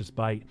a cautious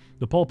bite.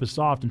 The pulp is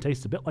soft and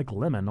tastes a bit like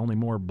lemon, only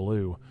more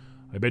blue.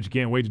 I bet you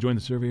can't wait to join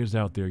the surveyors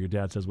out there, your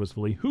dad says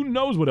wistfully. Who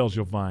knows what else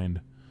you'll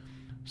find?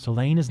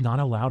 Selene is not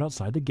allowed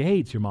outside the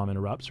gates, your mom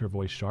interrupts, her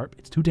voice sharp.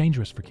 It's too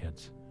dangerous for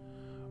kids.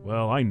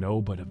 Well, I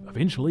know, but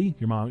eventually,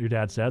 your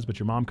dad says, but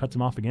your mom cuts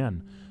him off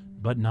again.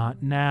 But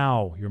not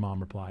now, your mom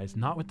replies.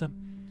 Not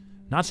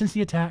since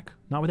the attack.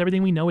 Not with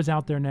everything we know is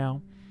out there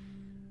now.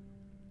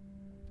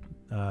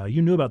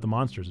 You knew about the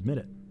monsters, admit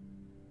it.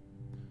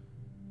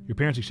 Your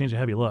parents exchange a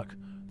heavy look.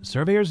 The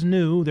surveyors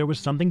knew there was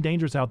something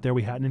dangerous out there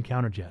we hadn't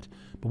encountered yet,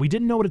 but we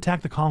didn't know what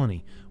attacked the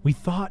colony. We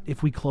thought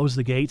if we closed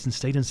the gates and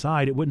stayed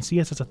inside, it wouldn't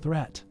see us as a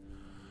threat.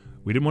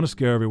 We didn't want to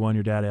scare everyone,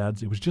 your dad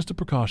adds. It was just a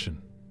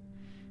precaution.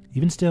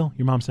 Even still,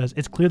 your mom says,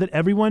 it's clear that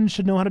everyone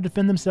should know how to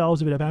defend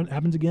themselves if it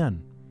happens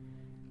again.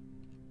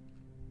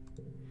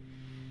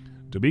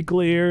 To be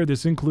clear,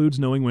 this includes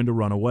knowing when to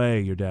run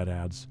away, your dad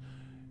adds.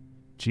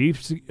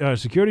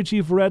 Security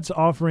Chief Rhett's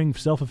offering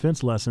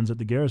self-defense lessons at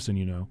the garrison,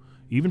 you know.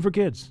 Even for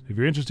kids. If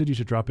you're interested, you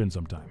should drop in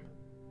sometime.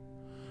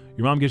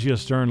 Your mom gives you a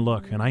stern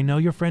look, and I know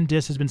your friend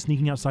Dis has been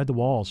sneaking outside the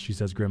walls, she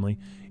says grimly.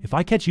 If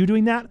I catch you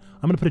doing that,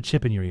 I'm going to put a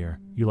chip in your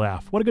ear. You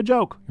laugh. What a good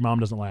joke. Your mom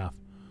doesn't laugh.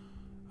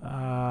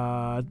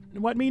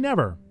 What, me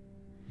never?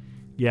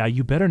 Yeah,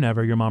 you better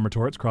never, your mom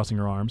retorts, crossing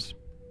her arms.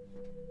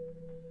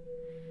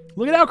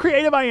 Look at how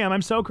creative I am.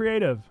 I'm so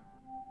creative.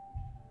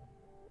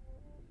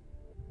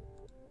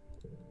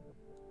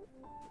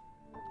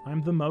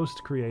 I'm the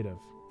most creative.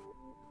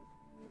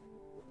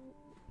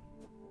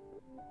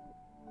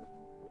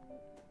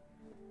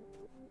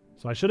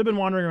 So I should have been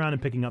wandering around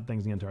and picking up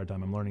things the entire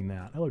time. I'm learning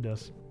that. Hello,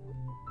 Dis.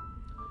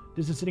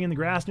 Dis is sitting in the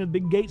grass near the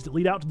big gates that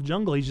lead out to the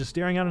jungle. He's just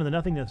staring out into the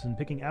nothingness and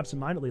picking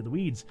absentmindedly at the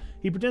weeds.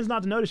 He pretends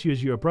not to notice you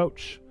as you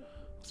approach.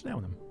 Sit down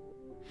with him.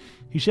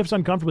 He shifts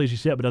uncomfortably as you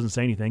sit, but doesn't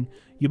say anything.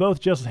 You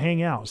both just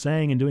hang out,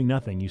 saying and doing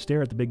nothing. You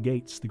stare at the big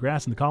gates. The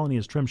grass in the colony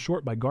is trimmed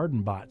short by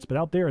garden bots, but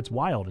out there it's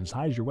wild and as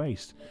high as your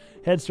waist.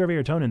 Head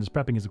Surveyor Tonin is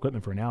prepping his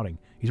equipment for an outing.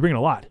 He's bringing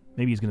a lot.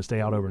 Maybe he's going to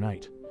stay out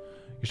overnight.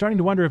 You're starting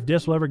to wonder if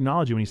Dis will ever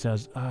acknowledge you when he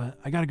says,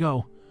 I gotta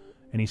go.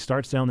 And as he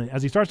starts down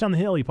the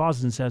hill, he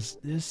pauses and says,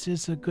 this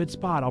is a good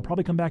spot. I'll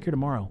probably come back here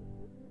tomorrow.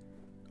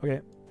 Okay.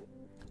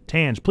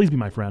 Tange, please be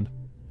my friend.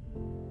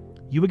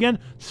 You again?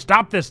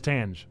 Stop this,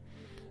 Tange.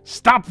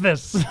 Stop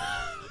this.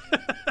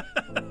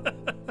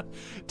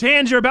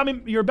 Tange, you're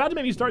about to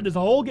make me start this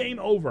whole game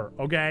over,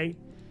 okay?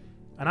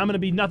 And I'm going to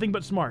be nothing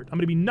but smart. I'm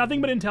going to be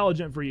nothing but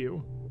intelligent for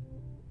you.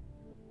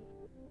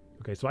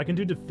 Okay, so I can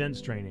do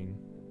defense training.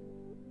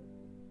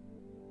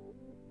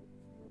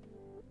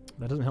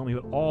 That doesn't help me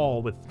at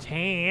all with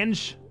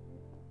Tange.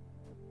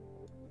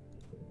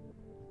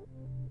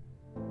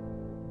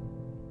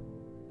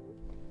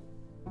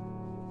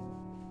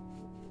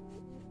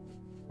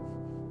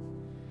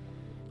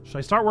 Should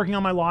I start working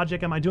on my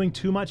logic? Am I doing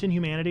too much in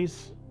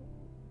humanities?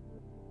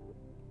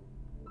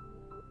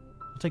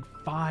 It'll take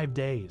 5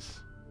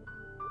 days.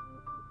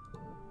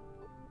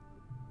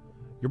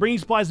 You're bringing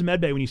supplies to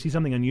medbay when you see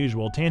something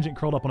unusual. Tangent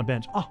curled up on a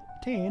bench. Oh,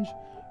 Tange.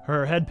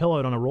 Her head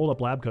pillowed on a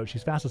rolled-up lab coat.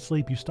 She's fast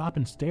asleep. You stop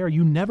and stare.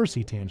 You never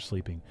see Tange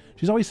sleeping.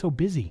 She's always so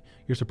busy.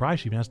 You're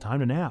surprised she even has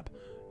time to nap.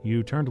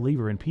 You turn to leave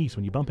her in peace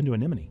when you bump into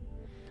Anemone.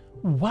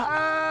 What?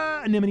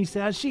 Anemone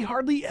says. She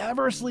hardly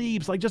ever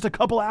sleeps, like just a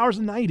couple hours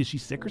a night. Is she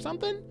sick or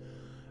something?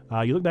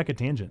 You look back at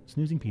Tangent,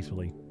 snoozing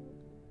peacefully.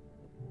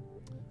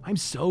 I'm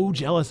so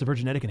jealous of her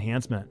genetic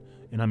enhancement,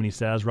 Anemone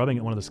says, rubbing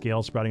at one of the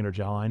scales sprouting at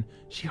her jawline.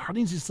 She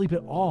hardly needs to sleep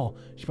at all.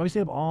 She probably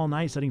stayed up all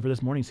night studying for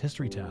this morning's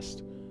history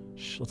test.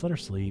 Shh, let's let her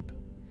sleep.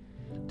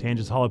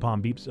 Tangent's hollow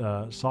palm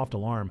beeps soft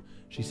alarm.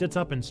 She sits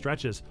up and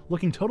stretches,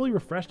 looking totally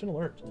refreshed and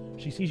alert.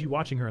 She sees you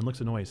watching her and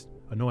looks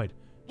annoyed.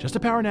 Just a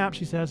power nap,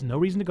 she says. No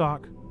reason to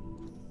gawk.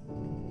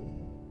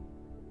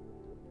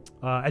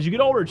 As you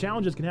get older,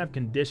 challenges can have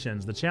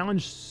conditions. The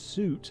challenge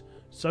suit,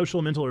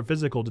 social, mental, or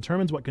physical,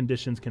 determines what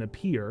conditions can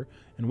appear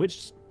and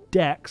which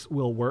decks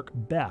will work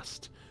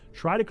best.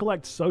 Try to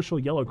collect social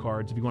yellow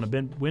cards if you want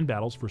to win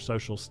battles for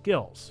social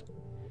skills.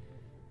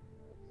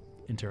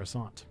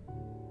 Interessant.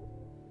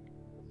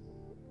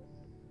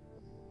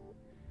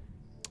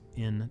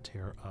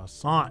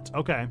 Interessant.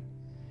 Okay.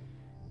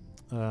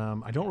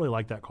 I don't really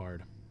like that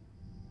card.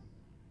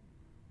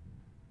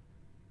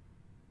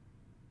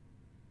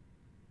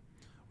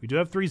 We do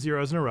have 3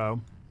 zeros in a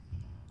row.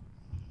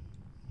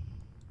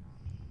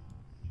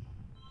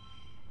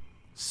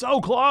 So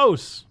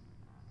close!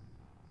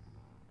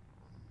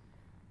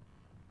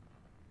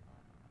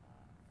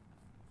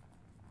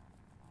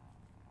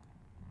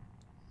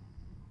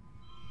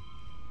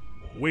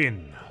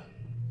 Win.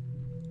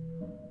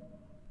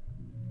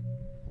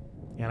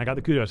 And I got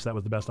the kudos. That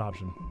was the best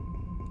option.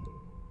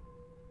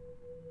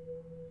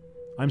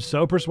 I'm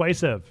so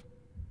persuasive.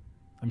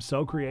 I'm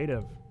so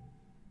creative.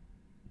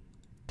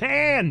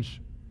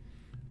 Tange!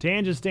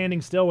 Tange is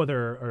standing still with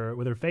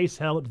her face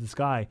held up to the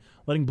sky,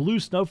 letting blue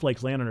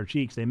snowflakes land on her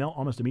cheeks. They melt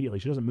almost immediately.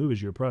 She doesn't move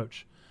as you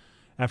approach.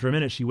 After a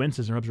minute, she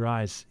winces and rubs her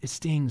eyes. It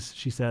stings,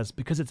 she says,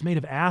 because it's made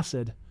of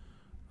acid.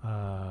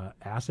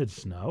 Acid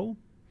snow?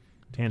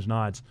 Tange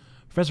nods.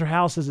 Professor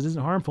Howell says it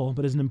isn't harmful,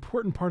 but is an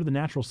important part of the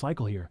natural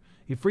cycle here.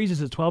 It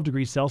freezes at 12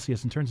 degrees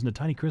Celsius and turns into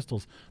tiny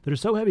crystals that are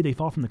so heavy they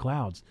fall from the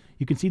clouds.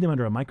 You can see them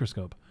under a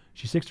microscope.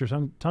 She sticks her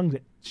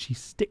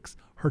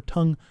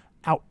tongue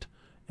out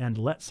and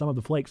lets some of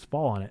the flakes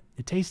fall on it.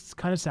 It tastes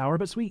kind of sour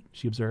but sweet,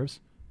 she observes.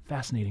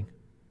 Fascinating.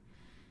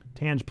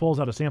 Tange pulls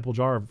out a sample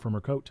jar from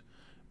her coat.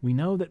 We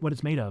know that what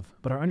it's made of,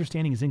 but our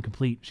understanding is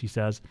incomplete, she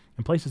says,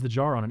 and places the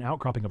jar on an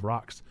outcropping of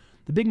rocks.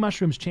 The big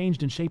mushrooms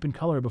changed in shape and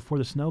color before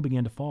the snow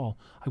began to fall.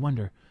 I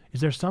wonder,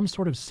 is there some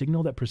sort of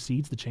signal that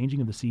precedes the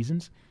changing of the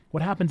seasons?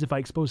 What happens if I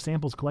expose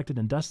samples collected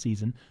in dust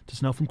season to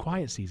snow from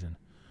quiet season?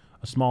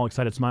 A small,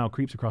 excited smile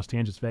creeps across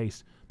Tange's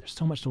face. There's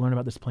so much to learn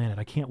about this planet.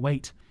 I can't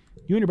wait.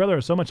 You and your brother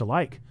are so much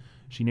alike.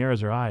 She narrows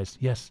her eyes.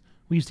 Yes,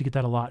 we used to get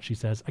that a lot, she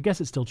says. I guess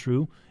it's still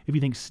true, if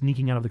you think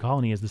sneaking out of the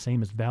colony is the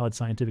same as valid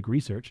scientific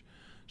research.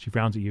 She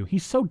frowns at you.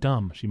 He's so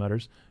dumb, she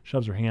mutters,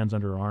 shoves her hands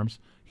under her arms.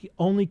 He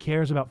only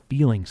cares about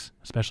feelings,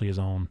 especially his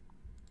own.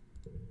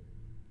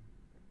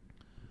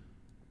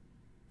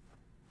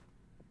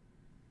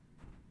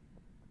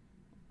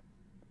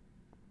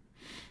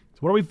 So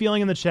what are we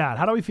feeling in the chat?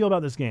 How do we feel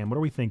about this game? What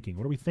are we thinking?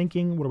 What are we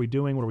thinking? What are we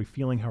doing? What are we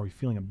feeling? How are we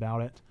feeling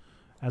about it?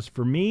 As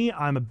for me,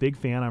 I'm a big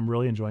fan. I'm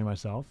really enjoying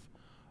myself.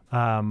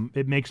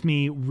 It makes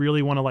me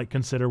really want to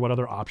consider what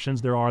other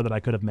options there are that I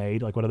could have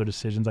made, what other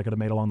decisions I could have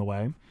made along the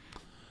way.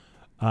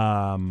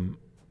 I'm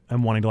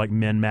wanting to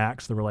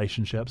min-max the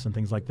relationships and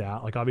things like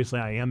that.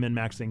 Obviously I am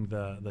min-maxing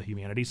the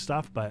humanities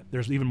stuff, but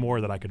there's even more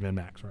that I could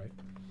min-max, right?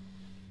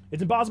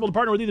 It's impossible to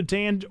partner with either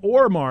Tange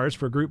or Mars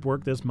for group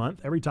work this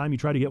month. Every time you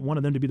try to get one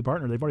of them to be the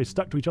partner, they've already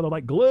stuck to each other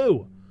like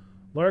glue.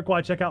 Lurk,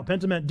 why check out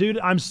Pentiment. Dude,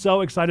 I'm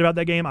so excited about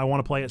that game. I want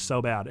to play it so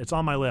bad. It's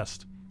on my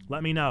list.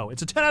 Let me know.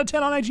 It's a 10 out of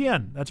 10 on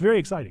IGN. That's very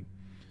exciting.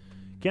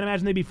 Can't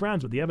imagine they'd be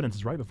friends, but the evidence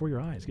is right before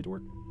your eyes. Get to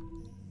work.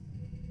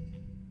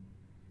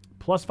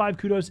 +5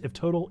 kudos if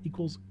total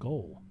equals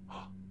goal.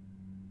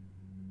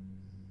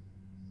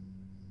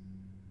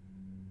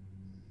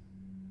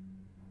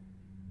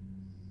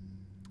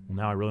 Well,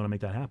 now I really want to make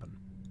that happen.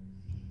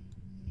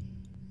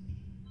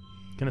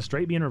 Can a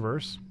straight be in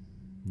reverse?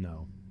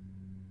 No.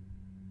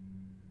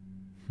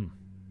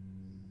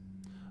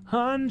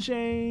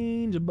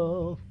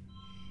 Unchangeable,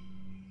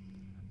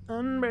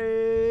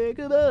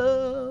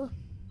 unbreakable,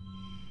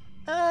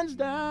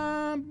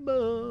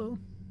 unstoppable.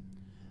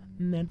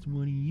 That's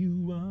what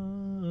you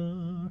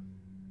are.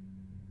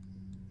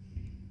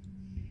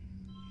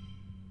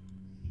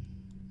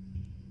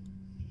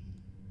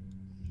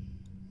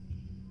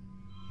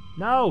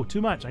 No,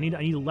 too much. I need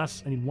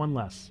less. I need one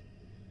less.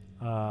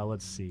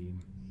 Let's see.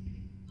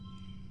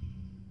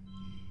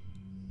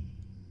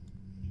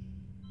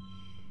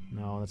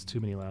 No, that's too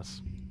many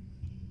less.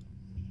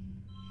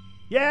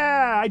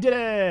 Yeah, I did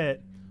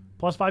it!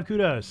 +5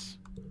 kudos.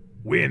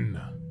 Win.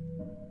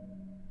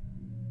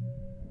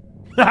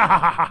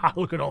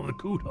 Look at all the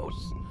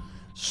kudos.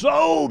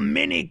 So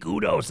many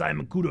kudos.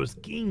 I'm a kudos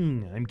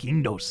king. I'm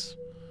kingdos.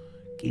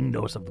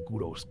 Kingdos of the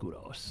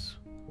kudos.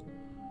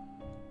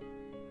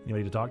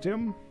 Anybody to talk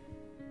to?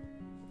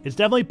 It's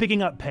definitely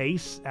picking up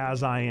pace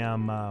as I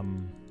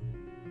am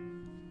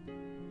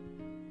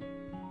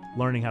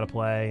learning how to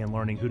play and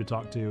learning who to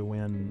talk to,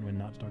 when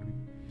not to talk to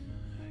people.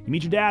 You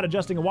meet your dad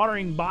adjusting a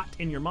watering bot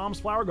in your mom's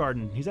flower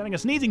garden. He's having a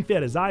sneezing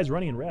fit, his eyes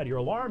running red. You're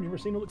alarmed. You've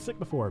never seen him look sick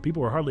before.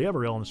 People were hardly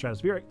ever ill in the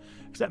stratospheric,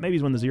 except maybe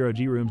when the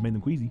zero-G rooms made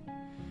them queasy.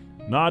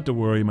 Not to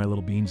worry, my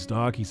little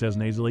beanstalk, he says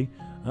nasally.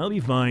 I'll be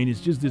fine.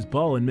 It's just this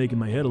pollen making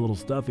my head a little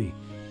stuffy.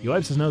 He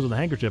wipes his nose with a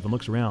handkerchief and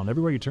looks around.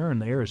 Everywhere you turn,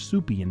 the air is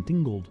soupy and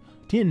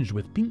tinged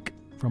with pink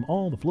from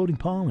all the floating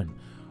pollen.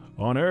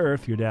 On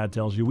Earth, your dad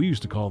tells you, we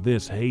used to call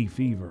this hay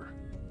fever.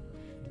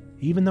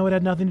 Even though it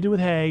had nothing to do with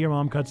hay, your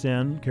mom cuts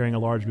in, carrying a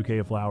large bouquet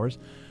of flowers.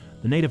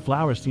 The native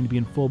flowers seem to be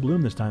in full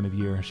bloom this time of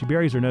year. She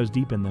buries her nose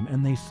deep in them,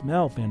 and they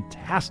smell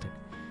fantastic.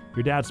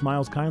 Your dad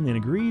smiles kindly and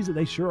agrees that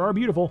they sure are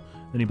beautiful.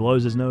 Then he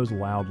blows his nose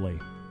loudly.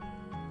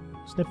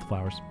 Sniff the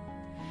flowers.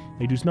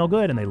 They do smell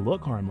good, and they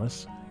look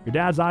harmless. Your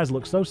dad's eyes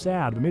look so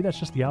sad, but maybe that's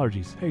just the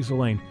allergies. Hey,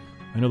 Solane,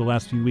 I know the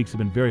last few weeks have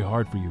been very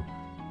hard for you.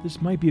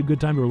 This might be a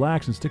good time to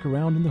relax and stick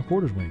around in the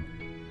hoarder's wing.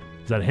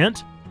 Is that a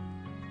hint?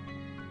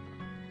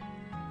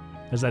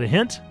 Is that a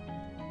hint?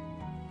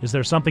 Is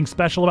there something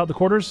special about the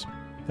quarters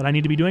that I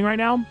need to be doing right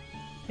now?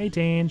 Hey,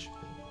 Tange.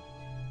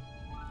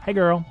 Hey,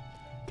 girl.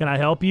 Can I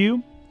help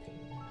you?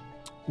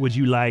 Would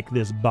you like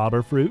this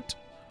bobber fruit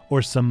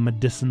or some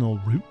medicinal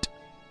root?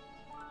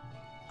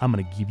 I'm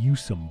going to give you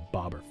some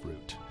bobber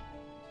fruit.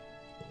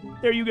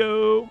 There you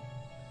go.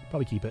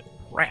 Probably keep it.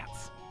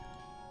 Rats.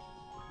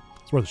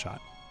 It's worth a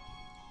shot.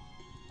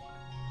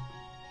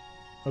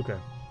 Okay.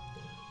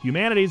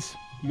 Humanities.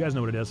 You guys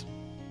know what it is.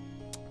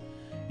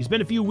 You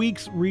spend a few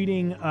weeks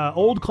reading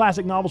old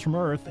classic novels from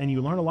Earth, and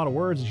you learn a lot of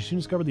words that you soon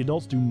discover the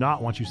adults do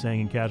not want you saying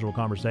in casual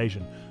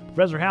conversation.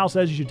 Professor Hal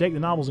says you should take the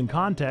novels in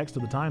context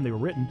of the time they were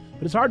written,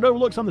 but it's hard to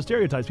overlook some of the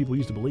stereotypes people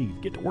used to believe.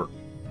 Get to work.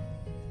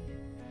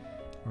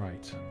 All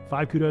right.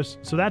 5 kudos.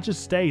 So that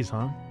just stays,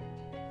 huh?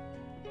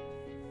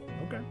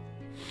 Okay.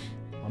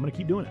 I'm going to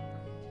keep doing it.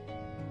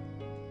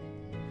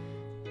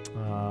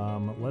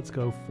 Let's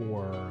go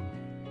for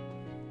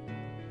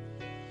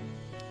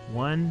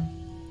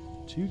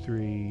 1, 2,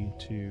 3,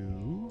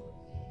 2,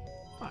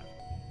 5.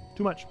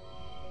 Too much.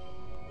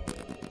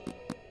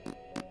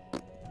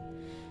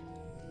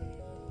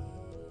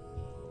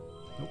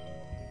 Nope.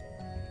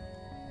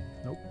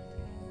 Nope.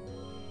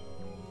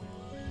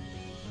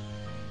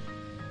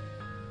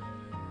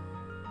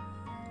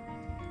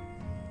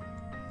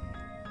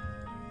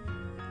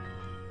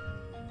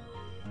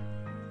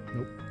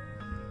 Nope.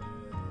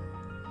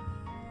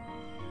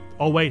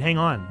 Oh, wait, hang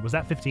on. Was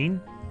that 15?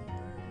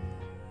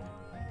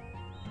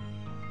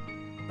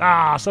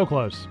 Ah, so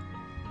close.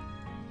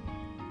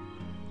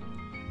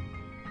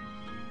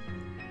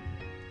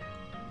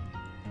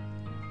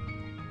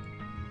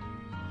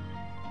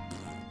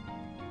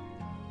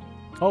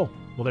 Oh,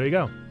 well, there you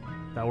go.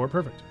 That worked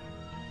perfect.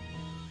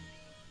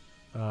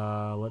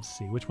 Let's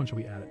see. Which one should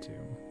we add it to?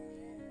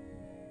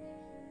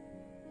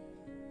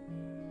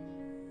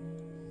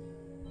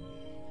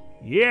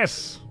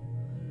 Yes!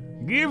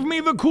 Give me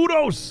the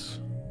kudos!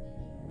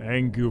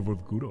 Thank you for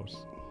the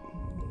kudos.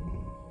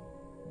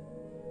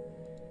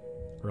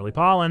 Early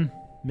pollen,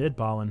 mid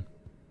pollen.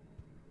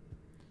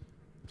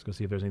 Let's go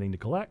see if there's anything to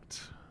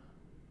collect.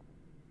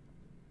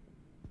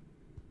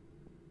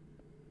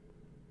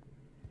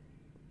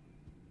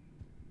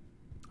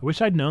 I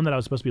wish I'd known that I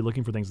was supposed to be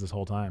looking for things this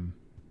whole time.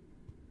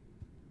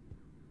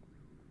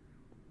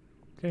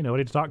 Okay,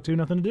 nobody to talk to,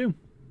 nothing to do.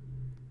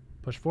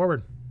 Push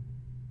forward.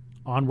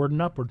 Onward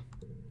and upward.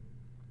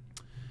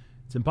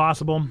 It's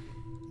impossible.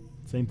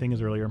 Same thing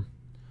as earlier.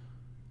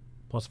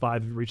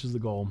 +5 reaches the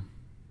goal.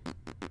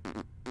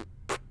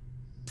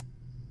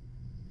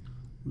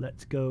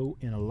 Let's go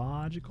in a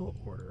logical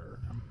order.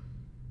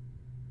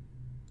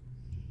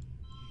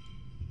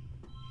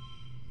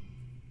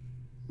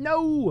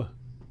 No!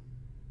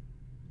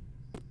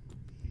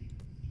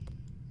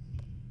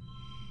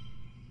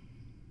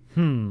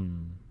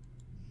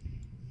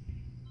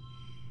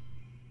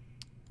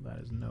 That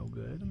is no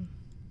good.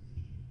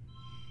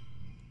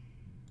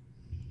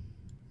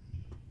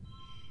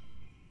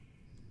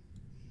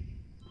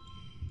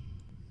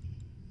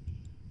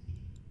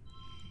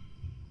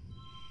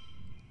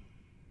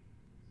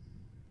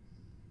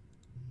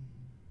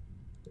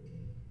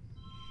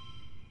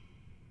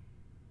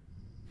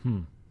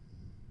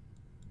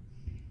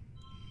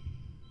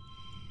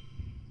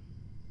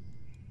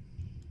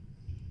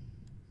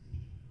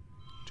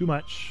 Too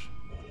much.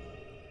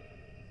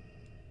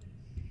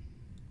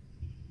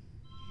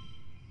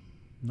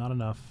 Not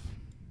enough.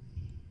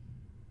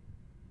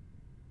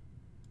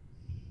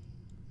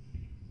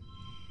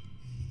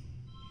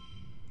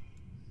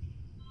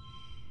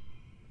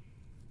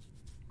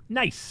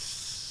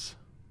 Nice.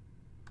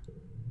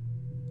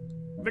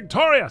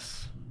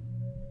 Victorious.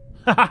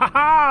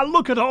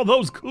 Look at all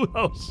those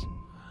kudos.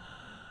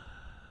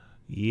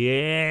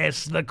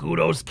 Yes, the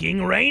kudos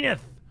king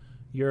reigneth.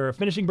 You're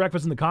finishing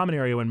breakfast in the common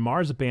area when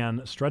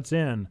Marzipan struts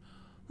in.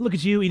 Look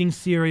at you eating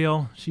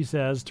cereal, she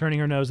says, turning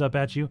her nose up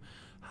at you.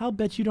 I'll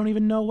bet you don't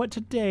even know what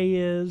today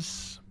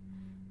is.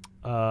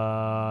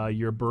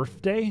 Your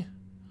birthday?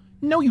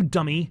 No, you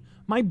dummy.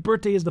 My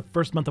birthday is the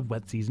first month of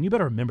wet season. You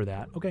better remember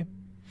that, okay?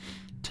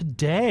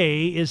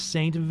 Today is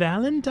St.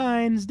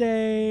 Valentine's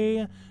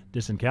Day.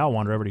 Dis and Cal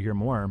wander over to hear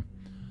more.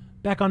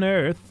 Back on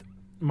Earth,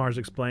 Mars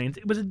explains,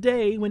 it was a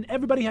day when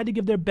everybody had to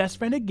give their best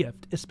friend a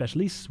gift,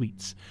 especially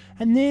sweets.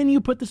 And then you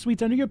put the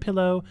sweets under your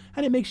pillow,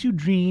 and it makes you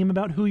dream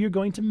about who you're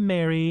going to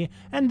marry.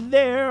 And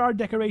there are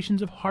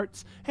decorations of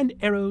hearts and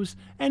arrows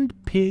and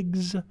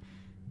pigs.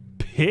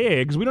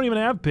 Pigs? We don't even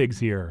have pigs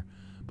here.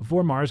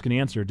 Before Mars can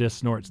answer, Dis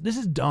snorts. This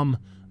is dumb.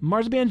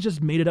 Marzipan's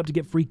just made it up to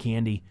get free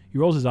candy. He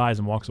rolls his eyes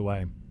and walks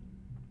away.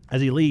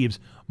 As he leaves,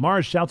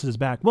 Mars shouts at his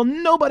back, well,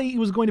 nobody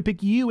was going to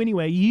pick you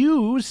anyway.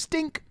 You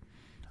stink.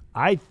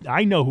 I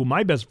know who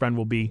my best friend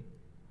will be.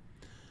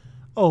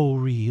 Oh,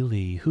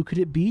 really? Who could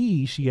it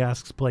be? She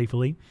asks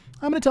playfully.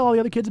 I'm going to tell all the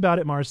other kids about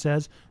it, Mars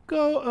says.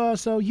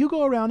 So you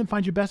go around and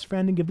find your best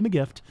friend and give them a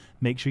gift.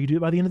 Make sure you do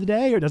it by the end of the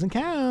day or it doesn't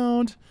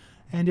count.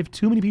 And if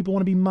too many people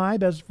want to be my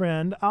best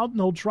friend, I'll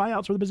hold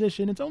tryouts for the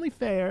position. It's only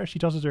fair. She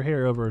tosses her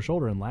hair over her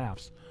shoulder and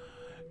laughs.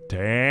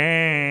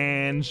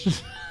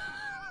 Tange.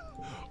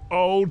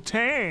 Oh,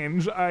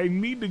 Tange, I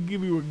need to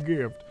give you a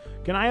gift.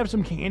 Can I have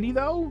some candy,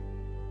 though?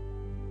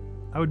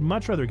 I would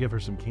much rather give her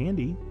some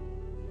candy.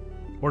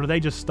 Or do they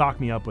just stock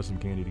me up with some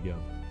candy to give?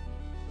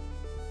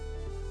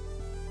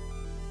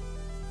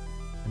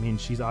 I mean,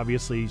 she's the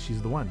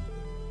one.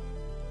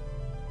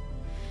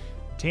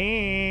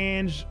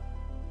 Tange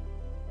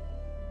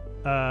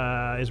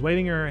is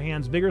waving her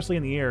hands vigorously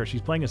in the air.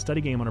 She's playing a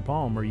study game on her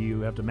palm where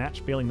you have to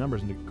match failing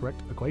numbers into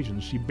correct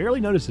equations. She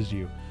barely notices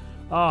you.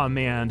 Oh,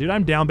 man. Dude,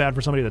 I'm down bad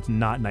for somebody that's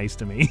not nice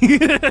to me.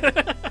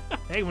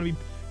 Hey, wanna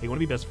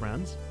be best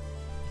friends?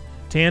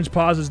 Tange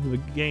pauses the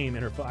game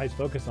and her eyes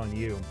focus on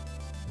you.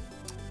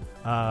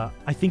 I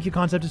think your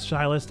concept is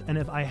childless, and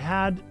if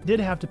I did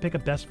have to pick a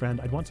best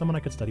friend, I'd want someone I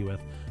could study with.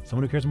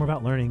 Someone who cares more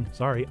about learning.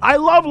 Sorry. I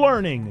love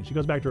learning! And she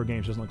goes back to her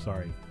game. She doesn't look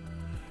sorry.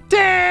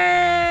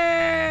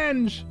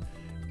 Tange!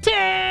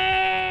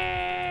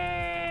 Tange!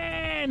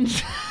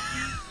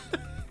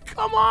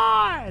 Come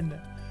on!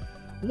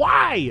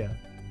 Why?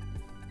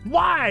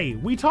 Why?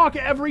 We talk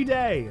every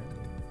day.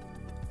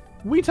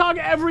 We talk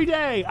every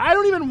day. I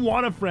don't even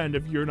want a friend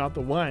if you're not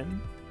the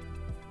one.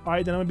 All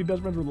right, then I'm going to be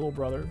best friends with little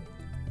brother.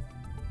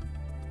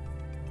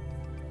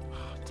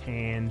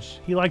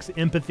 Tange. He likes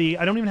empathy.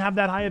 I don't even have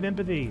that high of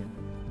empathy.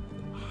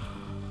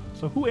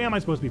 So who am I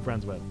supposed to be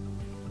friends with?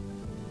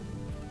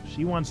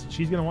 She's going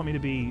to want me to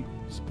be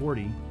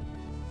sporty.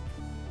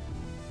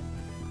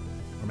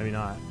 Or maybe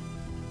not.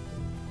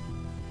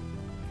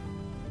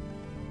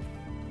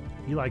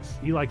 He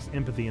likes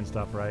empathy and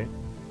stuff, right?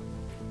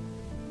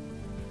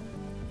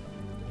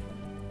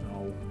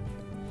 No.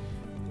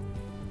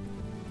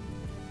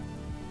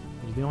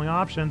 Those are the only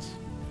options.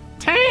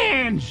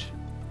 Tange!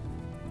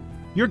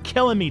 You're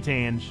killing me,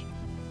 Tange.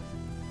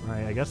 All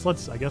right, I guess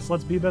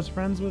let's be best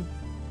friends with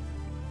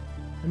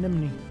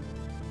Anemone.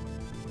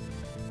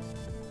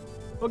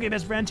 Okay,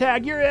 best friend,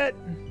 tag, you're it.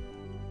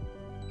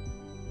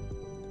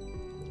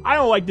 I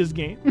don't like this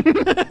game.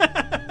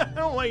 I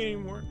don't like it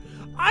anymore.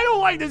 I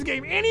don't like this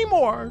game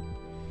anymore.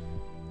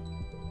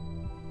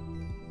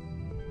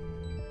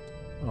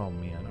 Oh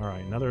man! All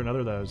right, another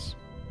of those.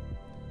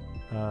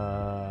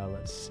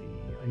 Let's see.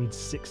 I need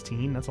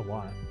 16. That's a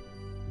lot.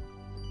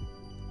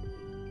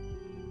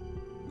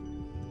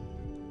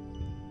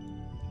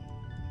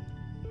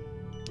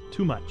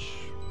 Too much.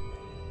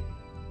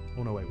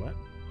 Oh no! Wait, what?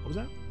 What was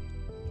that?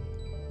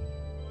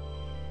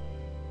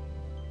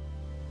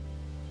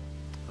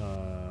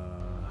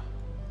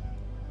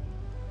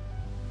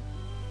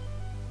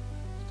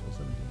 Still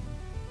 17.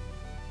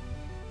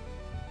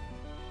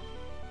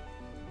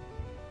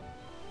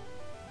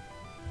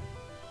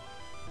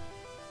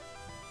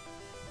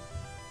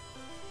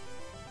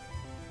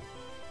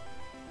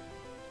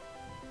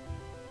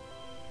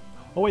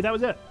 Oh wait, that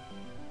was it.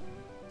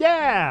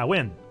 Yeah,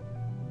 win.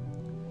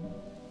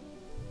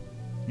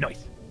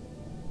 Nice.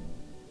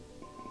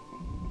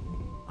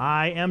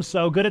 I am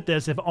so good at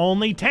this. If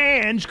only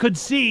Tange could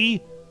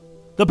see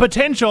the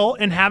potential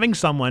in having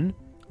someone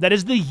that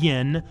is the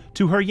yin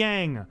to her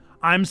yang.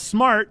 I'm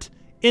smart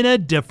in a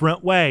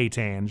different way,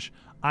 Tange.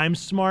 I'm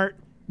smart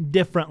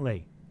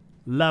differently.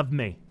 Love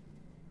me.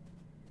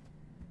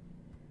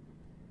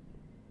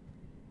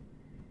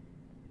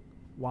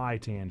 Why,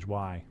 Tange?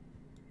 Why?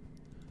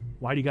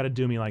 Why do you got to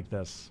do me like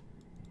this?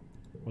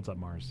 What's up,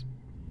 Mars?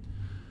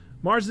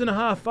 Mars is in a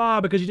huff.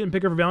 Because you didn't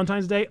pick her for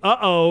Valentine's Day?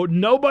 Uh-oh.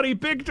 Nobody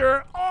picked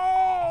her.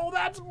 Oh,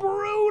 that's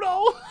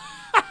brutal.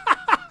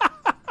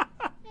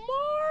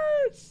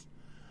 Mars.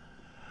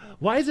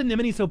 Why is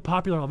Anemone so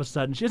popular all of a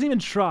sudden? She doesn't even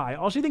try.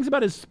 All she thinks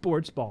about is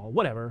sports ball.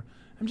 Whatever.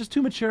 I'm just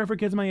too mature for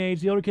kids my age.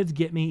 The older kids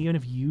get me, even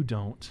if you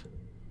don't.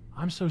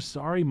 I'm so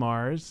sorry,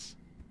 Mars.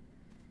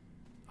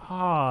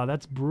 Ah,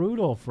 that's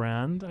brutal,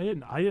 friend.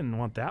 I didn't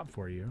want that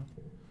for you.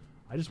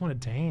 I just wanted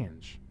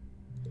Tange.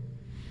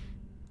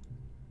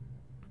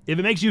 If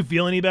it makes you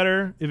feel any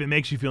better,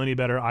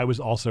 I was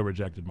also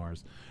rejected,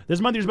 Mars. This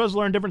month you're supposed to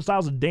learn different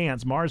styles of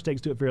dance. Mars takes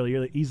to it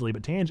fairly easily,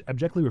 but Tange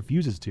abjectly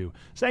refuses to,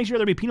 saying she'd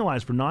rather be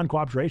penalized for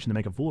non-cooperation than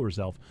make a fool of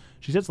herself.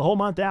 She sits the whole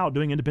month out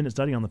doing independent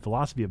study on the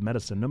philosophy of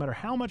medicine. No matter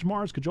how much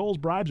Mars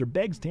cajoles, bribes, or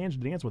begs Tange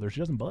to dance with her,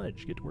 she doesn't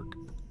budge. Get to work.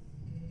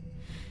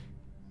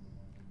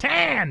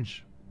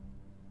 Tange!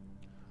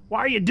 Why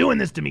are you doing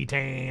this to me,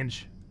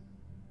 Tange?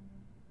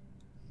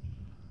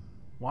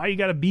 Why you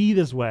gotta be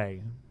this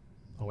way?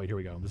 Oh, wait, here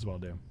we go. This is what I'll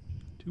do.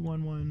 2,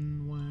 1,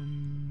 1,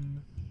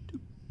 1, 2.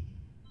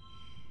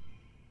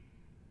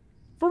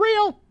 For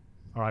real?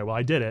 All right, well,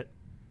 I did it,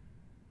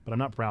 but I'm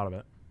not proud of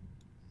it.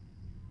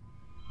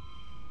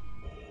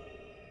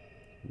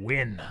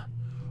 Win.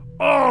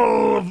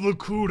 All of the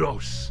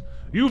kudos.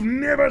 You've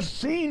never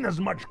seen as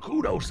much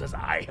kudos as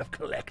I have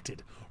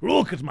collected.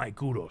 Look at my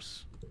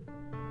kudos.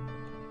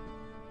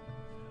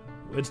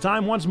 It's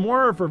time once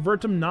more for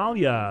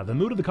Vertumnalia. The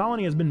mood of the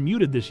colony has been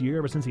muted this year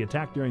ever since the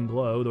attack during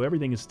Glow, though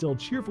everything is still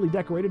cheerfully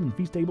decorated and the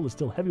feast table is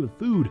still heavy with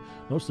food,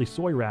 mostly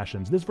soy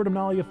rations. This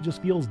Vertumnalia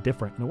just feels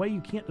different, in a way you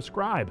can't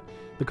describe.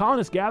 The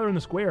colonists gather in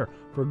the square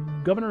for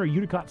Governor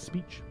Udicot's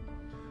speech.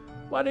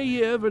 What a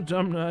year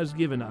Vertumna has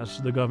given us,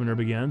 the governor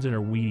begins in her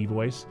weedy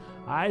voice.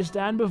 I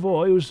stand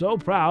before you so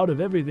proud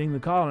of everything the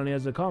colony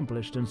has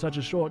accomplished in such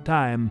a short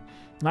time.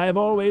 I have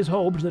always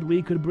hoped that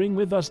we could bring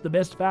with us the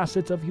best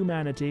facets of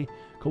humanity,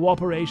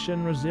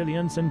 cooperation,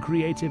 resilience, and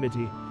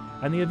creativity,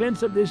 and the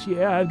events of this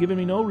year have given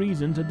me no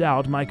reason to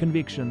doubt my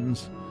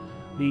convictions.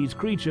 These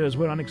creatures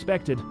were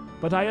unexpected,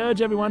 but I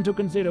urge everyone to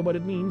consider what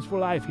it means for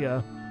life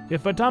here.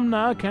 If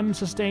Vertumna can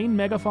sustain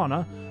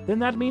megafauna, then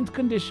that means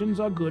conditions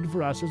are good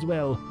for us as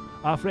well.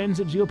 Our friends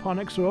at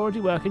Geoponics are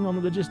already working on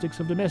the logistics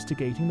of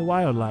domesticating the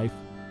wildlife.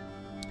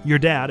 Your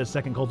dad, as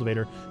second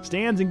cultivator,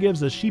 stands and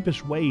gives a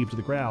sheepish wave to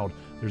the crowd.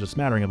 There's a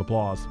smattering of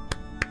applause.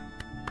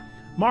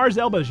 Mars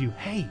elbows you.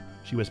 Hey,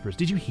 she whispers,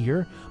 did you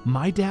hear?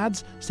 My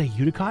dads say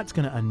Udicot's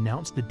going to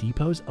announce the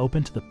depot's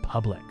open to the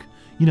public.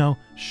 You know,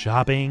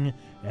 shopping,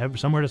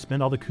 somewhere to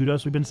spend all the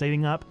kudos we've been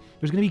saving up.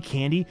 There's going to be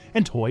candy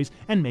and toys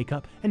and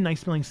makeup and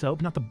nice-smelling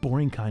soap, not the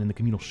boring kind in the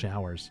communal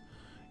showers.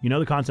 You know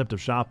the concept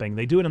of shopping.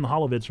 They do it in the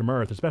holovids from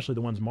Earth, especially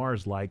the ones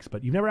Mars likes,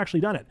 but you've never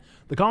actually done it.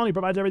 The colony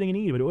provides everything you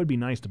need, but it would be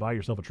nice to buy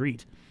yourself a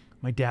treat.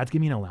 My dad's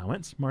giving me an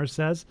allowance, Mars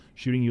says,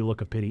 shooting you a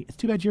look of pity. It's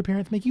too bad your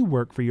parents make you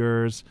work for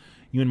yours.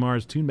 You and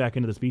Mars tune back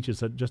into the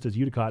speeches just as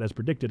Udicot, as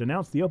predicted,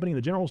 announced the opening of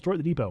the general store at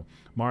the depot.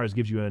 Mars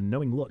gives you a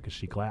knowing look as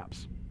she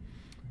claps.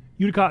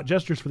 Udicot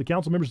gestures for the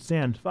council members to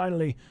stand.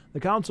 Finally,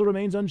 the council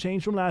remains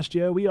unchanged from last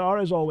year. We are,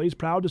 as always,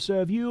 proud to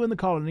serve you and the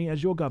colony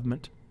as your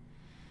government.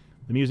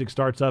 The music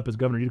starts up as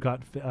Governor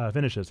Udicot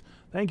finishes.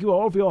 Thank you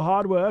all for your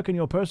hard work and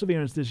your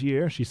perseverance this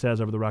year, she says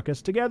over the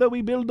ruckus. Together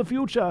we build the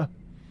future.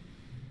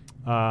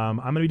 I'm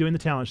going to be doing the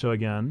talent show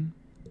again,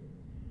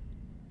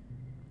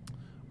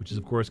 which is,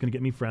 of course, going to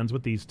get me friends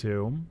with these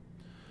two.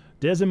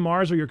 Diz and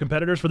Mars are your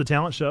competitors for the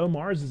talent show.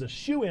 Mars is a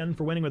shoo-in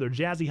for winning with her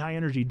jazzy,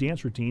 high-energy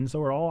dance routine,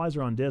 so all eyes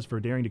are on Diz for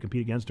daring to compete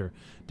against her.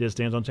 Diz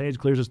stands on stage,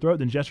 clears his throat,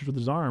 then gestures with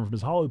his arm. From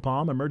his hollow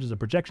palm emerges a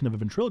projection of a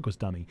ventriloquist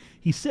dummy.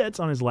 He sits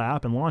on his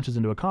lap and launches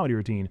into a comedy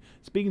routine,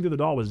 speaking through the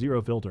doll with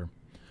zero filter.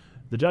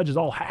 The judges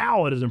all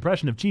howl at his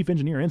impression of Chief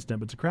Engineer Instant,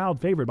 but it's a crowd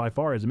favored by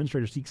far as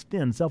Administrator seeks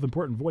thin,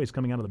 self-important voice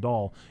coming out of the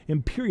doll,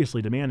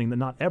 imperiously demanding that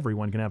not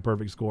everyone can have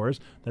perfect scores,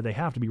 that they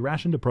have to be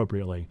rationed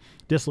appropriately.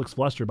 Dis looks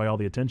flustered by all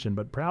the attention,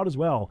 but proud as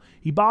well.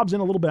 He bobs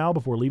in a little bow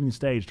before leaving the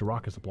stage to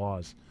raucous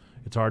applause.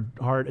 It's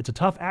it's a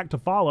tough act to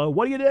follow.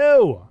 What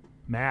do?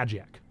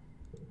 Magic.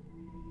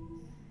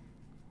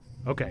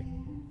 Okay.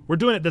 We're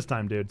doing it this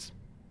time, dudes.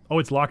 Oh,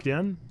 it's locked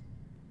in?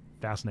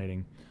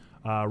 Fascinating.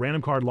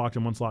 Random card locked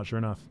in one slot, sure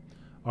enough.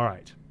 All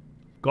right.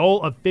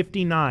 Goal of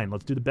 59.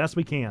 Let's do the best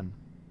we can.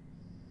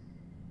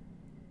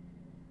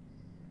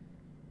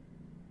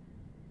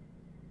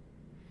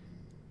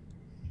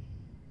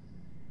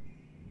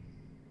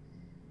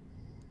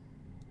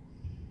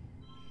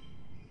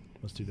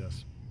 Let's do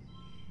this.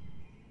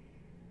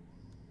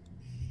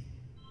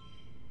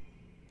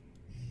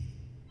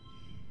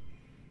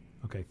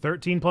 Okay,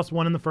 13 plus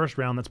 1 in the first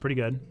round. That's pretty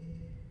good.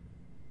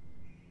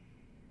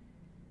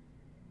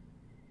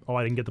 Oh,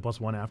 I didn't get the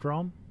plus 1 after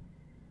all?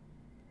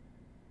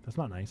 That's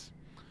not nice.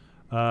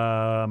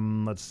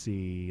 Let's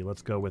see.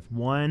 Let's go with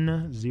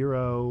 1,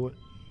 0.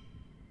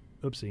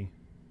 Oopsie.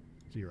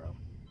 0.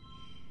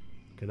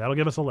 Okay, that'll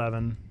give us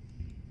 11.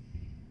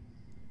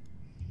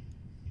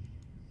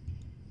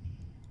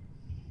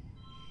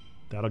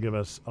 That'll give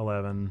us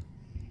 11.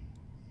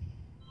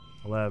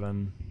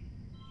 11.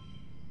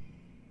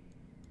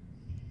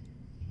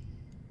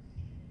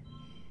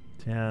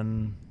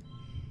 10.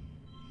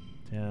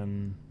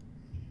 10.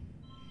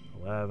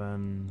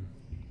 11.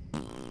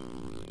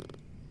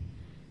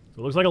 So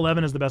it looks like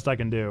 11 is the best I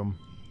can do.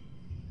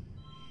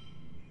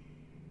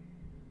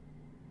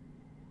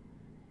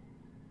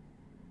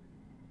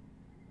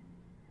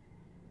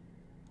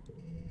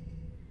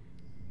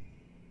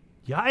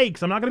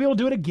 Yikes, I'm not going to be able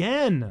to do it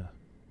again.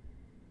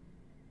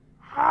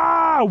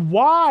 Ah,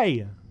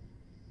 why?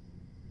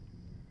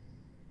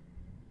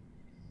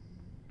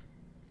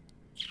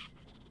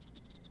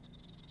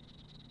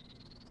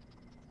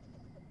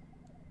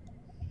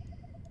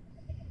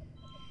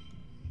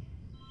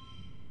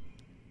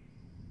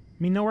 I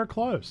mean, nowhere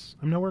close.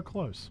 I'm nowhere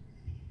close.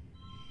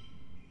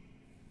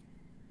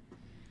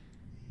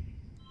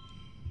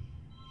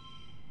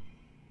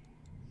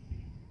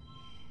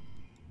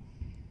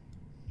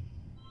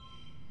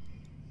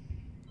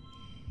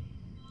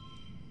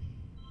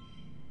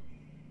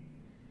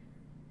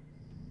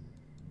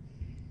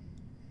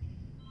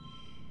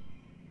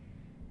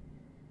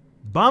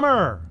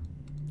 Bummer.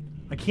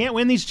 I can't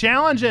win these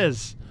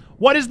challenges.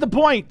 What is the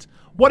point?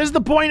 What is the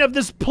point of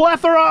this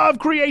plethora of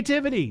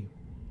creativity?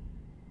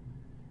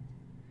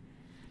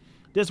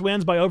 Dis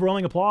wins by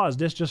overwhelming applause.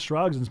 Dis just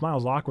shrugs and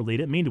smiles awkwardly. He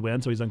didn't mean to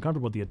win, so he's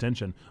uncomfortable with the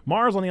attention.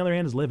 Mars, on the other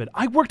hand, is livid.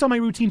 I worked on my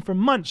routine for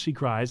months, she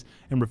cries,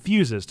 and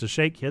refuses to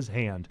shake his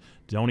hand.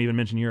 Don't even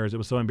mention yours. It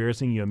was so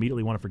embarrassing you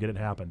immediately want to forget it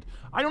happened.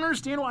 I don't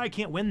understand why I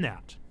can't win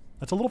that.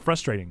 That's a little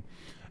frustrating.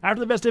 After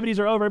the festivities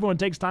are over, everyone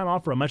takes time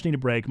off for a much-needed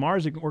break.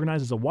 Mars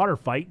organizes a water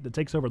fight that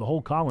takes over the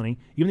whole colony,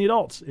 even the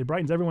adults. It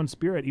brightens everyone's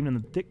spirit, even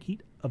in the thick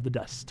heat of the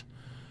dust.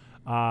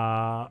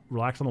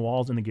 Relax on the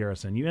walls in the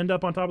garrison. You end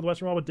up on top of the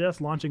western wall with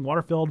Dis, launching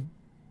water-filled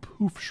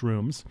poof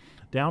shrooms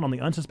down on the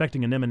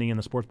unsuspecting anemone in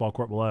the sports ball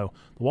court below.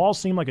 The walls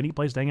seem like a neat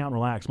place to hang out and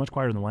relax, much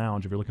quieter than the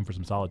lounge if you're looking for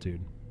some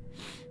solitude.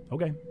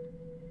 Okay.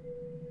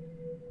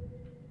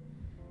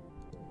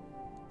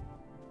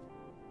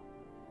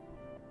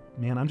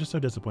 Man, I'm just so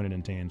disappointed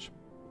in Tange.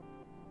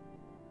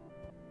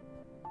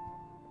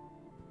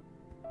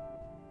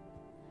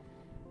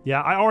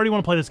 Yeah, I already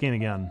want to play this game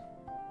again.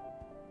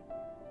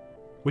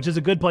 Which is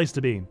a good place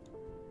to be.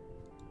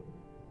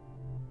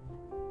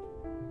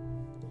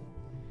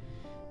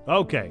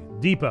 Okay,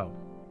 Depot.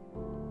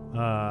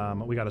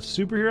 We got a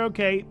superhero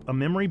cape, a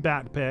memory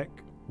backpack.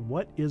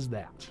 What is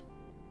that?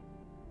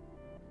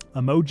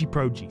 Emoji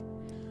Proji.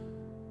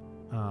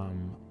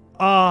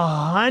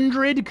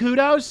 100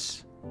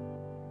 kudos?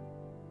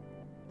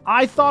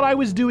 I thought I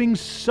was doing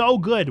so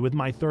good with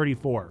my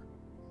 34.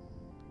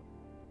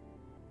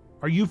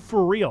 Are you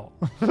for real?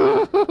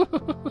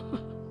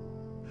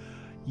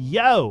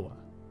 Yo.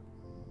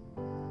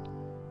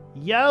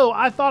 Yo,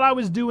 I thought I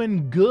was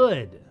doing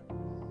good.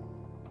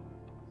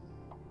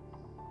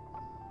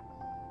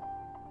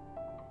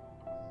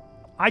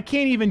 I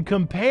can't even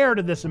compare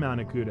to this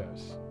amount of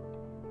kudos.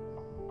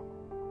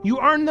 You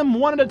earn them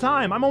one at a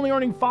time. I'm only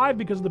earning 5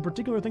 because of the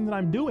particular thing that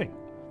I'm doing.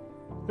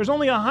 There's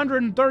only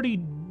 130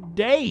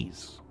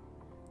 days.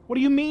 What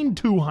do you mean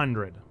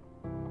 200?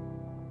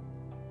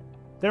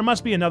 There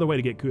must be another way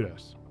to get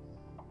kudos.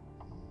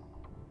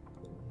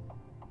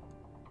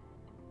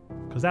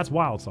 Because that's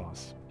wild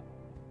sauce.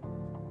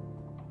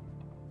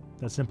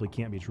 That simply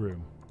can't be true.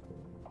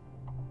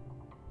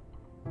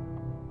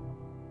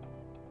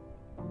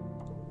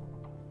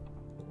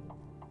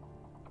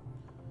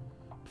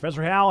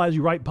 Professor Hal has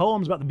you write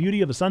poems about the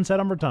beauty of the sunset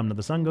on Vertumna.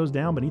 The sun goes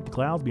down beneath the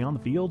clouds beyond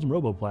the fields and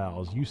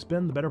roboplows. You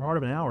spend the better part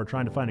of an hour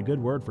trying to find a good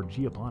word for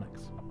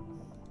geoponics.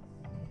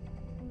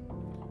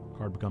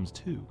 Card becomes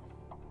 2.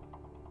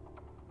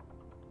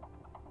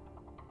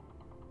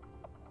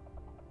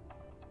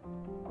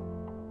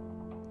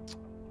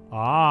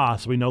 Ah,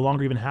 so we no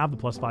longer even have the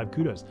 +5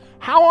 kudos.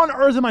 How on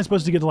earth am I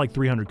supposed to get to like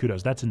 300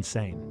 kudos? That's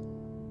insane.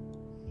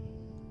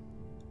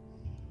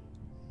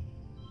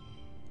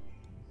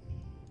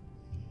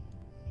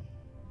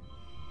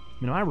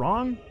 I mean, am I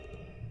wrong?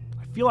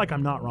 I feel like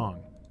I'm not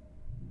wrong.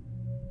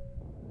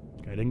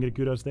 Okay, I didn't get a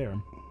kudos there.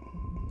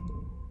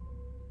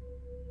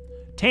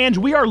 Tange,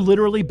 we are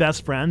literally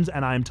best friends,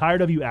 and I'm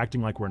tired of you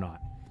acting like we're not.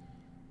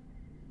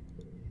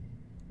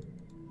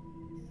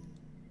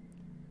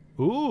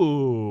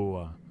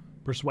 Ooh.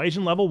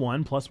 Persuasion level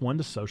 1, +1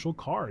 to social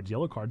cards.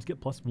 Yellow cards get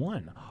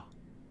 +1.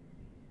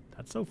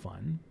 That's so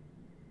fun.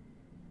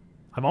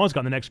 I've almost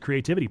got the next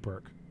creativity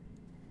perk.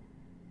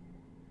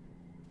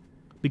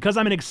 Because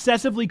I'm an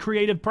excessively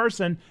creative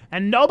person,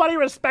 and nobody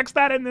respects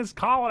that in this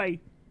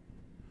colony.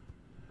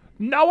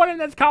 No one in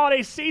this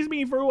colony sees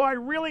me for who I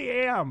really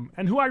am.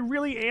 And who I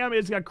really am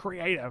is a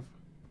creative.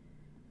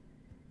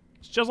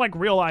 It's just like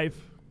real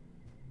life.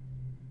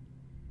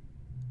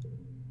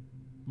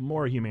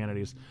 More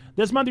humanities.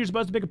 This month you're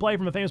supposed to pick a play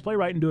from a famous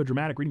playwright and do a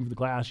dramatic reading for the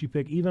class. You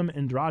pick Evam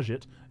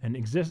Indrajit, an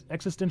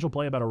existential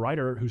play about a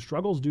writer who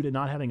struggles due to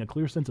not having a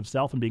clear sense of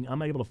self and being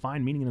unable to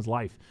find meaning in his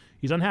life.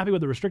 He's unhappy with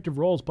the restrictive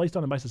roles placed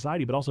on him by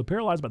society, but also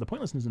paralyzed by the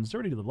pointlessness and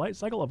absurdity of the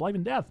cycle of life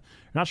and death.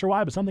 You're not sure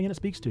why, but something in it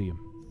speaks to you.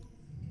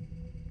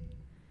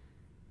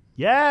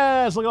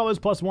 Yes! Look at all those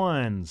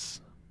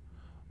 +1s.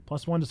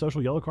 +1 to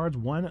social yellow cards.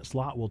 1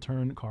 slot will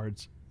turn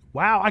cards.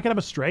 Wow, I could have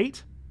a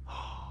straight?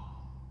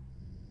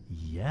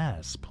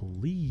 Yes,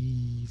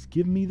 please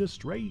give me the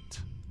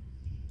straight.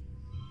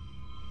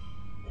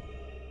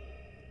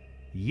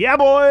 Yeah,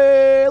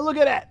 boy! Look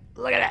at that!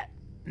 Look at that!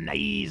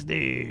 Nice,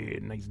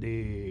 dude. Nice,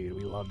 dude.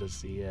 We love to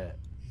see it.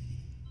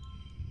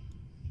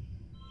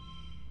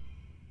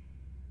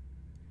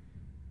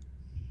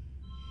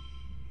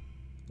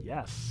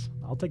 Yes,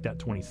 I'll take that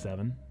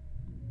 27.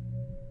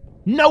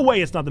 No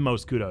way it's not the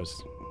most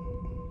kudos.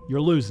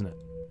 You're losing it.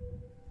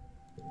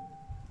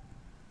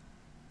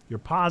 You're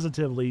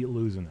positively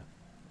losing it.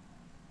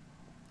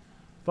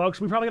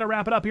 Folks, we probably got to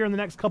wrap it up here in the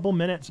next couple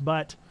minutes,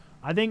 but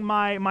I think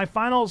my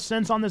final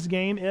sense on this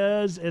game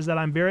is that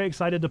I'm very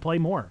excited to play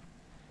more.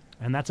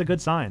 And that's a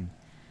good sign.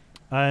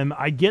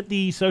 I get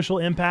the social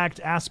impact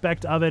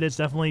aspect of it. It's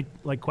definitely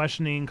like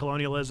questioning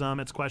colonialism.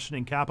 It's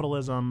questioning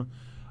capitalism.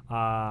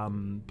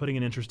 Putting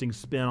an interesting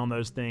spin on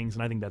those things,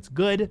 and I think that's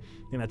good.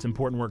 I think that's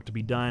important work to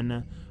be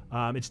done.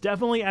 It's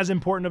definitely as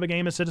important of a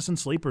game as Citizen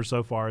Sleeper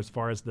so far as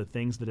the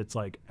things that it's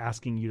like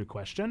asking you to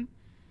question.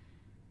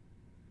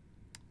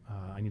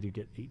 I need to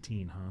get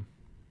 18, huh?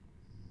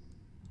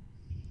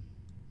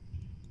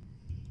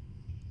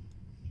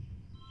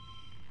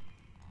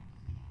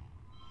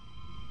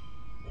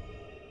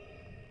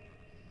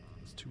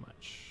 That's too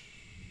much.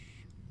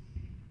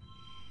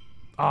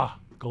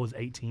 Goal is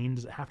 18.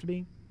 Does it have to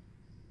be?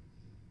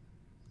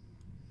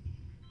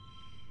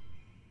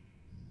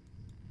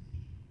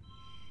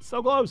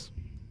 So close.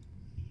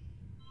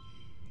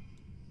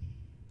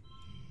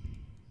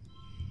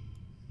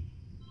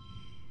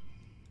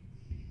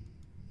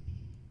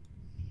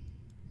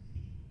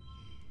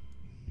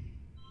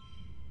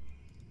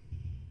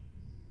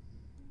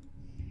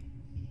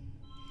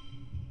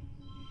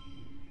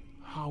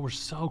 Oh, we're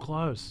so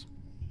close.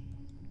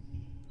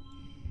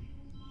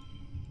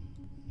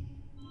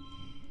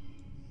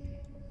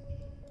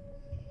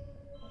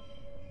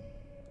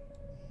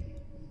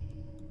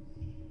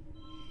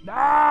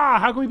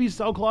 How can we be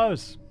so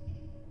close?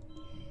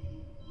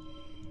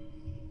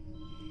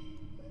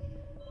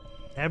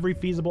 Every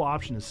feasible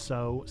option is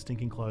so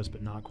stinking close,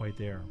 but not quite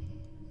there.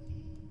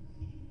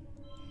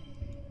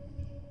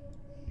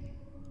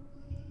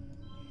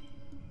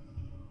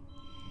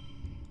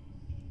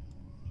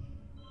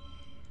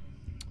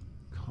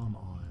 Come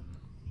on.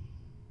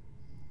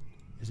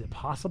 Is it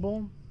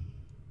possible?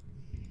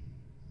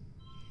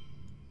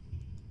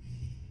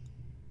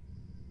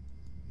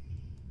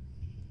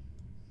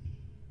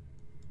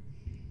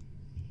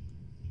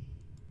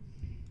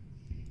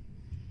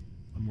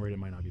 I'm worried it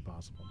might not be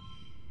possible.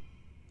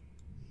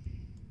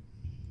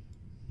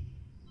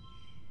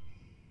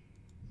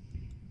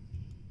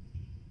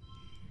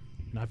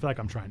 And I feel like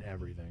I'm trying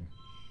everything.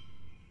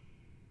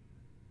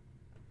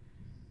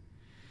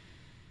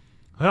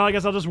 Well, I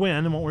guess I'll just win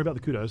and won't worry about the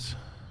kudos.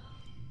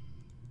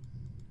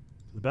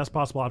 The best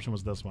possible option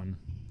was this one.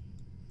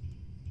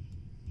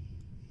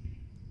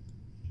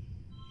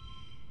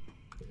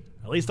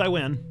 At least I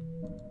win.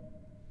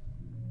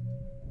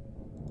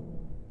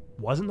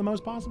 Wasn't the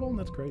most possible?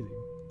 That's crazy.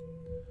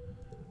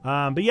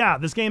 But yeah,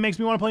 this game makes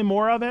me want to play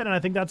more of it, and I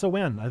think that's a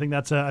win. I think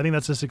that's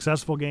a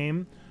successful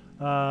game.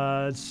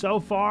 So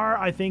far,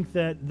 I think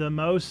that the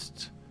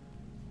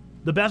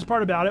best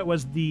part about it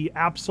was the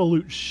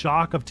absolute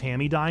shock of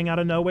Tammy dying out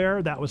of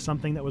nowhere. That was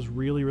something that was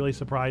really, really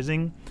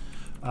surprising.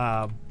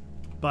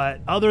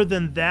 But other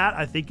than that,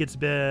 I think it's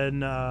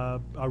been a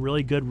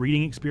really good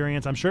reading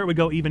experience. I'm sure it would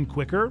go even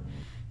quicker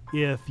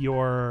if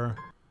you're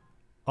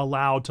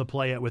allowed to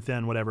play it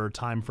within whatever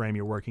time frame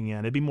you're working in.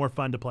 It'd be more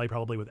fun to play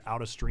probably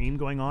without a stream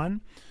going on,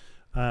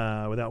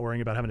 without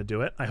worrying about having to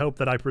do it. I hope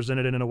that I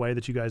presented it in a way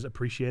that you guys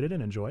appreciated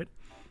and enjoyed.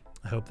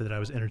 I hope that I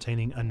was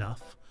entertaining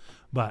enough,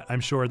 but I'm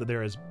sure that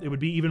it would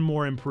be even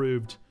more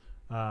improved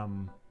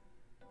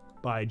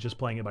by just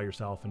playing it by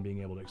yourself and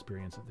being able to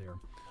experience it there.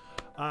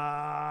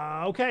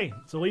 Okay,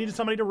 so we need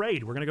somebody to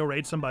raid. We're gonna go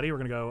raid somebody. We're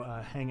gonna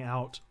go hang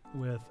out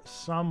with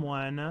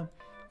someone.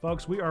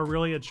 Folks, we are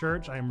really a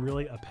church. I am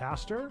really a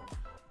pastor.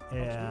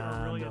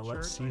 And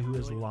let's see who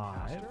is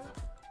live.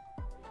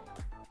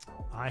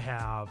 I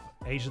have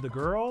Asia the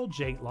Girl,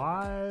 Jake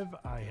live.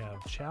 I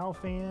have Chow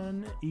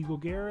Fan, Eagle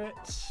Garrett.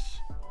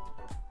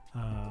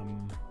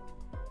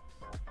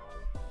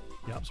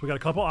 Yep, so we got a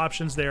couple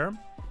options there.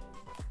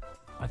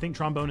 I think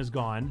Trombone is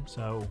gone,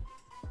 so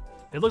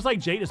it looks like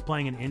Jade is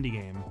playing an indie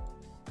game.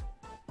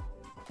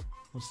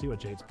 Let's see what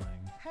Jade's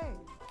playing. Hey.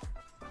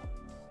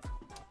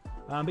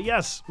 But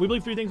yes, we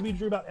believe 3 things to be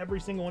true about every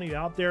single one of you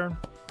out there.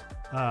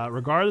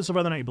 Regardless of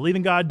whether or not you believe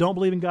in God, don't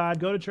believe in God,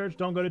 go to church,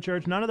 don't go to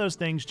church, none of those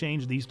things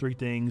change these 3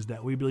 things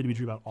that we believe to be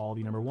true about all of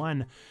you. Number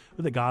 1,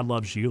 that God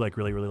loves you, like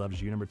really, really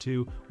loves you. Number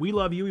 2, we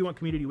love you. We want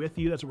community with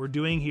you. That's what we're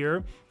doing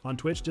here on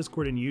Twitch,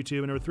 Discord, and YouTube.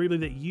 And number 3,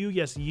 believe that you,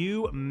 yes,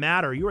 you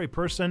matter. You are a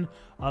person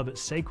of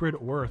sacred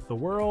worth. The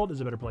world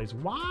is a better place.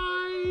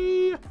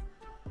 Why?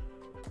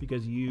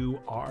 Because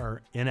you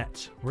are in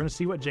it. We're going to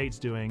see what Jade's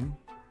doing.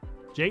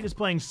 Jade is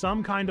playing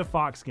some kind of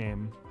Fox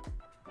game.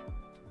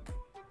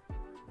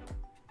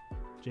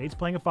 Jade's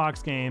playing a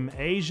Fox game.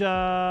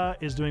 Asia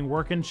is doing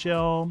Work and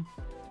Chill.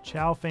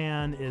 Chow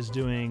Fan is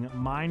doing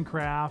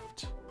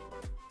Minecraft.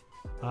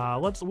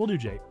 We'll do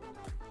Jade.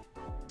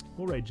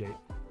 We'll raid Jade.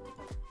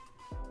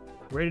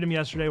 Raided him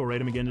yesterday. We'll raid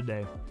him again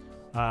today.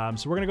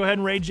 So we're gonna go ahead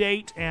and raid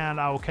Jade,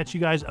 and I will catch you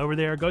guys over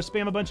there. Go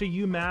spam a bunch of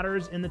you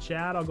matters in the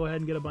chat. I'll go ahead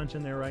and get a bunch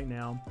in there right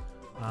now.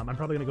 I'm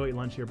probably gonna go eat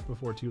lunch here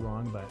before too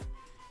long, but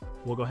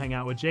we'll go hang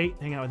out with Jate,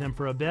 hang out with him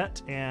for a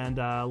bit, and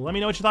let me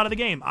know what you thought of the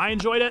game. I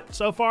enjoyed it.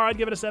 So far, I'd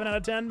give it a 7 out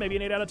of 10, maybe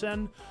an 8 out of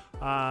 10,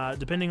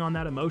 depending on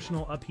that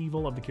emotional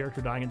upheaval of the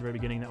character dying at the very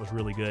beginning. That was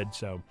really good,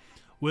 so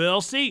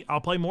we'll see.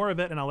 I'll play more of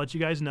it, and I'll let you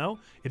guys know.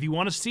 If you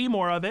want to see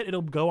more of it,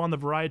 it'll go on the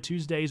Variety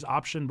Tuesdays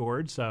option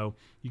board, so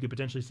you could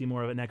potentially see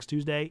more of it next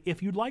Tuesday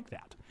if you'd like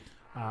that.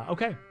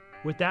 Okay,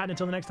 with that,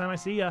 until the next time I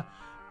see ya,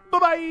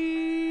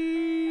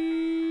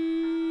 bye-bye!